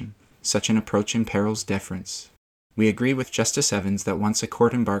interpretation. Such an approach imperils deference. We agree with Justice Evans that once a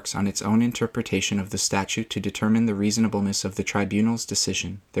court embarks on its own interpretation of the statute to determine the reasonableness of the tribunal's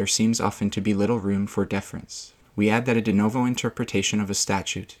decision, there seems often to be little room for deference. We add that a de novo interpretation of a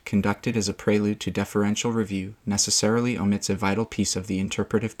statute, conducted as a prelude to deferential review, necessarily omits a vital piece of the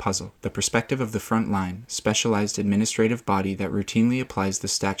interpretive puzzle, the perspective of the front line, specialized administrative body that routinely applies the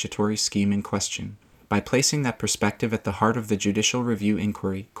statutory scheme in question. By placing that perspective at the heart of the judicial review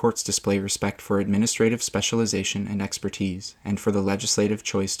inquiry, courts display respect for administrative specialization and expertise, and for the legislative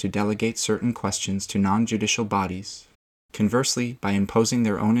choice to delegate certain questions to non-judicial bodies. Conversely, by imposing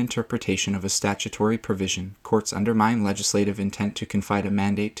their own interpretation of a statutory provision, courts undermine legislative intent to confide a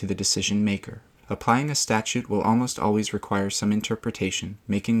mandate to the decision-maker. Applying a statute will almost always require some interpretation,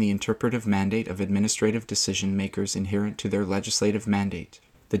 making the interpretive mandate of administrative decision-makers inherent to their legislative mandate.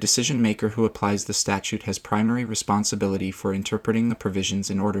 The decision-maker who applies the statute has primary responsibility for interpreting the provisions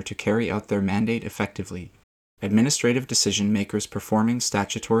in order to carry out their mandate effectively. Administrative decision-makers performing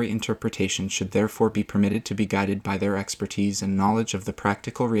statutory interpretation should therefore be permitted to be guided by their expertise and knowledge of the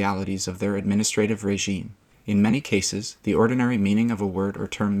practical realities of their administrative regime. In many cases, the ordinary meaning of a word or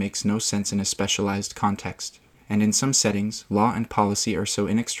term makes no sense in a specialized context, and in some settings, law and policy are so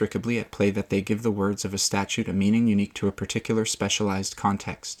inextricably at play that they give the words of a statute a meaning unique to a particular specialized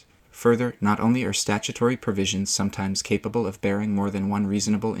context. Further, not only are statutory provisions sometimes capable of bearing more than one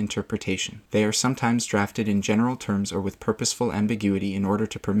reasonable interpretation, they are sometimes drafted in general terms or with purposeful ambiguity in order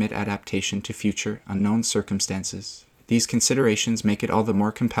to permit adaptation to future, unknown circumstances. These considerations make it all the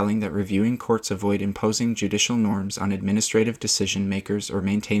more compelling that reviewing courts avoid imposing judicial norms on administrative decision-makers or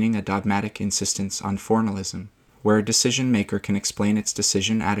maintaining a dogmatic insistence on formalism. Where a decision-maker can explain its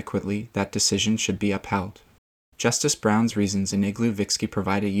decision adequately, that decision should be upheld. Justice Brown's reasons in Igloo-Vixky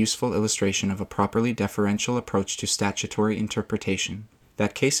provide a useful illustration of a properly deferential approach to statutory interpretation.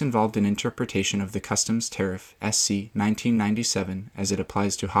 That case involved an interpretation of the Customs Tariff, SC 1997, as it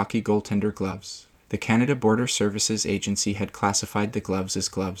applies to hockey goaltender gloves. The Canada Border Services Agency had classified the gloves as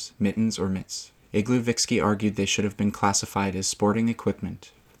gloves, mittens, or mitts. Igloo-Vixky argued they should have been classified as sporting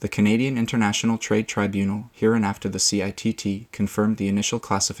equipment. The Canadian International Trade Tribunal, hereinafter the CITT, confirmed the initial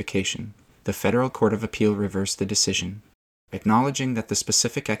classification. The Federal Court of Appeal reversed the decision. Acknowledging that the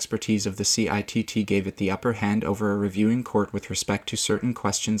specific expertise of the CITT gave it the upper hand over a reviewing court with respect to certain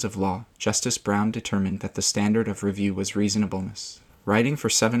questions of law, Justice Brown determined that the standard of review was reasonableness. Writing for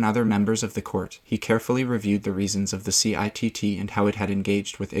 7 other members of the court, he carefully reviewed the reasons of the CITT and how it had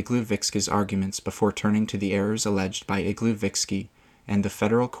engaged with Igloo-Vixky's arguments before turning to the errors alleged by Igloo-Vixky and the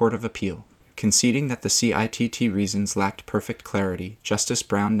Federal Court of Appeal. Conceding that the CITT reasons lacked perfect clarity, Justice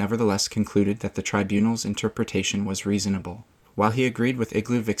Brown nevertheless concluded that the tribunal's interpretation was reasonable. While he agreed with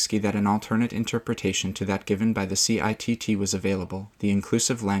Igloo-Vixky that an alternate interpretation to that given by the CITT was available, the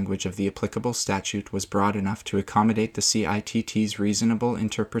inclusive language of the applicable statute was broad enough to accommodate the CITT's reasonable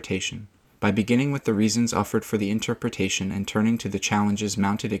interpretation. By beginning with the reasons offered for the interpretation and turning to the challenges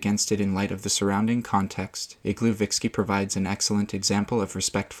mounted against it in light of the surrounding context, Igloo-Vixky provides an excellent example of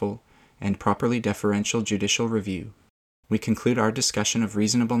respectful and properly deferential judicial review. We conclude our discussion of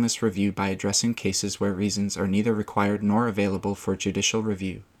reasonableness review by addressing cases where reasons are neither required nor available for judicial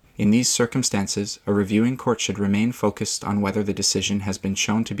review. In these circumstances, a reviewing court should remain focused on whether the decision has been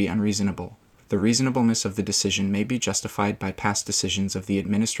shown to be unreasonable. The reasonableness of the decision may be justified by past decisions of the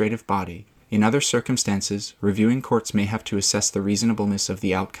administrative body. In other circumstances, reviewing courts may have to assess the reasonableness of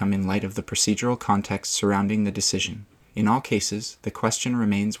the outcome in light of the procedural context surrounding the decision. In all cases, the question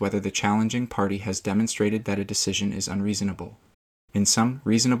remains whether the challenging party has demonstrated that a decision is unreasonable. In sum,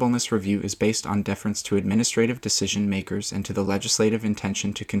 reasonableness review is based on deference to administrative decision-makers and to the legislative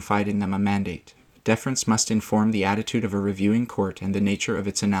intention to confide in them a mandate. Deference must inform the attitude of a reviewing court and the nature of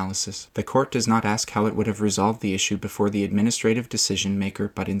its analysis. The court does not ask how it would have resolved the issue before the administrative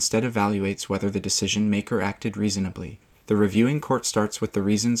decision-maker, but instead evaluates whether the decision-maker acted reasonably. The reviewing court starts with the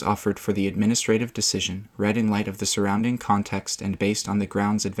reasons offered for the administrative decision, read in light of the surrounding context and based on the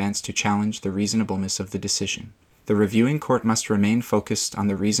grounds advanced to challenge the reasonableness of the decision. The reviewing court must remain focused on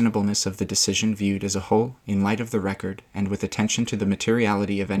the reasonableness of the decision viewed as a whole, in light of the record, and with attention to the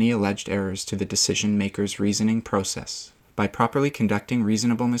materiality of any alleged errors to the decision-maker's reasoning process. By properly conducting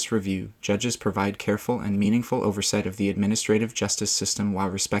reasonableness review, judges provide careful and meaningful oversight of the administrative justice system while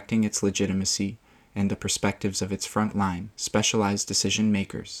respecting its legitimacy and the perspectives of its front-line, specialized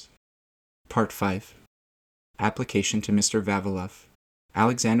decision-makers. Part 5. Application to Mr. Vavilov.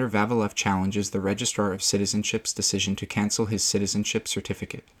 Alexander Vavilov challenges the Registrar of Citizenship's decision to cancel his citizenship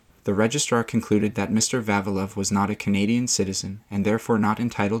certificate. The registrar concluded that Mr. Vavilov was not a Canadian citizen and therefore not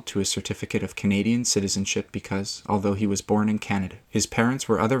entitled to a certificate of Canadian citizenship because, although he was born in Canada, his parents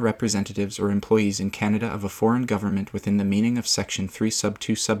were other representatives or employees in Canada of a foreign government within the meaning of Section 3 Sub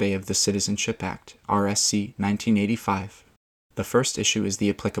 2 Sub A of the Citizenship Act, RSC 1985. The first issue is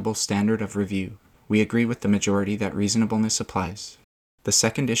the applicable standard of review. We agree with the majority that reasonableness applies. The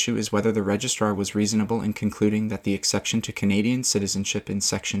second issue is whether the registrar was reasonable in concluding that the exception to Canadian citizenship in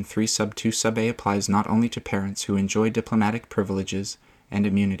Section 3 Sub 2 Sub A applies not only to parents who enjoy diplomatic privileges and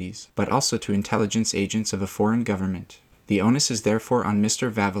immunities, but also to intelligence agents of a foreign government. The onus is therefore on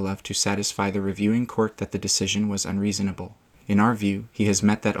Mr. Vavilov to satisfy the reviewing court that the decision was unreasonable. In our view, he has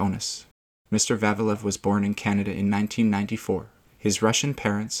met that onus. Mr. Vavilov was born in Canada in 1994. His Russian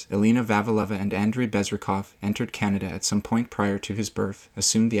parents, Elena Vavilova and Andrei Bezrikov, entered Canada at some point prior to his birth,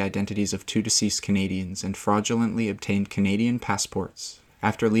 assumed the identities of 2 deceased Canadians, and fraudulently obtained Canadian passports.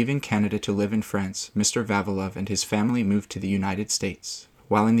 After leaving Canada to live in France, Mr. Vavilov and his family moved to the United States.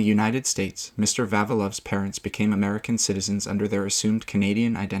 While in the United States, Mr. Vavilov's parents became American citizens under their assumed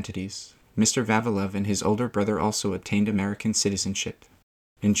Canadian identities. Mr. Vavilov and his older brother also obtained American citizenship.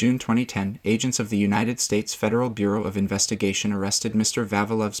 In June 2010, agents of the United States Federal Bureau of Investigation arrested Mr.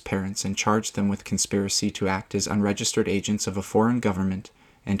 Vavilov's parents and charged them with conspiracy to act as unregistered agents of a foreign government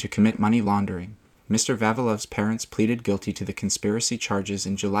and to commit money laundering. Mr. Vavilov's parents pleaded guilty to the conspiracy charges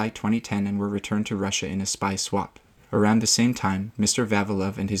in July 2010 and were returned to Russia in a spy swap. Around the same time, Mr.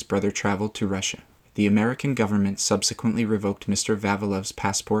 Vavilov and his brother traveled to Russia. The American government subsequently revoked Mr. Vavilov's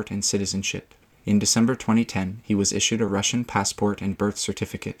passport and citizenship. In December 2010, he was issued a Russian passport and birth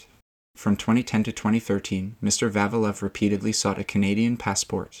certificate. From 2010 to 2013, Mr. Vavilov repeatedly sought a Canadian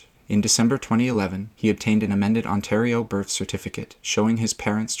passport. In December 2011, he obtained an amended Ontario birth certificate, showing his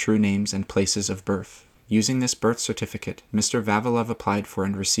parents' true names and places of birth. Using this birth certificate, Mr. Vavilov applied for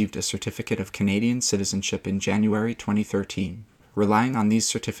and received a certificate of Canadian citizenship in January 2013. Relying on these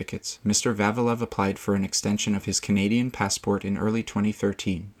certificates, Mr. Vavilov applied for an extension of his Canadian passport in early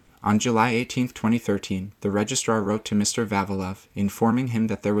 2013. On July 18, 2013, the registrar wrote to Mr. Vavilov, informing him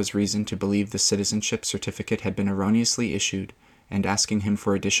that there was reason to believe the citizenship certificate had been erroneously issued, and asking him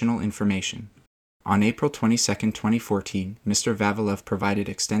for additional information. On April 22, 2014, Mr. Vavilov provided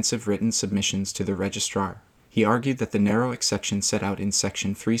extensive written submissions to the registrar. He argued that the narrow exception set out in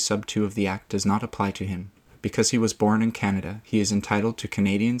Section 3 Sub 2 of the Act does not apply to him. Because he was born in Canada, he is entitled to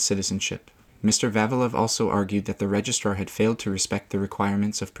Canadian citizenship. Mr. Vavilov also argued that the registrar had failed to respect the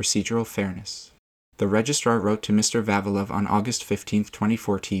requirements of procedural fairness. The registrar wrote to Mr. Vavilov on August 15,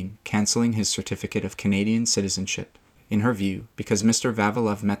 2014, cancelling his certificate of Canadian citizenship. In her view, because Mr.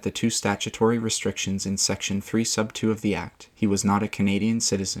 Vavilov met the two statutory restrictions in Section 3 Sub 2 of the Act, he was not a Canadian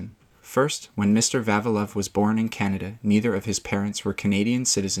citizen. First, when Mr. Vavilov was born in Canada, neither of his parents were Canadian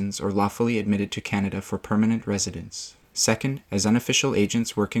citizens or lawfully admitted to Canada for permanent residence. Second, as unofficial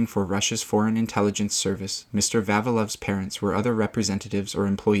agents working for Russia's Foreign Intelligence Service, Mr. Vavilov's parents were other representatives or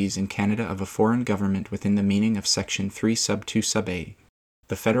employees in Canada of a foreign government within the meaning of Section 3 Sub 2 Sub A.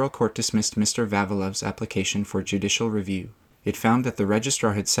 The federal court dismissed Mr. Vavilov's application for judicial review. It found that the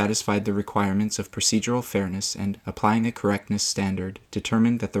registrar had satisfied the requirements of procedural fairness and, applying a correctness standard,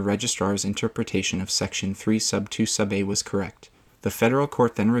 determined that the registrar's interpretation of Section 3 Sub 2 Sub A was correct. The federal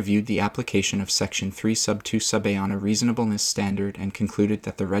court then reviewed the application of Section 3 Sub 2 Sub A on a reasonableness standard and concluded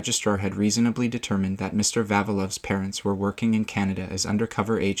that the registrar had reasonably determined that Mr. Vavilov's parents were working in Canada as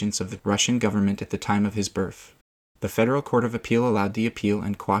undercover agents of the Russian government at the time of his birth. The Federal Court of Appeal allowed the appeal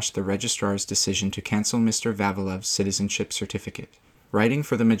and quashed the registrar's decision to cancel Mr. Vavilov's citizenship certificate. Writing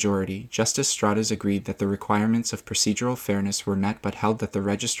for the majority, Justice Stratas agreed that the requirements of procedural fairness were met but held that the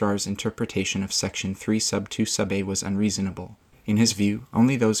registrar's interpretation of Section 3 Sub 2 Sub A was unreasonable. In his view,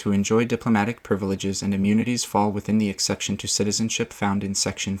 only those who enjoy diplomatic privileges and immunities fall within the exception to citizenship found in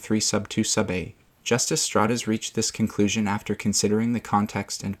Section 3 Sub 2 Sub A. Justice Stratas reached this conclusion after considering the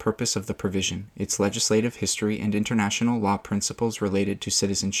context and purpose of the provision, its legislative history and international law principles related to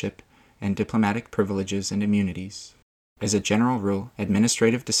citizenship, and diplomatic privileges and immunities. As a general rule,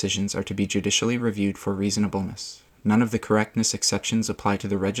 administrative decisions are to be judicially reviewed for reasonableness. None of the correctness exceptions apply to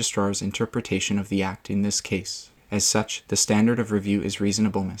the registrar's interpretation of the Act in this case. As such, the standard of review is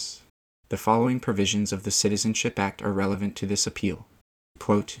reasonableness. The following provisions of the Citizenship Act are relevant to this appeal.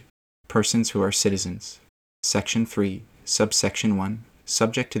 Quote, persons who are citizens. Section 3, subsection 1.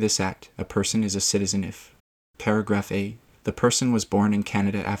 Subject to this Act, a person is a citizen if. Paragraph A. The person was born in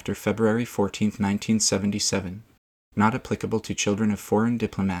Canada after February 14, 1977. Not applicable to children of foreign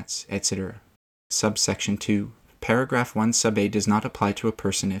diplomats, etc. Subsection 2. Paragraph 1 Sub A does not apply to a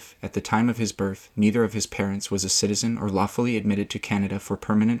person if, at the time of his birth, neither of his parents was a citizen or lawfully admitted to Canada for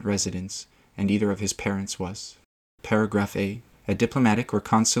permanent residence, and either of his parents was. Paragraph A. A diplomatic or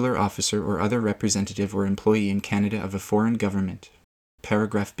consular officer or other representative or employee in Canada of a foreign government.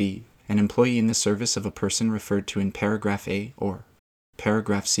 Paragraph B. An employee in the service of a person referred to in Paragraph A or.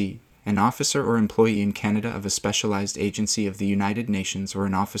 Paragraph C. An officer or employee in Canada of a specialized agency of the United Nations or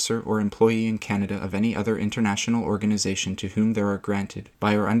an officer or employee in Canada of any other international organization to whom there are granted,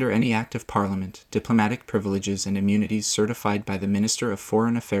 by or under any Act of Parliament, diplomatic privileges and immunities certified by the Minister of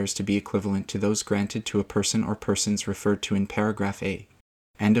Foreign Affairs to be equivalent to those granted to a person or persons referred to in Paragraph A.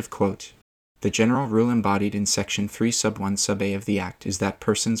 End of quote. The general rule embodied in Section 3 Sub 1 Sub A of the Act is that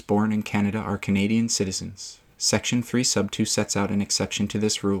persons born in Canada are Canadian citizens. Section 3 Sub 2 sets out an exception to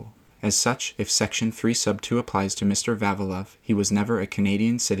this rule. As such, if Section 3 Sub 2 applies to Mr. Vavilov, he was never a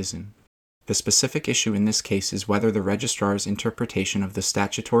Canadian citizen. The specific issue in this case is whether the registrar's interpretation of the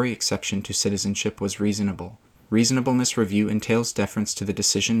statutory exception to citizenship was reasonable. Reasonableness review entails deference to the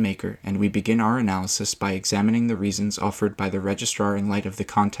decision maker, and we begin our analysis by examining the reasons offered by the registrar in light of the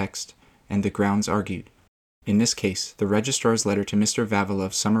context and the grounds argued. In this case, the registrar's letter to Mr.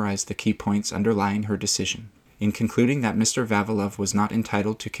 Vavilov summarized the key points underlying her decision. In concluding that Mr. Vavilov was not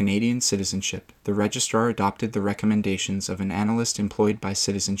entitled to Canadian citizenship, the registrar adopted the recommendations of an analyst employed by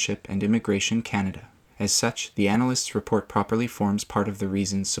Citizenship and Immigration Canada. As such, the analyst's report properly forms part of the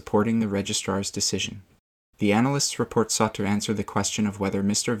reasons supporting the registrar's decision. The analyst's report sought to answer the question of whether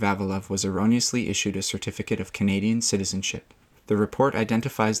Mr. Vavilov was erroneously issued a certificate of Canadian citizenship. The report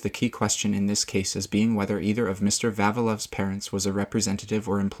identifies the key question in this case as being whether either of Mr. Vavilov's parents was a representative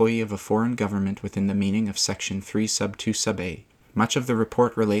or employee of a foreign government within the meaning of Section 3 Sub 2 Sub A. Much of the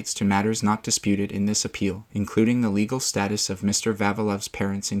report relates to matters not disputed in this appeal, including the legal status of Mr. Vavilov's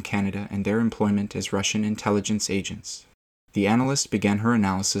parents in Canada and their employment as Russian intelligence agents. The analyst began her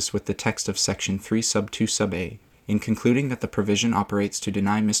analysis with the text of Section 3 Sub 2 Sub A. In concluding that the provision operates to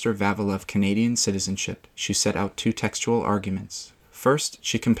deny Mr. Vavilov Canadian citizenship, she set out two textual arguments. First,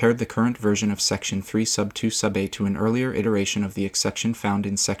 she compared the current version of Section 3 Sub 2 Sub A to an earlier iteration of the exception found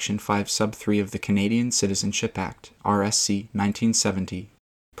in Section 5 Sub 3 of the Canadian Citizenship Act, RSC 1970,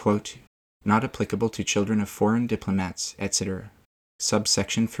 quote, not applicable to children of foreign diplomats, etc.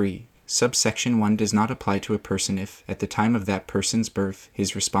 Subsection 3. Subsection 1 does not apply to a person if, at the time of that person's birth,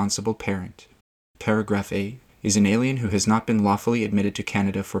 his responsible parent, paragraph A, is an alien who has not been lawfully admitted to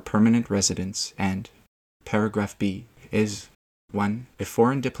Canada for permanent residence, and paragraph B, is 1. A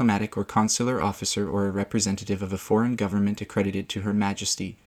foreign diplomatic or consular officer or a representative of a foreign government accredited to Her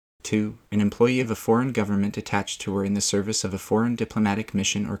Majesty. 2. An employee of a foreign government attached to or in the service of a foreign diplomatic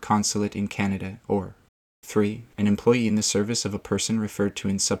mission or consulate in Canada, or 3. An employee in the service of a person referred to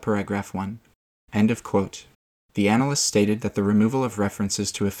in subparagraph 1. End of quote. The analyst stated that the removal of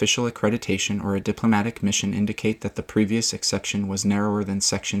references to official accreditation or a diplomatic mission indicate that the previous exception was narrower than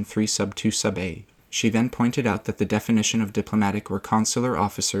Section 3 Sub 2 Sub A. She then pointed out that the definition of diplomatic or consular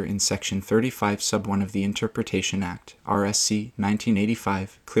officer in Section 35 Sub 1 of the Interpretation Act, RSC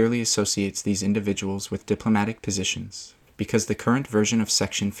 1985, clearly associates these individuals with diplomatic positions. Because the current version of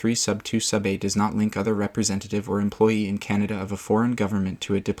Section 3 Sub 2 Sub A does not link other representative or employee in Canada of a foreign government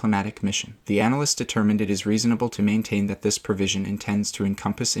to a diplomatic mission, the analyst determined it is reasonable to maintain that this provision intends to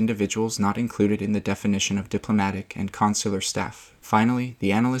encompass individuals not included in the definition of diplomatic and consular staff. Finally,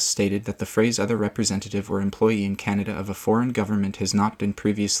 the analyst stated that the phrase other representative or employee in Canada of a foreign government has not been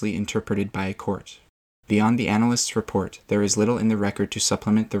previously interpreted by a court. Beyond the analyst's report, there is little in the record to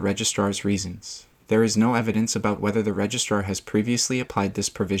supplement the registrar's reasons. There is no evidence about whether the registrar has previously applied this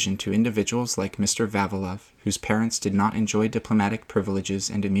provision to individuals like Mr. Vavilov, whose parents did not enjoy diplomatic privileges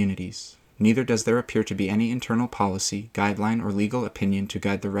and immunities. Neither does there appear to be any internal policy, guideline, or legal opinion to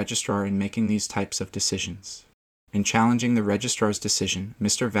guide the registrar in making these types of decisions. In challenging the registrar's decision,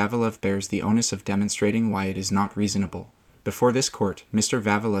 Mr. Vavilov bears the onus of demonstrating why it is not reasonable. Before this court, Mr.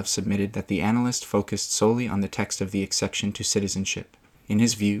 Vavilov submitted that the analyst focused solely on the text of the exception to citizenship. In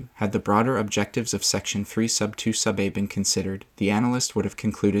his view, had the broader objectives of Section 3 Sub 2 Sub A been considered, the analyst would have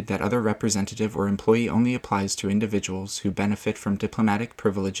concluded that other representative or employee only applies to individuals who benefit from diplomatic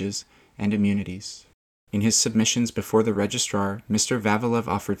privileges and immunities. In his submissions before the registrar, Mr. Vavilov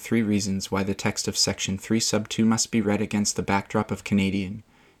offered three reasons why the text of Section 3 Sub 2 must be read against the backdrop of Canadian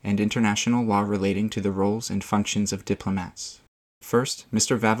and international law relating to the roles and functions of diplomats. First,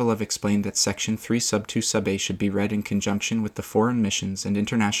 Mr. Vavilov explained that Section 3 Sub 2 Sub A should be read in conjunction with the Foreign Missions and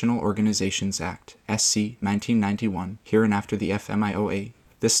International Organizations Act, SC 1991, hereinafter the FMIOA.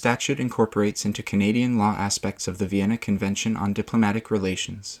 This statute incorporates into Canadian law aspects of the Vienna Convention on Diplomatic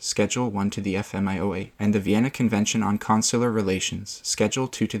Relations, Schedule 1 to the FMIOA, and the Vienna Convention on Consular Relations, Schedule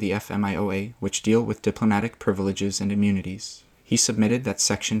 2 to the FMIOA, which deal with diplomatic privileges and immunities. He submitted that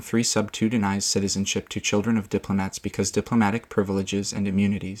Section 3 Sub 2 denies citizenship to children of diplomats because diplomatic privileges and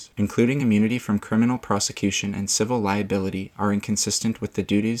immunities, including immunity from criminal prosecution and civil liability, are inconsistent with the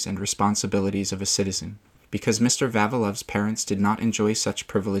duties and responsibilities of a citizen. Because Mr. Vavilov's parents did not enjoy such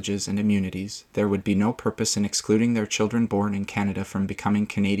privileges and immunities, there would be no purpose in excluding their children born in Canada from becoming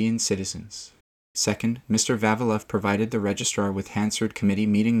Canadian citizens. Second, Mr. Vavilov provided the registrar with Hansard Committee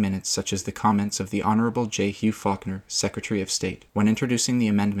meeting minutes such as the comments of the Honourable J. Hugh Faulkner, Secretary of State, when introducing the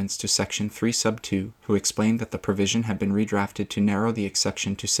amendments to Section 3 Sub 2, who explained that the provision had been redrafted to narrow the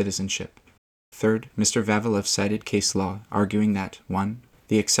exception to citizenship. Third, Mr. Vavilov cited case law, arguing that 1.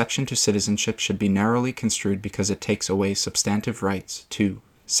 The exception to citizenship should be narrowly construed because it takes away substantive rights. 2.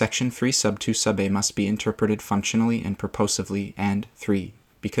 Section 3 Sub 2 Sub A must be interpreted functionally and purposively, and 3.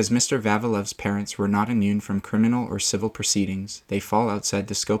 Because Mr. Vavilov's parents were not immune from criminal or civil proceedings, they fall outside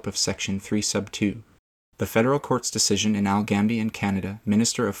the scope of Section 3 Sub 2. The federal court's decision in Al Gambi and Canada,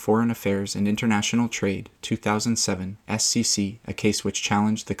 Minister of Foreign Affairs and International Trade, 2007, SCC, a case which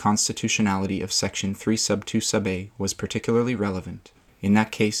challenged the constitutionality of Section 3 sub 2 sub a, was particularly relevant. In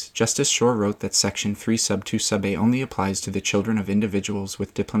that case, Justice Shore wrote that Section 3 sub 2 sub a only applies to the children of individuals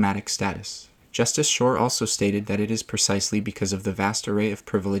with diplomatic status. Justice Shore also stated that it is precisely because of the vast array of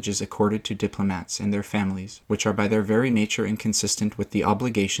privileges accorded to diplomats and their families, which are by their very nature inconsistent with the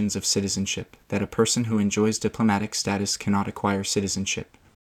obligations of citizenship, that a person who enjoys diplomatic status cannot acquire citizenship.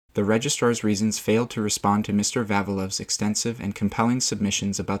 The registrar's reasons failed to respond to Mr. Vavilov's extensive and compelling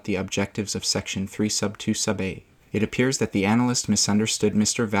submissions about the objectives of Section 3 sub 2 sub a. It appears that the analyst misunderstood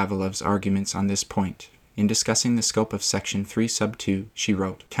Mr. Vavilov's arguments on this point. In discussing the scope of Section 3 sub 2, she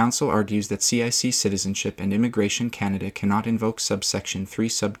wrote, "Counsel argues that CIC Citizenship and Immigration Canada cannot invoke subsection 3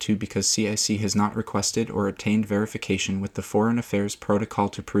 sub 2 because CIC has not requested or obtained verification with the Foreign Affairs Protocol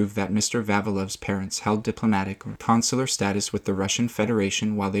to prove that Mr. Vavilov's parents held diplomatic or consular status with the Russian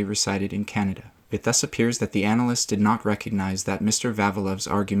Federation while they resided in Canada." It thus appears that the analyst did not recognize that Mr. Vavilov's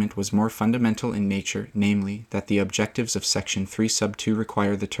argument was more fundamental in nature, namely, that the objectives of Section 3 sub 2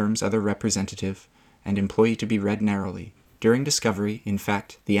 require the terms other representative and employee to be read narrowly. During discovery, in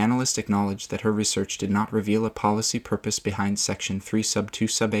fact, the analyst acknowledged that her research did not reveal a policy purpose behind Section 3 sub 2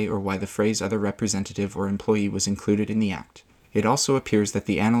 sub a or why the phrase other representative or employee was included in the Act. It also appears that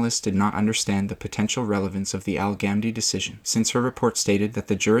the analyst did not understand the potential relevance of the Al Gamdi decision, since her report stated that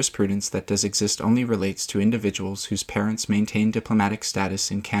the jurisprudence that does exist only relates to individuals whose parents maintain diplomatic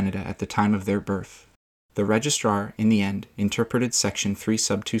status in Canada at the time of their birth. The registrar, in the end, interpreted Section 3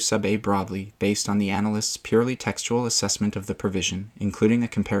 sub 2 sub a broadly, based on the analyst's purely textual assessment of the provision, including a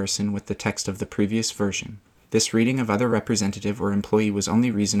comparison with the text of the previous version. This reading of other representative or employee was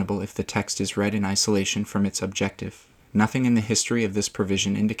only reasonable if the text is read in isolation from its objective. Nothing in the history of this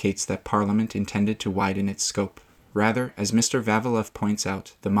provision indicates that Parliament intended to widen its scope. Rather, as Mr. Vavilov points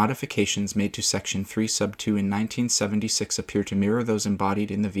out, the modifications made to Section 3 sub 2 in 1976 appear to mirror those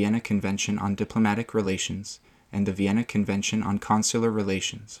embodied in the Vienna Convention on Diplomatic Relations and the Vienna Convention on Consular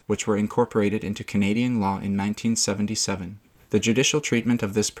Relations, which were incorporated into Canadian law in 1977. The judicial treatment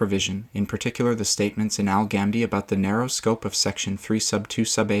of this provision, in particular the statements in Al Gamdi about the narrow scope of Section 3 sub 2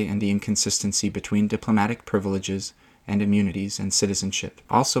 sub a and the inconsistency between diplomatic privileges and immunities and citizenship,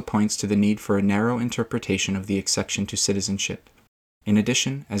 also points to the need for a narrow interpretation of the exception to citizenship. In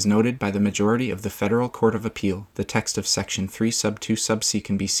addition, as noted by the majority of the Federal Court of Appeal, the text of Section 3 sub 2 sub c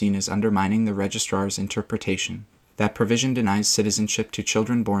can be seen as undermining the registrar's interpretation. That provision denies citizenship to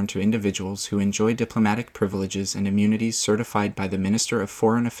children born to individuals who enjoy diplomatic privileges and immunities certified by the Minister of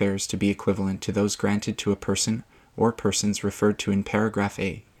Foreign Affairs to be equivalent to those granted to a person or persons referred to in paragraph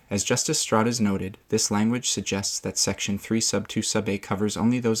A. As Justice Stratas noted, this language suggests that Section 3 sub 2 sub a covers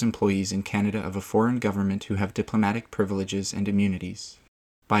only those employees in Canada of a foreign government who have diplomatic privileges and immunities.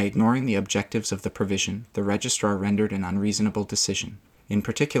 By ignoring the objectives of the provision, the registrar rendered an unreasonable decision. In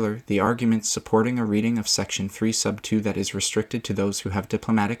particular, the arguments supporting a reading of Section 3 sub 2 that is restricted to those who have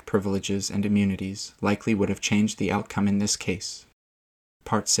diplomatic privileges and immunities likely would have changed the outcome in this case.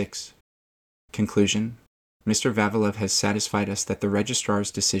 Part 6. Conclusion. Mr. Vavilov has satisfied us that the registrar's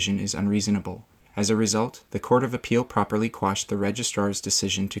decision is unreasonable. As a result, the Court of Appeal properly quashed the registrar's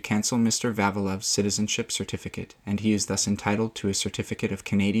decision to cancel Mr. Vavilov's citizenship certificate, and he is thus entitled to a certificate of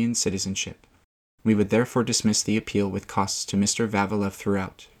Canadian citizenship. We would therefore dismiss the appeal with costs to Mr. Vavilov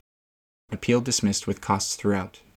throughout. Appeal dismissed with costs throughout.